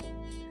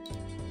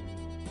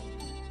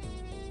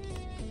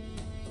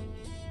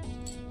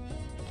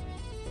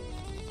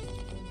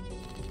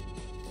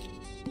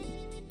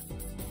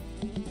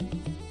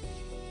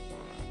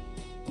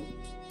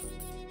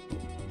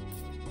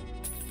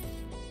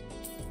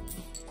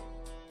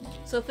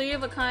 So 3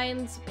 of a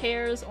kinds,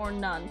 pairs, or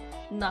none.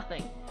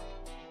 Nothing.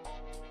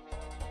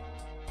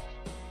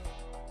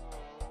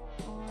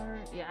 Or...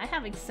 yeah, I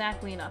have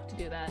exactly enough to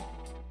do that.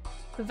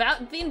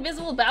 The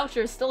invisible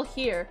voucher is still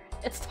here.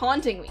 It's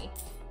taunting me.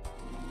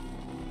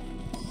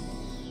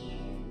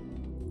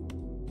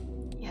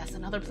 Yes,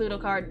 another Pluto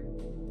card.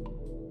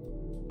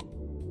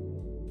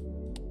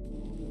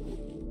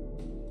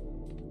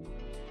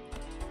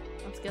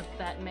 Let's get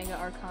that Mega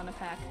Arcana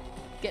pack.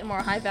 Get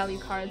more high value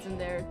cards in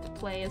there to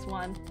play as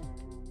one.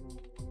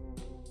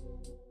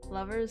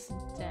 Lover's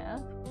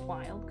Death,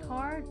 wild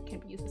card, can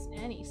be used as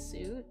any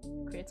suit,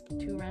 creates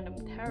 2 random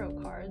tarot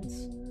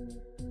cards.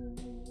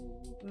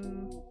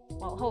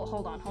 Well,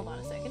 hold on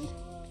a second.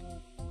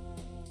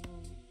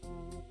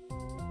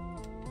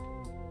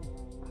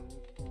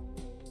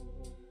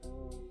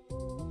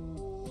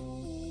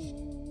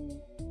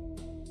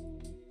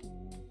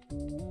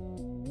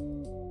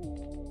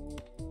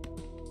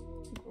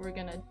 We're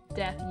gonna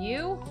death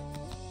you.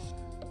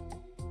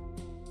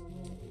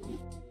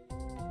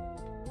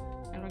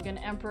 And we're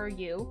gonna Emperor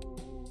you.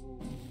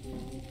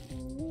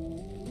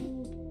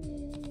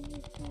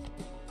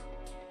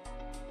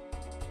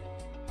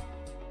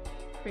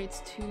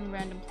 Creates 2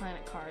 random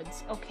planet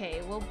cards.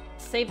 Okay, we'll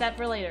save that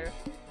for later.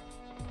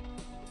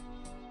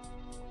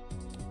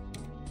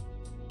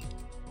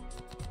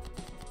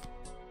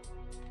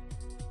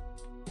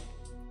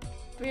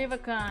 Three of a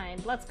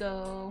kind. Let's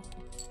go.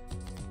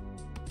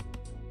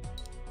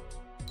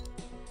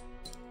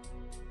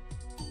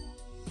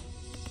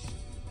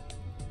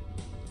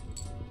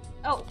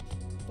 Oh,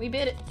 we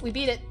beat it. We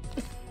beat it.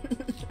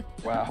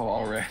 Wow,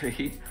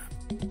 already?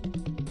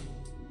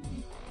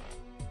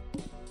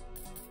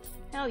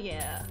 Hell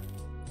yeah.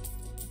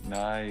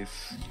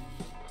 Nice.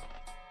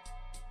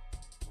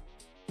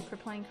 Per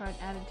playing card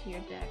added to your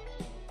deck.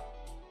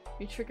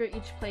 You trigger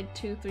each played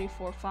 2, 3,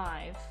 4,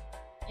 5.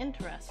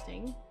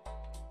 Interesting.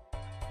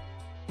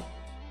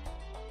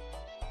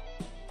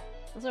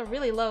 Those are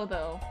really low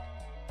though.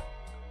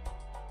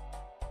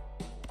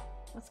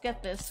 Let's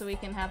get this so we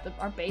can have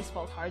our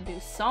baseball card do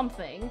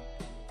something.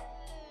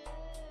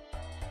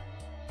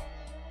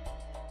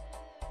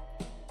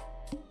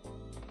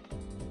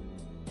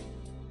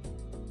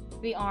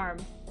 The arm.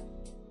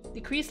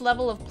 Decreased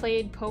level of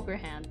played poker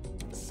hand.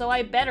 So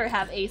I better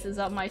have aces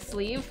up my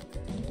sleeve.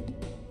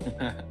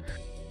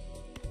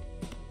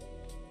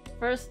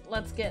 First,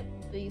 let's get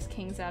these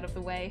kings out of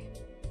the way.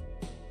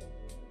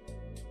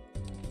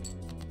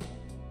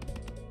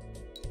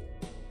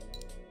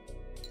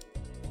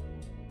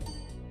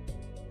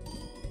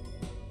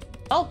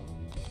 Oh!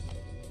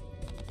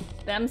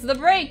 Them's the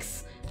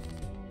breaks!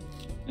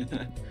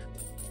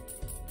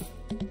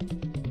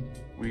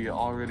 We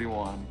already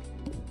won.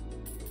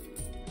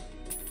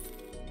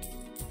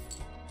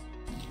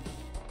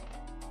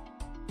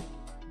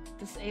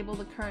 Disable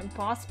the current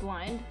boss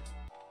blind.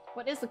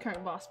 What is the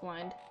current boss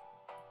blind?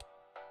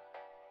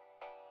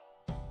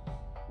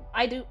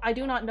 I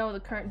do not know the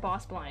current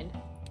boss blind.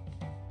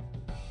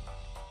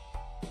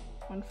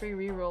 1 free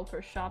reroll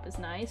per shop is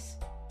nice.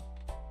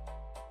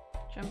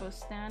 Jumbo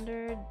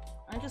standard.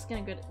 I'm just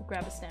gonna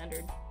grab a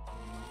standard.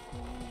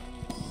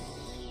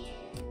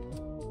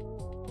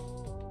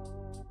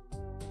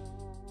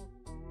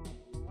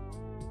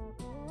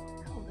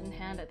 Held in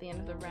hand at the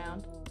end of the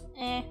round.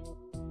 Eh.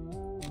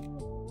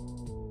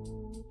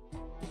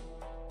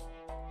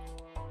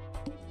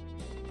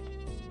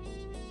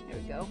 There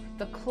we go.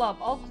 The club.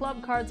 All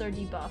club cards are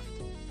debuffed.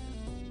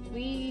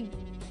 We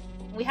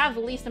have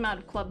the least amount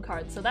of club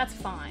cards, so that's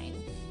fine.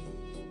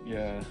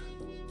 Yeah.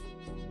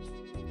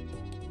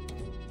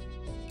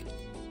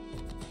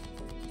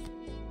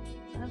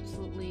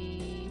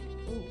 Absolutely.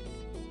 Ooh.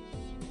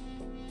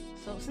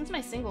 So since my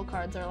single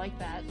cards are like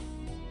that,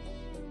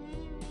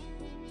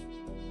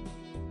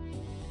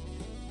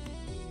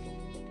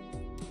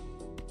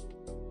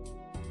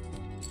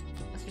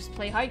 let's just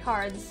play high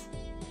cards.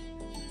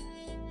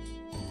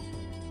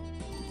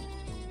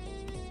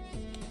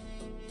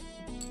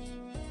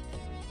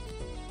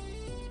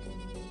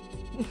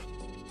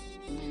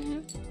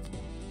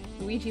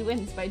 Luigi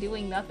wins by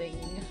doing nothing.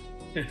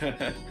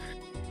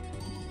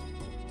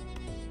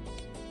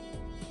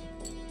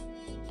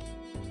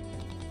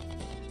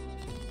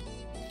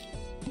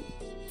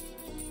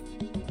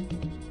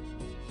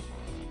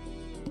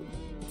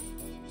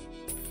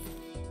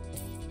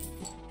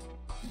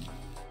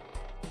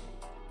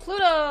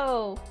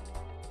 Pluto!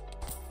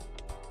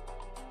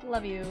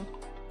 Love you.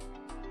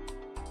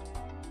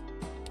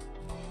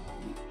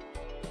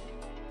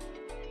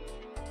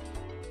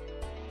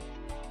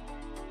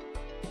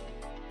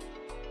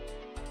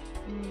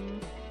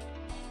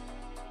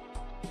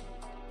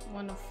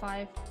 One of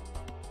 5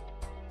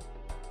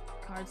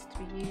 cards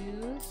to be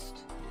used.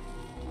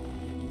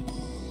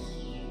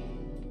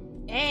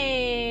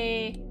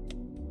 Hey!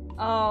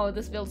 Oh,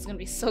 this build is gonna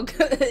be so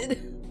good.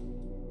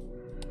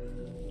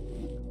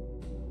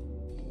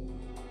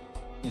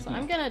 So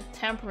I'm gonna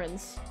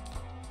Temperance.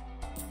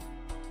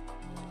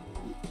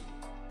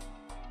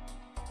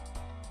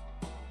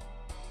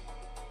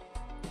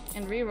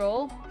 And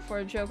reroll for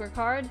a Joker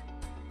card.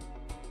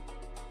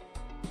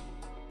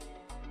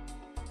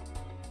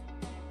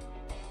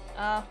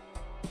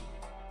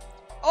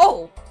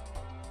 Oh!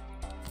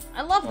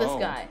 I love this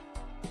guy.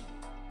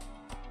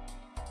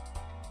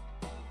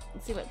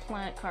 Let's see what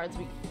planet cards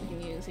we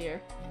can use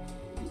here.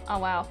 Oh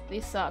wow,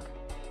 these suck.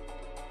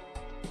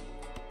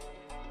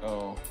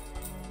 Oh.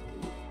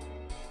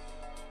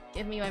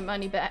 Give me my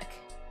money back.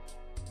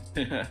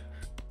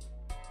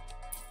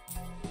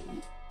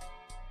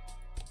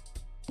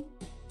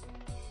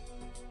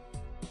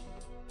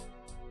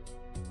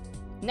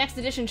 Next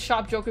edition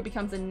Shop Joker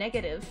becomes a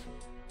negative.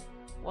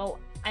 Well,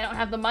 I don't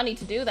have the money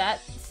to do that,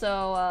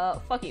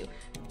 so, fuck you.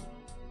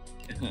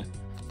 We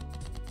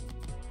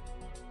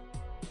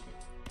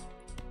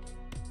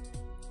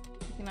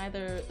can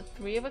either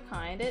 3 of a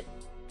kind it,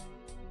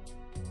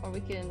 or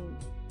we can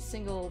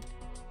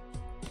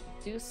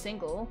do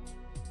single.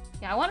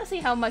 Yeah, I want to see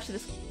how much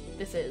this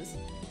is.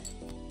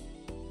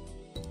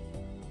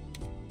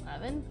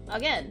 11?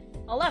 Again,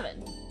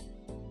 11.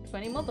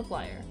 20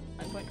 multiplier.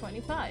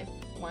 1.25.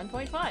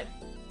 1.5.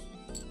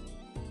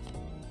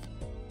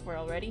 We're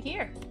already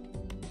here.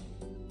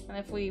 And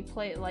if we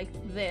play it like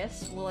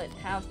this, will it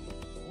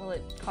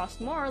cost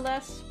more or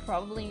less?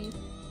 Probably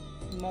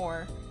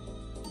more.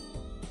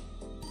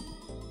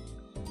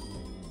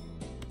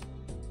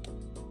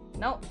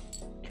 Nope.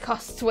 It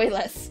costs way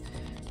less.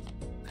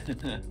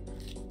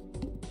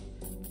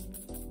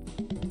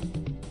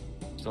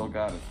 Still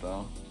got it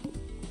though.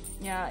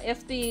 Yeah,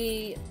 if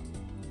the...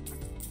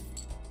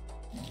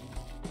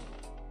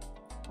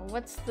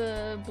 What's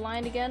the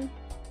blind again?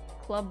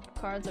 Club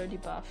cards are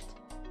debuffed.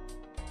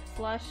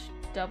 Flush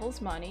doubles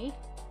money.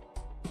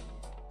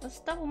 Let's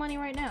double money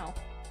right now.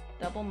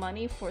 Double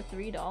money for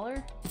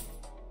 $3.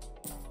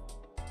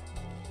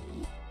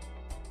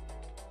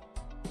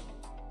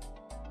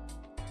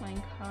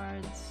 Playing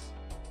cards.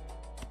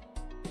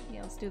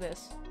 Yeah, let's do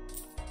this.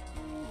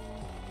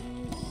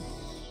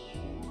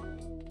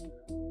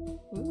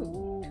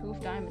 Ooh, 2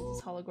 of diamonds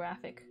is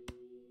holographic.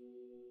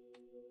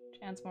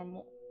 Chance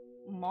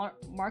more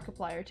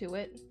Markiplier to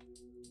it.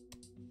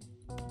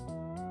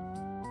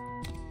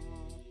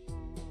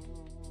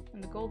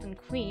 And the Golden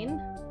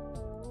Queen.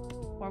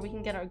 Or we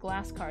can get our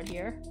glass card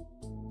here.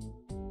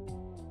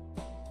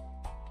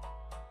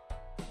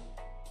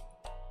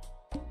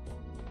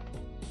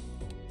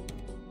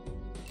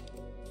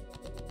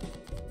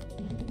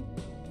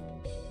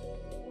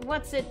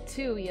 What's it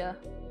to ya?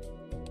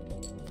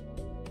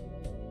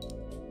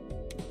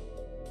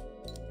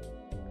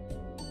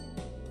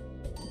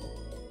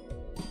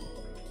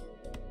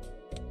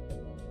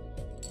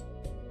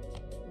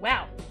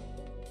 Wow.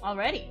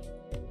 Already.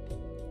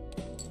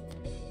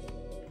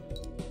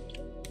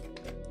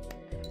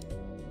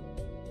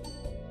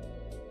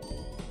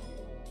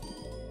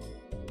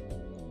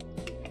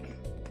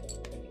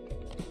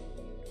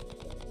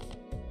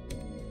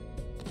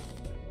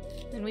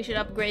 And we should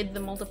upgrade the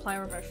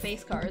multiplier of our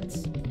face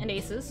cards and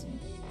aces.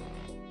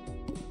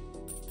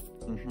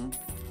 Mm-hmm.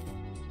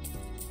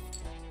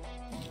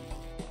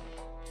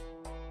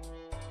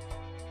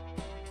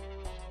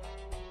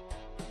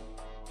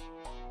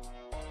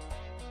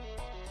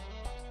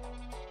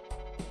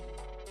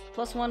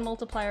 +1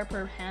 multiplier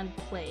per hand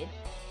played.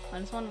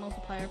 -1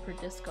 multiplier per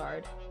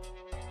discard.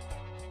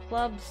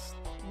 Clubs,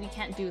 we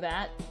can't do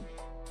that.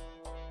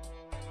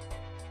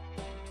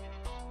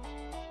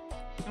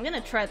 I'm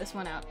gonna try this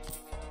one out.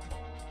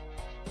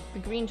 The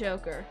green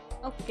Joker.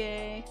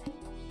 Okay.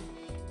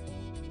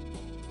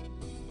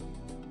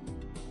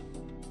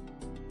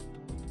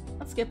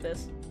 Let's skip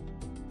this.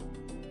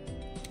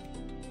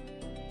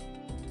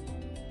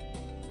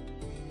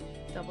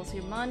 Doubles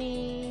your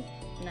money.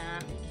 Nah.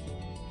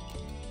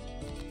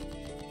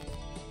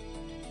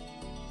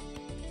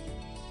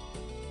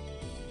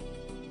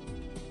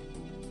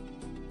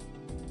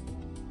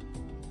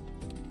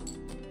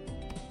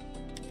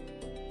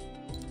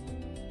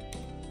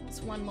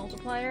 That's one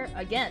multiplier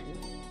again.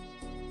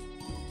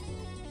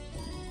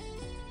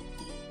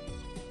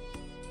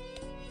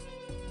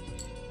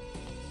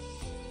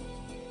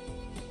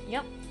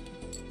 Yep.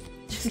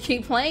 Just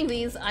keep playing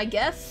these, I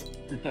guess.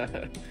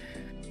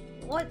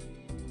 What?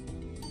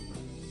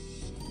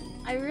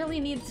 I really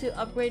need to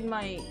upgrade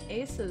my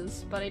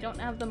aces, but I don't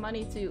have the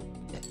money to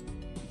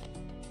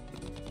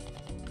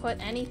put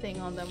anything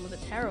on them with the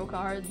tarot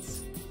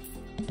cards.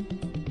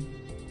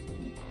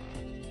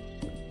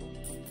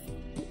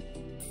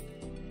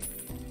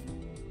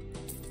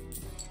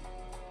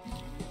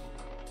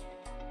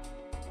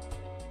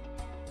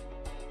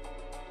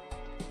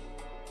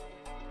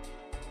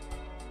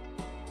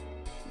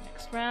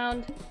 Next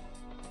round.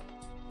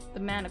 The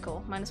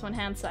manacle, -1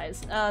 hand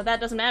size.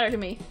 That doesn't matter to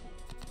me.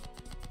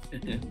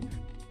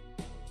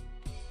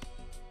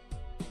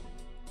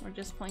 We're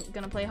just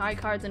gonna play high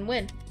cards and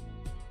win.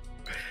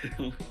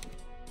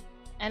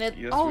 And it-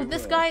 Yes, oh, we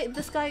this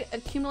will. guy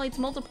accumulates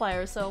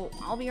multipliers, so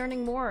I'll be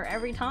earning more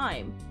every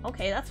time.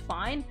 Okay, that's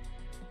fine.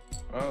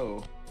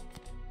 Oh.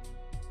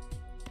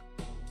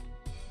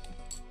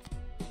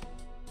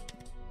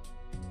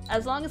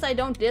 As long as I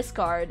don't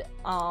discard,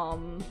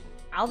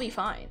 I'll be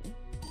fine.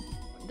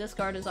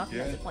 Discard is often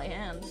meant to play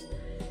hands.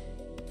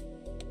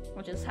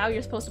 Which is how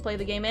you're supposed to play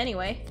the game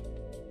anyway.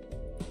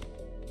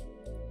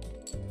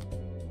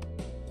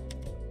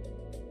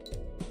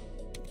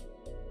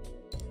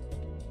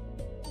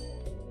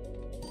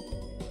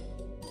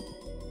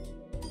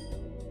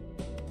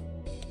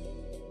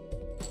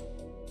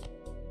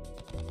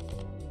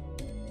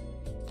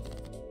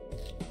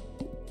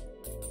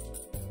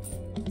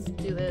 Let's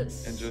do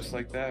this. And just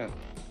like that.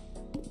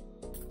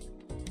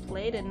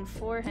 Played in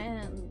 4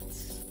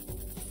 hands.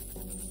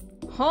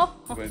 Ho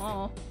ho With-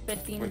 ho!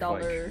 with,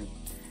 $15.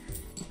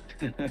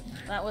 like-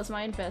 That was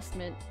my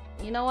investment.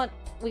 You know what?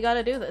 We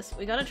gotta do this.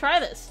 We gotta try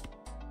this.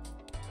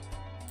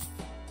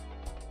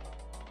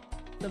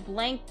 The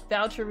blank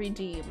voucher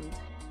redeemed.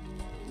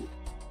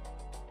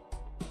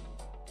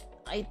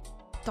 I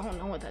don't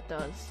know what that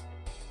does.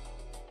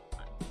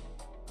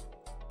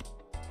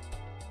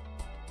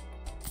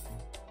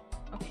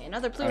 Okay,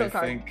 another Pluto I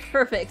card. think-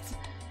 Perfect.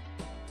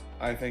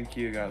 I think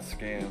you got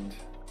scammed.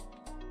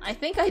 I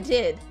think I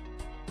did.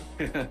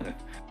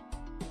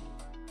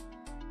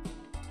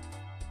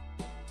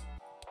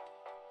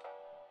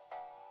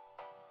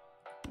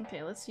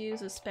 Okay, let's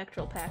use a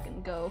spectral pack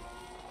and go.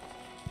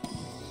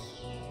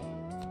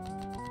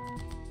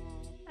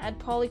 Add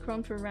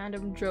polychrome to a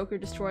random joker,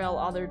 destroy all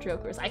other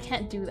jokers. I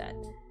can't do that.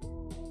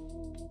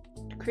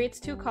 Creates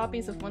 2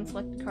 copies of one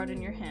selected card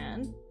in your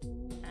hand.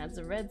 Adds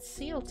a red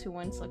seal to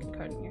one selected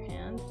card in your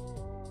hand.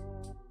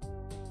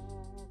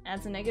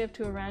 Adds a negative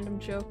to a random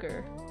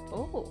joker.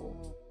 Oh,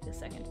 wait a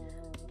second.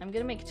 I'm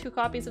gonna make 2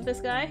 copies of this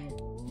guy.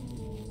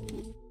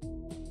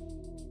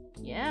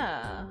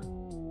 Yeah.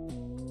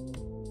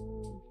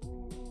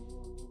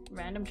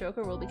 Random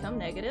joker will become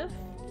negative.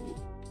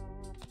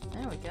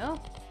 There we go.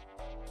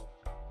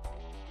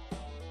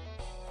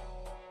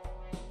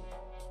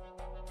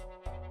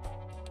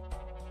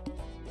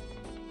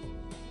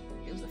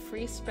 It was a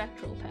free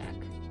spectral pack.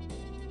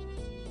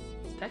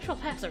 Spectral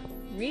packs are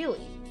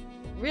really,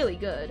 really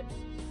good.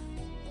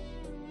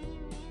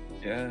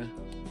 Yeah.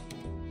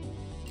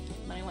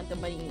 But I want the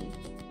money.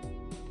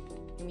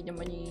 Give me the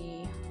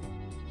money.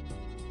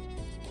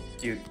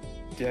 You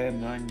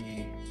dead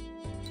money.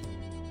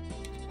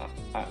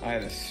 I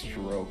had a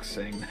stroke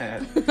saying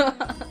that.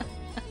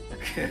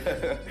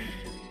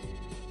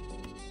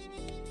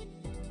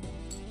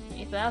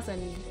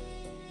 8,000.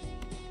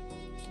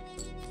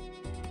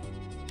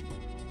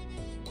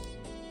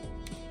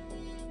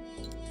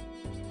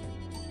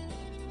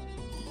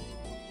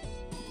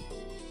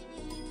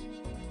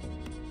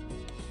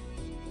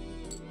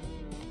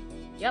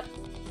 Yep.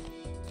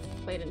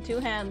 Played in 2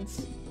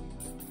 hands.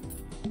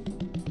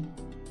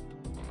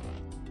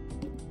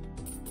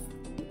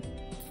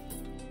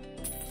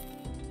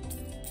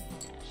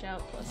 Cash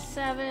out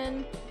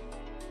 +7.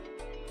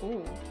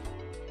 Ooh.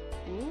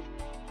 Ooh.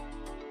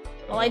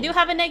 Well, I do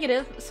have a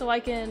negative, so I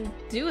can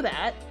do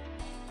that.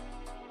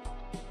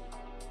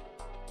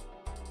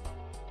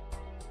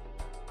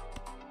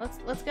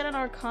 Let's get an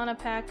Arcana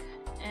pack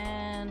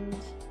and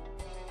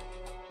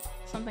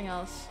something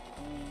else.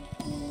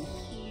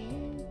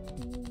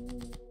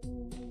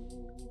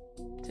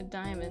 To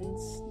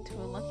diamonds, to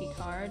a lucky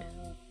card.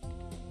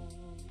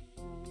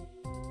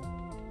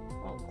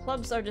 Well,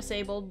 clubs are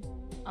disabled,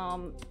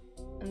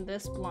 in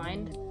this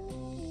blind.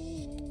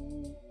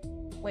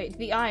 Wait,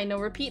 the eye, no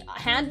repeat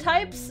hand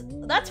types?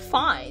 That's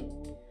fine.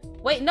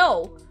 Wait,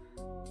 no!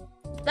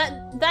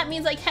 That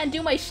means I can't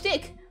do my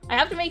shtick! I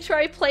have to make sure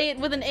I play it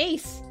with an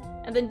ace!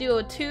 And then do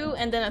a 2,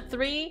 and then a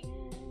 3,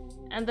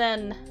 and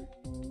then...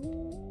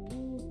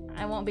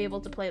 I won't be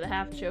able to play the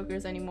half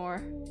jokers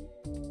anymore.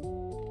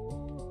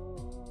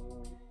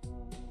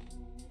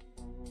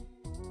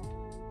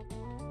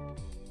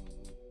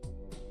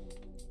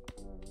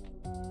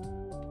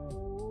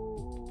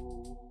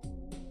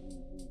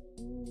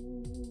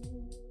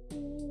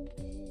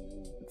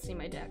 Let's see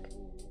my deck.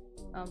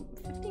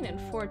 15 and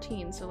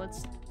 14, so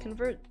let's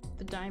convert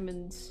the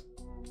diamonds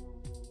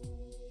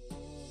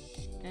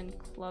and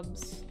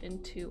clubs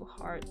into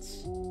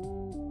hearts.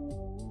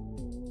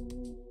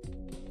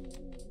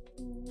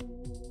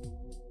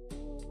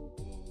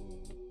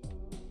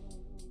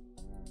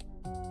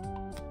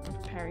 I'm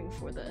preparing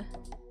for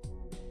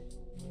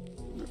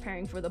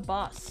the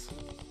boss.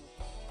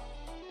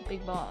 The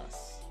big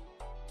boss.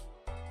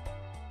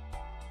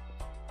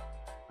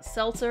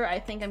 Seltzer, I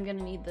think I'm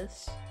gonna need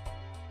this.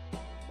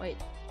 Wait,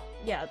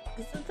 yeah,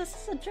 this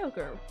is a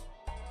joker.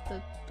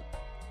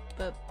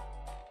 The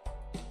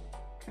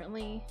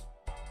currently,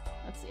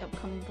 that's the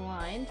upcoming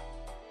blind.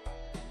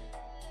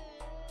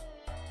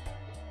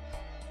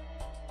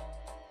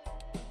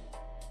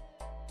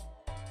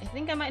 I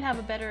think I might have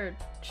a better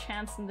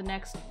chance in the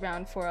next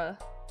round for a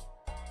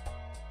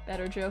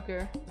better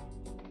joker.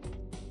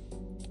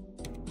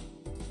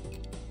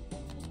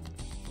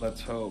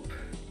 Let's hope.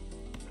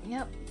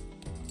 Yep.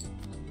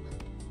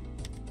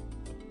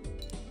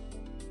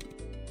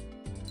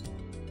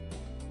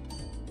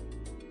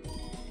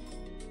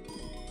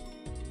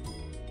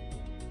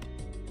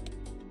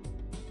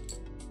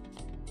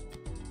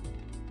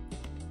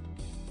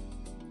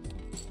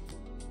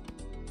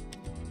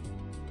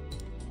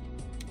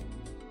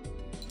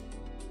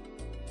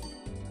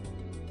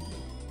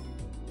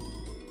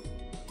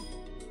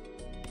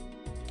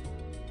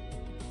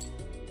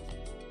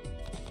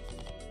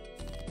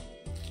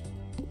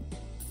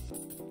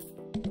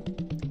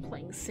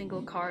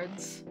 Single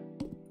cards.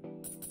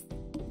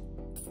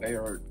 They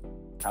are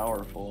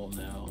powerful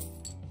now.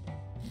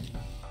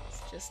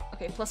 It's just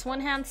okay. +1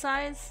 hand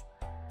size.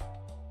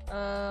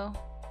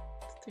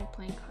 3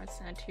 playing cards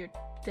to add to your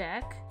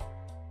deck.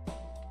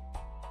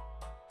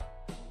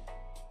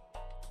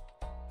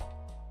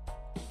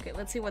 Okay,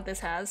 let's see what this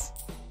has.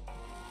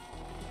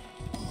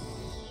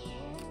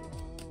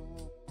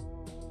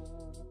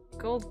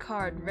 Gold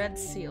card, red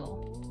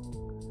seal.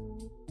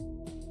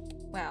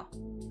 Wow.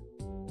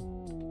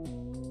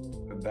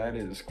 That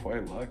is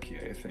quite lucky,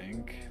 I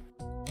think.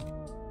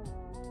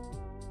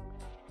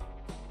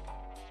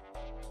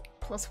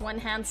 +1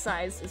 hand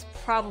size is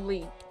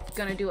probably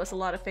gonna do us a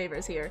lot of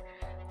favors here.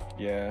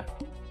 Yeah.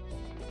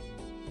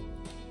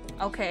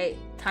 Okay,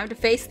 time to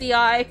face the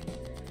eye.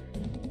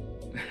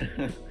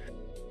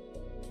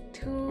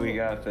 2. We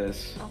got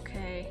this.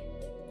 Okay.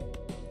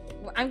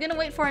 I'm gonna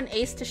wait for an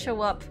ace to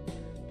show up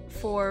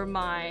for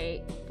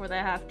the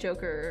half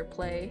joker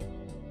play.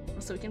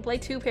 So we can play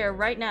 2 pair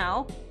right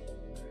now.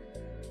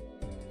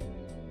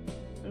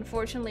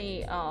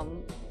 Unfortunately,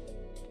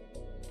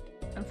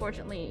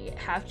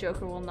 half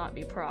joker will not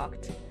be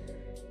procced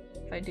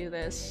if I do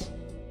this.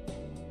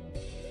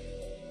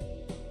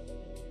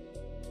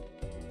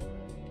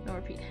 No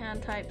repeat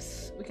hand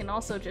types. We can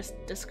also just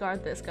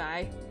discard this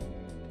guy.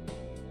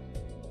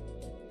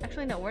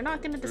 Actually, no, we're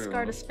not going to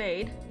discard a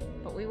spade,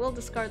 but we will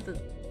discard the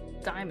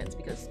diamonds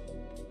because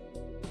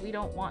we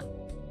don't want.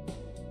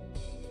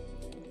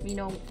 Me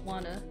no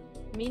wanna.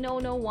 Me no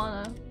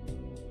wanna.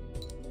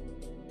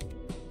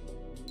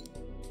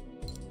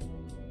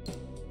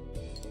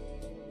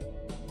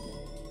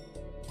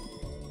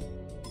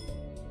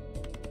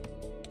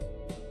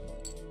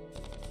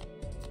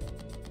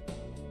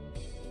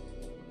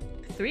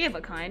 Three of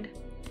a kind.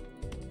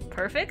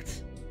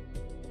 Perfect?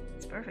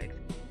 It's perfect.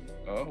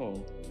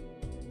 Oh.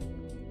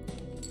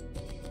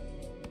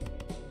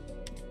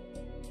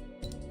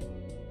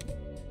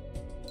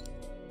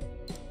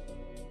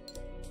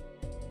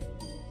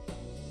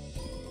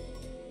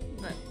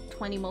 That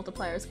 20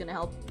 multiplier is gonna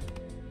help.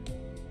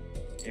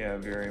 Yeah,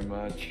 very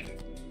much.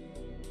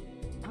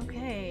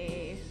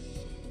 Okay.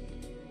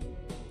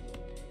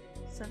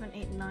 7,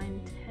 8,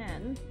 9,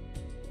 10.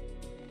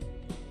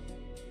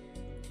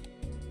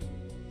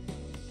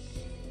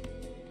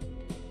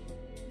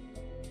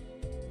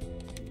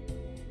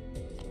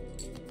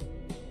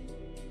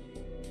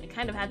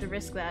 Kind of had to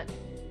risk that.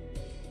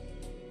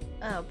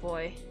 Oh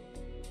boy.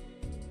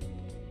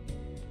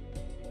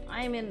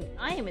 I am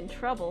in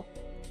trouble.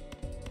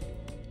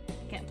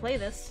 Can't play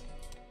this.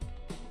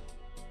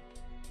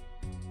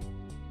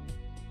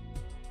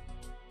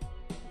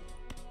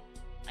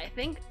 I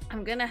think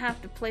I'm gonna have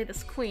to play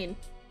this queen.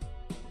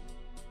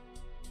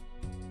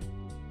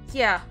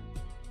 Yeah.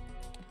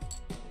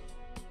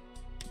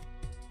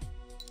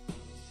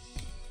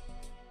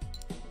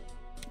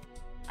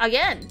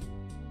 Again.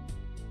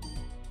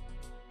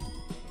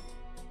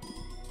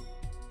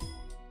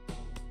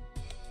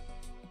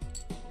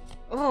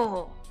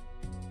 Oh,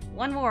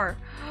 one more.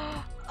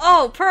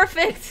 Oh,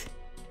 perfect!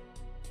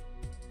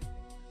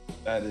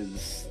 That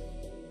is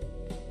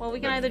Well, we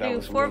can either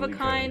do 4 of a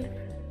kind,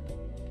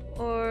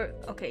 or...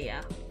 Okay,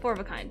 yeah. 4 of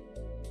a kind.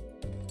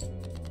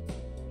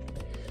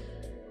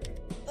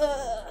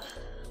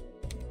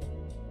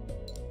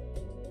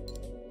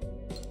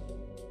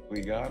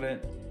 We got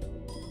it.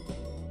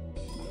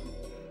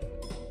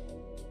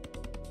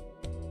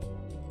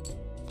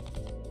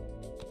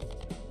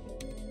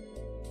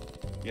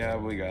 Yeah,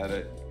 we got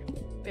it.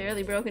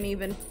 Barely broken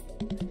even.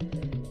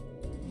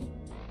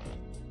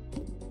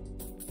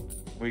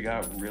 We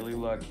got really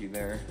lucky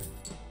there.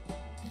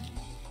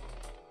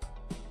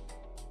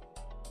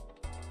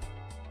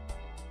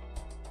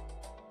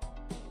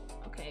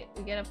 Okay,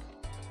 we get a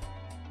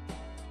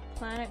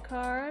planet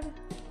card.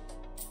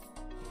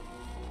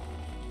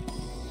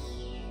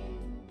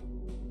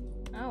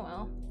 Oh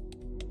well.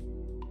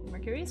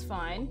 Mercury's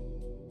fine.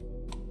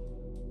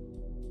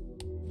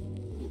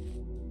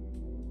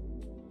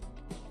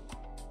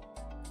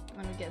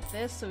 I'm gonna get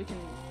this so we can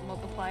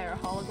multiply our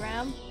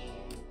hologram.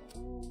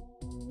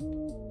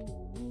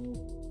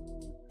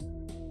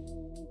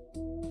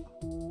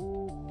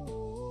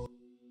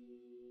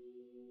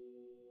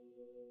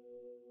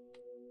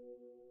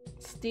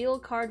 Steel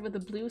card with a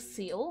blue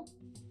seal.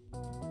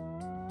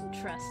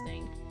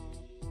 Interesting.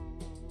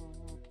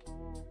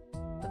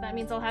 But that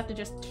means I'll have to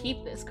just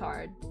keep this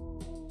card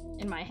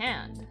in my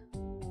hand.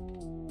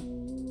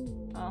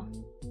 Oh.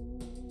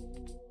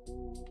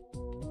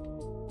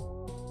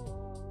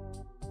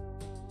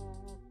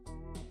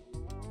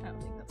 I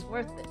don't think that's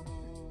worth it.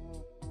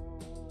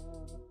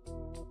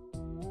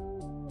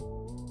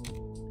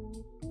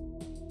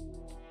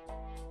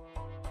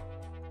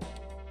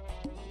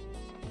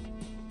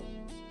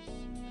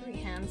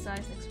 Hand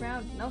size next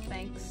round? No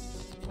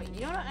thanks. Wait,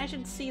 you know what? I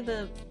should see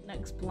the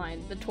next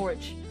blind. The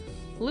torch.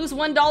 Lose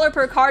 $1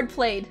 per card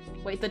played.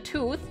 Wait, the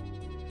tooth?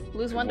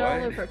 Lose $1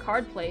 What? per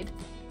card played.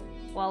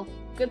 Well,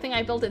 good thing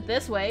I built it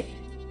this way.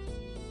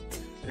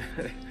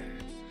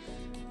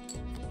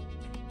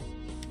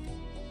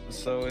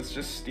 So it's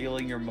just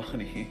stealing your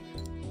money.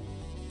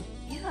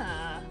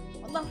 Yeah.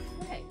 What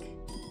the frick?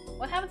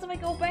 What happens if I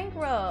go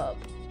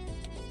bankrupt?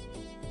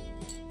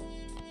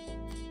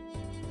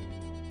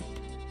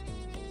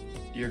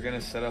 You're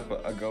gonna set up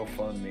a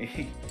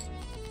GoFundMe.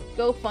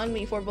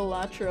 GoFundMe for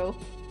BALATRO.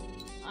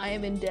 I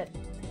am in debt.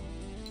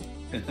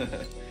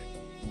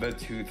 The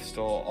tooth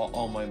stole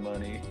all my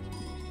money.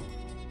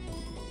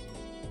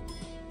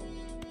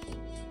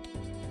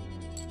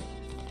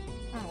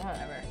 Oh,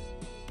 whatever.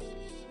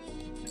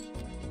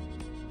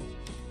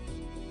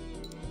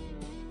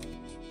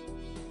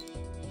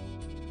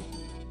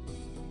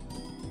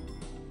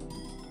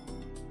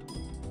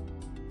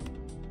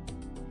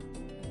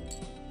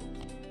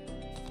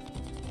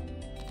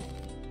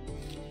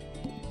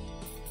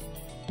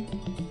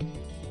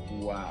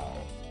 Wow.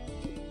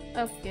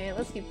 Okay,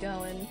 let's keep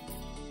going.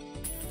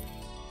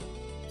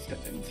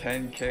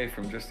 10K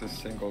from just a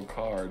single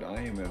card.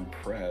 I am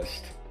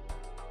impressed.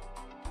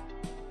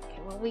 Okay,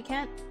 well we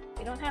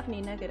don't have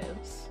any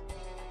negatives.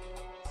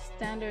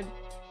 Standard,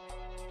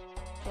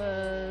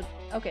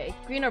 okay,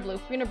 green or blue,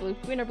 green or blue,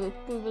 green or blue,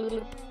 blue, blue,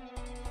 blue.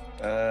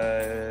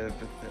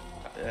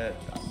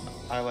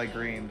 I like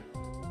green.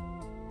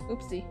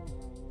 Oopsie.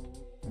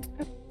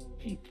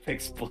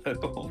 Picks blue.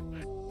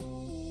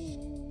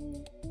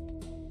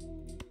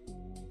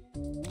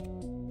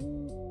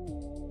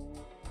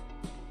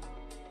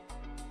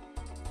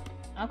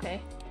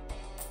 Okay.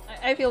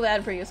 I feel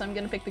bad for you, so I'm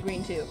gonna pick the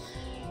green too.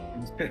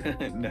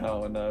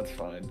 No, it's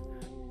fine.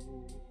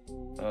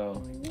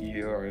 Oh,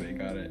 you already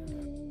got it.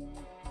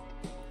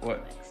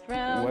 What? Next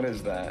round. What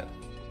is that?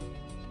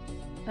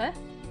 Huh?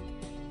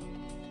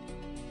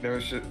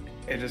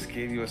 It just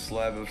gave you a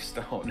slab of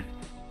stone.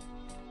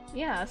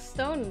 Yeah, a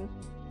stone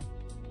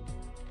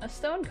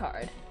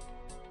card.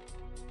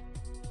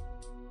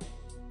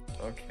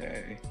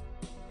 Okay.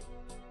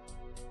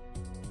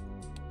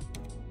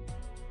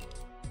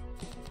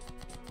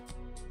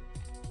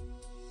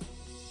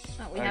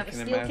 Oh, we have a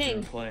Steel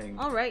King.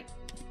 Alright,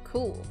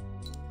 cool.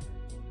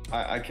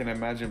 I can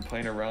imagine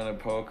playing a round of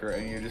poker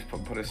and you just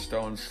put a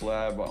stone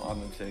slab on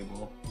the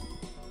table.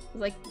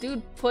 Like,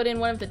 dude, put in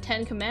one of the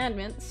 10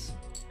 commandments.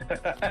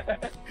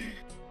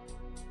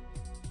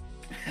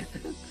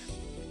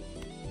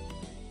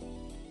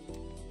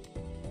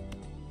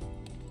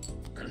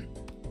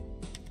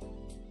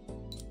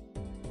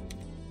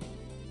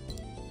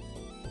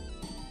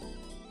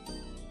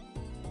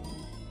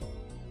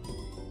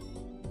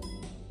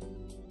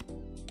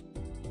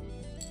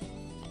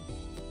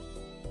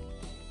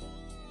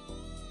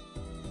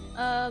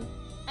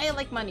 I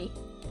like money.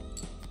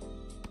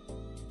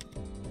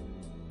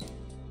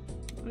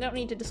 I don't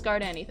need to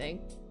discard anything.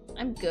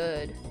 I'm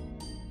good.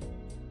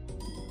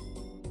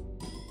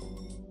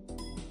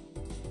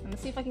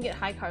 Let's see if I can get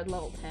high card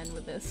level 10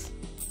 with this.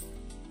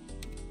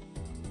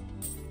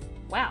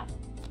 Wow,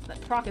 that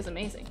proc is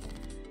amazing.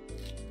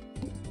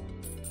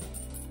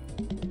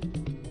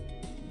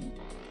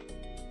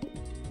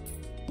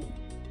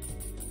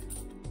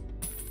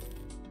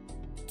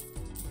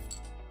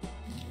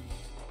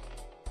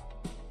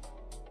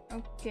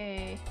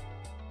 Okay.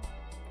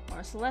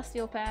 More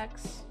celestial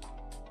packs.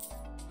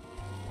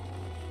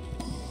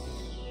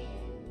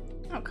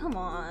 Oh, come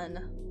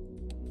on.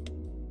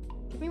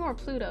 Give me more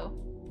Pluto.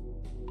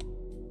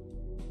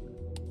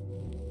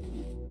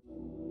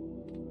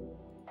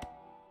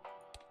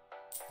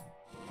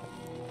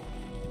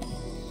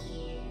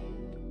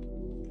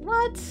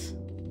 What?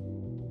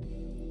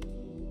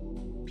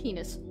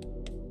 Penis.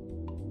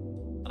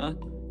 Huh?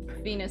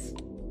 Venus.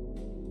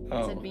 I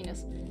Oh. said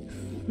Venus.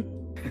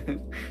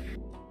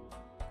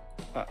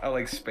 I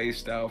like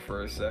spaced out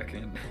for a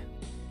second.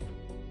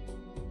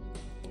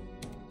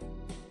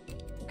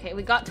 Okay,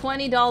 we got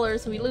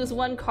 $20. We lose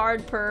 $1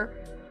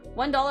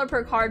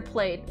 per card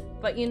played.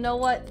 But you know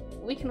what?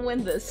 We can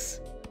win this.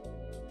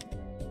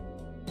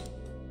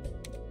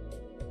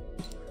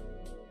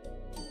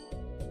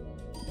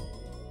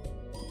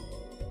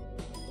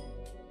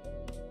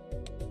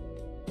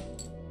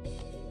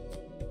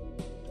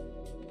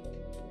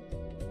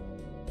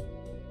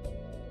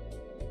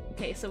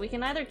 Okay, so we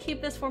can either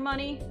keep this for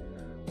money,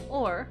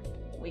 or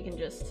we can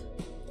just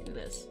do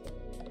this.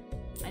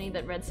 I need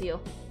that red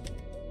seal.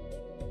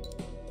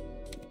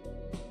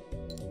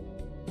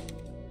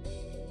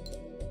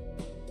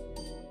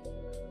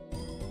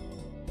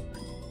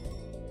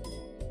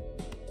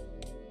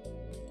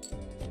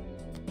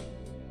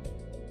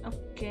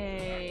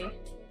 Okay,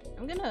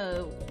 I'm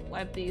gonna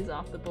wipe these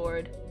off the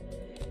board.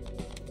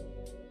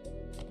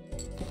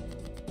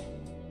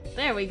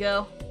 There we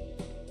go.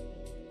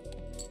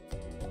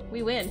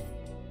 We win.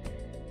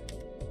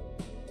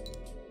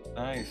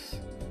 Nice.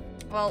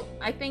 Well,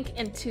 I think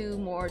in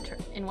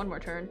one more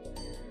turn.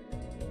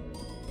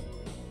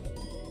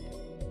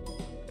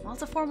 Well,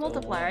 it's a 4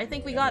 multiplier. I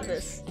think we got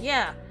this.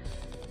 Yeah.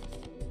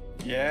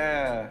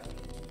 Yeah.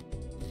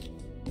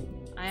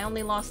 I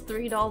only lost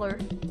 $3.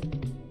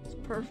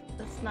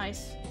 That's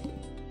nice.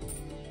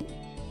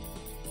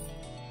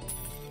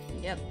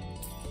 Yep.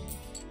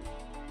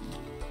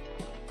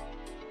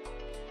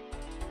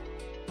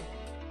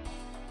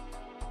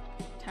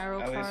 Tarot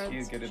cards. At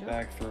least you get it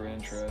back through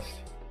interest.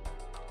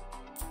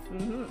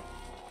 Mm-hmm.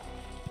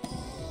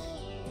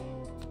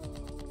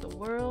 The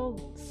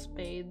world,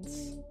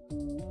 spades,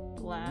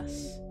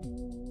 glass.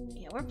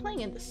 Yeah, we're playing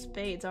into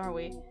spades, aren't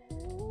we?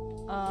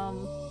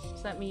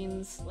 So that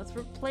means let's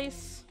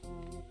replace.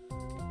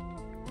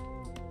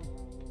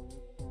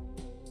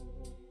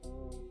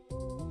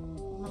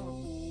 Oh,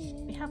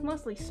 we have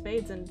mostly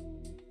spades and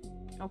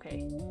okay.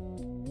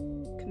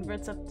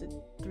 Converts up to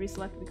 3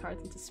 selected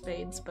cards into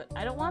spades, but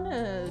I don't want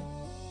to.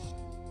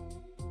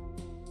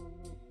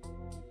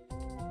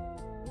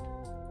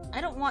 I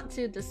don't want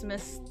to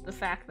dismiss the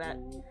fact that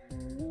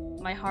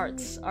my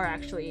hearts are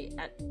actually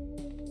at.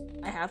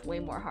 I have way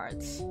more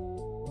hearts.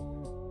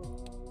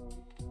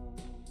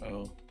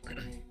 Oh.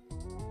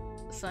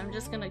 So I'm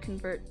just gonna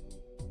convert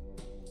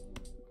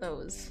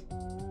those.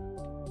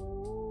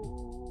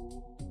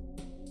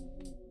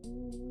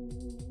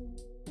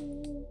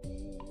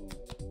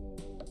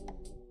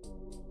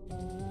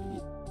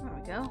 There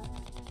we go.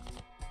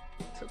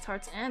 So it's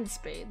hearts and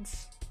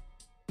spades.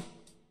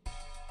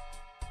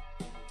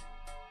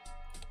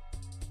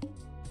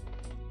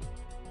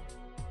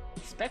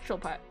 Spectral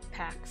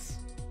packs.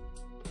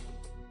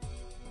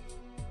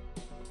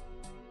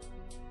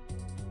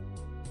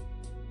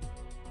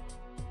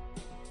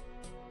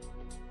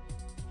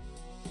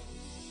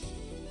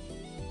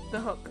 The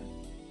hook.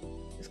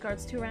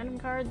 Discards 2 random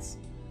cards.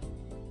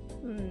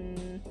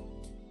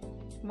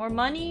 More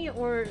money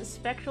or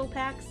spectral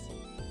packs?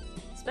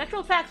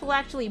 Spectral packs will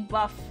actually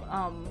buff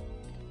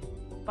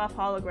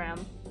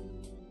hologram.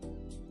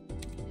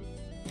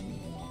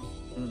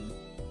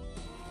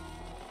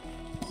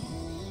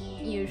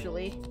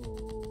 Usually.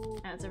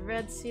 As a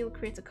red seal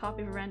creates a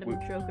copy of a random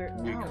joker.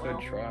 We could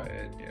try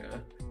it, yeah.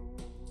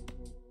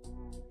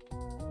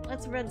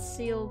 Let's red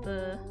seal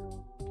the.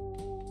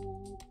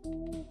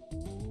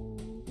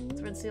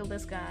 Let's red seal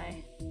this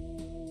guy.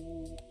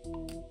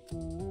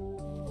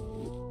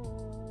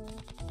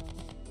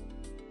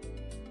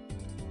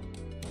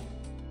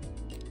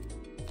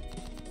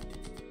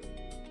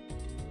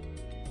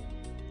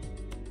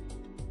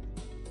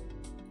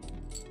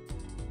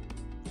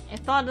 I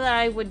thought that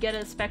I would get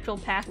a spectral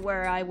pack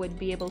where I would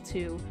be able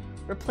to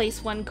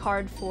replace 1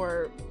 card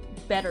for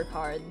better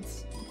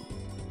cards.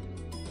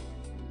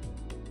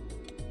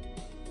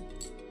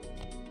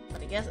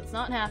 But I guess it's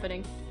not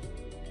happening.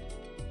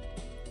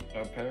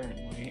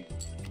 Apparently.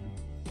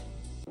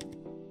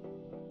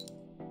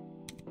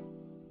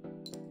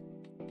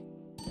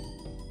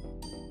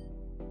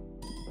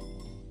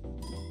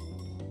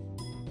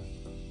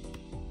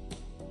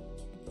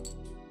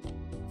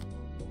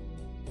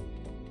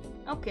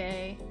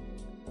 Okay.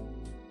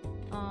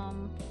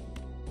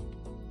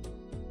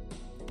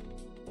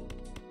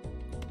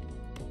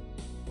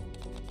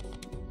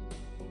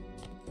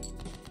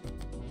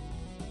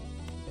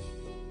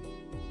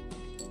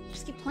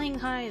 Just keep playing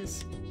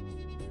highs.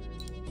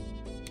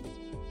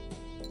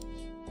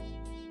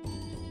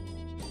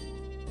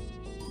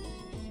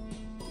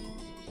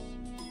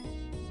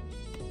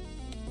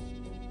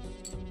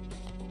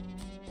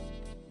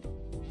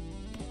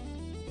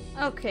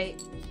 Okay,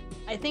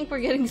 I think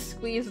we're getting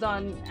squeezed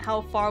on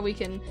how far we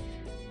can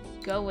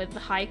go with the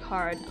high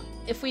card.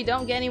 If we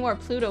don't get any more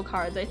Pluto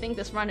cards, I think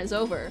this run is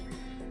over.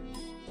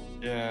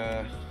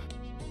 Yeah.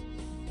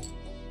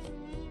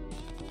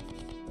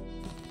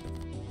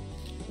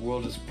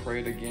 We'll just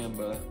pray to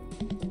Gamba.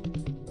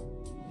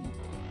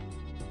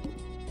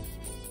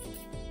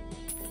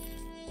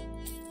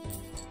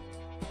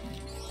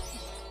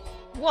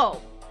 Whoa!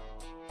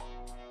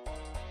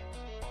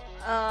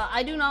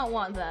 I do not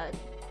want that.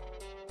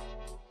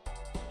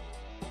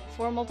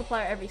 4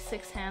 multiplier every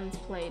 6 hands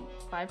played,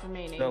 5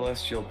 remaining.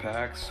 Celestial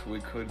packs, we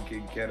could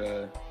get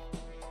a...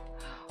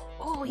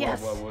 Oh,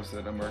 yes! What was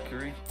it, a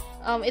Mercury?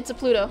 It's a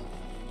Pluto.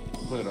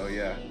 Pluto,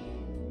 yeah.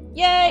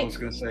 Yay! I was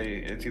gonna say,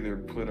 it's either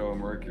Pluto or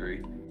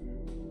Mercury.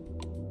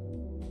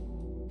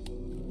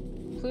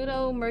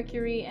 Pluto,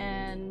 Mercury,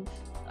 and,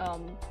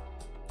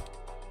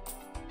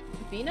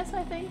 Venus,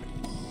 I think?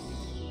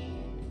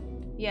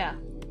 Yeah,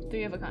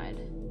 3 of a kind.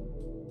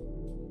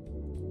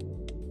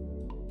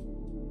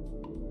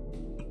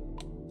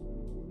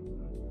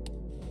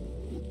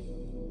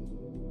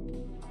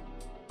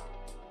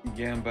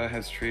 Gamba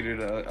has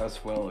treated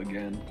us well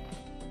again.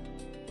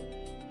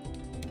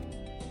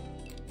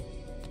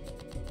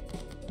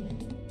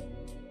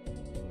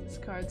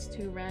 Discards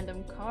 2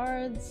 random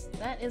cards.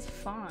 That is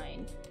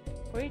fine.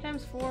 40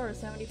 times 4 or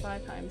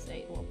 75 times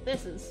 8. Well,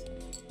 this is...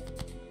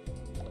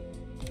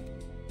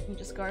 You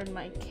discard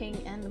my king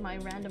and my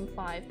random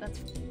 5. That's...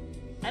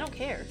 I don't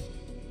care.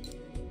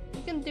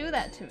 You can do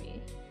that to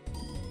me.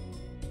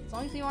 As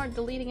long as you aren't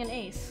deleting an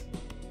ace.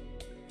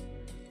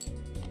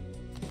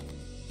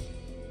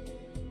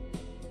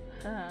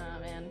 Ah,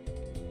 man.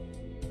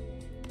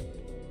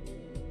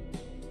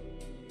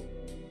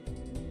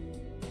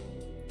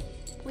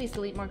 Please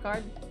delete more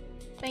card.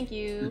 Thank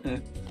you. You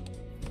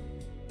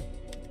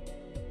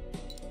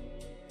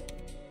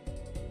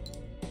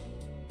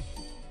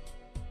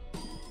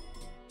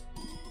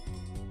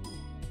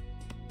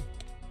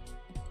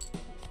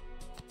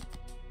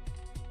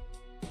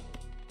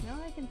know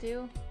what I can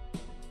do?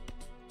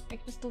 I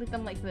can just delete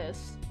them like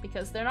this,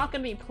 because they're not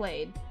gonna be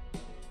played.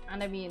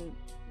 And I mean,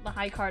 the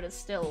high card is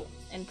still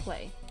in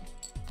play.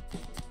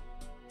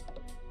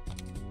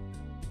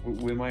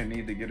 We might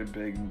need to get a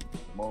big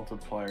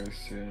multiplier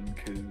soon,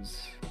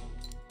 because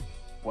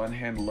one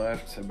hand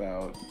left's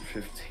about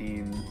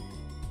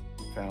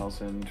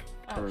 15,000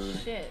 per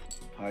shit.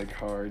 high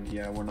card.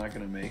 Yeah, we're not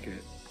gonna make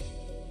it.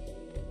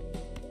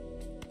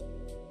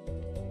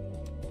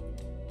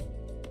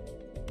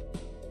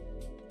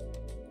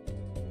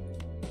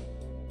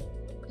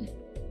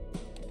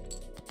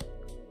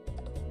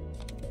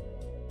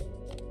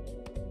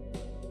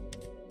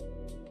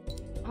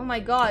 Oh my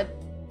god.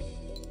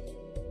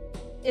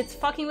 It's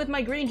fucking with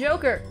my green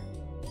joker.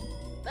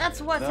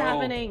 That's what's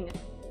happening.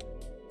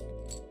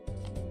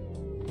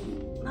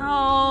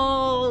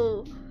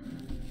 No.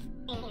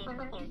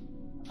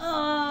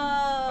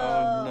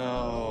 Oh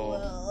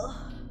no.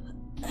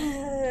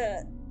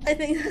 I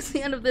think that's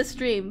the end of this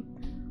stream.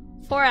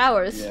 4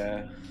 hours.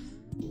 Yeah.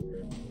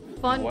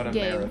 Fun What a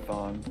game.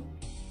 marathon.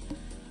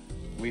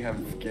 We have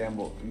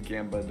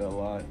gambad a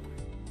lot.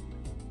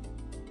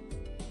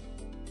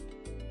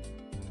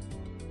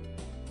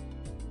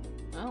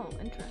 Oh,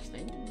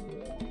 interesting.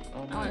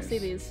 Oh, nice. I want to see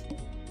these.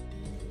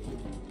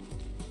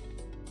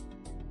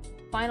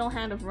 Final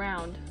hand of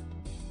round.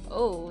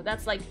 Oh,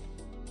 that's like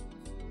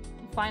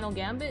final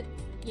gambit?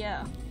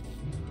 Yeah.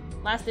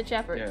 Last ditch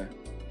effort. Yeah.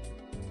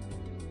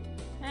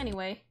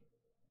 Anyway.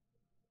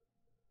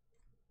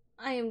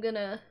 I am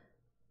gonna...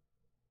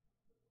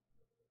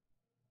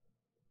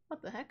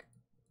 What the heck?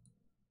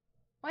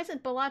 Why is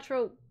it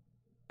Balatroing?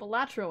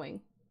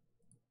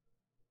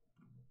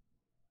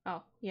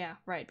 Oh, yeah,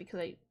 right, because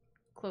I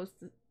closed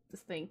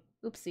this thing.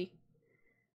 Oopsie.